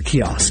temperature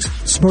kiosks,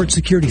 smart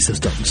security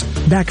systems,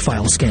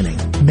 backfile scanning,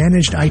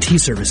 managed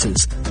IT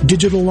services,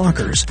 digital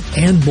lockers,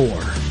 and more.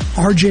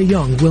 RJ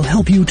Young will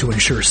help you to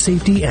ensure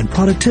safety and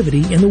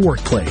productivity in the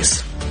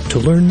workplace. To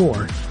learn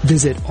more,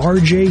 visit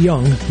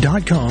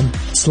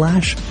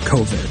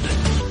rjyoung.com/COVID.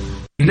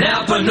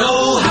 Napa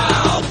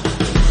know-how.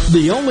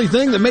 The only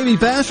thing that may be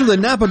faster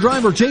than Napa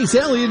driver Chase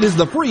Elliott is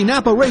the free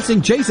Napa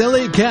Racing Chase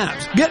Elliott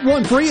caps. Get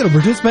one free at a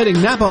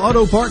participating Napa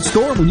Auto Parts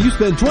store when you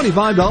spend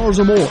 $25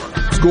 or more.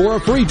 Score a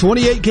free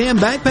 28-can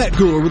backpack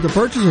cooler with the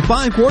purchase of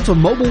 5 quarts of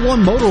Mobil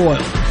 1 motor oil.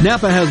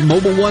 Napa has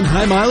Mobil 1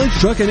 high mileage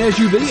truck and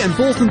SUV and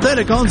full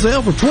synthetic on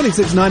sale for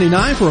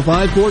 $26.99 for a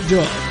 5-quart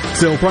jug.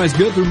 Sale price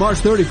good through March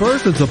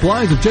 31st and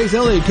supplies of Chase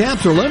Elliott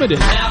caps are limited.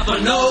 Napa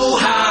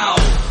know-how.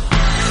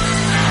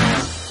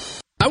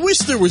 I wish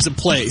there was a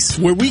place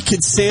where we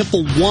could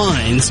sample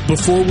wines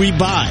before we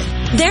buy.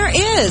 There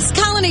is.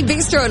 Colony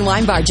Bistro and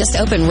Wine Bar just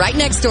opened right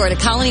next door to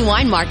Colony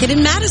Wine Market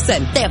in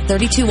Madison. They have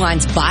 32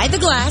 wines by the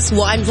glass,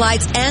 wine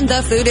flights, and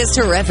the food is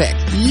terrific.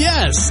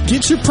 Yes,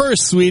 get your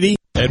purse, sweetie.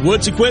 At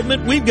Woods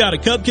Equipment, we've got a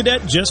Cub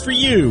Cadet just for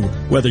you.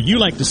 Whether you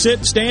like to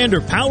sit, stand,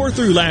 or power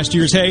through last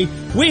year's hay,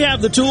 we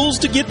have the tools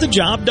to get the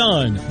job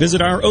done.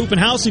 Visit our open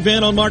house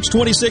event on March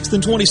 26th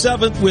and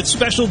 27th with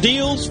special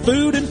deals,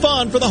 food, and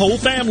fun for the whole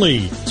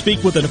family.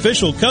 Speak with an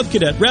official Cub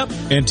Cadet rep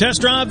and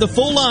test drive the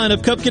full line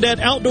of Cub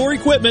Cadet outdoor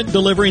equipment,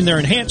 delivering their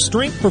enhanced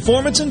strength,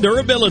 performance, and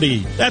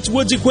durability. That's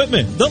Woods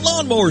Equipment, the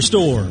lawnmower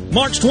store.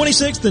 March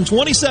 26th and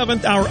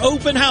 27th, our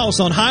open house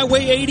on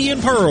Highway 80 in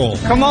Pearl.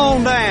 Come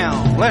on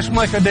down. Let's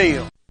make a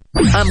deal.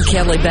 I'm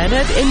Kelly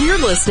Bennett, and you're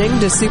listening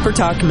to Super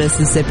Talk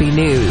Mississippi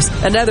News.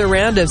 Another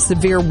round of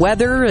severe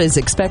weather is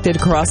expected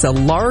across a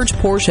large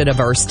portion of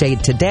our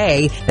state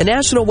today. The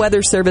National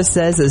Weather Service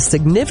says a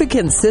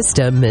significant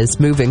system is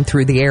moving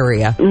through the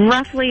area.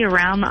 Roughly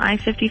around the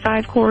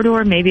I-55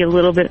 corridor, maybe a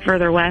little bit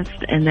further west,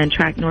 and then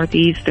track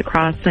northeast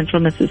across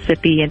central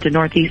Mississippi into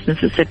northeast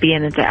Mississippi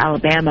and into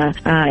Alabama.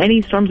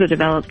 Any storms that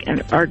develop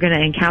are going to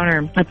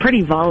encounter a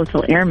pretty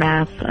volatile air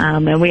mass,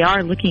 and we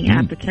are looking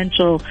at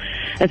potential,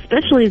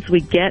 especially as we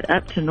get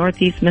up to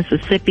northeast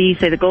Mississippi,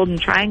 say the Golden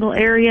Triangle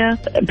area,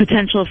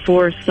 potential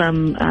for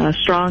some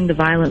strong to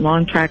violent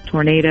long-track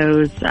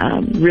tornadoes,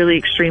 really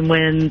extreme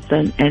winds,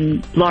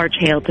 and large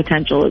hail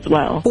potential as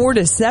well. 4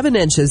 to 7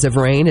 inches of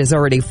rain has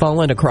already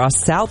fallen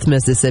across South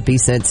Mississippi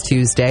since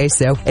Tuesday,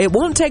 so it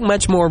won't take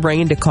much more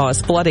rain to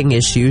cause flooding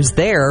issues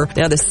there.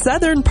 Now, the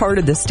southern part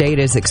of the state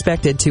is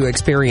expected to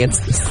experience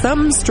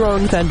some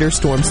strong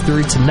thunderstorms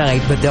through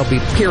tonight, but there'll be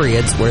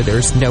periods where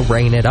there's no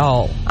rain at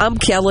all. I'm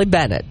Kelly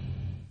Bennett.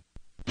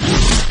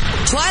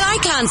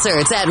 Twilight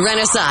concerts at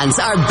Renaissance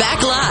are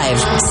back live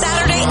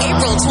Saturday,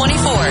 April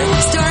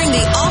 24th, starring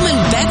the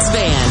Almond Betts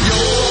Band.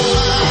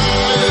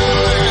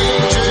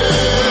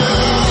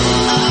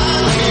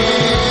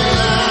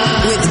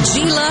 With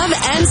G-Love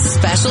and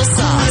Special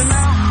Sauce.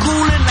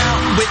 Cooling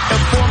out with the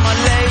former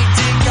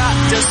lady, got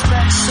the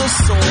special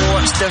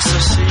sauce, that's so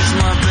she's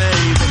my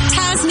baby.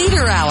 Taz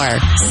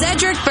Niederauer,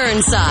 Cedric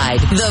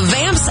Burnside, The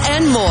Vamps,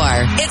 and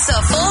more. It's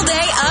a full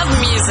day of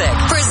music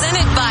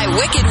presented by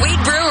Wicked Wheat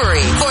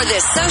Brewery for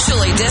this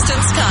socially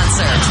distanced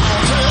concert.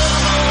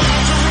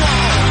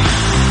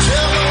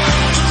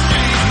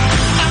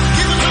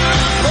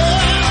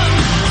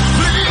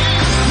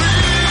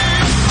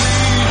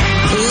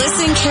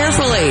 Listen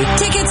carefully.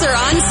 Tickets are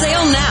on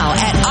sale now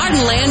at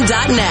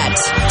ardenland.net.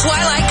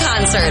 Twilight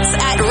concerts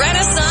at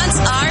Renaissance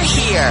are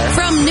here.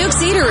 From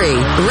Nuke's Eatery,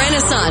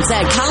 Renaissance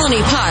at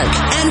Colony Park,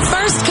 and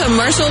First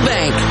Commercial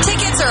Bank.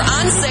 Tickets are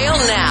on sale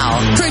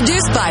now.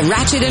 Produced by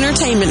Ratchet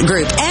Entertainment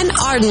Group and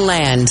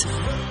Ardenland.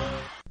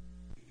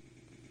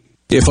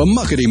 If a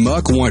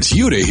muckety-muck wants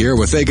you to hear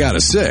what they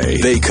gotta say,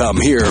 they come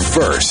here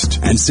first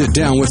and sit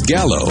down with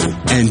Gallo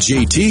and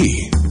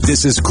JT.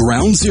 This is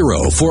ground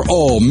zero for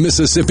all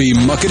Mississippi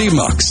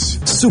muckety-mucks.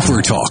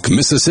 Super Talk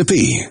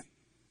Mississippi.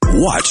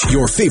 Watch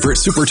your favorite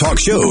Super Talk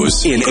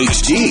shows in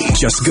HD.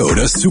 Just go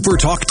to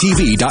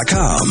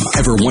supertalktv.com.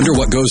 Ever wonder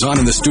what goes on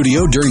in the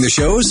studio during the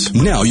shows?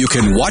 Now you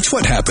can watch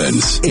what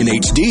happens in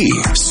HD.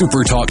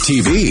 Super Talk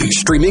TV,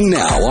 streaming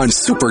now on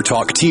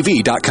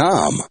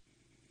supertalktv.com.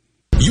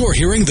 You're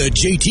hearing The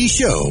JT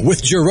Show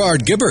with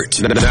Gerard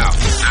Gibbert. Now,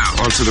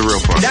 on to the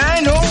real part.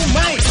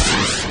 Dynamite!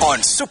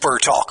 On Super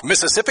Talk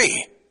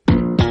Mississippi.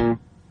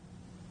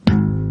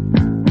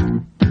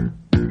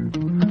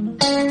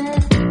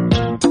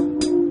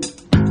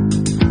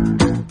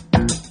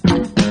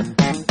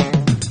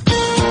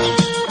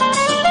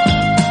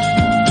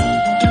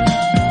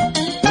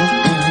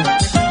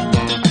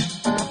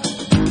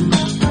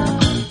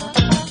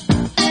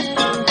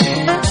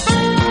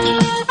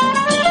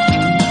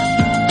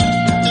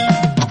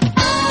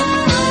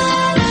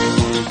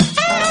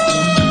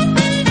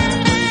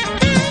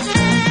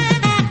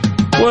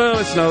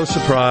 No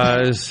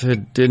surprise,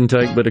 it didn't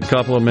take but a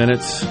couple of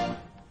minutes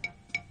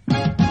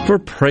for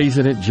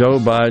President Joe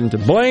Biden to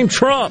blame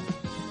Trump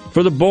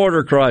for the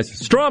border crisis.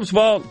 It's Trump's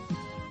fault.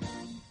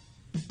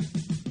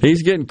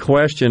 He's getting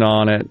questioned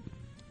on it.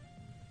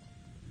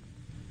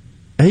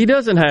 He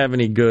doesn't have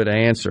any good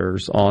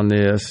answers on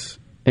this,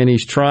 and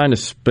he's trying to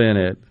spin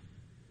it.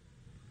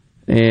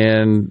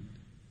 And,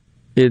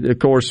 of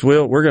course,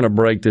 we're going to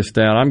break this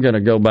down. I'm going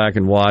to go back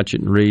and watch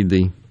it and read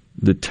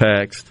the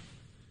text.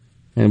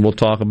 and we'll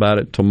talk about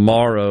it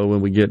tomorrow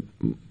when we get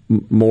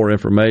more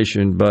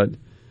information. But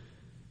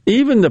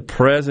even the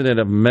president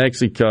of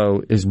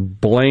Mexico is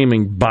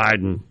blaming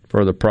Biden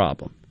for the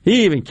problem.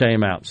 He even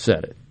came out and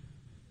said it.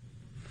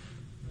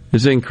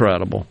 It's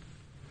incredible.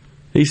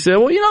 He said,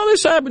 well,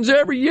 this happens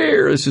every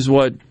year. This is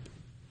what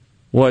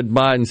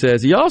Biden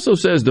says. He also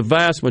says the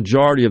vast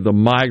majority of the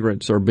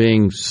migrants are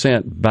being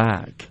sent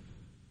back.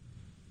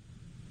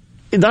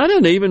 That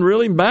doesn't even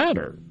really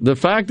matter. The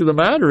fact of the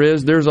matter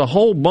is there's a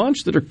whole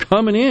bunch that are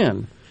coming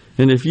in.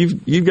 And if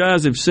you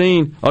guys have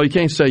seen, you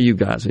can't say you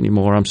guys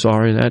anymore. I'm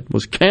sorry. That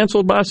was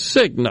canceled by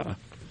Cigna.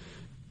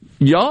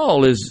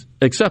 Y'all is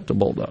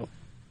acceptable, though.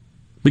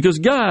 Because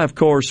guy, of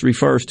course,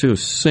 refers to a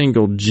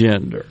single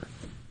gender.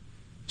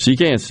 So you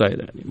can't say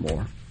that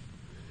anymore.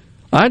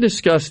 I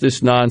discussed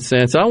this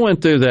nonsense. I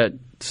went through that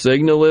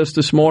Cigna list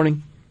this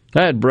morning.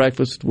 I had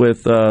breakfast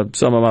with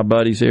some of my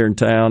buddies here in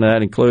town.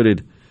 That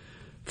included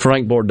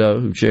Frank Bordeaux,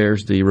 who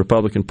chairs the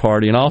Republican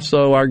Party, and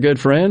also our good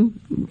friend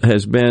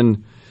has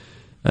been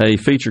a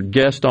featured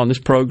guest on this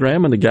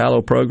program and the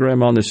Gallo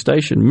program on this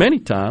station many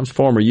times,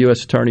 former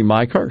U.S. Attorney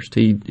Mike Hurst.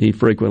 He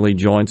frequently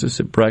joins us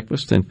at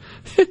breakfast. And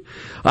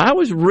I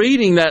was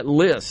reading that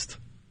list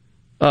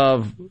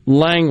of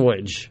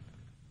language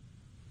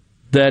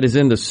that is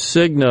in the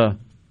Cigna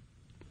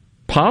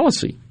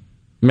policy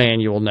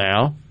manual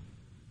now,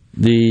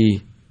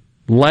 the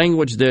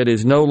language that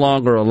is no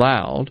longer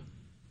allowed,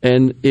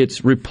 and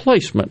its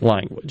replacement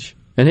language.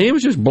 And he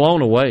was just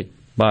blown away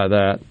by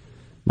that.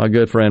 My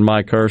good friend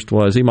Mike Hurst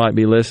was. He might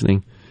be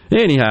listening.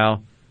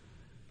 Anyhow,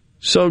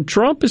 so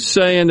Trump is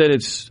saying that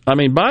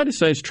Biden is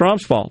saying it's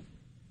Trump's fault.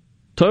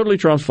 Totally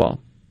Trump's fault.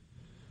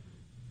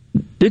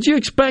 Did you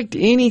expect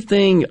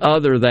anything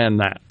other than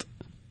that?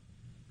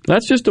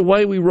 That's just the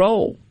way we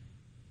roll.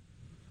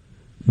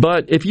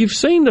 But if you've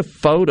seen the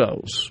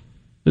photos,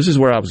 this is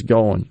where I was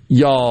going.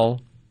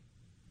 Y'all,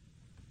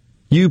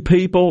 you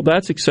people,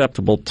 that's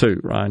acceptable too,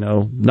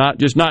 Rhino.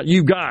 Not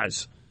you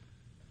guys.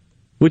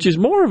 Which is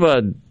more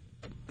of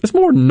it's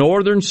more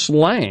northern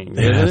slang.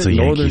 Yeah, that's a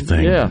Yankee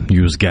thing. Yeah.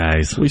 Use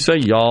guys. We say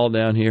y'all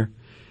down here.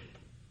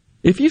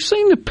 If you've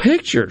seen the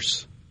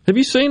pictures, have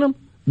you seen them?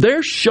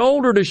 They're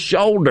shoulder to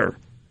shoulder.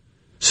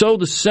 So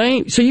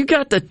you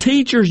got the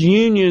teachers'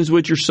 unions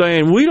which are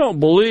saying, we don't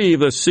believe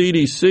the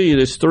CDC,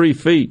 this 3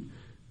 feet.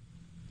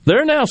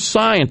 They're now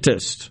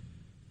scientists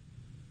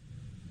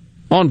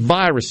on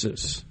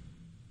viruses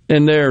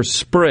and their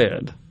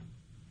spread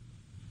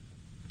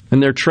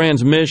and their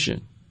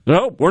transmission.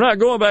 Nope, we're not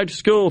going back to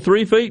school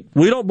 3 feet.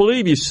 We don't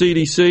believe you,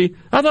 CDC.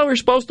 I thought we were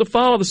supposed to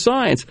follow the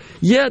science.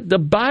 Yet the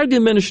Biden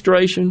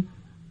administration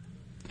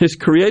has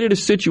created a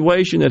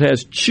situation that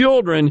has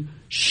children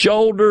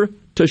shoulder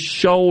to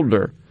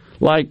shoulder.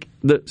 Like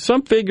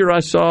some figure I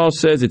saw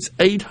says it's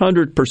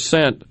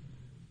 800%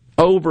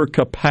 over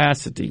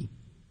capacity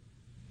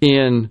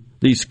in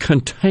these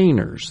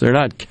containers. They're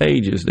not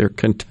cages, they're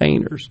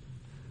containers.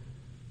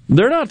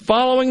 They're not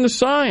following the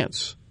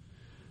science.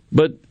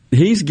 But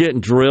he's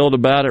getting drilled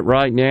about it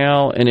right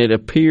now, and it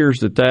appears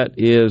that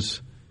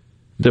is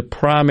the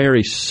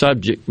primary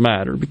subject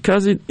matter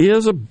because it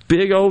is a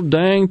big old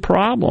dang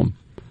problem.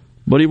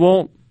 But he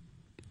won't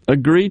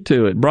agree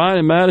to it. Brian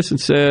in Madison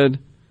said,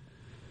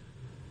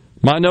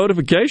 my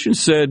notification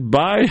said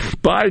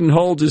Biden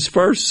holds his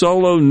first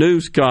solo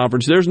news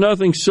conference. There's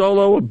nothing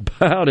solo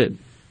about it.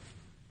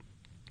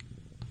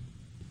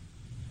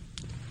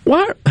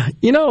 Why?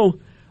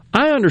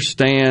 I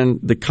understand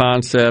the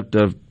concept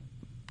of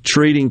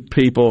treating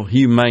people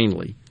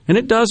humanely. And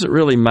it doesn't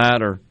really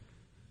matter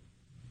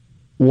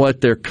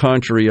what their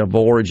country of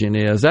origin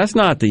is. That's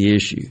not the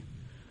issue.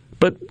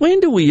 But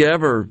when do we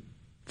ever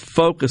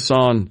focus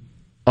on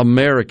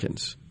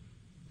Americans?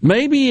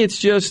 Maybe it's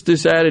just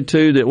this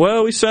attitude that,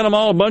 we sent them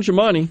all a bunch of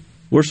money.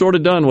 We're sort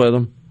of done with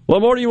them.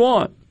 What more do you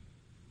want?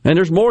 And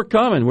there's more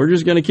coming. We're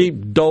just going to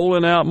keep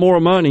doling out more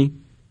money.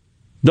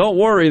 Don't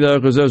worry, though,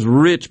 because those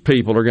rich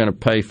people are going to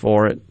pay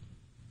for it.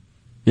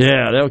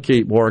 Yeah, they'll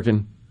keep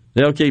working.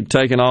 They'll keep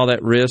taking all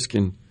that risk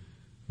and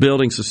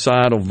building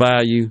societal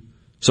value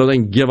so they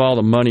can give all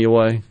the money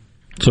away.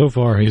 So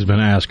far, he's been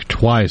asked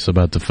twice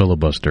about the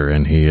filibuster,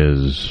 and he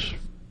has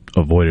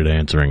avoided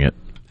answering it.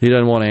 He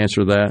doesn't want to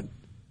answer that.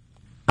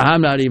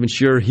 I'm not even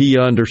sure he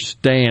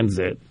understands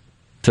it,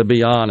 to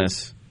be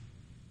honest.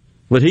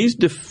 But he's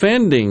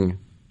defending,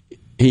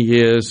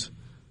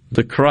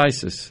 the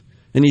crisis.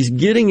 And he's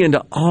getting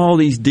into all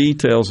these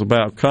details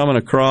about coming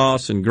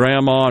across and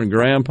grandma and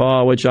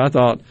grandpa, which I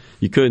thought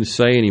you couldn't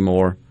say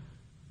anymore.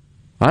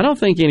 I don't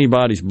think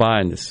anybody's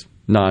buying this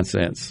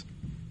nonsense.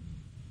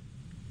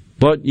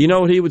 But you know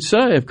what he would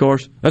say, of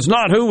course? That's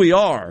not who we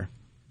are.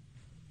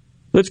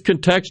 Let's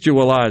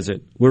contextualize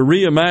it. We're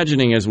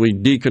reimagining as we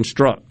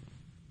deconstruct.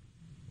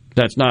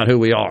 That's not who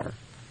we are.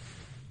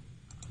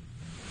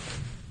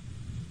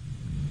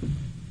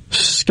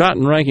 Scott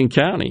in Rankin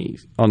County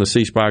on the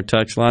C Spire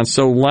text line.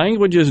 So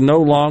languages no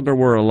longer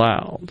were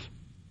allowed.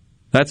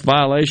 That's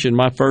violation of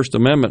my First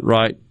Amendment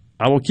right.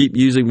 I will keep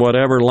using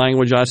whatever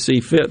language I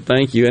see fit.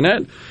 Thank you.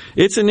 And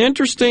it's an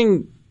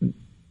interesting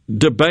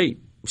debate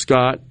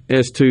Scott,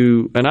 as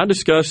to, and I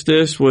discussed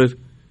this with,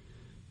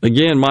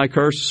 again, Mike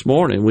Hurst this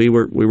morning. We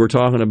were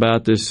talking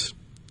about this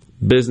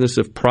business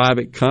of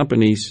private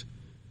companies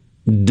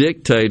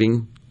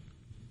dictating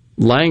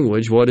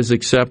language, what is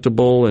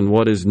acceptable and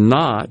what is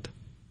not,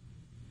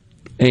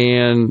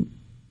 and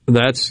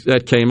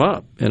that came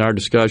up in our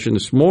discussion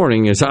this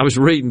morning as I was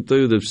reading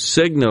through the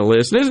Cigna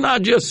list. And it's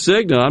not just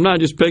Cigna. I'm not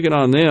just picking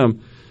on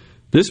them.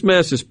 This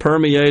mess is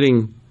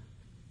permeating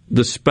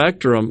the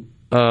spectrum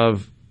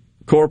of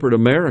corporate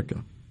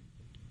America.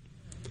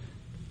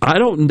 I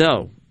don't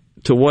know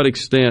to what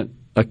extent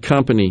a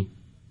company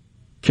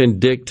can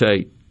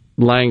dictate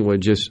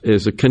language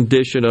as a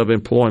condition of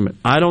employment.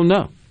 I don't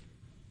know.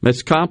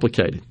 It's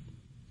complicated.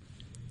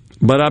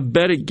 But I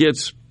bet it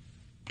gets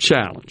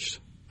challenged.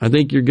 I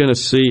think you're going to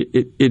see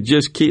it.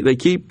 They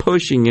keep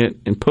pushing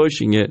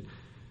it,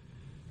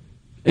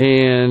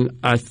 and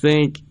I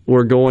think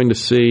we're going to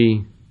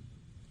see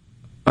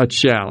a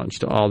challenge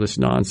to all this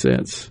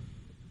nonsense.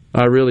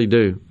 I really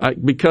do,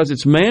 because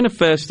it's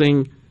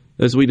manifesting,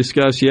 as we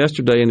discussed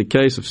yesterday in the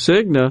case of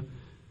Cigna,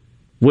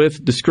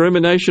 with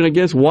discrimination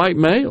against white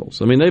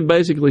males. I mean, they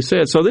basically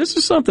said. So this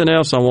is something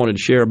else I wanted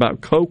to share about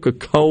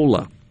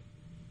Coca-Cola.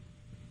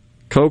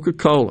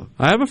 Coca-Cola.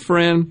 I have a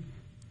friend,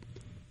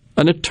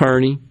 an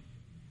attorney,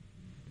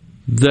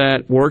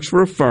 that works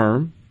for a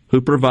firm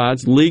who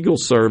provides legal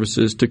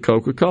services to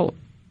Coca-Cola.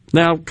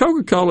 Now,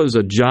 Coca-Cola is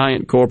a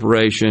giant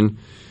corporation,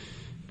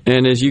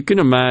 and as you can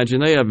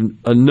imagine, they have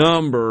a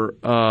number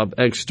of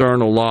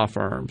external law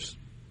firms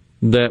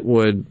that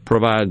would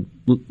provide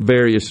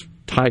various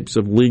types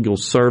of legal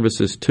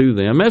services to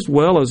them, as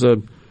well as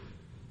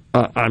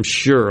I'm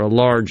sure, a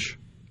large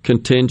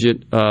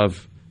contingent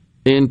of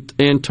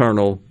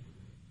internal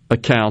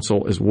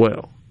counsel as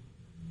well.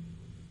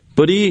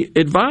 But he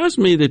advised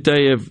me that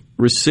they have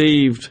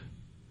received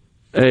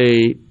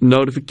a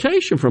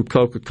notification from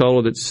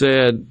Coca-Cola that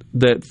said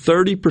that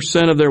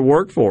 30% of their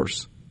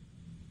workforce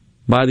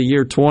by the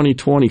year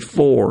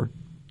 2024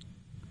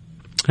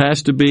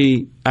 has to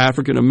be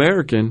African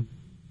American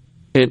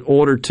in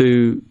order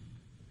to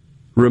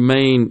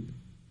remain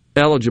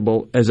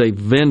eligible as a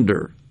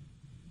vendor,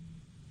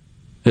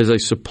 as a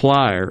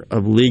supplier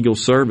of legal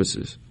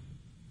services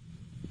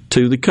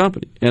to the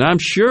company. And I'm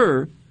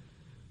sure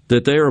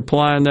that they are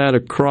applying that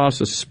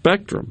across a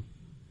spectrum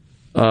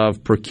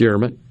of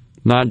procurement,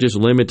 not just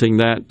limiting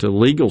that to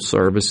legal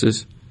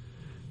services.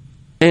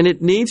 And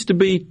it needs to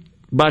be,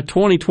 by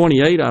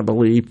 2028, I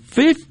believe,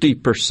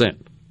 50%.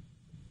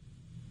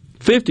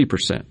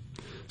 50%.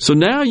 So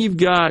now you've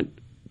got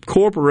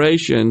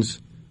corporations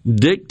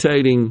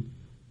dictating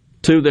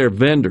to their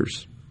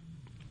vendors,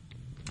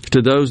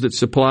 to those that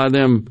supply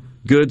them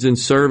goods and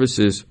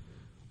services,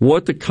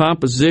 what the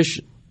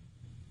composition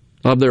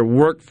of their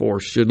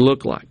workforce should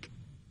look like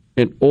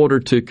in order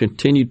to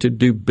continue to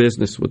do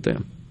business with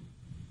them.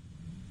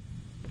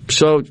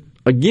 So,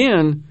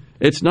 again,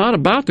 it's not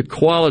about the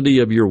quality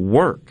of your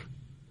work,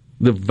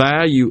 the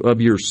value of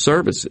your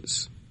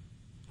services.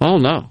 Oh,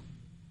 no.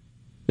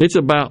 It's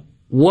about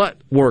what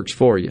works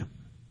for you,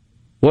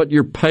 what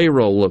your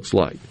payroll looks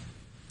like,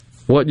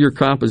 what your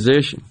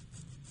composition.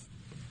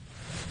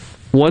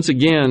 Once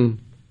again,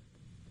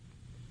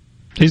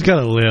 he's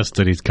got a list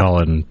that he's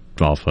calling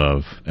off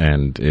of,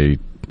 and he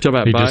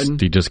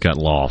just got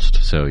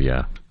lost. So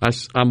yeah,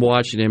 I'm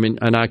watching him,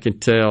 and I can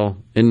tell.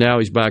 And now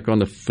he's back on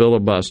the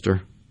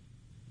filibuster.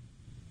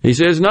 He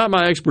says, "Not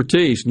my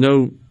expertise."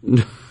 No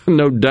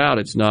doubt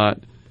it's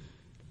not.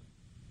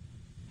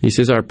 He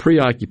says our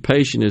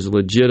preoccupation is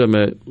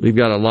legitimate. We've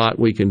got a lot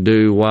we can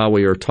do while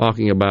we are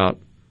talking about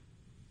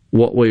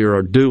what we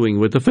are doing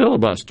with the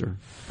filibuster.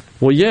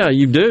 Well, yeah,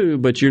 you do,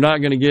 but you're not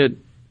going to get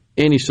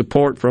any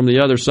support from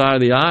the other side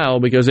of the aisle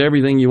because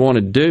everything you want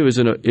to do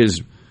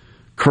is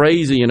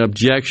crazy and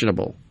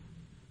objectionable.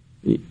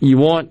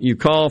 You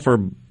call for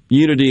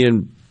unity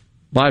and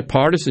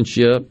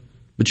bipartisanship,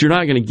 but you're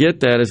not going to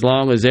get that as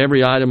long as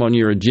every item on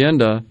your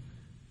agenda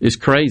is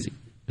crazy,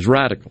 is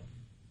radical.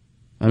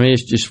 I mean,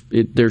 it's just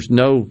there's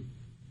no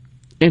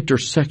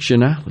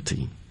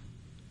intersectionality.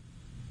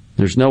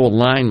 There's no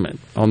alignment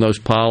on those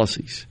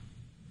policies.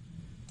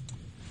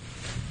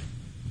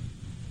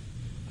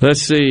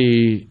 Let's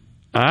see.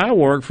 I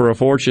work for a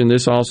Fortune,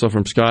 this also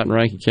from Scott and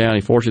Rankin County,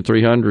 Fortune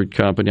 300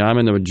 company. I'm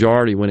in the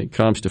majority when it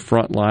comes to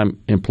frontline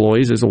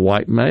employees as a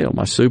white male.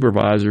 My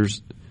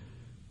supervisors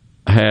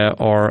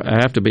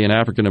have to be an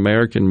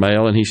African-American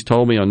male, and he's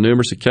told me on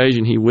numerous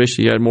occasions he wished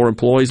he had more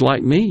employees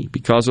like me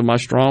because of my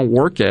strong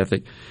work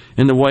ethic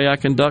and the way I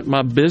conduct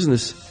my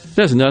business.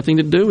 It has nothing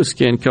to do with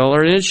skin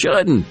color, and it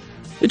shouldn't.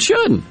 It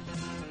shouldn't.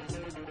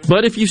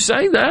 But if you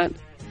say that,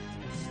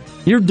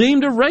 you're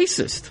deemed a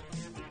racist.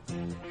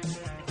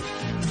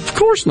 Of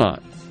course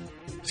not.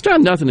 It's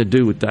got nothing to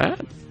do with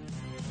that.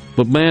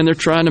 But, man, they're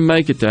trying to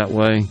make it that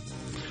way.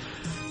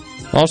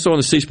 Also on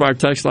the C-Spire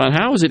text line,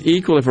 how is it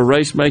equal if a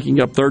race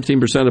making up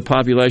 13% of the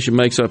population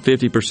makes up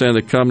 50% of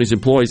the company's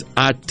employees?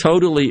 I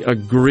totally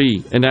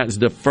agree, and that's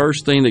the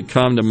first thing that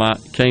came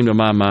to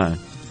my mind.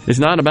 It's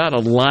not about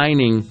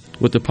aligning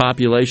with the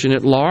population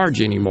at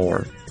large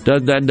anymore.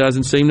 That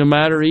doesn't seem to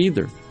matter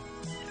either.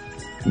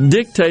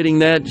 Dictating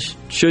that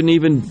shouldn't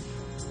even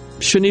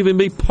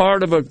be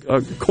part of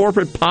a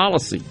corporate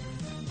policy.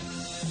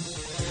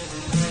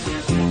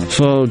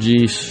 Oh,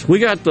 geez. We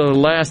got the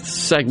last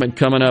segment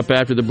coming up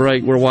after the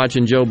break. We're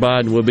watching Joe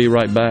Biden. We'll be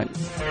right back.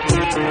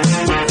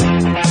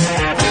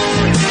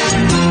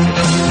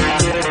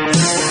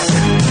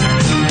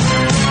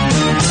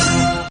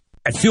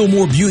 At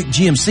Fillmore Buick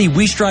GMC,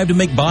 we strive to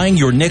make buying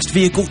your next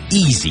vehicle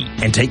easy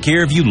and take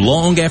care of you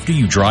long after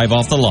you drive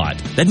off the lot.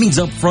 That means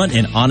upfront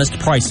and honest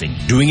pricing,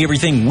 doing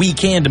everything we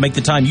can to make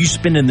the time you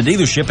spend in the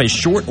dealership as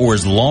short or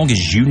as long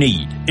as you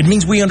need. It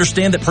means we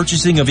understand that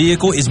purchasing a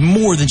vehicle is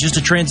more than just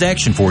a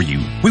transaction for you.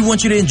 We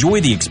want you to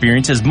enjoy the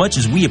experience as much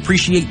as we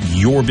appreciate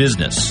your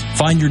business.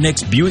 Find your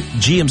next Buick,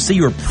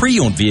 GMC, or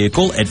pre-owned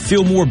vehicle at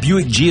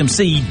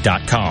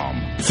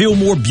FillmoreBuickGMC.com.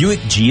 Fillmore Buick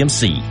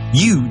GMC.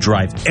 You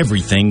drive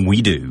everything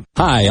we do.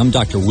 Hi, I'm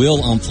Dr. Will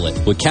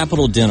Umflett with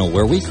Capital Dental,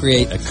 where we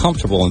create a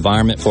comfortable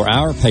environment for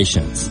our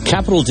patients.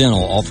 Capital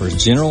Dental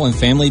offers general and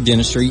family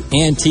dentistry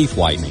and teeth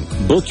whitening.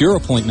 Book your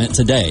appointment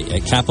today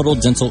at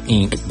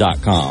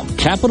CapitalDentalInc.com.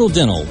 Capital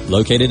Dental,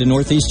 located in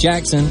Northeast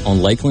Jackson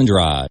on Lakeland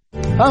Drive.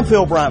 I'm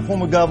Phil Bryant,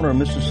 former governor of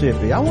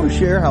Mississippi. I want to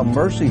share how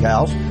Mercy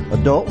House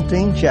Adult and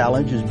Teen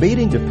Challenge is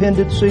beating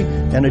dependency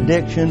and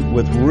addiction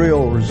with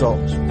real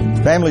results.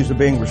 Families are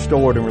being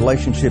restored and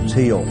relationships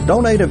healed.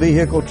 Donate a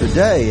vehicle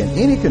today in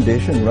any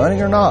condition, running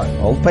or not.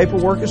 All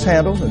paperwork is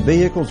handled and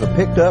vehicles are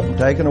picked up and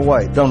taken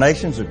away.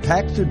 Donations are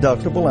tax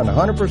deductible and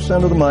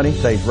 100% of the money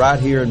stays right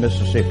here in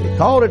Mississippi.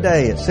 Call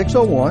today at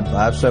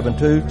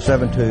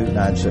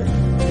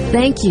 601-572-7296.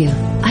 Thank you.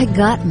 I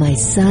got my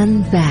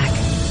son back.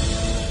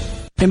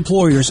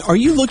 Employers, are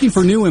you looking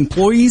for new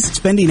employees,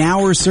 spending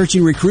hours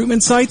searching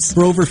recruitment sites?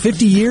 For over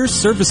 50 years,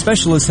 service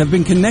specialists have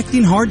been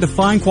connecting hard to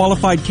find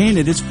qualified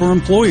candidates for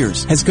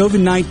employers. Has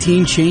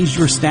COVID-19 changed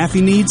your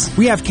staffing needs?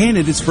 We have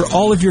candidates for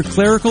all of your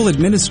clerical,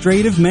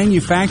 administrative,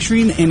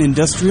 manufacturing, and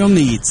industrial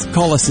needs.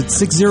 Call us at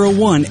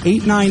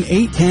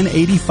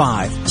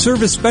 601-898-1085.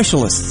 Service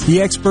specialists,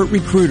 the expert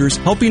recruiters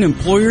helping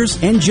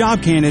employers and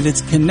job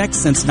candidates connect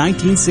since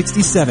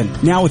 1967.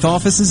 Now with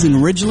offices in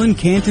Ridgeland,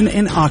 Canton,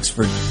 and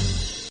Oxford.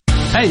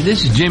 Hey,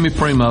 this is Jimmy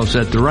Primos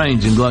at The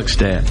Range in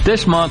Gluckstadt.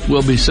 This month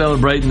we'll be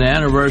celebrating the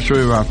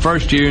anniversary of our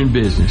first year in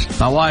business.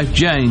 My wife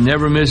Jane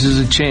never misses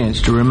a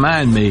chance to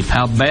remind me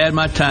how bad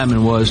my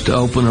timing was to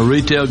open a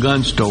retail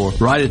gun store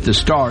right at the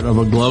start of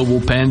a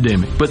global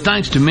pandemic. But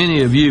thanks to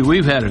many of you,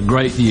 we've had a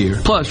great year.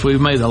 Plus, we've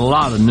made a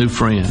lot of new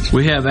friends.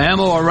 We have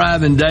ammo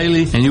arriving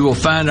daily, and you will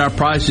find our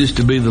prices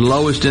to be the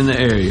lowest in the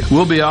area.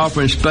 We'll be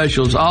offering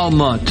specials all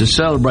month to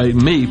celebrate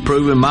me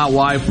proving my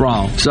wife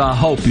wrong. So I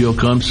hope you'll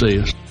come see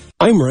us.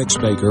 I'm Rex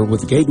Baker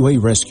with Gateway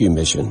Rescue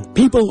Mission.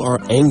 People are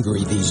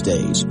angry these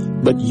days,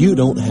 but you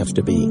don't have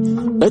to be.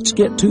 Let's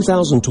get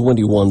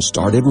 2021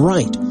 started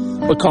right,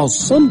 because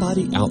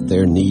somebody out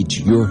there needs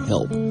your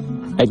help.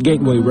 At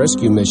Gateway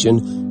Rescue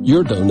Mission,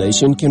 your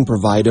donation can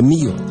provide a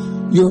meal.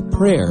 Your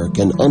prayer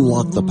can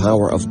unlock the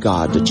power of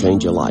God to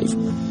change a life.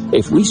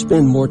 If we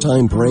spend more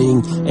time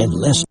praying and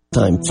less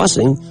time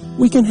fussing,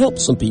 we can help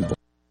some people.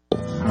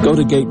 Go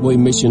to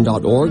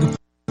gatewaymission.org.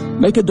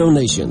 Make a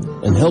donation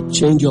and help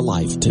change your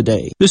life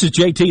today. This is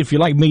JT. If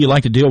you're like me, you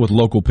like to deal with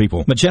local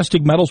people.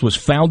 Majestic Metals was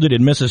founded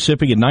in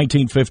Mississippi in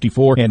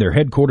 1954, and they're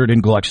headquartered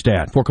in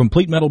Gluckstadt. For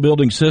complete metal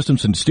building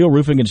systems and steel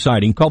roofing and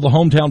siding, call the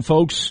hometown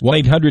folks,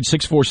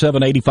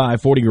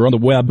 1-800-647-8540, or on the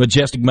web,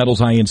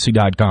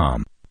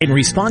 majesticmetalsinc.com. In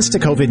response to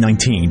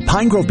COVID-19,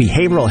 Pine Grove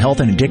Behavioral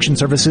Health and Addiction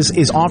Services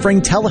is offering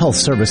telehealth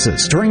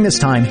services. During this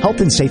time,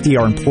 health and safety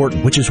are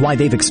important, which is why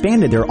they've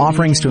expanded their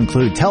offerings to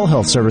include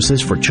telehealth services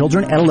for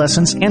children,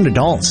 adolescents, and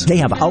adults. They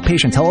have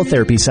outpatient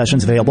teletherapy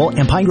sessions available,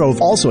 and Pine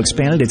Grove also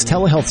expanded its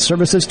telehealth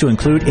services to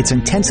include its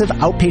intensive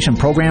outpatient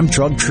program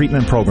drug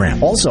treatment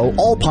program. Also,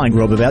 all Pine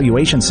Grove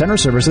Evaluation Center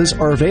services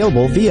are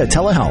available via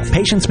telehealth.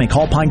 Patients may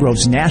call Pine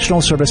Grove's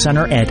National Service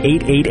Center at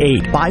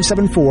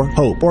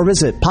 888-574-HOPE or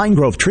visit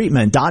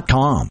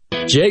pinegrovetreatment.com.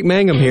 Jake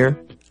Mangum here.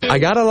 I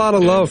got a lot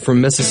of love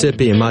from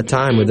Mississippi in my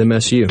time with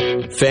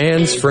MSU.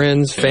 Fans,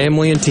 friends,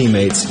 family, and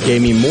teammates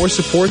gave me more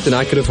support than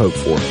I could have hoped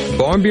for.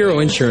 Farm Bureau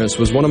Insurance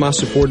was one of my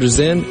supporters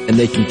then, and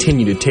they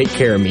continue to take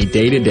care of me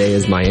day to day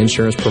as my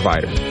insurance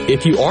provider.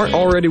 If you aren't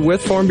already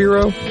with Farm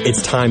Bureau,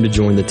 it's time to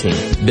join the team.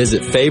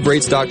 Visit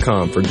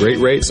favrates.com for great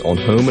rates on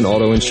home and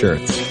auto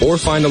insurance, or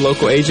find a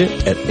local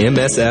agent at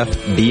msfbins.com.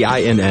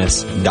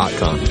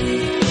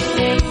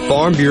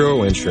 Farm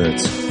Bureau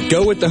Insurance.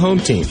 Go with the home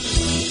team.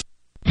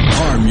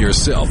 Arm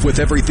yourself with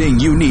everything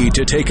you need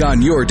to take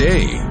on your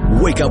day.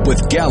 Wake up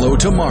with Gallo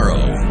tomorrow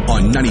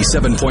on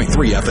 97.3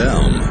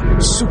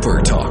 FM.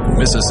 Super Talk,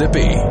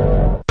 Mississippi.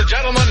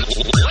 Gentlemen,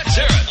 let's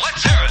hear it.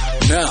 Let's hear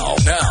it. Now,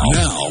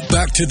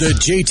 back to the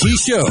JT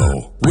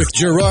Show with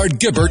Gerard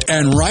Gibbert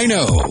and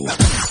Rhino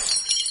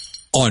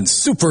on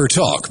Super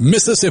Talk,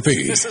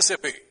 Mississippi.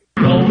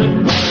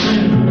 Rolling,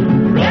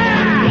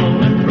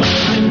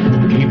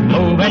 keep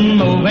moving.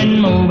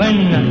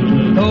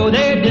 Though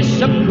they're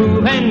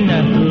disapproving,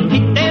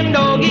 keep them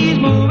doggies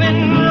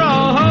moving.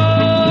 Roar.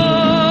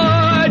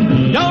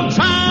 Don't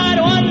try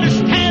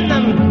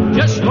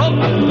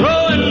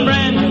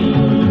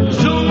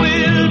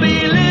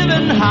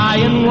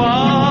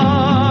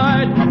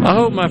I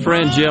hope my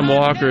friend Jim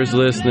Walker is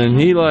listening.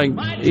 He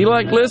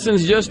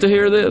listens just to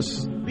hear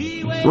this.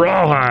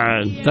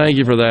 Rawhide. Thank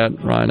you for that,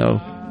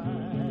 Rhino.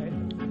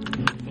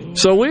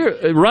 So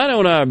Rhino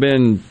and I have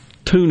been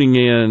tuning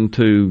in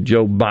to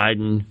Joe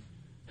Biden,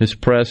 his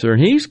presser.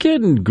 He's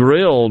getting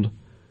grilled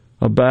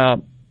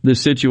about the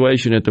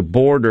situation at the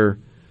border.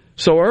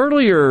 So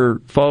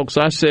earlier, folks,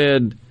 I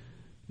said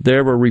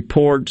there were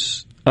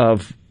reports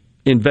of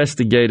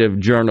investigative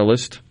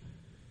journalists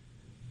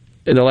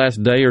in the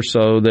last day or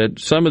so that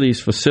some of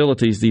these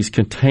facilities, these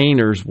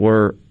containers,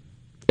 were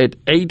at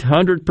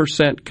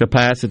 800%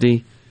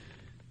 capacity.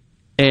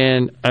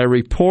 And a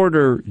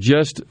reporter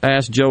just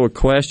asked Joe a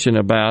question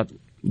about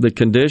the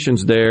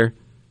conditions there,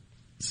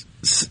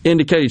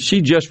 indicated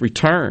she just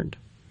returned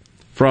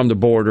from the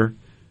border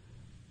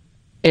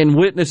and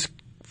witnessed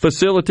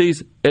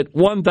facilities at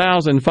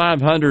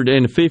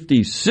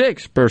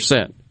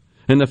 1,556%.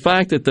 And the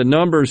fact that the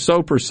number is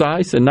so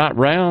precise and not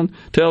round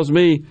tells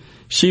me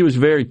she was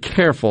very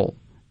careful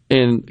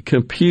in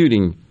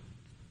computing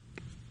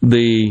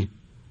the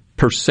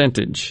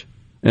percentage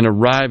and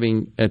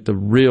arriving at the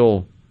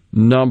real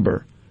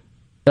number.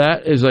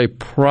 That is a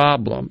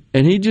problem.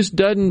 And he just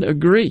doesn't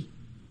agree.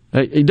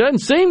 He doesn't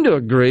seem to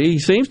agree. He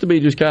seems to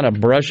be just kind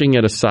of brushing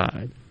it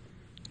aside.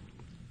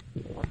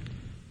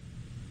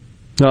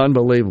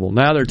 Unbelievable.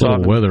 Now they're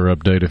talking. Weather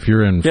update. If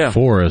you're in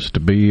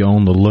Forest, be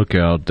on the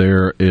lookout.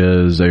 There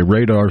is a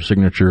radar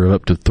signature of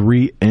up to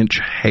 3-inch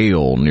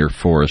hail near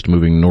Forest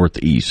moving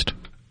northeast.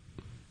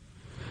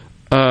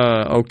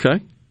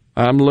 Okay.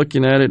 I'm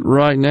looking at it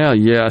right now.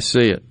 Yeah, I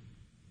see it.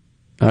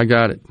 I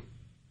got it.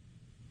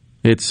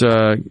 It's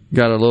got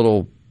a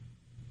little...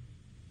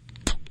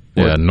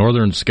 Yeah,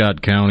 northern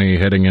Scott County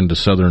heading into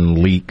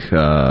southern Leake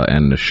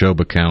and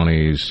Neshoba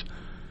counties.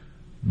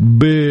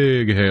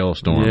 Big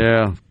hailstorm.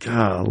 Yeah,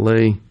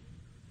 golly.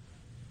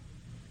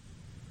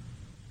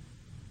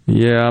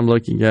 Yeah, I'm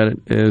looking at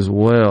it as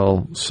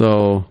well.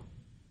 So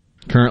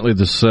currently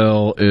the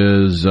cell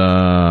is,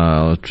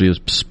 let's be as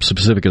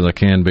specific as I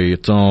can be.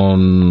 It's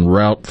on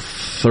Route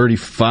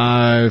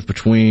 35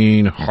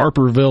 between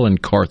Harperville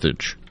and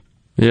Carthage.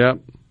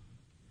 Yep.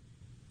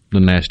 The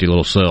nasty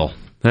little cell.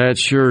 That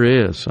sure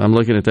is. I'm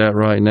looking at that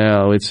right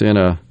now. It's in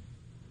a...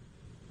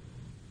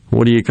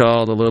 What do you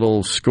call the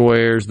little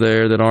squares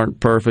there that aren't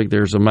perfect?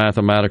 There's a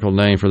mathematical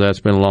name for that. It's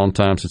been a long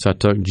time since I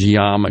took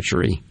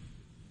geometry.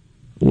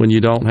 When you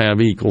don't have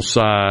equal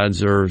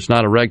sides, or it's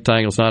not a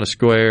rectangle, it's not a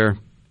square,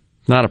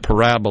 not a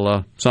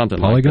parabola, something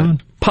Polygon? like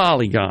that.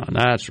 Polygon,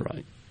 that's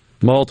right.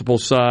 Multiple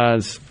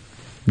sides,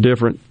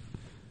 different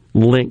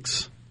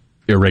lengths.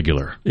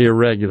 Irregular,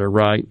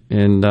 right,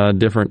 and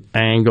different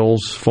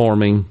angles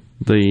forming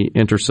the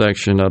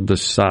intersection of the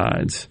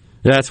sides.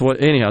 That's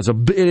what, anyhow,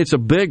 it's a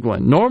big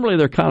one. Normally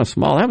they're kind of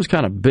small. That was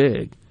kind of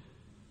big.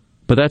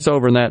 But that's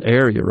over in that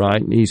area,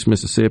 right, in East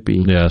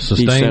Mississippi. Yeah,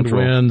 sustained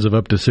winds of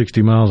up to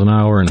 60 miles an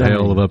hour and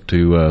hail of up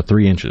to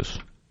 3 inches.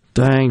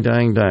 Dang.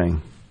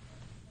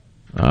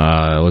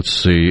 Let's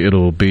see.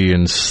 It'll be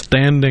in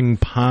Standing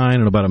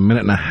Pine in about a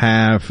minute and a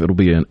half. It'll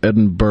be in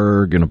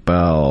Edinburgh in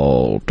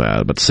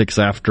about 6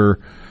 after.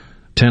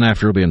 10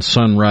 after will be in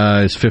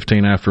Sunrise.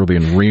 15 after will be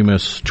in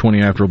Remus.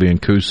 20 after will be in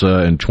Coosa.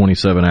 And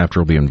 27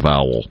 after will be in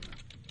Vowell.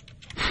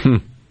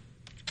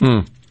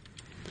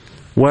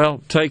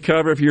 Well, take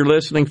cover if you're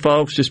listening,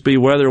 folks. Just be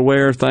weather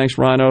aware. Thanks,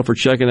 Rhino, for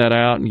checking that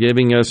out and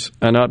giving us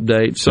an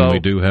update. So and we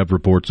do have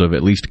reports of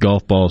at least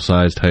golf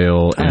ball-sized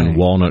hail in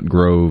Walnut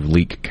Grove,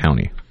 Leake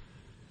County.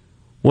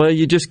 Well,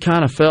 you just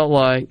kind of felt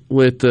like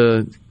with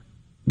the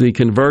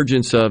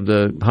convergence of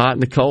the hot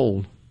and the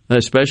cold,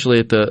 especially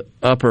at the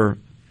upper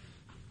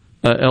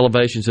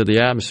elevations of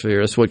the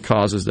atmosphere, that's what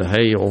causes the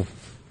hail.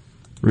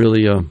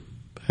 Really a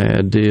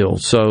bad deal.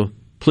 So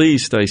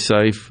please stay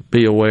safe.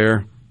 Be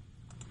aware.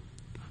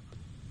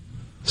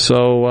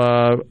 So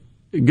a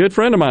good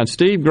friend of mine,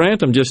 Steve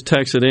Grantham, just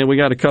texted in. We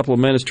got a couple of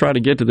minutes to try to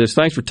get to this.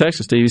 Thanks for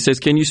texting, Steve. He says,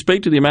 can you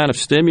speak to the amount of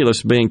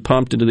stimulus being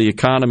pumped into the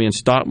economy and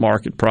stock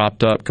market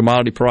propped up?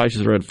 Commodity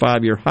prices are at a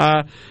 5-year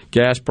high.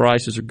 Gas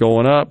prices are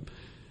going up.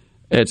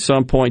 At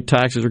some point,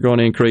 taxes are going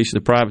to increase.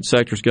 The private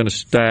sector is going to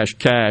stash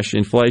cash.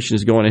 Inflation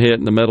is going to hit,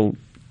 and the middle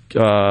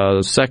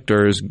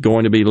sector is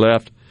going to be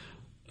left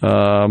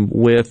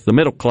with the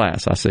middle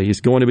class, I say. He's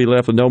going to be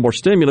left with no more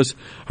stimulus.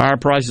 Higher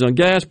prices on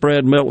gas,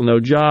 bread, milk, with no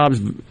jobs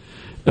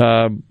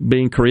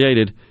being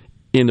created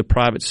in the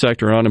private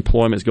sector.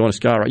 Unemployment is going to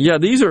skyrocket. Yeah,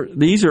 these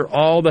are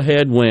all the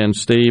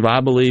headwinds, Steve,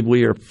 I believe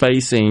we are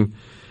facing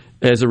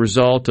as a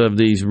result of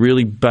these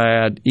really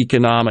bad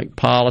economic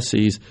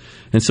policies.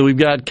 And so we've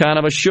got kind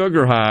of a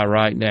sugar high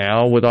right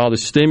now with all the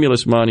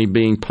stimulus money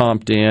being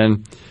pumped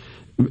in.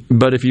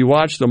 But if you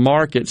watch the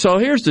market, so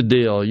here's the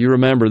deal. You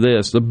remember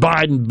this, the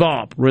Biden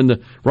bump.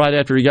 Right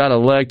after he got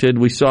elected,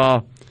 we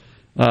saw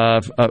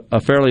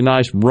a fairly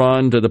nice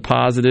run to the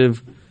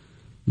positive.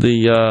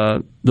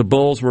 The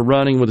bulls were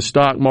running with the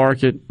stock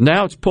market.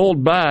 Now it's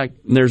pulled back.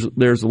 And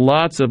there's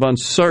lots of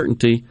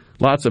uncertainty,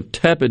 lots of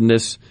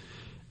tepidness.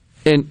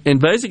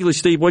 And basically,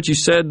 Steve, what you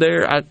said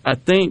there, I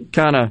think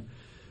kind of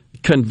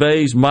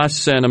conveys my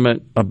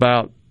sentiment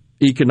about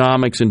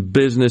economics and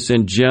business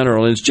in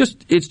general. It's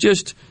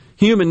just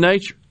human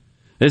nature,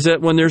 is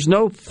that when there's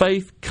no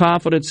faith,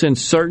 confidence, and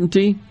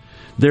certainty,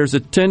 there's a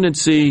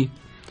tendency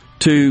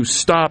to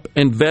stop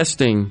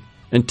investing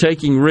and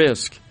taking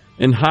risk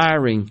and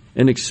hiring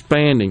and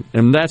expanding.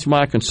 And that's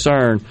my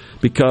concern,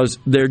 because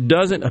there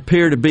doesn't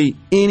appear to be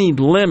any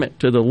limit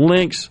to the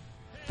lengths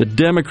the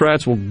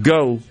Democrats will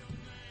go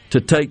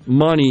to take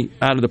money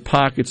out of the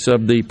pockets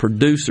of the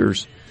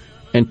producers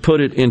and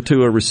put it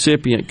into a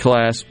recipient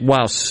class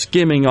while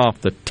skimming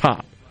off the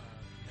top.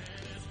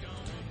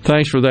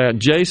 Thanks for that.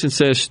 Jason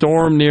says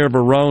storm near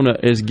Verona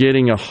is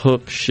getting a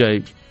hook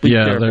shape.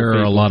 Yeah, there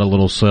are a lot of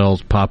little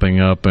cells popping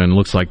up, and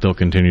looks like they'll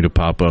continue to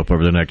pop up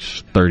over the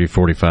next 30,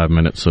 45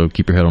 minutes, so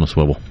keep your head on a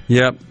swivel.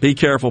 Yep, be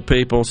careful,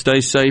 people.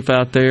 Stay safe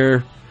out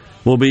there.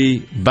 We'll be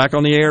back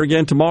on the air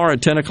again tomorrow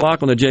at 10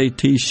 o'clock on the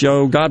JT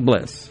Show. God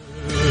bless.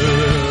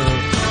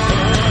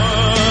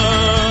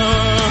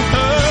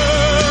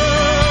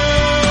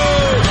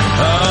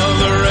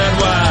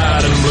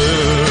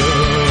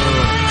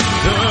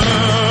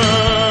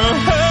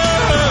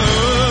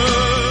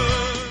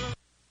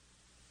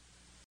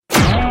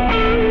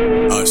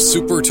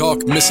 Super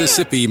Talk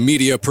Mississippi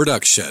Media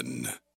Production.